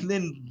 And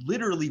then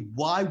literally,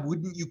 why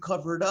wouldn't you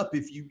cover it up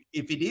if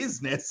it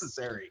is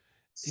necessary?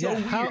 So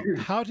weird.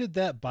 How did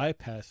that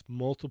bypass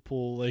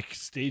multiple like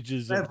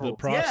stages of the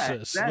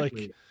process? Yeah,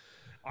 exactly. Like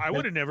I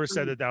would have never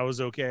said that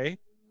was okay.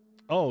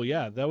 Oh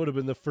yeah, that would have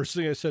been the first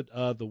thing I said.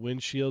 The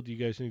windshield, you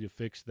guys need to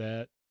fix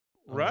that.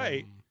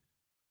 Right.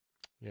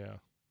 Yeah.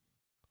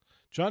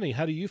 Johnny,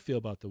 how do you feel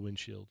about the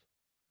windshield?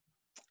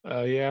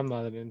 Yeah, I'm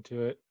not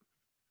into it.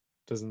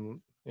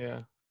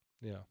 Yeah.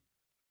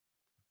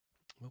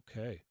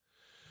 Okay.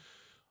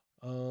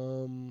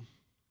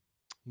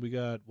 We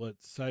got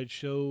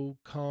Sideshow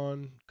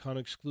Con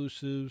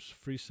exclusives,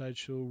 free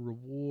Sideshow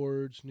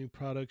rewards, new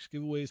products,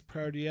 giveaways,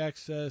 priority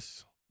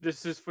access.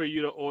 This is for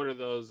you to order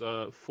those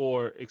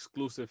 4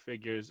 exclusive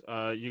figures.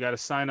 You got to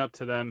sign up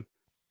to them,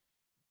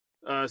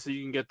 so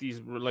you can get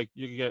these. Like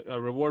you can get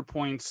reward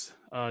points,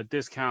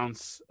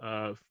 discounts,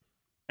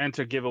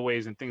 enter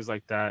giveaways, and things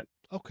like that.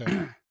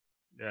 Okay.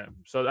 Yeah.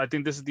 So I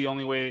think this is the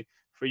only way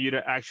for you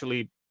to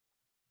actually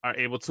are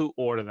able to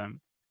order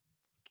them.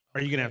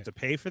 Are you gonna have to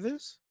pay for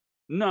this?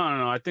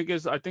 No. I think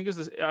it's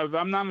this, if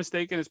I'm not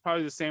mistaken, it's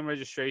probably the same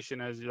registration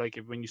as like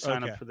when you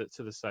sign up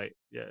to the site.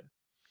 Yeah.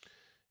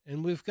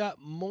 And we've got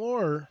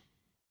more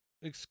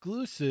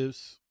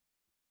exclusives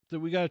that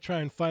we got to try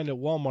and find at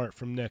Walmart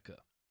from NECA,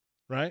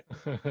 right?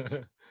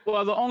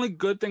 Well, the only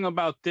good thing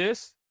about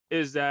this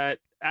is that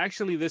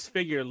actually this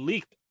figure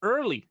leaked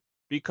early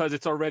because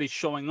it's already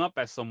showing up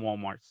at some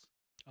Walmarts.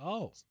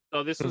 Oh.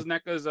 So this was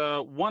NECA's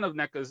one of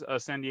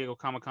NECA's San Diego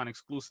Comic-Con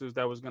exclusives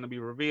that was going to be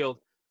revealed,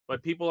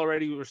 but people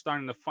already were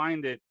starting to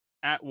find it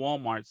at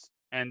Walmarts,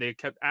 and they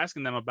kept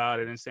asking them about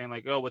it and saying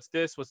like, "Oh, what's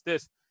this? What's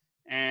this?"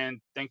 And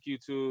thank you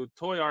to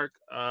Toy Arc,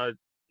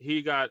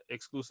 he got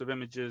exclusive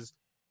images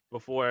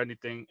before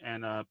anything,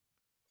 and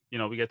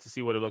we get to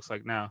see what it looks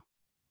like now.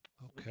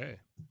 Okay.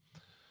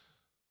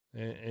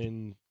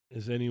 And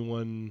is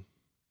anyone,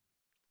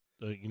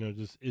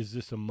 is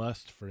this a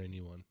must for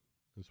anyone?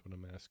 Is what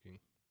I'm asking.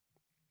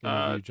 Any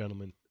of you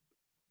gentlemen.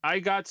 I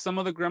got some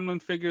of the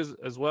Gremlin figures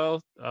as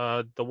well.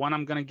 The one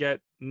I'm gonna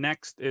get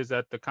next is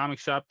at the comic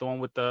shop. The one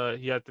with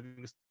he had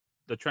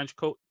the trench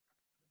coat.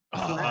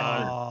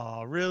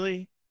 Oh,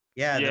 really?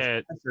 Yeah, Yeah.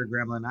 the Faster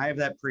Gremlin. I have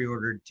that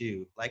pre-ordered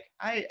too. Like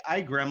I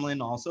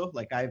Gremlin also.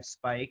 Like I have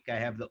Spike. I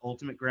have the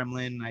Ultimate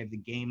Gremlin. I have the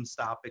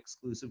GameStop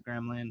exclusive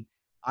Gremlin.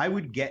 I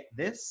would get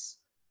this.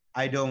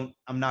 I'm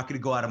not going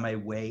to go out of my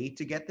way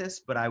to get this,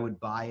 but I would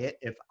buy it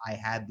if I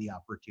had the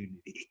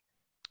opportunity.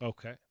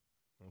 Okay.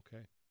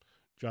 Okay.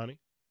 Johnny?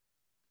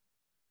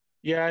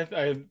 Yeah,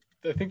 I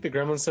think the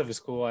Gremlin stuff is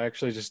cool. I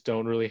actually just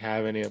don't really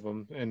have any of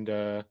them, and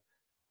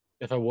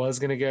if I was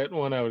gonna get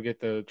one, I would get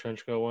the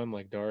trench coat one,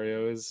 like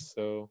Dario is.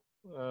 So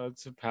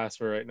it's a pass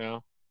for right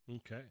now.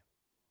 Okay.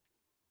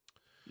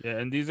 Yeah,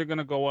 and these are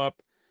gonna go up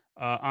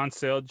on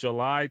sale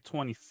July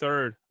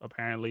 23rd,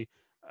 apparently,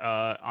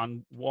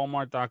 on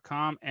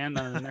Walmart.com and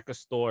on the NECA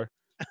store.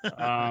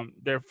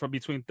 They're for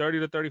between $30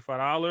 to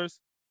 $35.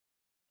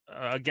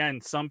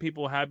 Again, some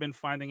people have been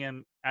finding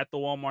them at the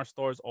Walmart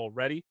stores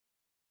already,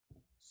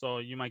 so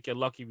you might get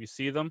lucky if you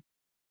see them.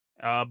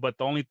 But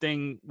the only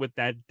thing with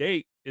that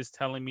date is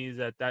telling me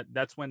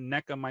that's when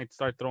NECA might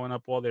start throwing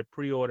up all their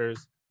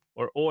pre-orders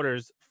or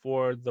orders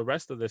for the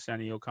rest of the San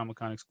Diego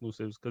Comic-Con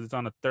exclusives, because it's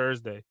on a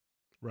Thursday.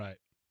 Right.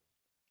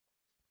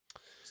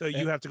 So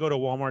you have to go to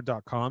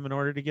Walmart.com in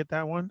order to get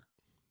that one.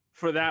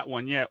 For that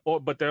one, yeah.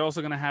 But they're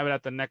also gonna have it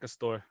at the NECA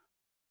store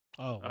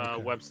Oh,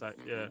 okay. website.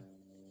 Yeah.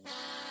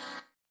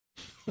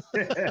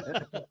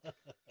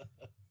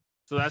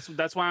 So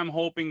that's why I'm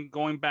hoping,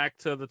 going back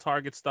to the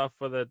Target stuff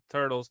for the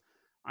Turtles,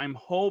 I'm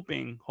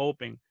hoping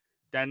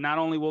that not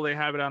only will they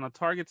have it on a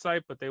Target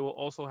site, but they will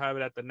also have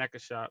it at the NECA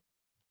shop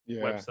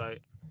website.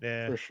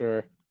 Yeah. For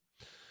sure.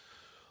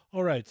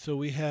 All right. So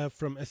we have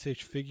from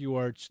SH Figure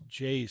Arts,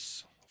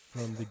 Jace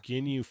from the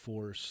Ginyu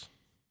Force.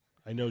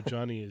 I know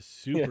Johnny is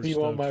super Yeah, you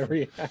want my stoked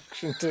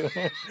reaction to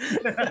him?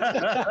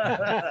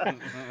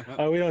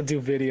 Oh, we don't do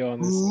video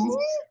on this.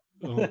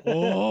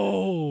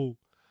 oh.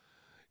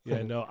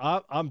 Yeah, no,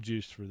 I'm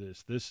juiced for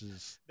this. This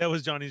is That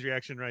was Johnny's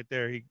reaction right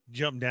there. He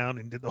jumped down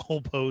and did the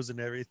whole pose and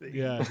everything.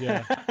 yeah.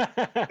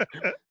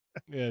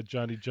 Yeah,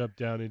 Johnny jumped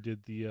down and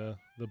did the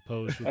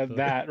pose with the,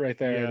 That right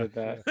there. Yeah. I did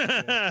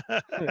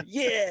that.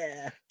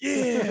 Yeah.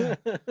 Yeah.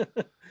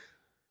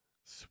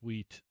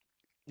 Sweet.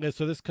 Yeah,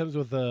 so this comes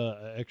with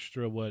a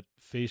extra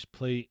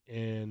faceplate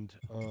and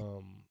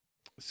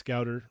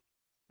scouter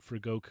for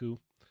Goku.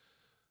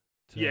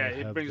 to Yeah,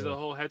 it have brings the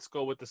whole head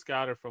sculpt with the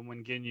scouter from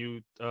when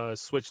Ginyu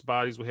switched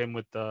bodies with him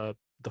with the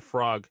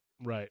frog.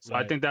 right. So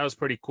I think that was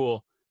pretty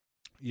cool.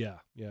 yeah,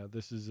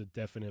 this is a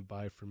definite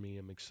buy for me.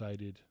 I'm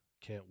excited.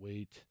 Can't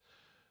wait.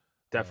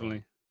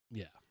 Definitely.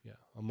 Yeah.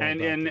 I'm all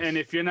And about and this. and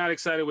if you're not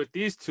excited with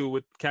these two,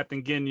 with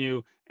Captain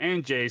Ginyu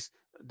and Jace,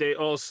 they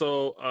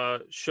also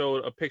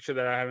showed a picture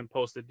that I haven't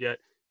posted yet.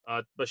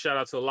 But shout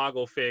out to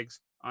Lago Figs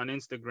on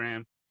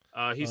Instagram.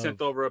 He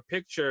sent over a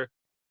picture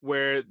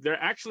where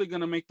they're actually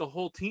going to make the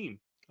whole team.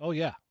 Oh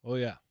yeah.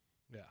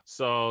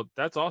 So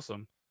that's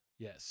awesome.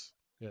 Yes.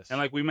 And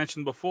like we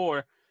mentioned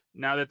before,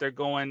 now that they're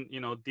going,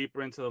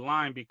 deeper into the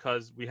line,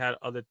 because we had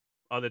other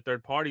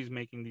third parties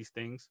making these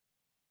things,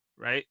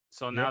 right?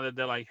 So now that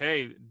they're like,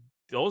 hey,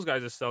 those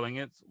guys are selling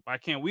it, why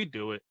can't we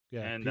do it?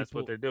 Yeah, And that's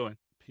what they're doing.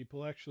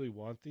 People actually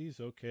want these.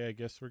 Okay, I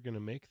guess we're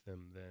gonna make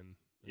them then.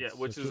 Yeah, It's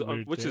which such is a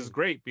weird which is thing.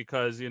 great,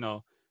 because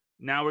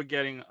now we're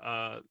getting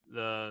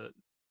the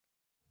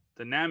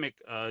Namek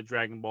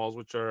Dragon Balls,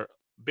 which are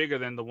bigger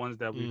than the ones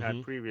that we've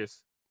had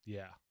previous.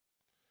 Yeah.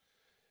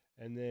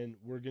 And then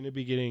we're going to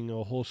be getting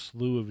a whole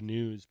slew of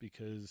news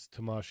because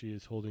Tamashii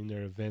is holding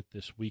their event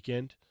this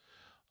weekend.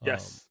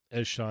 Yes.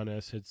 As Sean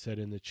S. had said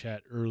in the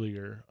chat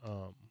earlier,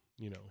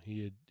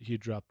 he had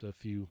dropped a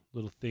few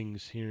little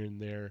things here and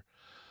there.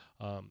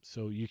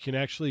 So you can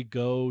actually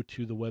go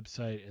to the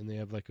website and they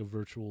have like a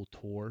virtual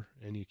tour,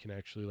 and you can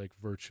actually like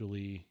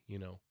virtually,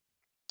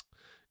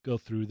 go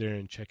through there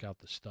and check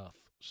out the stuff.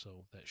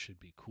 So that should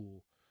be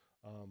cool.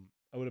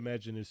 I would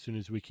imagine as soon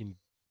as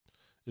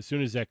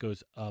that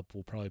goes up,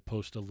 we'll probably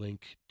post a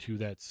link to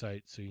that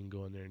site so you can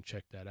go in there and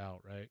check that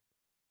out, right?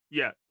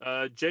 Yeah.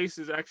 Jace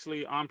is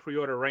actually on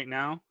pre-order right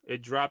now.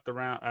 It dropped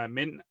around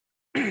midnight.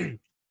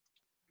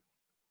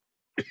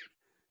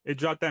 It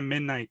dropped at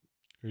midnight.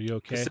 Are you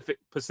okay?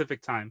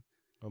 Pacific time.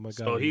 Oh my god.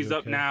 So he's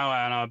up now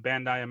on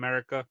Bandai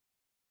America,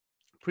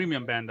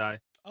 Premium Bandai.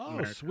 Oh,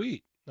 America.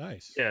 sweet.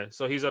 Nice. Yeah,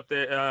 so he's up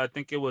there. I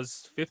think it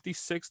was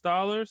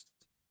 $56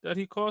 that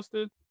he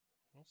costed.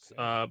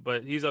 Okay.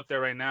 But he's up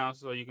there right now,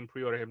 so you can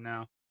pre-order him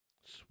now.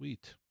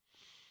 Sweet.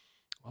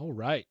 All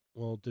right.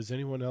 Well, does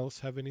anyone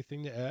else have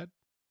anything to add?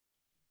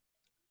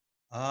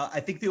 I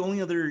think the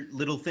only other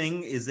little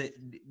thing is that,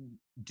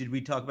 did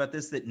we talk about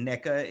this, that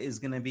NECA is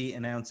going to be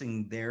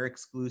announcing their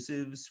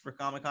exclusives for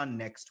Comic-Con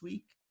next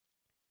week?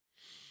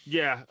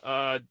 Yeah.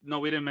 No,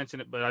 we didn't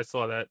mention it, but I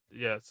saw that.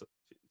 Yeah.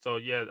 So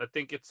yeah, I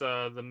think it's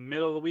the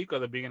middle of the week or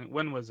the beginning.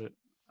 When was it?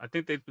 I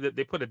think they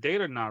put a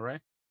date or not,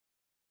 right?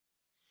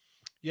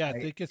 Yeah, I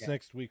think it's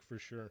next week for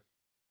sure.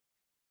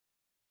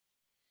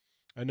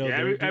 I know.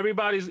 Yeah,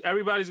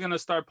 everybody's gonna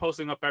start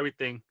posting up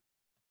everything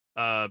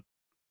that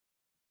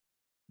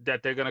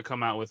they're gonna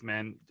come out with,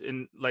 man.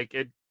 And like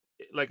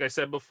I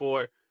said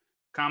before,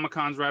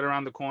 Comic-Con's right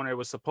around the corner. It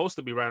was supposed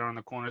to be right around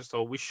the corner,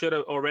 so we should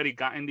have already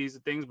gotten these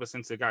things. But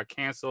since it got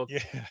canceled,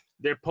 Yeah.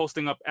 they're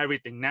posting up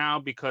everything now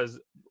because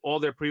all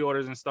their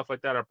pre-orders and stuff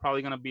like that are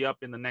probably going to be up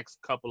in the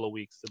next couple of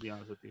weeks. To be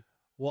honest with you.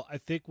 Well, I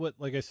think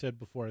like I said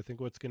before, I think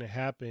what's going to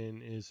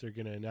happen is they're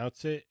going to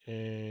announce it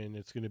and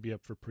it's going to be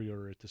up for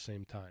pre-order at the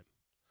same time.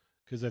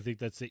 Because I think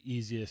that's the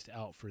easiest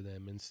out for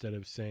them instead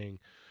of saying,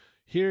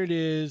 here it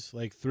is,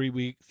 like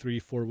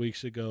 4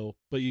 weeks ago,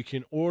 but you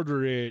can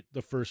order it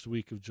the first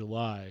week of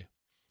July.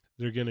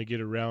 They're going to get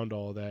around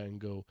all that and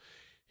go,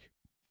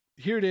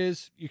 here it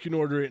is, you can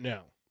order it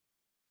now.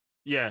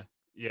 Yeah,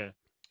 yeah.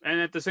 And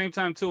at the same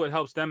time, too, it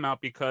helps them out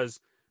because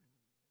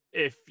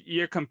if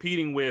you're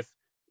competing with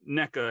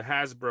NECA,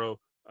 Hasbro,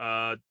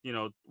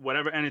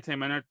 whatever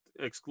entertainment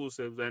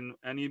exclusives and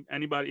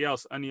anybody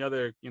else, any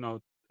other,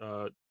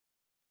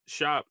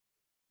 shop,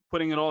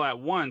 putting it all at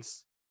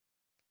once,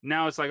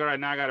 now it's like, all right,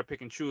 now I got to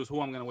pick and choose who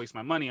I'm going to waste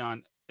my money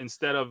on.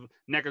 Instead of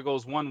NECA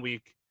goes 1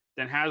 week,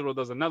 then Hasbro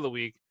does another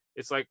week.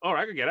 It's like, oh,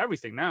 I could get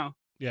everything now.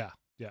 Yeah,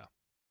 yeah.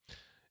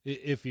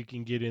 If you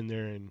can get in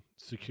there and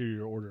secure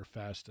your order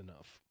fast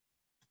enough.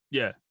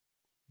 Yeah.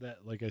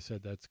 That, like I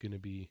said, that's going to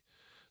be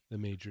the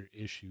major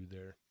issue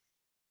there.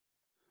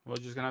 We're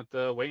just going to have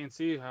to wait and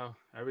see how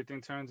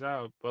everything turns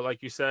out. But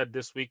like you said,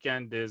 this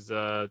weekend is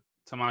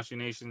Tamashii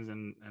Nations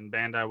and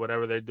Bandai,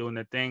 whatever they're doing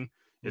their thing.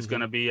 It's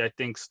going to be, I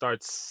think,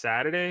 starts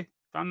Saturday,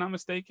 if I'm not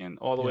mistaken,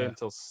 all the way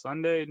until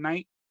Sunday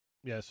night.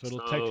 Yeah, so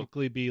it'll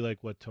technically be like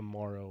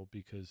tomorrow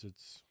because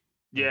it's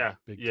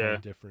big time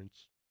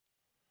difference.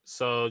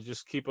 So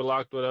just keep it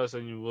locked with us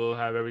and you will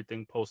have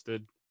everything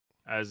posted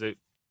as it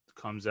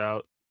comes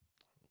out.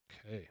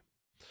 Okay.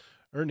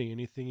 Ernie,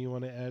 anything you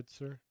want to add,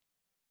 sir?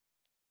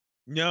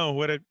 No,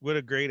 what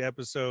a great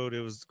episode. It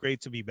was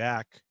great to be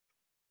back.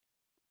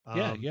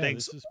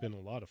 Thanks. This has been a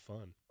lot of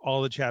fun.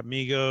 All the chat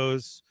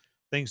amigos.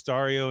 Thanks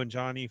Dario and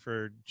Johnny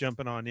for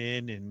jumping on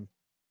in and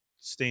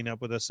staying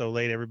up with us so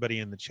late. Everybody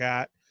in the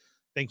chat.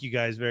 Thank you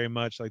guys very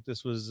much. Like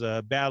this was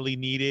badly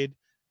needed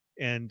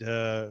and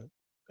a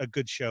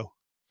good show.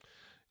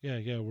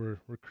 Yeah, we're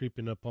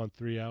creeping up on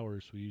 3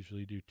 hours. We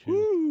usually do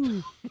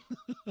 2.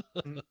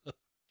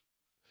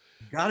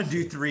 Got to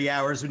do 3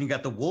 hours when you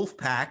got the wolf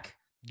pack.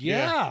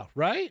 Yeah,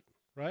 right.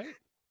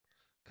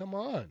 Come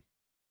on,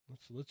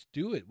 let's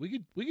do it.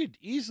 We could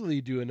easily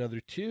do another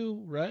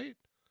 2, right?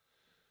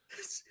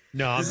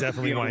 No, I'm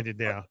definitely winded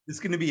down. It's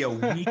going to be a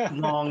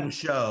week-long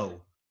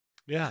show.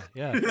 Yeah.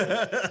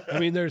 I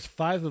mean, there's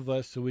 5 of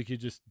us, so we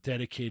could just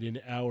dedicate an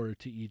hour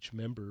to each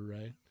member,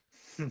 right?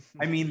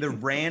 I mean, the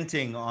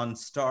ranting on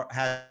Star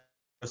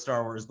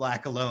Wars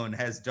Black alone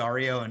has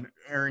Dario and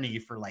Ernie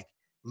for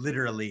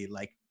literally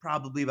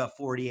probably about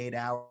 48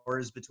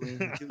 hours between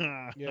the two.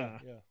 Yeah.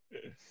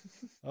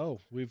 Oh,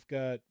 we've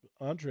got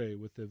Andre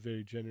with a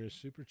very generous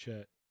super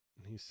chat.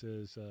 He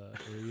says,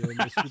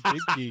 Mr.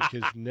 Big Geek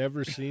has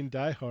never seen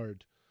Die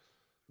Hard.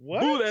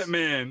 What? Boo that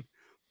man.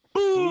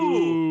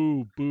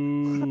 Boo.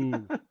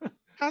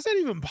 How's that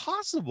even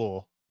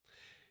possible?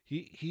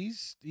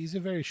 He's a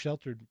very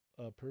sheltered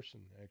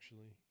person,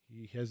 actually.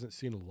 He hasn't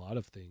seen a lot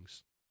of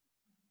things.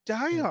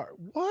 Die Hard?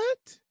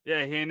 What?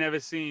 Yeah, he ain't never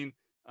seen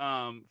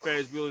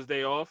Ferris Bueller's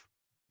Day Off.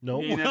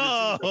 Nope. He ain't never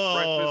seen The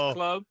Breakfast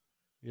Club.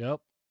 Yep.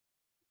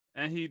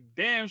 And he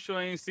damn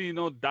sure ain't seen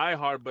no Die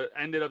Hard, but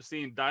ended up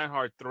seeing Die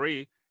Hard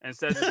 3 and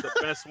says it's the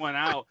best one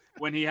out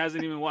when he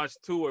hasn't even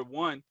watched 2 or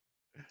 1.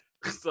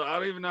 So I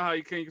don't even know how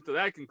he came to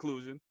that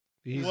conclusion.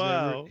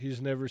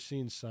 He's never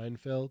seen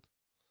Seinfeld.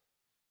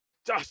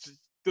 Josh,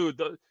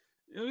 dude,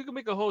 we can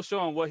make a whole show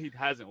on what he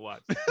hasn't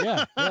watched.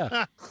 Yeah,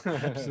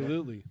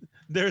 absolutely.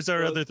 There's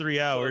our other 3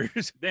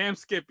 hours. Damn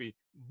Skippy.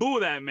 Boo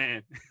that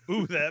man.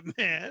 Boo that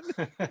man.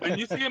 When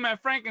you see him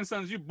at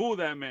Frankensons, you boo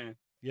that man.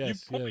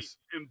 Yes, you point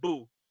and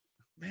boo.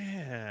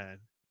 Man.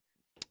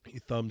 He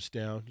thumbs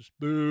down. Just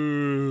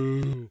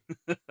boo.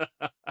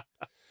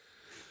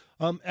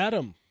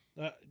 Adam,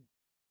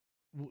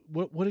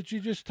 what did you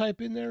just type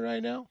in there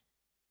right now?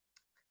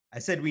 I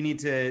said we need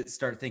to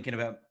start thinking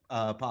about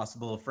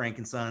possible Frank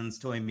and Sons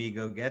Toy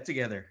Migo get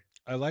together.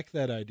 I like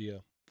that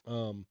idea.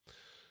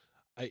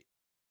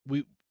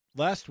 We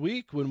last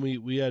week when we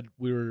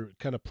were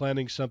kind of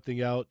planning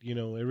something out,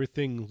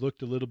 everything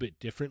looked a little bit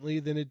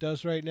differently than it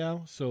does right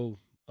now. So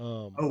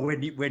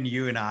when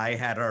you and I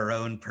had our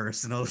own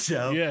personal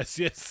show. Yes.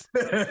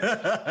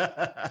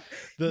 I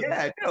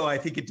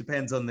think it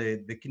depends on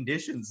the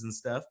conditions and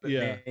stuff, but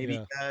maybe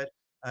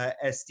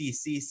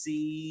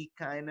SDCC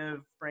kind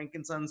of Frank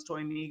and Sons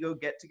Toy Migo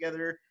get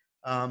together,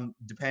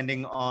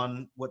 depending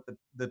on what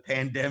the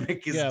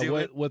pandemic is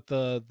doing. What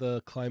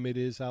the climate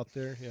is out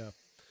there.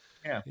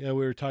 Yeah,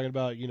 we were talking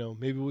about,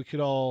 maybe we could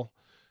all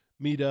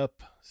meet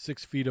up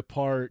 6 feet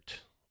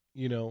apart,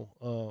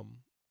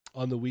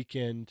 on the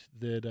weekend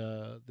that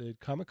the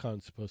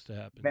Comic-Con's supposed to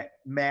happen.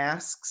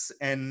 Masks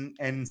and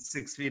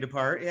 6 feet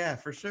apart. Yeah,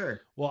 for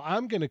sure. Well,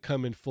 I'm going to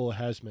come in full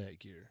hazmat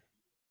gear.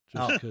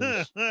 Just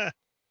because.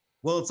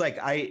 Well, it's like,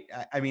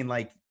 I mean,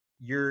 like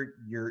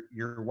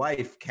your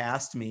wife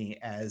cast me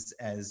as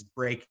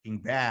Breaking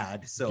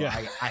Bad, so Yeah.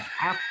 I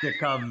have to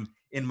come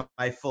in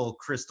my full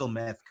crystal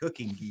meth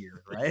cooking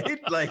gear, right?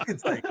 Like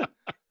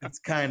it's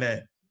kind of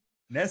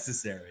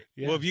necessary.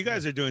 Well, if you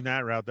guys are doing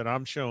that route, then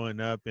I'm showing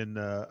up in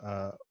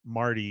the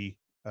Marty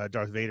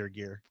Darth Vader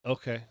gear.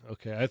 Okay.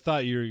 I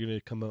thought you were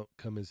gonna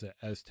come as an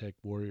Aztec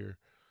warrior.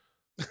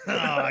 Oh,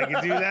 I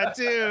can do that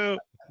too.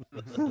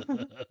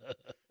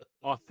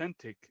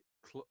 Authentic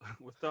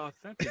with the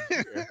authentic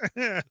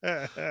gear.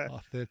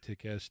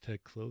 Authentic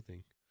Aztec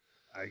clothing.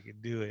 I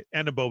can do it,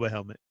 and a boba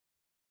helmet,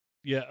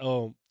 Yeah.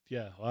 Oh,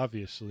 yeah.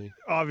 Obviously.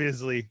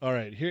 obviously. All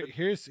right.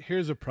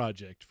 Here's a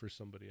project for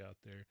somebody out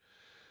there.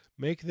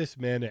 Make this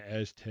man an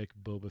Aztec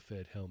Boba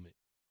Fett helmet.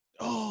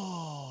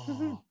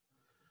 Oh,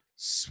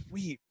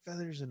 sweet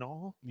feathers and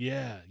all.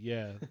 Yeah.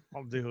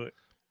 I'll do it.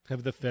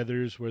 Have the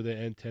feathers where the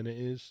antenna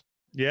is.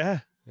 Yeah.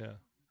 Yeah.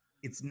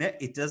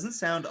 It doesn't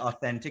sound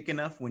authentic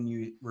enough when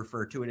you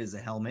refer to it as a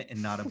helmet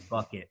and not a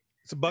bucket.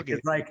 It's a bucket.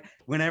 It's like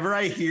whenever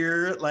I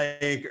hear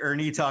like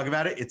Ernie talk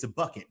about it, it's a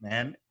bucket,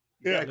 man.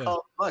 You Yeah. gotta call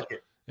it a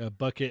bucket. Yeah.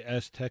 Bucket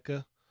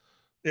Azteca.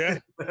 Yeah.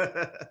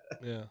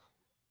 Yeah.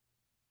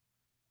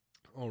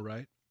 All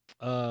right.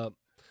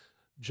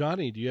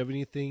 Johnny, do you have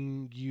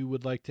anything you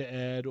would like to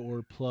add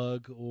or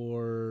plug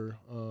or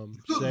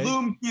say?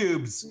 Loom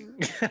cubes.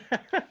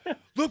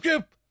 Look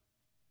up.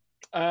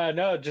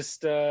 No,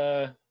 just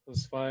it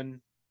was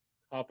fun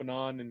hopping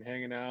on and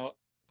hanging out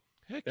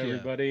Heck with yeah.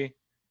 everybody.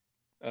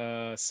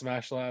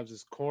 Smash Labs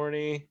is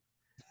corny.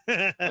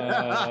 And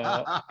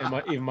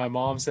even my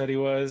mom said he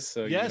was,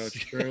 so you know Yes,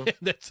 it's true.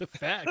 that's a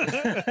fact.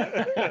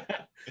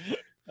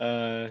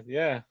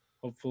 Yeah.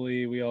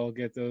 Hopefully we all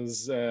get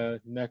those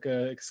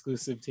NECA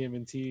exclusive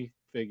TMNT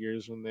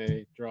figures when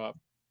they drop.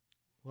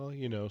 Well,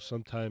 you know,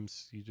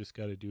 sometimes you just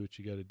got to do what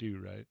you got to do,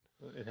 right?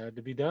 It had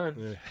to be done.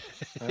 It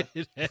had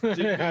It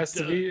be has to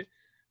done. be.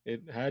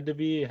 It had to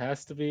be.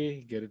 Has to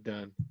be. Get it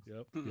done.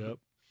 Yep.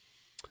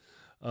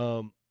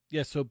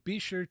 Yeah, so be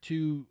sure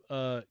to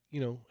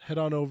head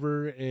on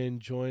over and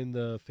join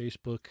the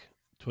Facebook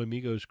Toy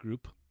Migos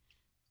group.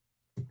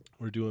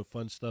 We're doing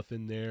fun stuff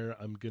in there.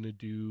 I'm gonna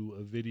do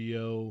a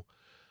video.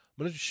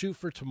 I'm gonna shoot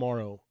for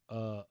tomorrow.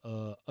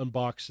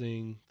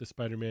 Unboxing the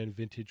Spider-Man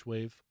Vintage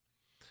Wave.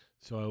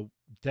 So I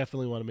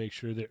definitely want to make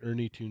sure that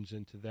Ernie tunes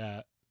into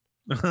that.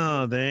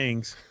 Oh,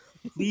 thanks.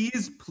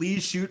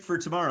 Please shoot for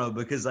tomorrow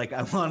because like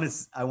I want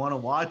to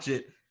watch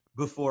it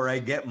before I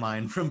get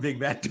mine from Big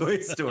Bad Toy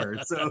Store.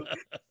 So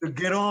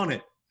get on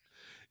it.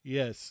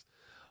 Yes.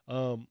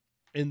 And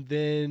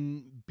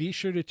then be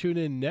sure to tune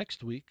in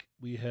next week.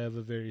 We have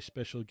a very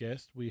special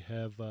guest. We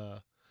have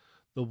the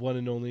one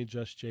and only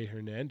Just Jay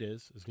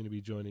Hernandez is going to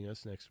be joining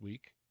us next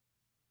week.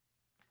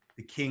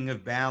 The king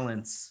of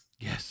balance.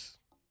 Yes.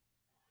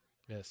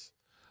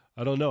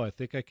 I don't know. I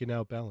think I can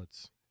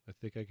outbalance. I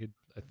think I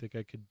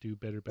could do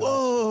better balance.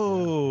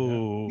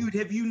 Whoa. Dude,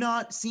 have you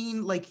not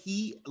seen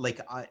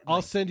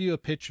I'll send you a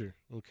picture,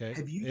 okay?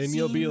 Have you and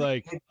you'll be seen-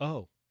 like,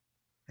 "Oh,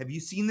 have you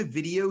seen the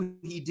video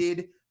he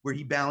did where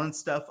he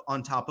balanced stuff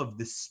on top of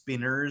the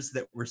spinners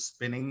that were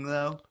spinning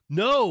though?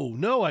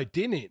 no, I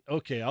didn't."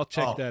 Okay, I'll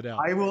check Oh, that out.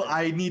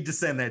 I need to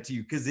send that to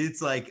you because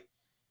it's like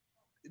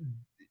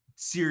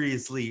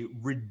seriously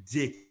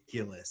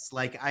ridiculous.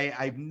 Like I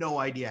have no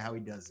idea how he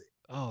does it.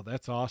 Oh,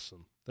 that's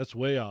awesome. That's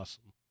way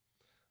awesome.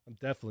 I'm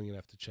definitely going to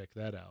have to check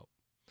that out.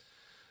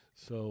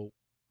 So,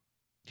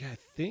 yeah, I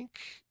think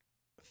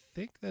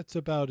that's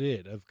about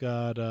it. I've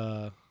got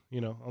I'm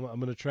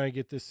going to try and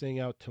get this thing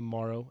out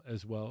tomorrow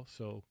as well.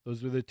 So,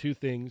 those are the two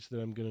things that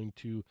I'm going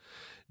to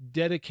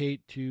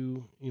dedicate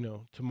to,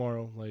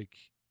 tomorrow,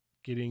 like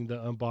getting the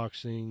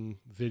unboxing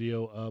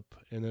video up,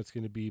 and that's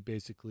going to be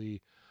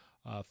basically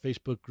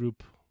Facebook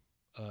group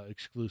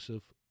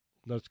exclusive.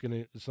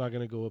 It's not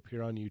gonna go up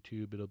here on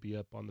YouTube. It'll be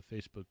up on the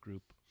Facebook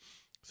group.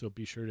 So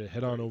be sure to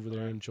head on over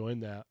there and join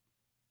that.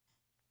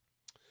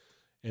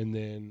 And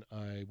then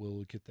I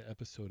will get the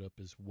episode up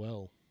as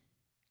well.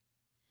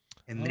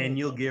 And then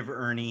you'll give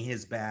Ernie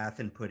his bath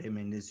and put him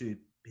in his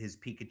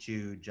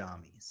Pikachu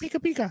jammies. Pika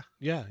pika.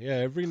 Yeah.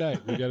 Every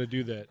night we got to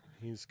do that.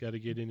 He's got to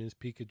get in his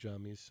Pika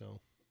jammies, so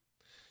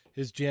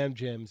his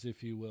jams,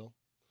 if you will.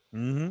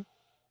 Mm-hmm.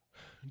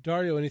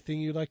 Dario, anything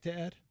you'd like to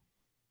add?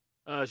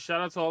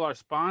 Shout out to all our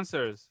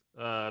sponsors: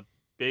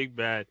 Big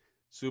Bad,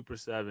 Super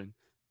 7,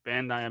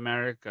 Bandai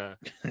America,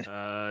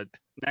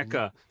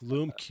 NECA,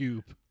 Loom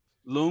Cube.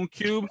 Loom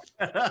Cube.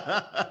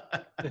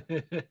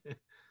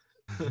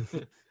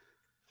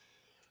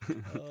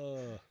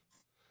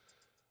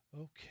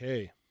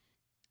 Okay.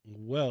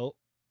 Well,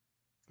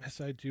 as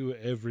I do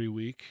every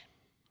week,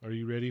 are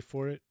you ready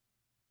for it?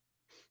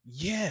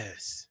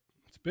 Yes.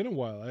 It's been a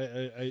while.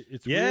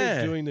 It's Yeah.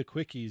 weird doing the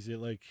quickies.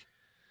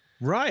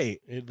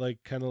 Right.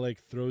 It kind of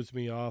throws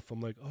me off. I'm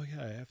like, oh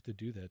yeah, I have to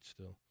do that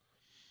still.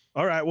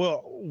 All right.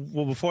 Well,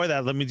 before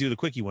that, let me do the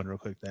quickie one real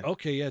quick then.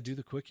 Okay, yeah, do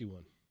the quickie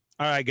one.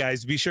 All right,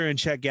 guys, be sure and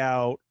check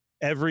out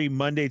every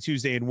Monday,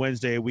 Tuesday, and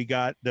Wednesday. We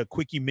got the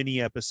quickie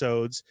mini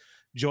episodes.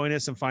 Join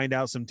us and find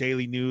out some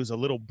daily news, a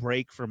little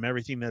break from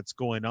everything that's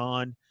going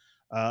on.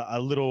 a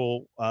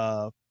little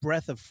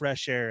breath of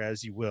fresh air,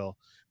 as you will.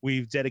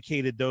 We've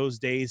dedicated those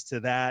days to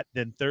that.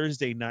 Then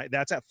Thursday night,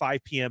 that's at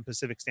 5 p.m.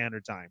 Pacific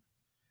Standard Time.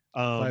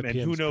 5 And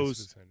p.m. who Pacific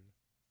knows Standard.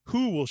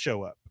 who will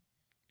show up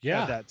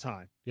Yeah, at that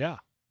time. yeah.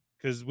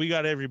 Because we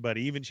got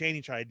everybody. Even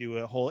Cheney tried to do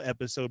a whole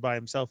episode by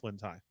himself one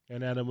time.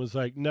 And Adam was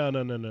like, no.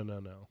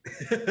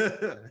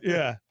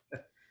 Yeah.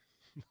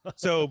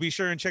 So be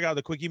sure and check out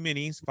the Quickie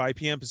Minis, 5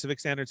 p.m. Pacific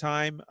Standard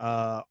Time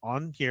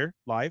on here,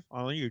 live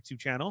on our YouTube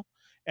channel.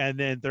 And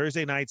then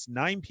Thursday nights,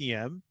 9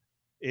 p.m.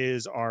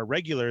 is our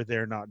regular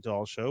They're Not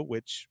Dull show,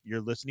 which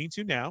you're listening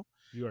to now.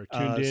 You are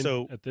tuned in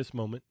so- at this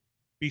moment.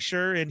 Be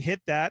sure and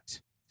hit that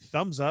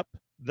thumbs up,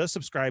 the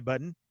subscribe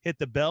button, hit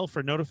the bell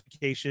for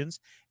notifications,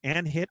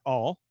 and hit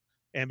all.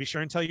 And be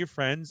sure and tell your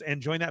friends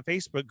and join that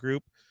Facebook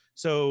group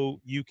so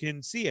you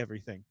can see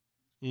everything.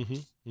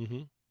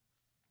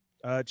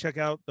 Check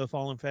out the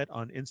Fallen Fed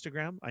on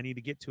Instagram. I need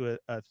to get to a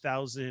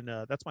 1,000.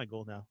 That's my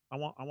goal now. I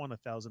want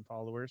 1,000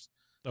 followers.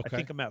 Okay. I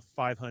think I'm at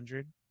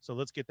 500. So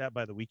let's get that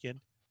by the weekend.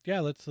 Yeah,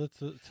 let's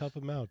help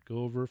him out. Go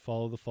over,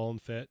 follow the Fallen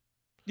Fet.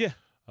 Yeah.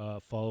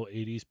 Follow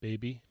 80s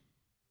Baby.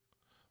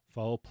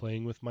 Follow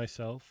Playing with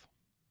Myself.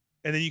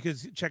 And then you can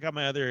check out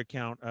my other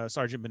account,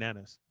 Sergeant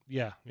Bananas.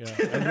 Yeah.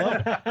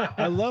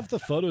 I love the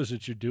photos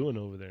that you're doing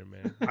over there,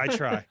 man. I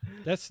try.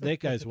 That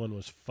Snake Eyes one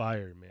was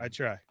fire, man. I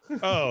try.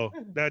 Oh,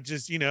 that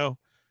just,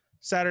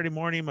 Saturday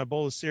morning, my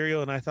bowl of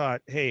cereal, and I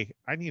thought, hey,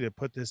 I need to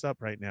put this up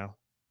right now.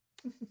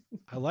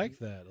 I like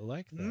that. I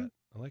like that. Mhm.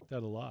 I like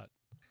that a lot.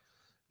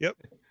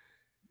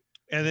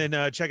 And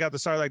then check out the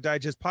Sarlacc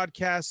Digest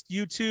podcast,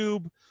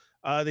 YouTube.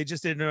 They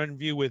just did an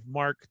interview with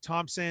Mark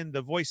Thompson,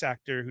 the voice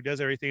actor who does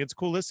everything. It's a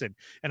cool listen.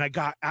 And I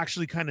got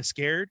actually kind of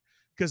scared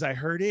because I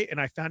heard it and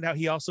I found out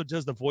he also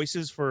does the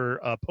voices for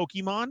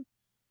Pokemon.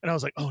 And I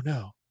was like, oh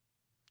no.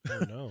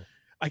 Oh no.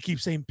 I keep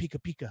saying Pika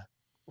Pika.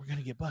 We're going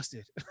to get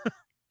busted.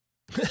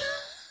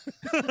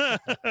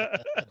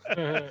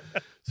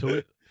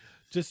 So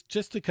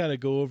just to kind of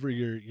go over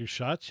your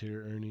shots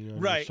here, Ernie, on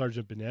Right. your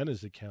Sergeant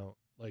Bananas account.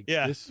 Like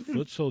Yeah. this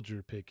foot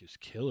soldier pick is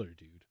killer,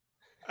 dude.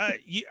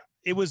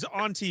 It was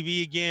on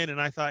TV again.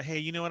 And I thought, hey,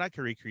 you know what? I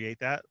could recreate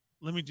that.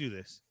 Let me do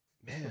this.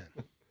 Man.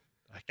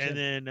 I can't,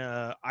 And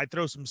then I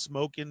throw some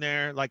smoke in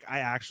there. Like I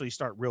actually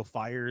start real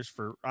fires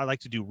I like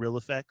to do real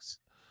effects.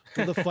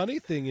 well, the funny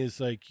thing is,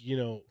 like,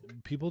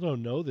 people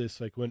don't know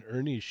this. Like when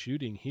Ernie's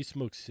shooting, he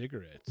smokes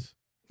cigarettes.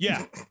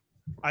 Yeah.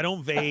 I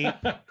don't vape.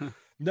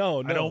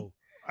 No,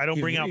 I don't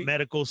bring out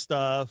medical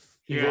stuff.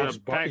 He Yeah,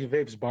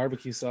 vapes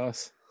barbecue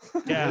sauce.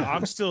 Yeah,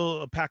 I'm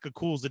still a pack of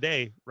cools a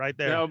day right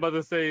there. Yeah, I was about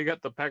to say you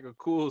got the pack of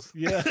cools.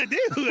 Yeah. I do.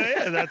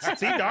 Yeah,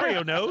 see,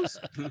 Dario knows.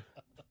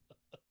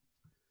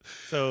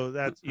 So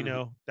that's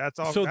that's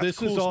all. So that's this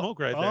cool is all smoke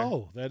right there.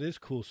 Oh, that is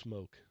cool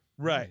smoke.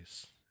 Right.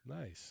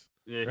 Nice.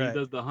 Yeah, he Right.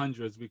 does the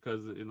hundreds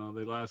because they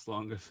last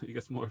longer. So he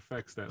gets more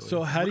effects that way.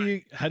 So how do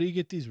you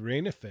get these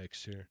rain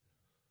effects here?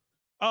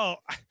 Oh,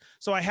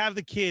 so I have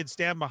the kids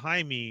stand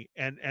behind me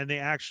and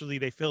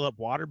they fill up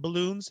water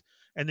balloons,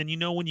 and then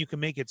when you can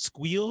make it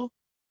squeal,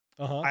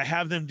 Uh-huh. I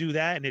have them do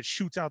that and it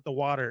shoots out the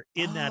water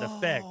in that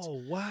effect.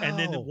 Oh, wow. And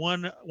then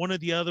one of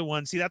the other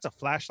ones, see, that's a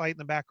flashlight in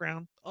the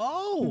background.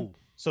 Oh.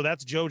 So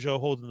that's JoJo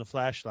holding the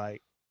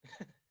flashlight.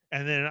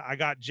 And then I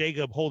got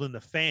Jacob holding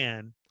the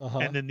fan. Uh-huh.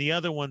 And then the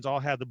other ones all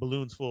have the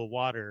balloons full of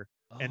water.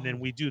 And then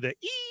we do the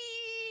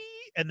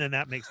ee, and then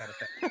that makes that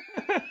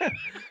effect.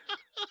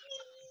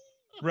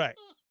 Right.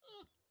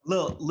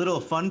 Little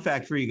fun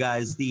fact for you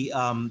guys: the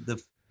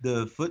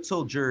foot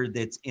soldier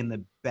that's in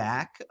the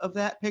back of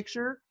that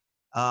picture,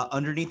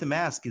 underneath the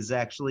mask, is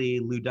actually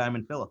Lou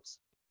Diamond Phillips.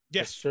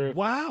 Yes. Sure.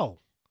 Wow.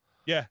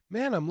 Yeah.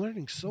 Man, I'm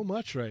learning so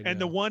much right now.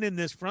 And the one in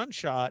this front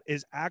shot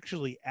is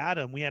actually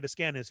Adam. We had to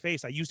scan his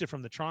face. I used it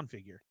from the Tron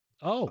figure.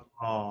 Oh.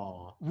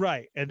 Oh,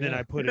 Right. And then Yeah.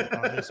 I put it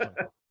on this one.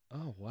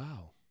 Oh,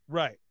 wow.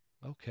 Right.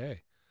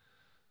 Okay.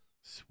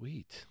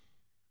 Sweet.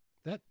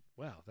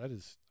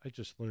 I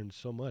just learned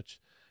so much.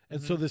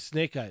 And so the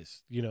Snake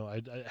Eyes,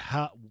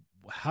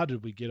 how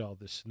did we get all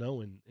this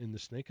snow in the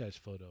Snake Eyes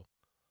photo?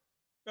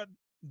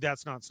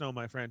 That's not snow,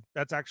 my friend.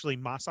 That's actually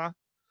masa.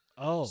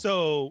 Oh,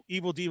 So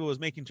Evil Diva was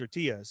making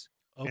tortillas.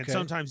 okay. And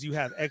sometimes you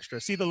have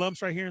extra. See the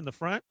lumps right here in the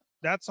front?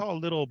 That's all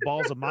little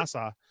balls of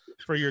masa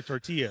for your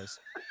tortillas.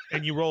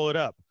 And you roll it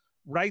up.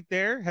 Right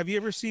there. Have you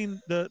ever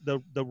seen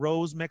the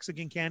rose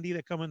Mexican candy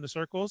that come in the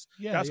circles?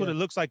 Yeah, That's what yeah. it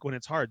looks like when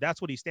it's hard.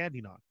 That's what he's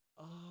standing on.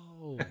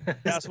 Oh,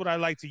 That's what I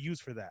like to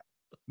use for that.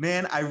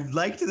 man, I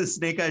liked the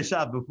Snake Eye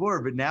shot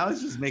before, but now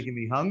it's just making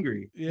me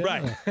hungry. yeah.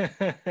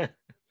 Right.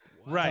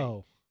 Right.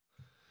 Wow.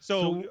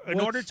 So, So in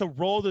order what's- to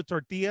roll the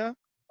tortilla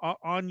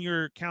on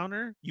your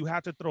counter, you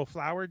have to throw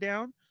flour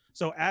down.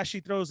 So as she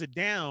throws it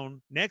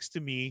down next to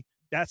me,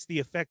 that's the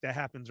effect that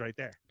happens right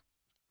there.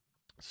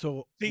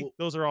 So See,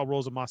 those are all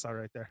rolls of masa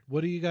right there.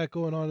 what do you got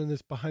going on in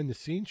this behind the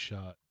scenes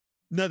shot?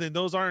 Nothing.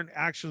 Those aren't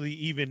actually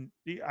even.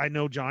 I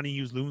know Johnny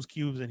used Looms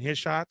cubes in his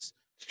shots.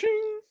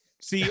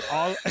 See,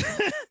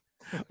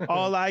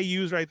 all I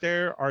use right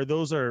there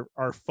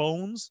are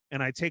phones,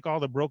 and I take all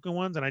the broken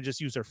ones and I just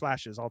use their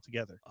flashes all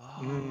together.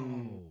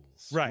 Oh,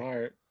 Right.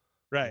 Smart.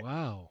 Right.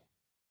 Wow.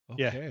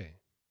 Yeah. Okay.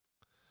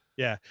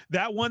 Yeah.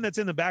 That one that's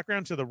in the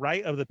background to the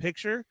right of the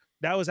picture,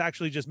 that was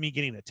actually just me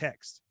getting a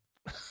text.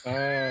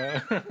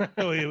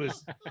 So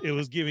it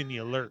was giving the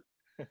alert.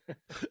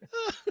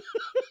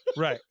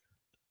 Right.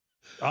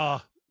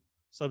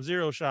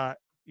 Sub-Zero shot.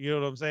 You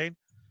know what I'm saying?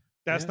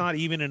 That's Yeah. not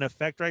even an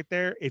effect right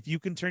there. If you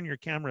can turn your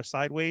camera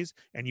sideways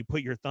and you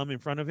put your thumb in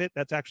front of it,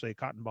 that's actually a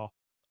cotton ball.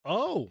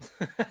 Oh,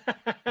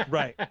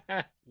 Right.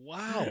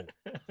 wow.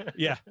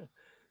 Yeah.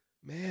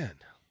 Man.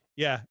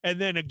 Yeah. And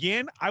then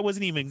again, I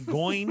wasn't even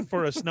going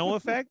for a snow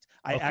effect.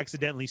 I Okay.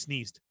 accidentally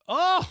sneezed.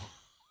 Oh.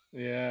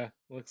 Yeah.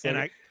 Looks And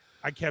like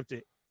I kept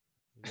it.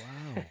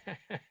 Wow.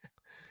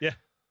 Yeah.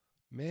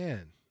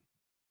 Man.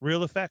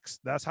 Real effects.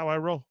 That's how I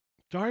roll.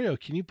 Dario,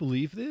 can you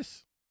believe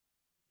this?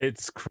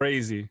 It's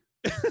crazy.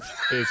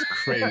 It's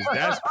crazy.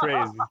 That's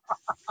crazy.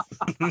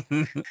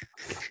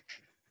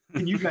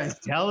 Can you guys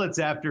tell it's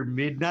after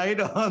midnight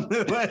on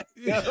the West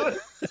Coast?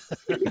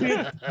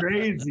 It's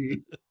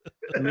crazy.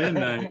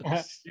 Midnight.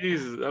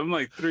 Jesus. I'm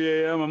like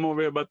 3 a.m. I'm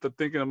over here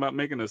thinking about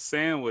making a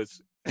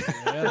sandwich.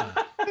 Yeah.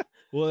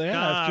 Well, yeah.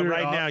 Nah, after,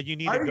 right now you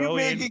need Are to you go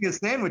in. making a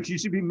sandwich? You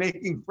should be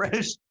making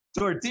fresh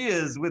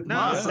tortillas with No,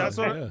 masa. that's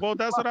what. Yeah. Well,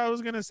 that's what I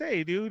was gonna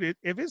say, dude.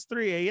 If it's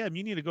 3 a.m.,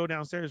 you need to go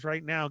downstairs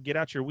right now, get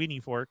out your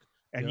weenie fork,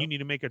 and you Yep. need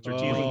to make a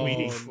tortilla Oh, with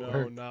weenie.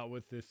 no, not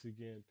with this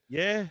again.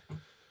 Yeah,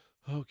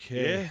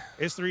 Okay. yeah.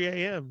 It's 3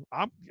 a.m.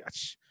 I'm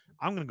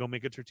gonna go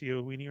make a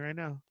tortilla with weenie right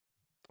now.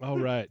 All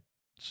right.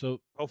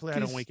 So Hopefully, I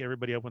don't These- wake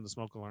everybody up when the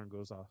smoke alarm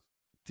goes off.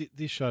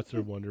 these shots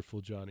are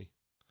wonderful, Johnny.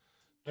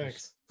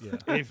 Thanks. Yeah.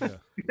 If-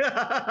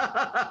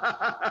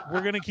 yeah.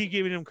 We're gonna keep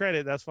giving him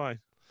credit. That's fine.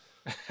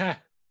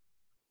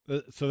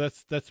 So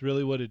that's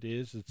really what it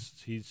is.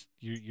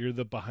 You're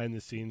the behind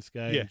the scenes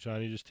guy, Yeah. and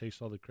Johnny just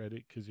takes all the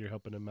credit because you're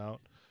helping him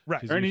out.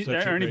 Right. 'Cause you're Ernie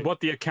such a great- bought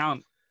the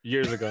account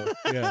years ago.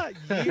 Yeah.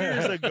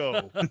 Years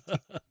ago.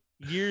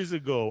 Years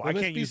ago. That I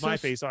must can't be use so my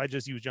s- face, so I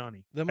just use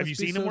Johnny. That Have must you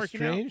be seen so him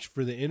working out? strange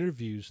for the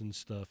interviews and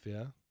stuff.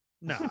 Yeah.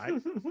 No,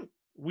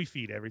 we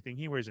feed everything.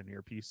 He wears an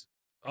earpiece.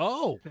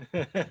 Oh,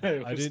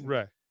 I didn't.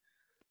 Right.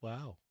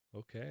 Wow.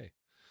 Okay.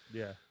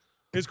 Yeah.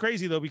 It's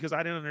crazy though because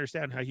I didn't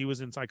understand how he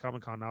was inside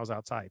Comic Con and I was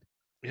outside.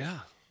 Yeah.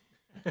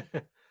 Yeah.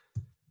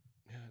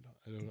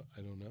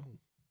 I don't know.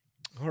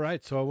 All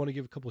right. So I want to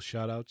give a couple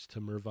shout outs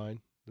to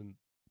Mervine,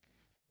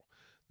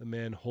 the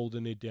man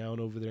holding it down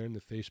over there in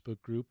the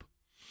Facebook group.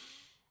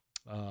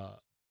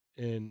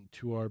 And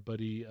to our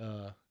buddy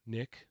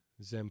Nick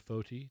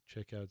Zamfoti.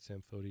 Check out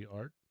Zamfoti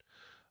Art.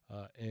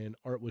 And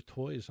Art with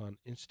Toys on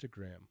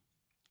Instagram.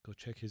 Go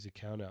check his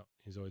account out.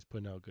 He's always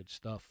putting out good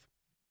stuff.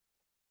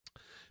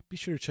 Be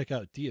sure to check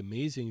out The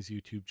Amazing's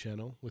YouTube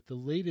channel with the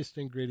latest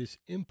and greatest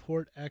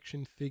import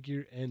action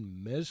figure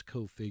and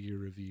Mezco figure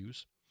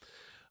reviews.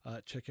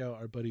 Check out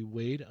our buddy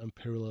Wade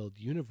Unparalleled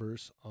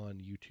Universe on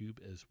YouTube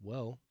as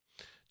well.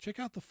 Check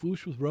out The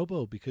Foosh with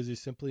Robo because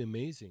he's simply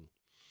amazing.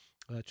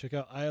 Check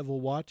out I Have a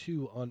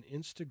Watu on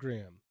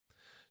Instagram.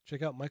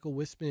 Check out Michael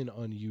Wisman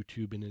on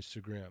YouTube and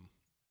Instagram.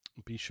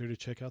 Be sure to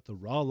check out the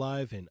Raw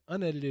Live and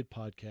Unedited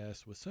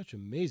podcast with such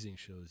amazing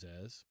shows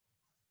as...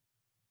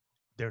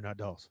 They're not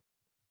dolls.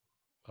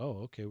 Oh,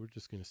 okay. We're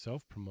just going to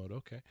self-promote.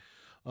 Okay.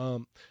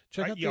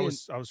 Check out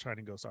I was trying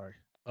to go, sorry.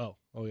 Oh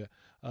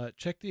yeah.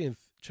 Check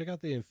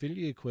out the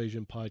Infinity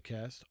Equation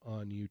podcast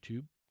on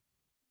YouTube.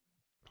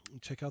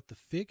 Check out the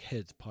Fig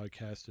Heads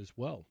podcast as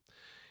well.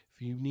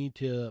 If you need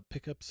to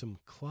pick up some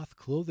cloth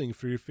clothing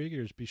for your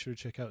figures, be sure to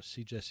check out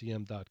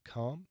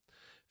cjsem.com.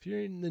 If you're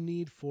in the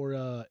need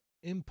for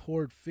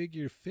import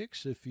figure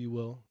fix, if you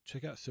will,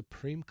 check out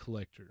Supreme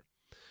Collector.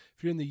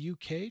 If you're in the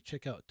UK,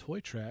 check out Toy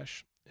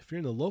Trash. If you're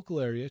in the local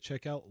area,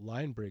 check out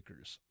Line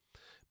Breakers.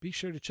 Be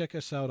sure to check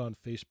us out on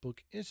Facebook,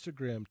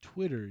 Instagram,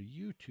 Twitter,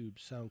 YouTube,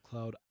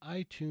 SoundCloud,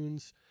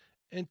 iTunes,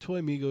 and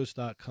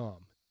toymigos.com.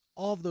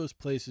 All of those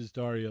places,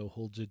 Dario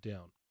holds it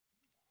down.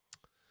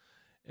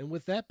 And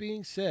with that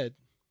being said,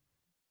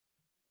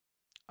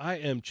 I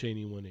am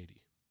Cheney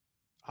 180.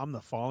 I'm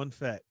the fallen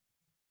fet.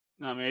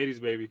 I'm 80s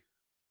baby.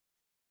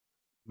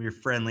 Your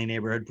friendly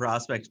neighborhood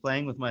prospects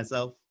playing with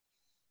myself.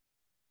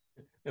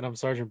 And I'm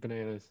Sergeant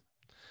Bananas.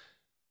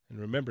 And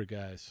remember,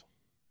 guys,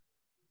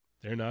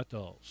 they're not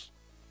dolls.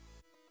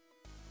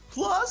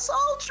 Plus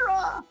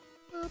Ultra!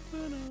 You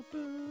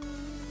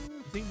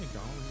think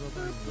McDonald's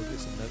over and go get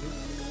some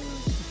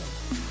nuggets?